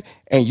planned,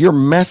 and you're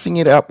messing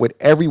it up with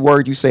every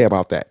word you say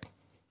about that.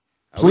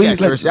 We got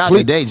Please let cursed out please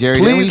today,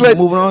 Jerry. Didn't we? please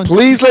Moving on.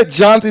 please let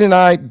Jonathan and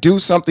I do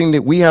something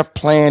that we have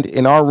planned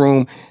in our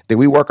room that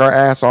we work our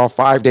ass off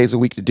 5 days a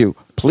week to do.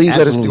 Please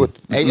let us do Absolutely. it.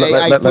 Hey,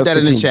 Ice, put Let's that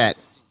in the continue. chat.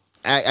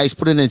 Ice,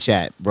 put it in the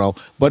chat, bro.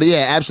 But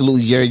yeah,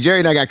 absolutely, Jerry. Jerry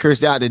and I got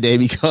cursed out today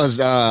because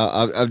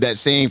of that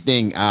same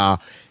thing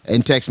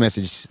in text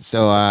message.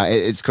 So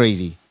it's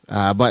crazy.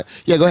 But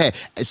yeah, go ahead.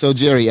 So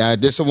Jerry,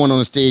 there's someone on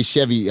the stage,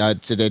 Chevy,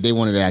 today. They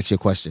wanted to ask you a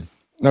question.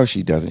 No,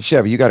 she doesn't.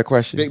 Chevy, you got a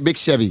question? Big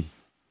Chevy.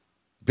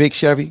 Big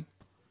Chevy?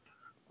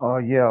 Oh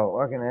yeah,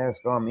 I can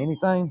ask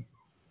anything.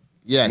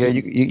 Yeah, Yes.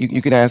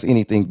 you can ask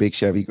anything, Big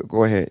Chevy.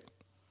 Go ahead.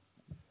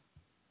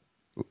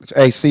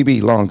 Hey,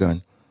 CB, long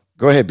gun.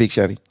 Go ahead, Big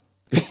Chevy.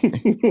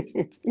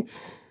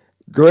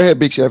 Go ahead,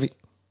 Big Chevy.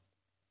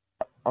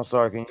 I'm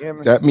sorry, can you hear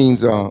me? That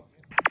means go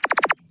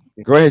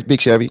ahead,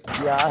 Big Chevy.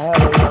 Yeah, I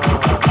had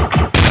a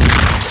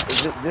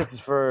this is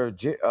for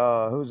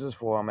who's this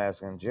for? I'm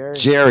asking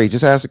Jerry. Jerry,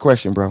 just ask a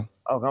question, bro.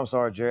 Oh, I'm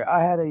sorry, Jerry.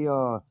 I had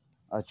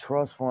a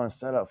trust fund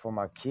set up for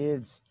my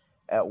kids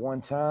at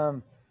one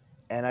time,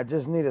 and I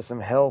just needed some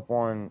help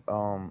on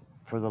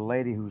for the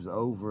lady who's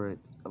over it,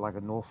 like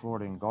a North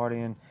Florida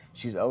Guardian.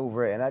 She's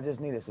over it, and I just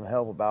needed some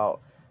help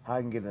about how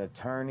I can get an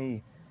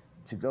attorney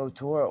to go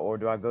to her, or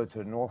do I go to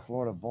the North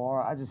Florida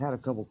bar? I just had a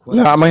couple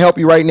No, I'm questions. gonna help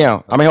you right now.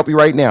 I'm gonna help you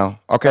right now.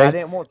 But I Okay?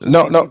 didn't want too No,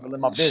 many no. people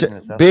in my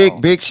business. That's Big,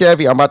 all. big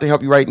Chevy. I'm about to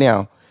help you right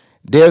now.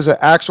 There's an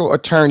actual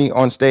attorney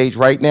on stage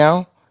right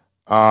now.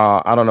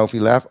 I don't know if he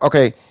left.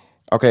 Okay,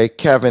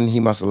 Kevin. He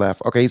must have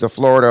left. Okay, he's a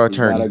Florida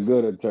He's not a attorney.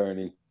 good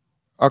attorney.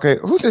 Okay,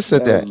 who just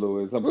said That was that?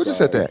 Lewis. I'm Who just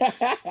said sorry. that?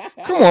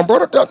 Come on, bro.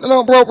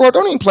 No, bro.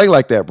 Don't even play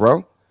like that,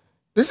 bro.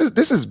 This is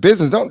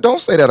business. Don't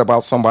say that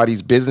about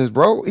somebody's business,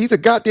 bro. He's a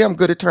goddamn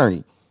good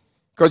attorney.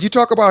 Cause you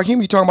talk about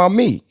him, you talk about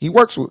me. He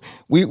works with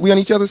we on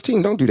each other's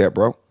team. Don't do that,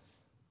 bro.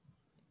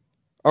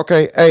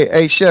 Okay, hey,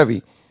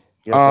 Chevy.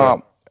 Yes, sir.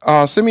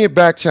 Um, send me a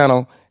back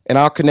channel and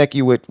I'll connect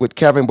you with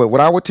Kevin. But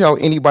what I would tell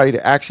anybody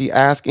to actually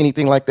ask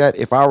anything like that,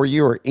 if I were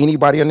you or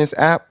anybody on this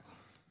app,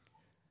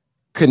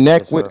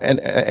 Yes, Connect with sir.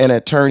 an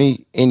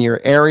attorney in your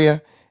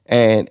area,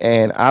 and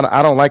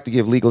I don't like to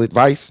give legal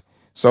advice,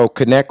 so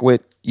connect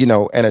with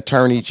an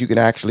attorney that you can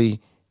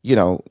actually you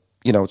know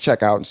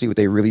check out and see what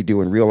they really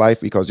do in real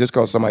life, because just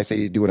because somebody say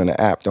they do it in an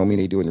app don't mean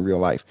they do it in real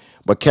life.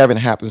 But Kevin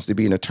happens to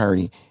be an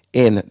attorney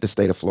in the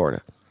state of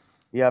Florida.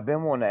 Yeah, I've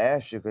been wanting to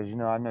ask you because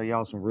I know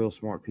y'all some real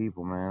smart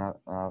people, man.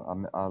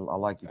 I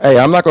like your Hey,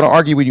 I'm not comments. going to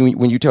argue with you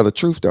when you tell the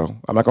truth, though.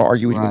 I'm not going to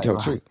argue with you when you Right, tell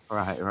the right, truth.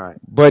 right.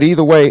 But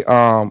either way,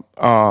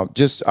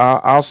 just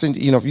I'll send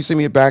if you send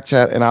me a back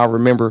chat, and I'll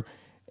remember,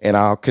 and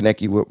I'll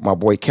connect you with my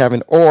boy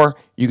Kevin, or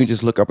you can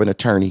just look up an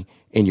attorney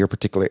in your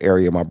particular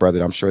area, my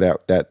brother. I'm sure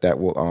that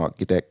will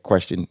get that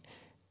question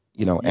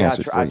Yeah,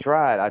 answered for I you.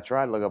 tried. I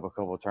tried to look up a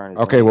couple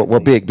attorneys. Okay, Ain't well,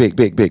 easy.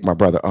 big, my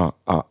brother.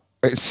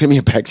 Send me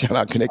a back chat.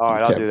 I'll connect All you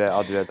right, with I'll do Kevin. that.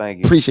 I'll do that. Thank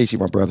you. Appreciate you,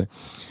 my brother.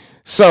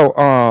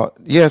 So,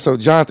 yeah. So,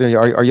 Jonathan,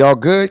 are y'all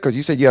good? Because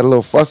you said you had a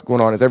little fuss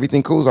going on. Is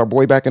everything cool? Is our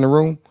boy back in the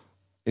room?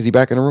 Is he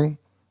back in the room?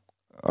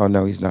 Oh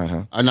no, he's not,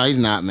 huh? Oh no, he's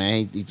not,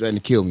 man. He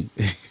threatened to kill me.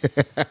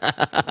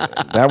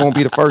 That won't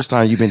be the first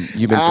time you've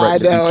been I threatened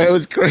know it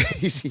was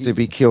crazy. to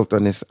be killed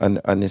on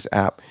this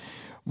app.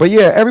 But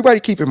yeah, everybody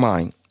keep in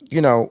mind,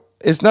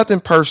 it's nothing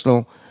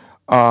personal.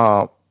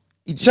 Uh,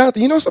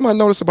 Jonathan, something I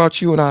noticed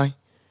about you and I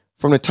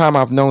from the time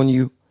I've known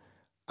you.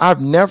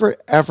 I've never,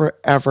 ever,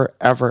 ever,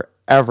 ever,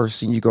 ever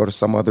seen you go to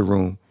some other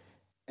room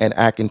and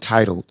act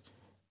entitled.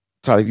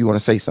 Tell if you want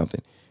to say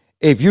something.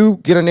 If you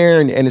get in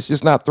there and it's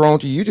just not thrown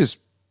to you, you just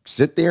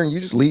sit there and you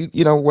just leave,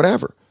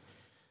 whatever.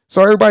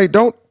 So everybody,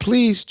 don't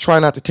please try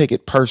not to take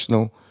it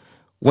personal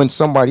when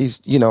somebody's,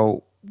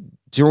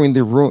 during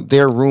their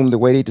room, the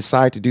way they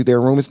decide to do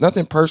their room. It's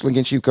nothing personal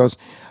against you, because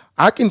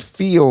I can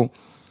feel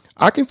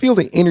I can feel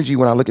the energy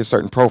when I look at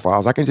certain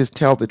profiles. I can just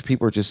tell that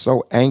people are just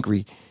so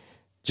angry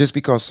just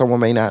because someone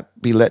may not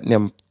be letting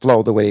them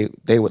flow the way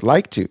they would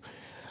like to.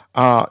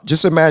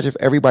 Just imagine if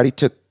everybody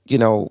took,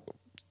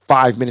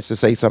 5 minutes to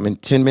say something,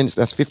 10 minutes,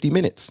 that's 50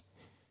 minutes.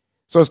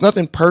 So it's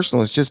nothing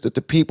personal. It's just that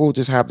the people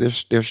just have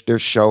their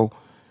show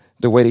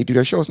the way they do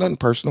their show. It's nothing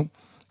personal.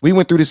 We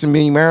went through this in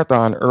mini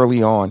marathon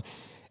early on.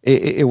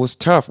 It was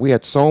tough. We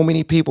had so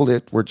many people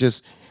that were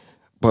just,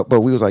 but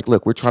we was like,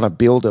 look, we're trying to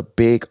build a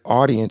big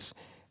audience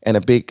and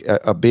a big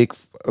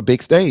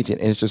stage,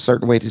 and it's just a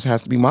certain way it just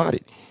has to be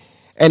modded.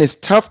 And it's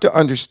tough to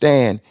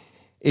understand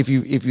if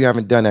you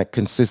haven't done that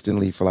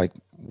consistently for like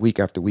week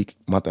after week,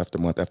 month after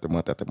month after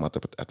month after month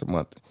after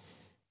month.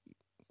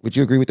 Would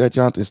you agree with that,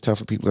 Jonathan? It's tough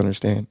for people to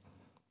understand.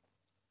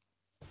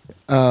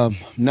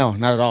 No,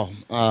 not at all.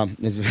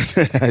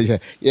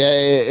 Yeah,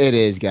 it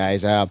is,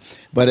 guys.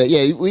 But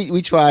yeah,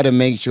 we try to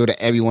make sure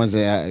that everyone's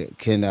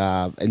can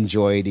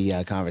enjoy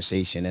the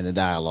conversation and the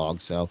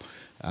dialogue. So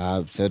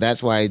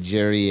that's why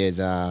Jerry is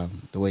the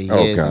way he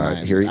Oh is, and God,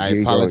 I here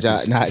you go with apologize.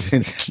 this. Not,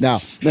 no,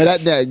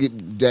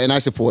 and I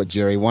support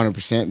Jerry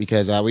 100%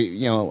 because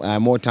we,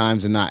 more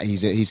times than not,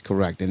 he's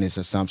correct in his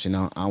assumption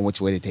on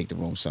which way to take the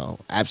room. So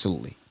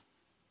absolutely.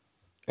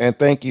 And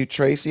thank you,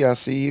 Tracy. I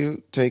see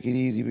you. Take it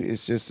easy.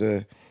 It's just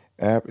a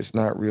app. It's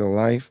not real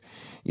life.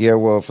 Yeah,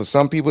 well, for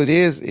some people, it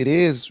is. It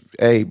is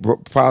a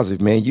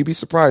positive, man. You'd be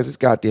surprised. This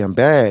goddamn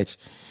badge.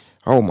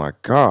 Oh my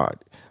God.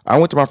 I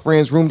went to my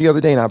friend's room the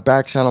other day and I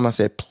back channeled him. I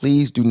said,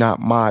 please do not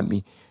mod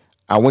me.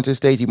 I went to the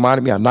stage. He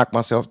modded me. I knocked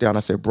myself down.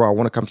 I said, bro, I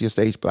want to come to your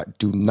stage, but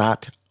do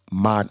not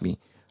mod me.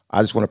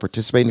 I just want to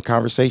participate in the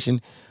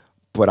conversation,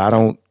 but I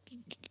don't.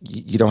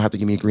 You don't have to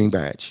give me a green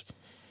badge.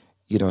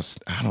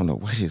 I don't know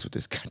what it is with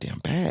this goddamn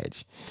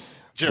badge.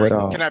 But Jerry,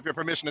 can I have your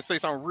permission to say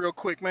something real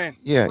quick, man?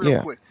 yeah, Real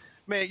yeah. quick,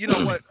 man. You know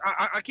what?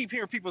 I keep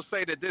hearing people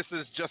say that this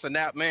is just an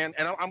app, man,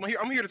 and I'm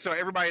here to tell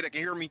everybody that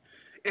can hear me,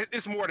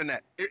 it's more than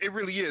that. It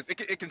really is.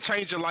 It can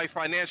change your life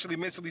financially,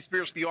 mentally,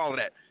 spiritually, all of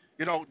that.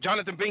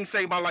 Jonathan Bing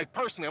saved my life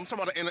personally. I'm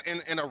talking about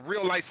in a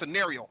real life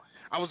scenario.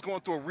 I was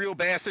going through a real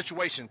bad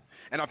situation,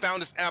 and I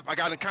found this app. I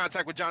got in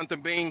contact with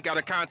Jonathan Bing, got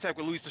in contact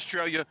with Luis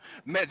Australia,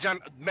 met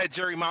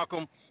Jerry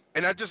Malcolm,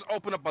 and that just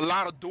opened up a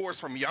lot of doors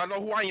for me. Y'all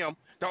know who I am.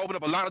 That opened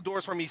up a lot of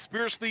doors for me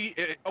spiritually.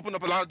 It opened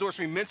up a lot of doors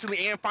for me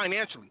mentally and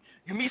financially.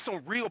 You meet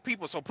some real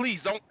people, so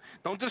please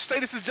don't just say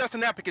this is just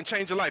an app. It can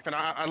change your life, and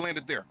I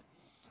landed there.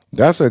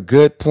 That's a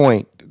good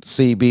point,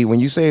 CB. When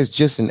you say it's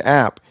just an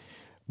app,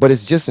 but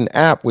it's just an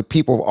app with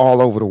people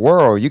all over the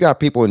world. You got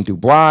people in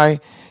Dubai,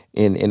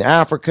 in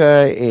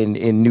Africa,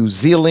 in New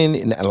Zealand,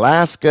 in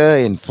Alaska,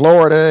 in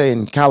Florida,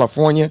 in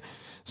California.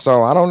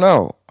 So I don't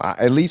know.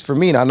 At least for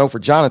me, and I know for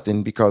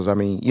Jonathan, because I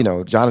mean,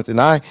 Jonathan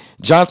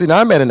and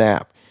I met an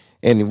app,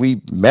 and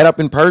we met up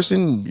in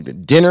person,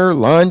 dinner,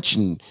 lunch,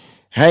 and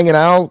hanging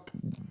out,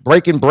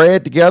 breaking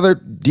bread together,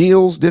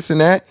 deals, this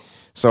and that.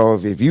 So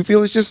if you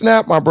feel it's just an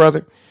app, my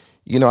brother,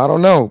 I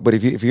don't know. But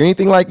if you're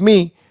anything like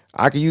me,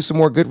 I could use some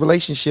more good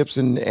relationships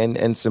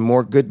and some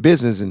more good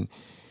business. And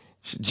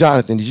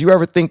Jonathan, did you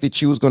ever think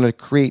that you was going to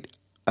create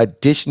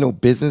additional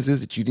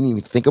businesses that you didn't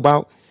even think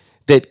about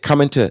that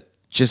come into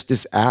just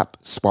this app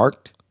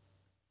sparked?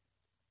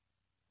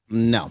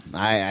 No,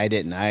 I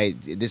didn't.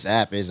 This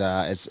app is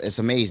it's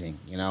amazing.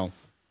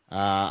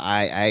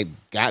 I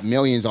got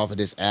millions off of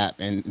this app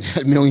and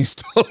had millions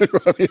stolen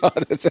from me on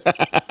this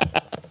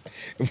app.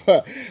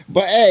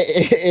 but hey,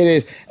 it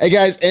is. Hey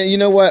guys, and you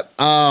know what?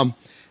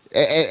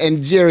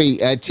 And Jerry,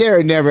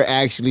 Tara never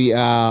actually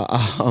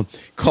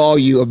call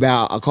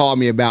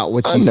me about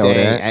what I she's know saying.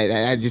 that.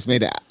 I just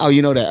made that. Oh,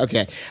 you know that?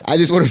 Okay. I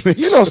just want to make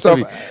You know sure stuff.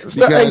 Hey,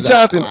 because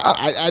Jonathan.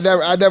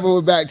 I never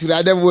went back to that.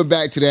 I never went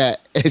back to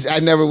that. I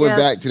never went Yes,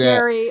 back to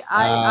that. Jerry,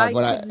 I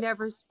But could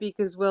never speak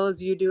as well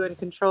as you do and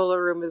control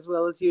a room as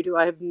well as you do.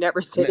 I have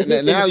never said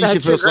anything now you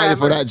should about feel your slighted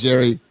for grammar. that,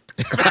 Jerry.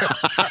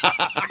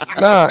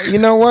 Nah, you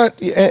know what?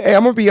 Hey,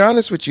 I'm gonna be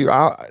honest with you.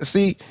 I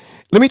see.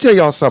 Let me tell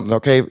y'all something,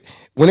 okay?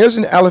 When there's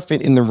an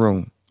elephant in the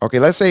room, okay,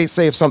 let's say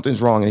if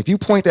something's wrong, and if you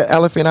point that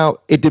elephant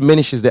out, it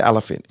diminishes the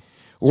elephant.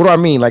 What do I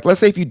mean? Like, let's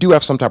say if you do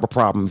have some type of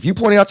problem, if you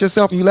point it out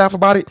yourself and you laugh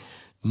about it,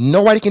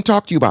 nobody can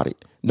talk to you about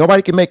it.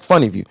 Nobody can make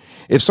fun of you.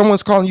 If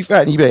someone's calling you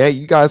fat and you be, hey,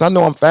 you guys, I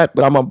know I'm fat,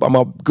 but I'm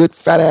a good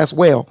fat ass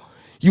whale.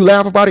 You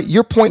laugh about it,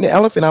 you're pointing the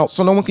elephant out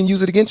so no one can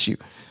use it against you.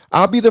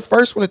 I'll be the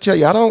first one to tell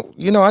you, I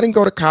didn't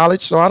go to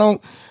college, so I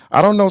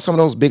don't know some of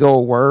those big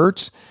old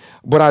words,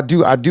 but I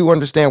do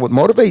understand what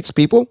motivates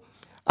people.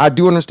 I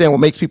do understand what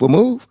makes people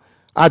move.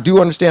 I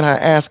do understand how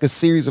to ask a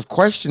series of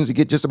questions to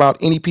get just about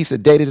any piece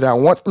of data that I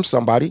want from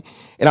somebody,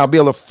 and I'll be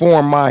able to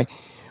form my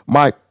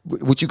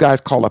what you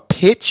guys call a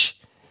pitch,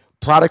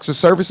 products or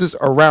services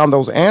around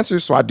those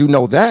answers. So I do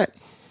know that.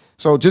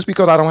 So just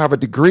because I don't have a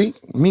degree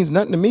means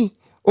nothing to me.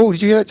 Oh,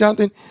 did you hear that,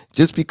 Jonathan?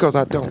 Just because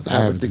I don't I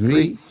have a have a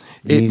degree, degree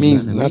it means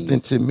means nothing to me.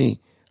 nothing to me.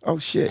 Oh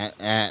shit.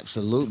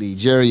 Absolutely,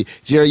 Jerry.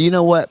 Jerry, you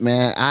know what,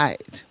 man?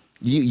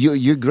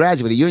 You're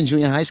graduated. You're in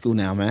junior high school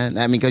now, man.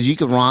 I mean, because you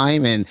can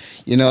rhyme and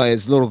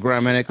it's a little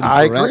grammatically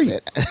I correct. agree.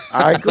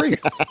 I agree.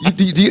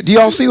 Do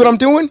y'all see what I'm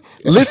doing?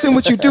 Listen,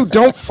 what you do.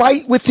 Don't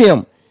fight with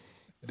him.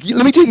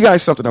 Let me tell you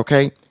guys something,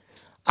 okay?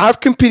 I've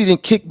competed in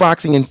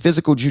kickboxing and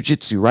physical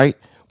jujitsu, right?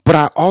 But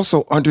I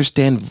also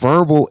understand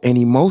verbal and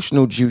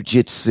emotional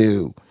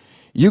jujitsu.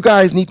 You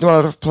guys need to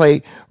know how to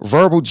play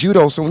verbal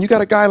judo. So when you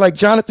got a guy like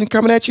Jonathan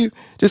coming at you,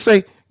 just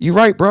say, "You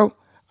right, bro.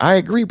 I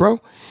agree,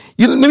 bro."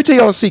 Let me tell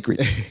y'all a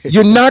secret.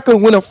 You're not gonna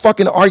win a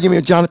fucking argument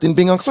with Jonathan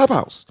Bing on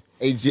Clubhouse.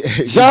 Hey,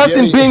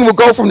 Jonathan Jerry. Bing will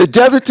go from the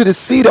desert to the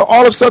sea to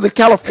all of Southern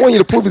California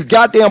to prove his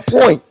goddamn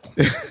point.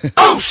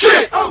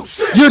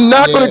 You're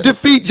not going to Yeah.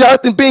 defeat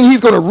Jonathan Bing.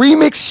 He's going to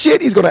remix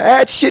shit. He's going to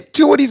add shit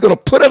to it. He's going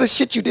to put other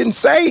shit you didn't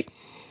say.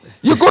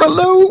 You're going to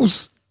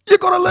lose. You're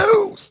going to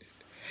lose.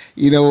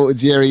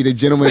 Jerry, the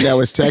gentleman that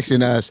was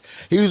texting us,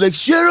 he was like,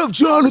 "Shut up,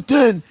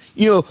 Jonathan.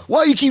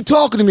 Why you keep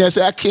talking to me?" I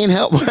said, "I can't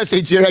help." I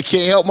said, "Jerry, I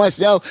can't help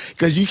myself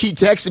because you keep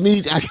texting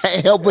me. I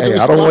can't help but to Hey,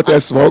 I don't respond." want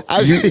that smoke.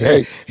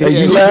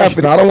 You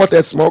laughing. I don't want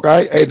that smoke.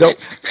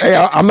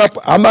 I'm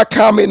not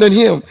commenting on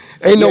him.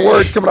 Ain't no Yeah.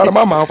 words coming out of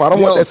my mouth. I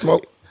don't want Yo, that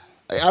smoke.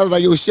 I was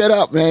like, "Yo, shut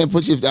up, man.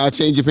 I'll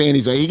change your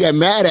panties." Right? He got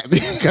mad at me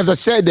because I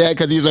said that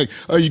because he's like,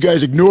 "Oh, you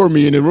guys ignore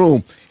me in the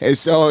room." And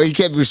so he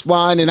kept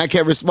responding. I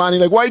kept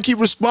responding. Like, "Why you keep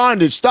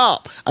responding?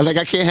 Stop." I was like,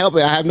 "I can't help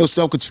it. I have no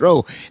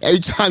self-control. Every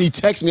time you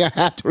text me, I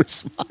have to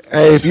respond."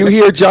 Hey, if you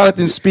hear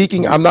Jonathan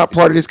speaking, I'm not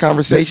part of this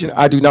conversation.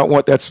 I do not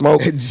want that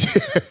smoke.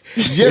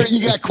 Jerry,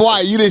 you got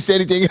quiet. You didn't say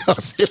anything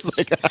else. It was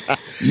like,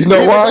 You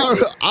know why?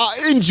 I'll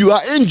end you.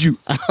 I'll end you.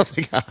 I was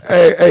like,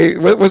 Hey,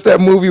 what's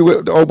that movie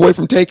with the old boy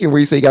from Taken where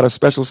he say he got a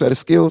special set of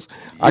skills?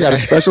 I got a yeah.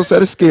 special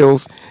set of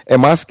skills,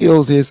 and my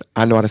skills is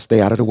I know how to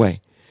stay out of the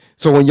way.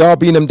 So when y'all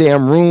be in them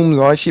damn rooms,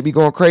 all that shit be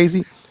going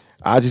crazy,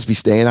 I'll just be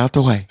staying out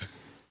the way.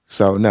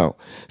 So no.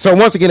 So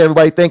once again,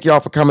 everybody, thank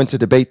y'all for coming to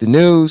debate the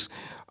news.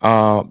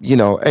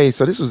 Hey,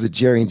 so this was the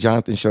Jerry and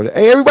Jonathan show.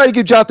 Hey, everybody,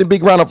 give Jonathan a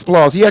big round of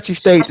applause. He actually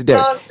stayed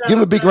today. Give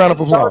him a big round of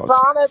Go,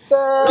 applause.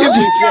 Jonathan! Give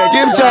Appreciate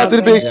you, give Jonathan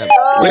a big. Jonathan. Yeah.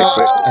 Wait, Yo,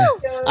 wait.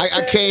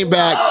 I came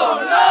back. Oh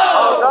no!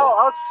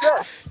 Oh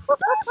shit!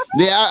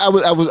 Yeah,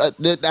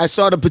 I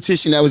saw the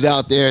petition that was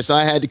out there, so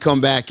I had to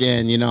come back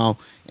in,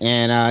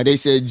 and they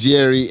said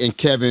Jerry and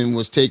Kevin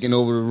was taking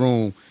over the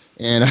room,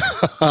 and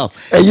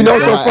And you and know so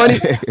what's so funny?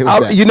 it was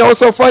that. You know what's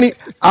so funny?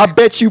 I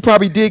bet you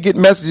probably did get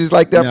messages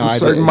like that No, from I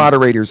certain didn't.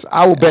 moderators.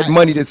 I will bet I,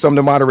 money that some of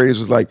the moderators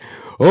was like,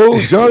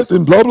 "Oh,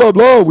 Jonathan, blah blah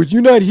blah. Would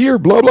you not hear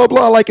blah blah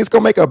blah?" Like it's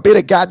gonna make a bit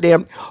of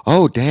goddamn.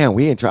 Oh damn,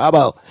 we in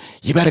trouble.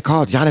 You better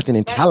call Jonathan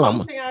and That's tell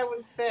him. something I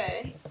would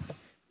say.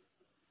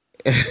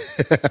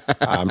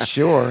 I'm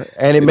sure,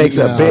 and it makes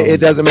a bit. no,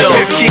 It doesn't make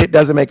a. It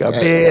doesn't make a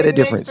bit It of makes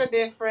difference. a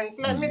difference.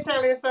 Let me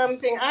tell you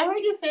something. I heard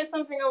you say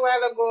something a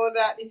while ago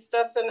that it's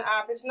just an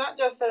app. It's not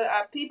just an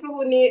app. People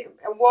who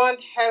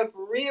want help,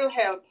 real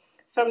help.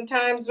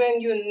 Sometimes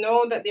when you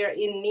know that they're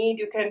in need,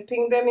 you can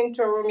ping them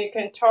into a room, you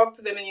can talk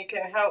to them, and you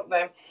can help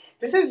them.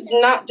 This is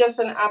not just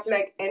an app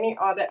like any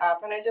other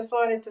app, and I just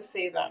wanted to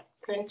say that.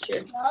 Thank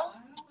you.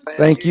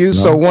 Thank you.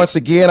 So no. once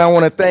again, I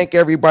want to thank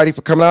everybody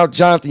for coming out.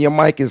 Jonathan, your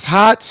mic is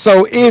hot.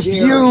 So if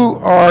you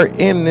are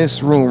in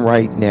this room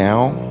right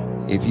now,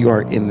 if you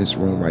are in this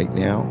room right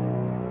now,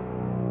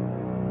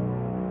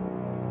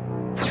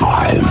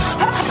 5,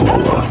 4,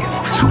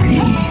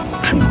 3,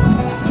 2,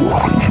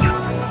 1,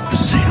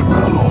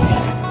 0.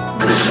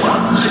 This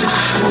one's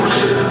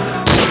explosive.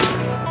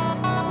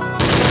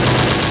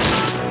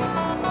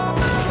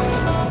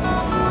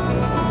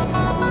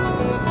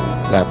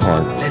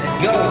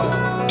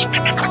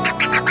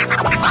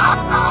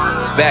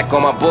 back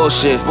on my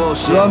bullshit.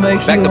 Do I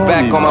make Back you to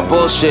back horny, on my man?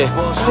 bullshit.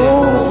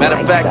 Oh Matter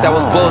my of fact, that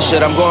was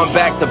bullshit. I'm gosh. going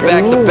back to The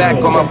back to back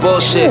on music my just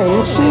bullshit.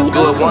 turns me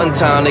Do it one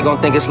time, they on.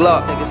 gon' think it's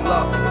luck.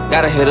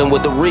 Gotta hit them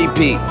with the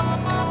repeat.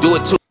 Do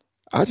it two.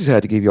 I just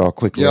had to give y'all a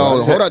quick little. I Yo,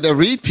 just hold had, up. The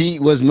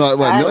repeat was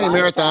what I Million like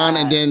Marathon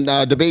and that. then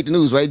Debate the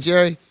News, right,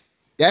 Jerry?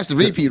 That's the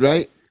repeat,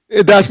 right?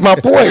 that's my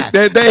point.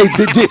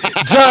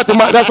 Jonathan,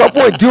 that's my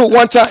point. Do it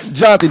one time,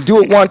 Jonathan.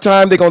 Do it one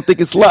time. They're gonna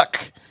think it's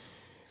luck,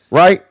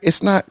 right?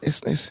 It's not.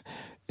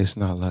 It's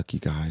not lucky,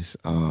 guys.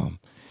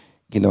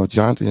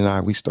 Jonathan and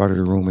I, we started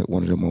a room at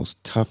one of the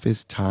most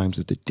toughest times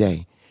of the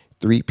day,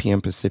 3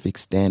 p.m. Pacific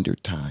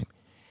Standard Time,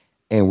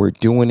 and we're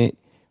doing it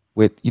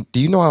with.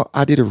 Do you know how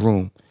I did a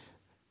room?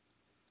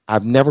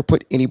 I've never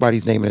put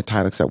anybody's name in the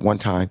title except one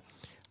time.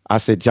 I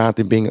said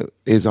Jonathan Bing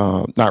is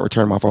not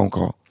returning my phone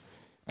call.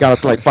 Got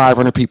up to like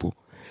 500 people.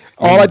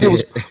 Yeah, All you I did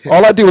was did.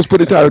 all I did was put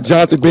the title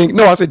Jonathan Bing.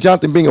 No, I said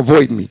Jonathan Bing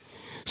avoiding me.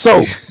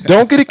 So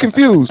don't get it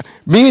confused.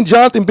 Me and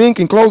Jonathan Bing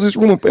can close this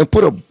room and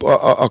put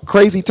a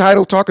crazy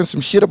title talking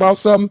some shit about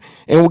something,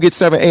 and we'll get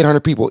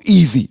 700-800 people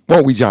easy,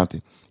 won't we,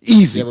 Jonathan?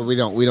 Yeah, Easy. but we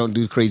don't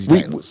do crazy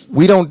We titles.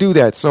 we don't do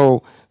that.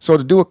 So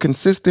to do a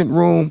consistent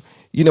room,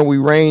 we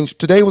range.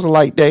 Today was a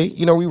light day.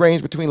 We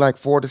range between like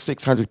 400 to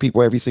 600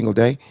 people every single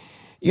day.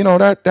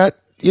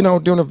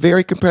 During a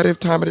very competitive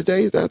time of the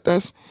day,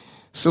 that's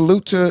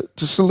salute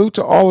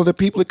to all of the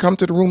people that come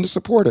to the room to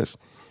support us.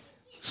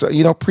 So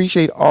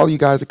appreciate all you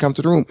guys that come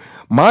to the room.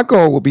 My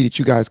goal will be that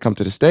you guys come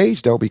to the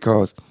stage though,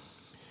 because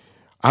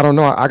I don't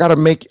know.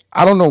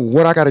 I don't know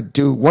what I gotta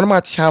do. One of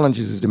my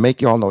challenges is to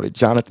make y'all know that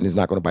Jonathan is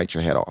not gonna bite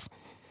your head off.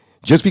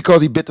 Just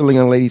because he bit the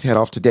young lady's head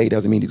off today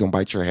doesn't mean he's gonna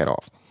bite your head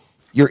off.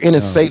 You're in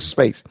a No, safe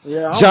space.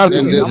 Yeah, I'm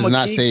Jonathan, good. this I'm is gonna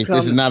not keep safe.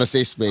 This is coming. not a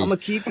safe I'm space.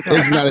 gonna keep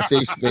This is coming. not a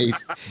safe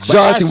space. But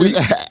Jonathan,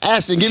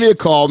 Ashton, give me a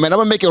call, man. I'm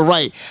gonna make it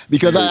right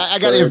because I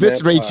got to Stir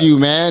that eviscerate pot. you,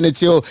 man,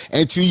 until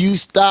you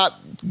stop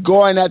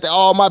going after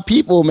all my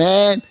people,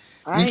 man.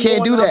 I You ain't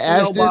can't going do that, after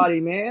Ashton.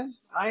 nobody, man.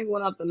 I ain't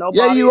going after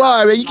Yeah, nobody. you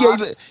are, man. I'm You not.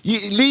 can't you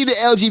leave the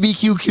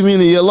LGBTQ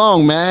community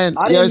alone, man.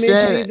 I You know what I'm didn't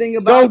mention saying? anything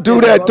don't about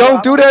do them, that. brother.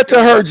 Don't I do don't that to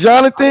care. her,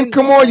 I Jonathan. didn't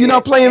Come do on, you're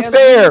not that, playing man.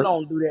 Please fair.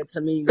 don't do that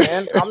to me,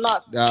 man. I'm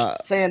not Uh,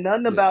 saying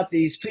nothing about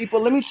these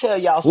people. Let me tell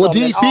y'all well,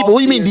 something in these all people. What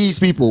do you mean these seriousness.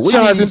 people? What do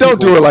you mean Jonathan, these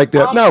don't do people? it like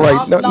that. I'm, Not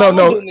right. I'm No, no, no,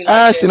 don't no. do me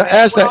like that, Ashton,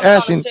 man. What Ashton, I'm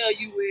trying to Ashton. tell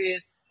you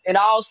is, in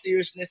all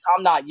seriousness,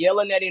 I'm not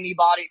yelling at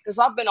anybody because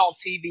I've been on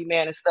TV,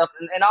 man, and stuff.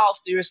 And in all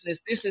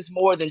seriousness, this is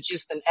more than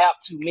just an app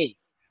to me,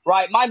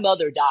 right? My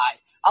mother died.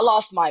 I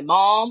lost my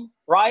mom,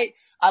 right?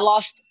 I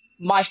lost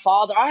my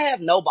father. I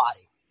have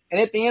nobody.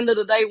 And at the end of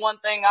the day, one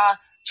thing I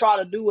try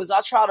to do is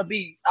I try to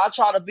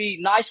be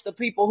nice to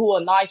people who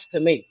are nice to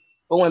me.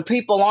 But when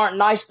people aren't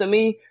nice to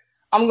me,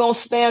 I'm gonna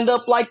stand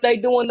up like they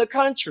do in the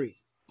country.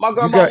 My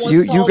You grandma got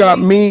you once you told got me,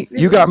 me.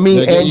 You got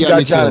me, and You you got got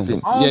me too.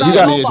 Jonathan. I don't Yeah, you You got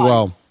got got me as nobody.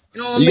 well.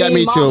 You know what I You got mean?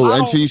 me Mom, too. I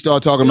don't, Until you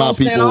start talking you know what I'm about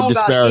saying? I people don't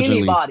got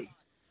disparagingly. anybody.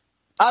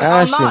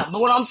 I'm Ashton. not.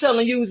 But what I'm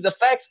telling you is the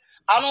facts.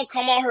 I don't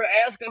come on here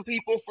asking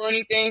people for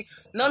anything.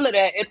 None of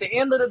that. At the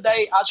end of the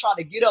day, I try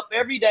to get up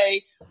every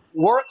day,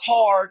 work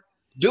hard,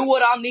 do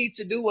what I need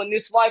to do in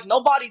this life.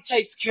 Nobody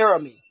takes care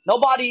of me.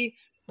 Nobody.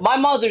 My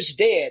mother's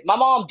dead. My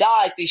mom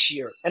died this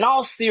year. In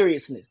all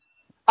seriousness,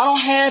 I don't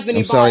have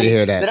I'm sorry to anybody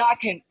hear that.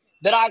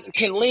 that I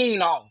can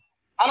lean on.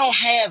 I don't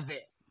have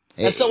that.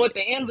 And so Eh, at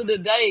the end of the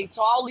day,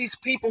 to all these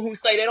people who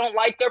say they don't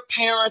like their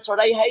parents or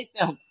they hate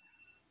them,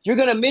 you're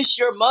gonna miss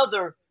your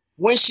mother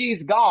when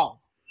she's gone.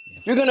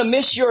 You're gonna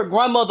miss your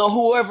grandmother,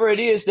 whoever it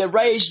is that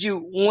raised you,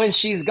 when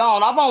she's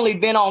gone. I've only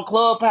been on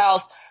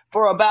Clubhouse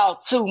for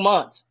about 2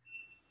 months,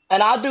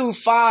 and I do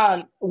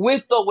fine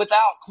with or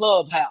without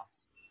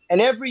Clubhouse.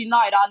 And every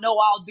night I know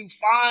I'll do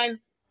fine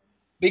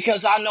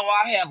because I know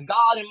I have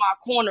God in my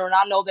corner and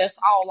I know that's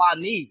all I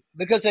need.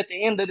 Because at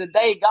the end of the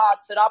day, God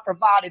said I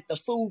provided the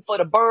food for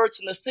the birds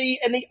in the sea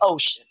and the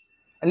ocean.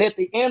 And at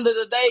the end of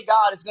the day,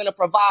 God is going to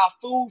provide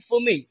food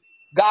for me.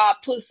 God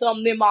put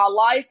something in my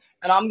life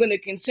and I'm going to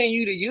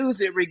continue to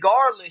use it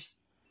regardless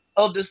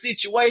of the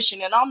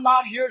situation. And I'm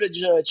not here to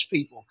judge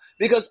people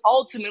because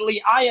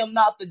ultimately I am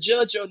not the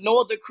judge or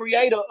nor the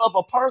creator of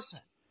a person,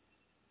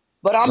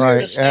 but I'm here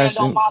to Right, stand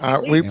on Ashton. my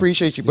We yeah, beliefs.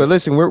 appreciate you, yeah. but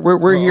listen,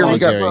 we're here. Hold We on,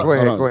 Thank you, got. Jerry. Go brother.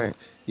 Hold ahead. Go on. ahead.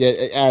 Yeah,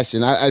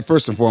 Ashton.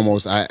 First and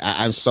foremost,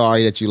 I'm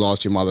sorry that you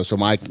lost your mother. So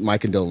my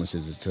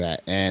condolences to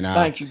that. And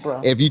Thank you,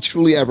 bro. if you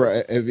truly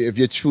ever, if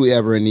you're truly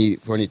ever in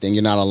need for anything,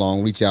 you're not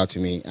alone. Reach out to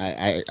me.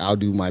 I'll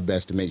do my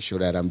best to make sure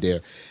that I'm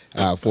there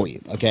for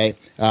you. Okay.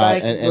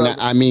 Thank you, And brother.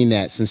 I mean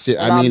that sincere.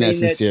 I And I mean that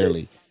mean that too.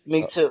 sincerely.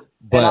 Me too.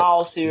 In But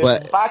all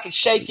but seriousness, if I could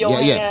shake your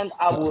yeah, yeah. hand,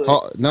 I would.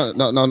 No,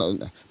 no, no, no.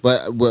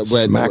 But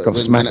Smack him.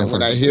 Smack him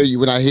when I first. hear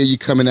you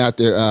coming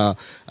after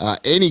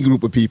any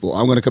group of people,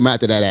 I'm going to come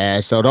after that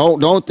ass. So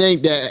don't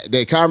think that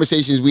the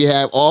conversations we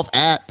have off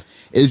app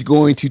is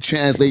going to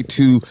translate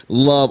to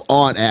love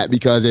on app.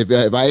 Because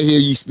if I hear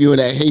you spewing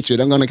that hatred,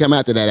 I'm going to come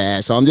after that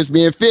ass. So I'm just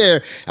being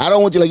fair. I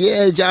don't want you like,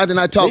 yeah, Jonathan,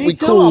 I talk, Me we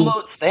too. I'm cool.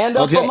 gonna stand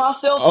up for Okay.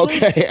 myself too.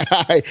 Okay,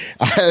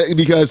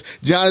 because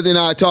Jonathan and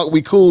I talk,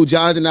 we cool.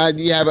 Jonathan and I,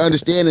 you have an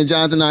understanding.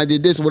 Jonathan and I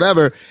did this,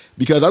 whatever.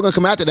 Because I'm gonna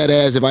come after that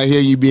ass if I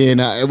hear you being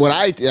what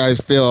I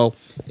feel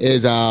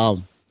is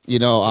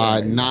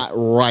not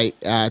right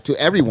to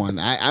everyone.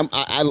 I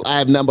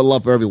have nothing but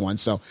love for everyone.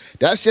 So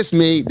that's just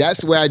me.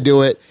 That's the way I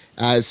do it.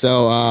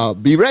 So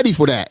be ready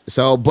for that.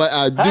 So,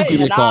 but do Hey, give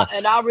me a call.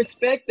 and I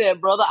respect that,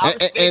 brother. I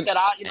respect And that.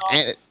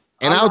 and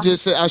and I'm not.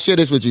 I'll share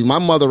this with you. My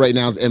mother right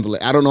now is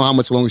invalid. I don't know how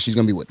much longer she's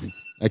gonna be with me.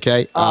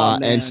 Okay, Oh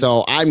and man.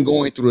 so I'm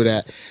going through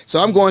that. So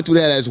I'm going through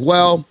that as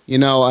well.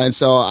 And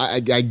so I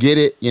get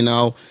it.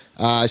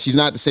 She's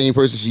not the same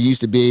person she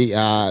used to be.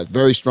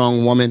 Very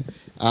strong woman.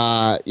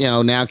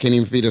 Now can't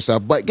even feed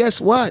herself. But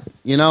guess what?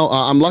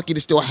 I'm lucky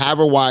to still have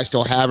her. Why I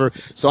still have her,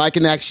 so I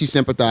can actually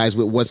sympathize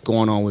with what's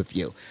going on with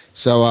you.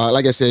 So,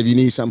 like I said, if you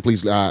need something,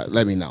 please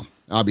let me know.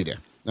 I'll be there.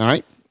 All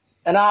right.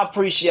 And I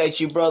appreciate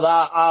you, brother.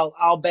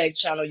 I'll back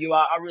channel you.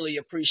 I really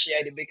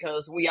appreciate it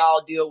because we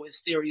all deal with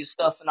serious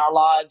stuff in our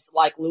lives,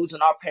 like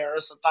losing our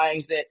parents or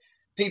things that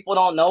people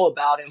don't know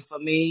about. And for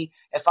me,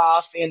 if I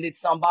offended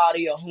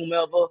somebody or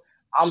whomever,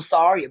 I'm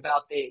sorry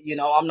about that.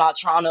 I'm not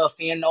trying to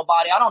offend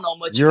nobody. I don't know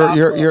much You're about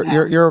you're you're you're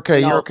Clubhouse, you're okay.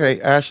 You're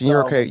okay, Ashton.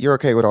 You're so okay. You're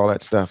okay with all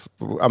that stuff.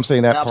 I'm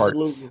saying that part,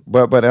 absolutely.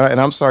 but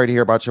I'm sorry to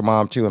hear about your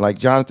mom too. And like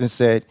Jonathan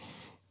said,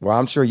 well,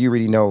 I'm sure you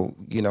already know.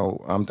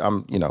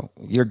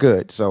 You're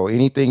good. So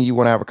anything you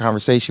want to have a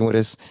conversation with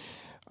us,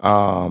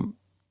 um,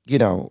 you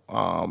know,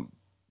 um,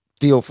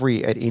 feel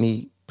free at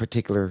any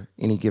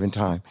given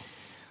time.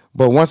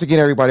 But once again,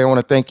 everybody, I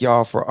want to thank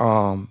y'all for.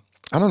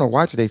 I don't know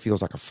why today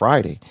feels like a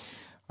Friday.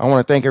 I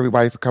want to thank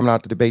everybody for coming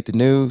out to debate the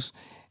news,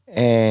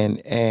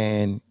 and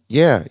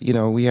yeah,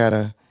 we had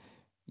a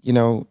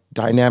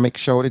dynamic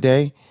show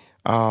today.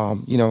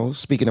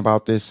 Speaking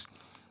about this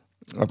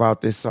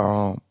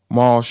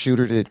mall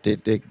shooter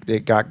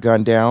that got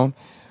gunned down.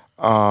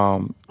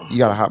 You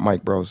got a hot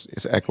mic, bros.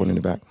 It's echoing in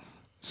the back.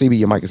 CB,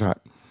 your mic is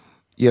hot.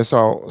 Yeah.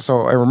 So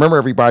and remember,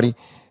 everybody,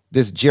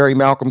 this Jerry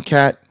Malcolm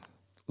cat.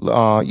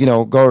 Go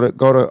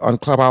to on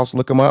Clubhouse,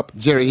 look him up.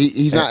 Jerry,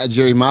 he's Eh, not a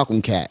Jerry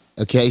Malcolm cat.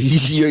 Okay,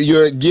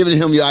 you're giving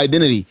him your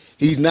identity.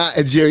 He's not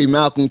a Jerry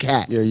Malcolm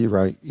cat. Yeah, you're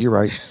right. You're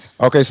right.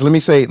 Okay, so let me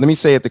say it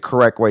the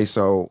correct way.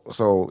 So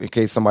in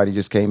case somebody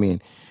just came in,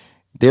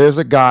 there's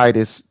a guy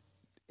that's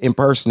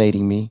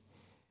impersonating me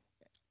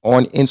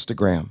on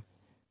Instagram.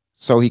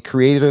 So he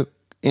created a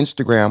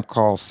Instagram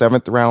called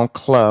Seventh Round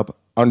Club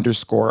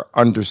underscore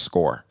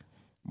underscore.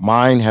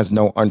 Mine has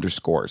no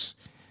underscores.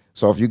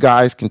 So if you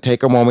guys can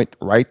take a moment,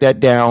 write that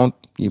down.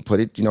 You put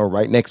it,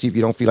 right next to you if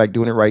you don't feel like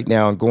doing it right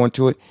now and go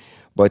into it.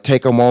 But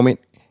take a moment,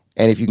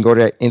 and if you can go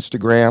to that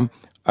Instagram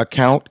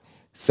account,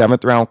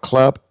 Seventh Round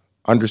Club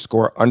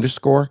underscore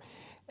underscore,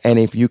 and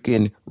if you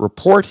can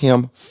report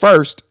him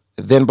first,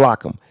 then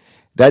block him.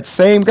 That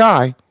same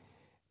guy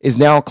is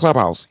now in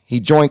Clubhouse. He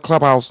joined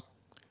Clubhouse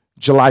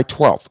July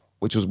 12th,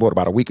 which was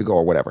about a week ago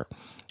or whatever.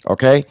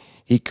 Okay?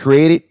 He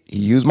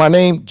used my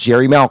name,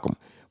 Jerry Malcolm,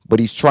 but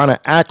he's trying to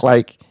act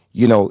like,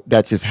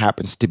 that just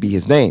happens to be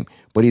his name.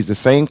 But he's the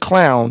same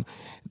clown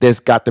that's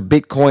got the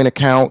Bitcoin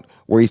account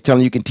where he's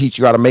telling you can teach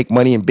you how to make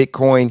money in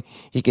Bitcoin.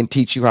 He can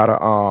teach you how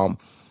to,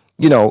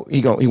 he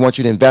wants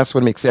you to invest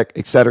with him, et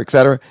cetera, et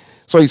cetera.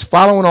 So he's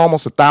following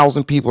almost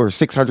 1,000 people or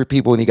 600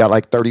 people, and he got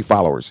like 30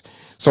 followers.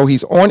 So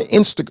he's on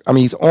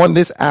he's on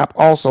this app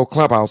also,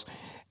 Clubhouse,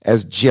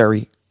 as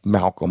Jerry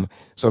Malcolm.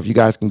 So if you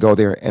guys can go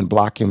there and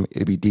block him,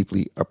 it'd be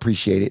deeply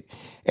appreciated.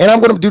 And I'm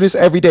going to do this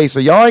every day. So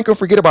y'all ain't going to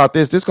forget about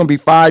this. This is going to be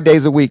 5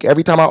 days a week.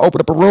 Every time I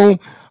open up a room,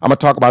 I'm going to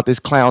talk about this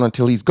clown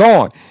until he's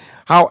gone.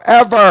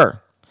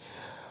 However,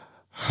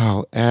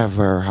 I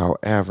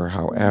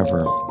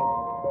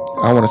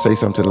want to say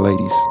something to the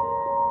ladies.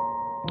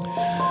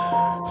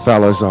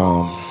 Fellas,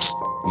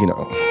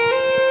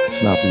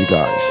 it's not for you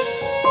guys.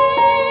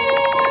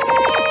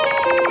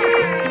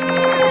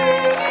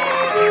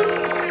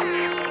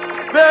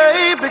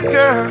 Baby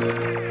girl,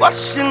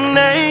 what's your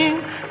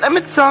name? Let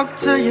me talk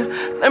to you.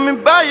 Let me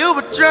buy you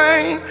a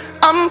drink.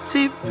 I'm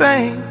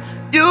T-Pain.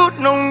 You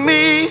know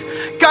me.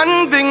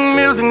 Convict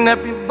music,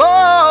 Nappy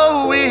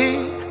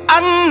Bowie.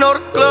 I know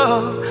the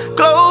club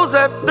close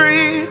at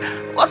 3.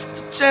 What's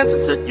the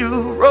chances of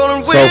you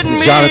rolling so with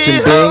me?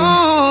 Jonathan Bing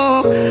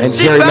and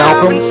Jerry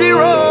Malcolm, she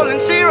rolling.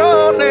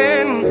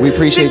 We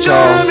appreciate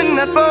y'all.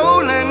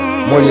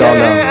 More y'all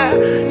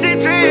know. She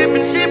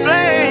tripping, she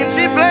playing.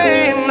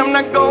 I'm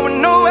not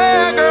going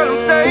nowhere, girl, I'm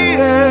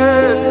staying.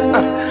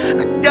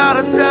 I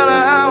gotta tell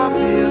her how I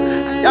feel.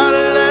 I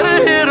gotta let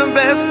her hear the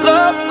best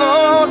love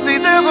song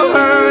she's ever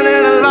heard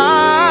in her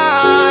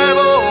life.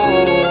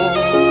 Oh,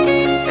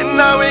 and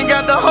now we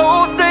got the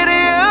whole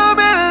stadium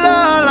in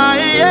love,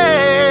 like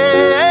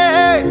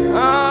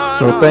yeah.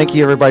 So thank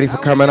you everybody for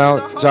coming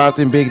out.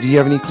 Jonathan Big, do you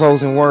have any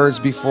closing words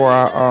before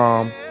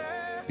I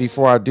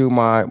do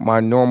my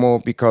normal,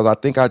 because I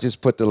think I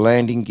just put the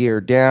landing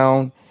gear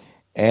down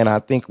And I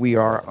think we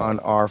are on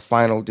our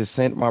final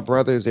descent, my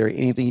brother. Is there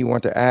anything you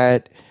want to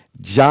add?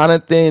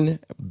 Jonathan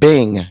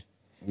Bing.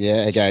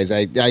 Yeah, guys,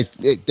 I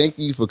thank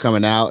you for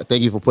coming out.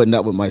 Thank you for putting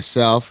up with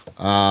myself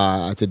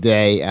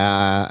today.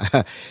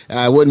 I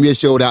wouldn't be a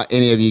show without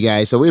any of you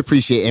guys. So we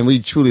appreciate and we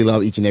truly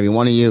love each and every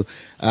one of you.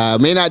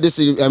 May not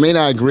disagree, I may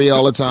not agree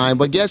all the time,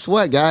 but guess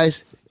what,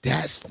 guys?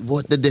 That's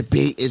what the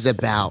debate is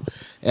about.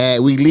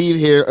 We leave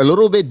here a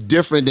little bit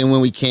different than when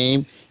we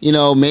came. You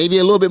know, maybe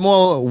a little bit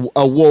more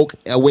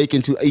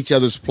awakened to each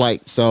other's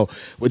plight. So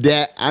with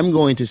that, I'm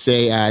going to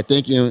say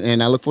thank you,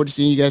 and I look forward to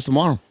seeing you guys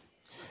tomorrow.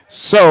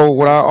 So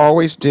what I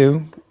always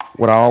do,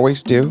 what I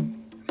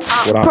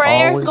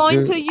Prayers always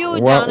going do. to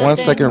you, One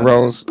second, Jonathan.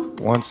 Rose.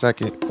 1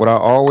 second. What I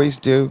always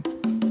do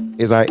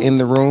is I end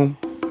the room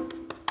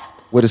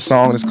with a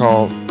song that's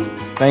called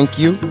 "Thank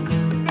You,"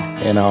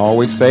 and I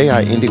always say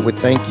I end it with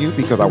 "Thank you"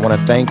 because I want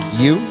to thank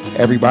you,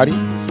 everybody,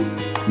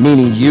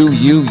 meaning you, and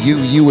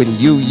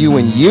you,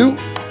 and you.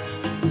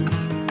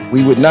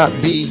 We would not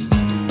be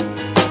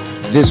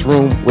this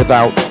room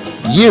without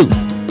you.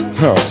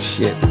 Oh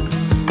shit.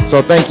 So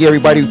thank you,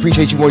 everybody. We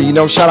appreciate you more than you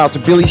know. Shout out to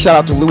Billy. Shout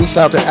out to Louis.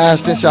 Shout out to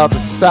Ashton. Shout out to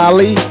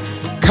Sally.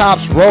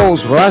 Cops,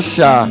 Rose,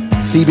 Russia,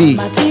 CB,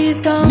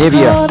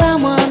 Nivea,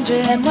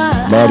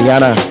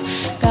 Mariana,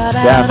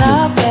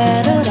 Daphne.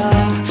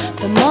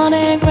 The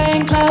morning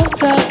rain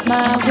clouds up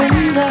my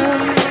window,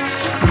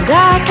 and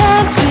I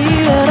can't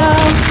see it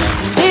all.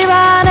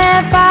 Even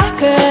if I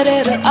could,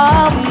 it'll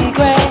all be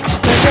great.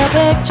 There's a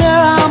picture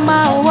on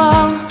my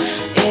wall.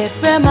 It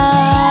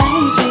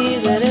reminds me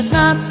that it's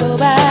not so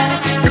bad.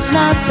 It's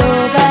not so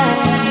bad.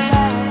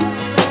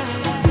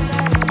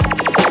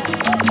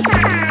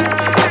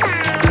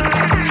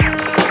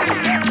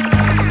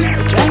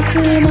 I drank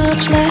too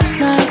much last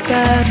night,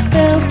 got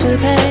bills to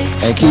pay.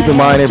 And keep in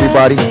mind,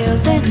 everybody,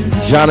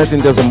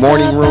 Jonathan does a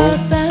morning room.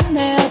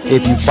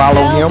 If you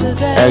follow him,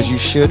 as you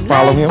should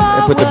follow him,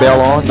 and put the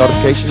bell on,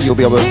 notification, you'll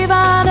be able to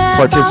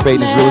participate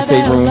in his real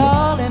estate room.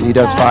 He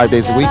does 5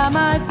 days a week.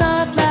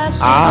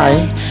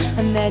 I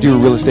do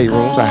real estate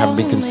rooms. I haven't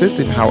been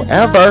consistent.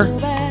 However,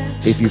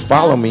 if you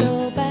follow me,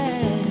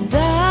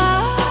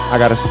 I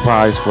got a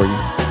surprise for you.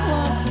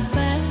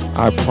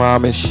 I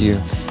promise you.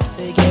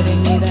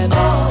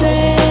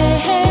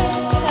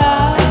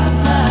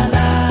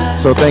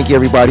 So thank you,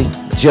 everybody.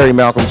 Jerry,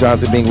 Malcolm,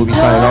 Jonathan Bing will be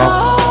signing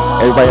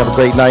off. Everybody have a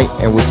great night,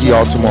 and we'll see you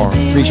all tomorrow.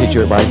 Appreciate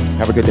you, everybody.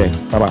 Have a good day.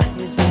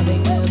 Bye-bye.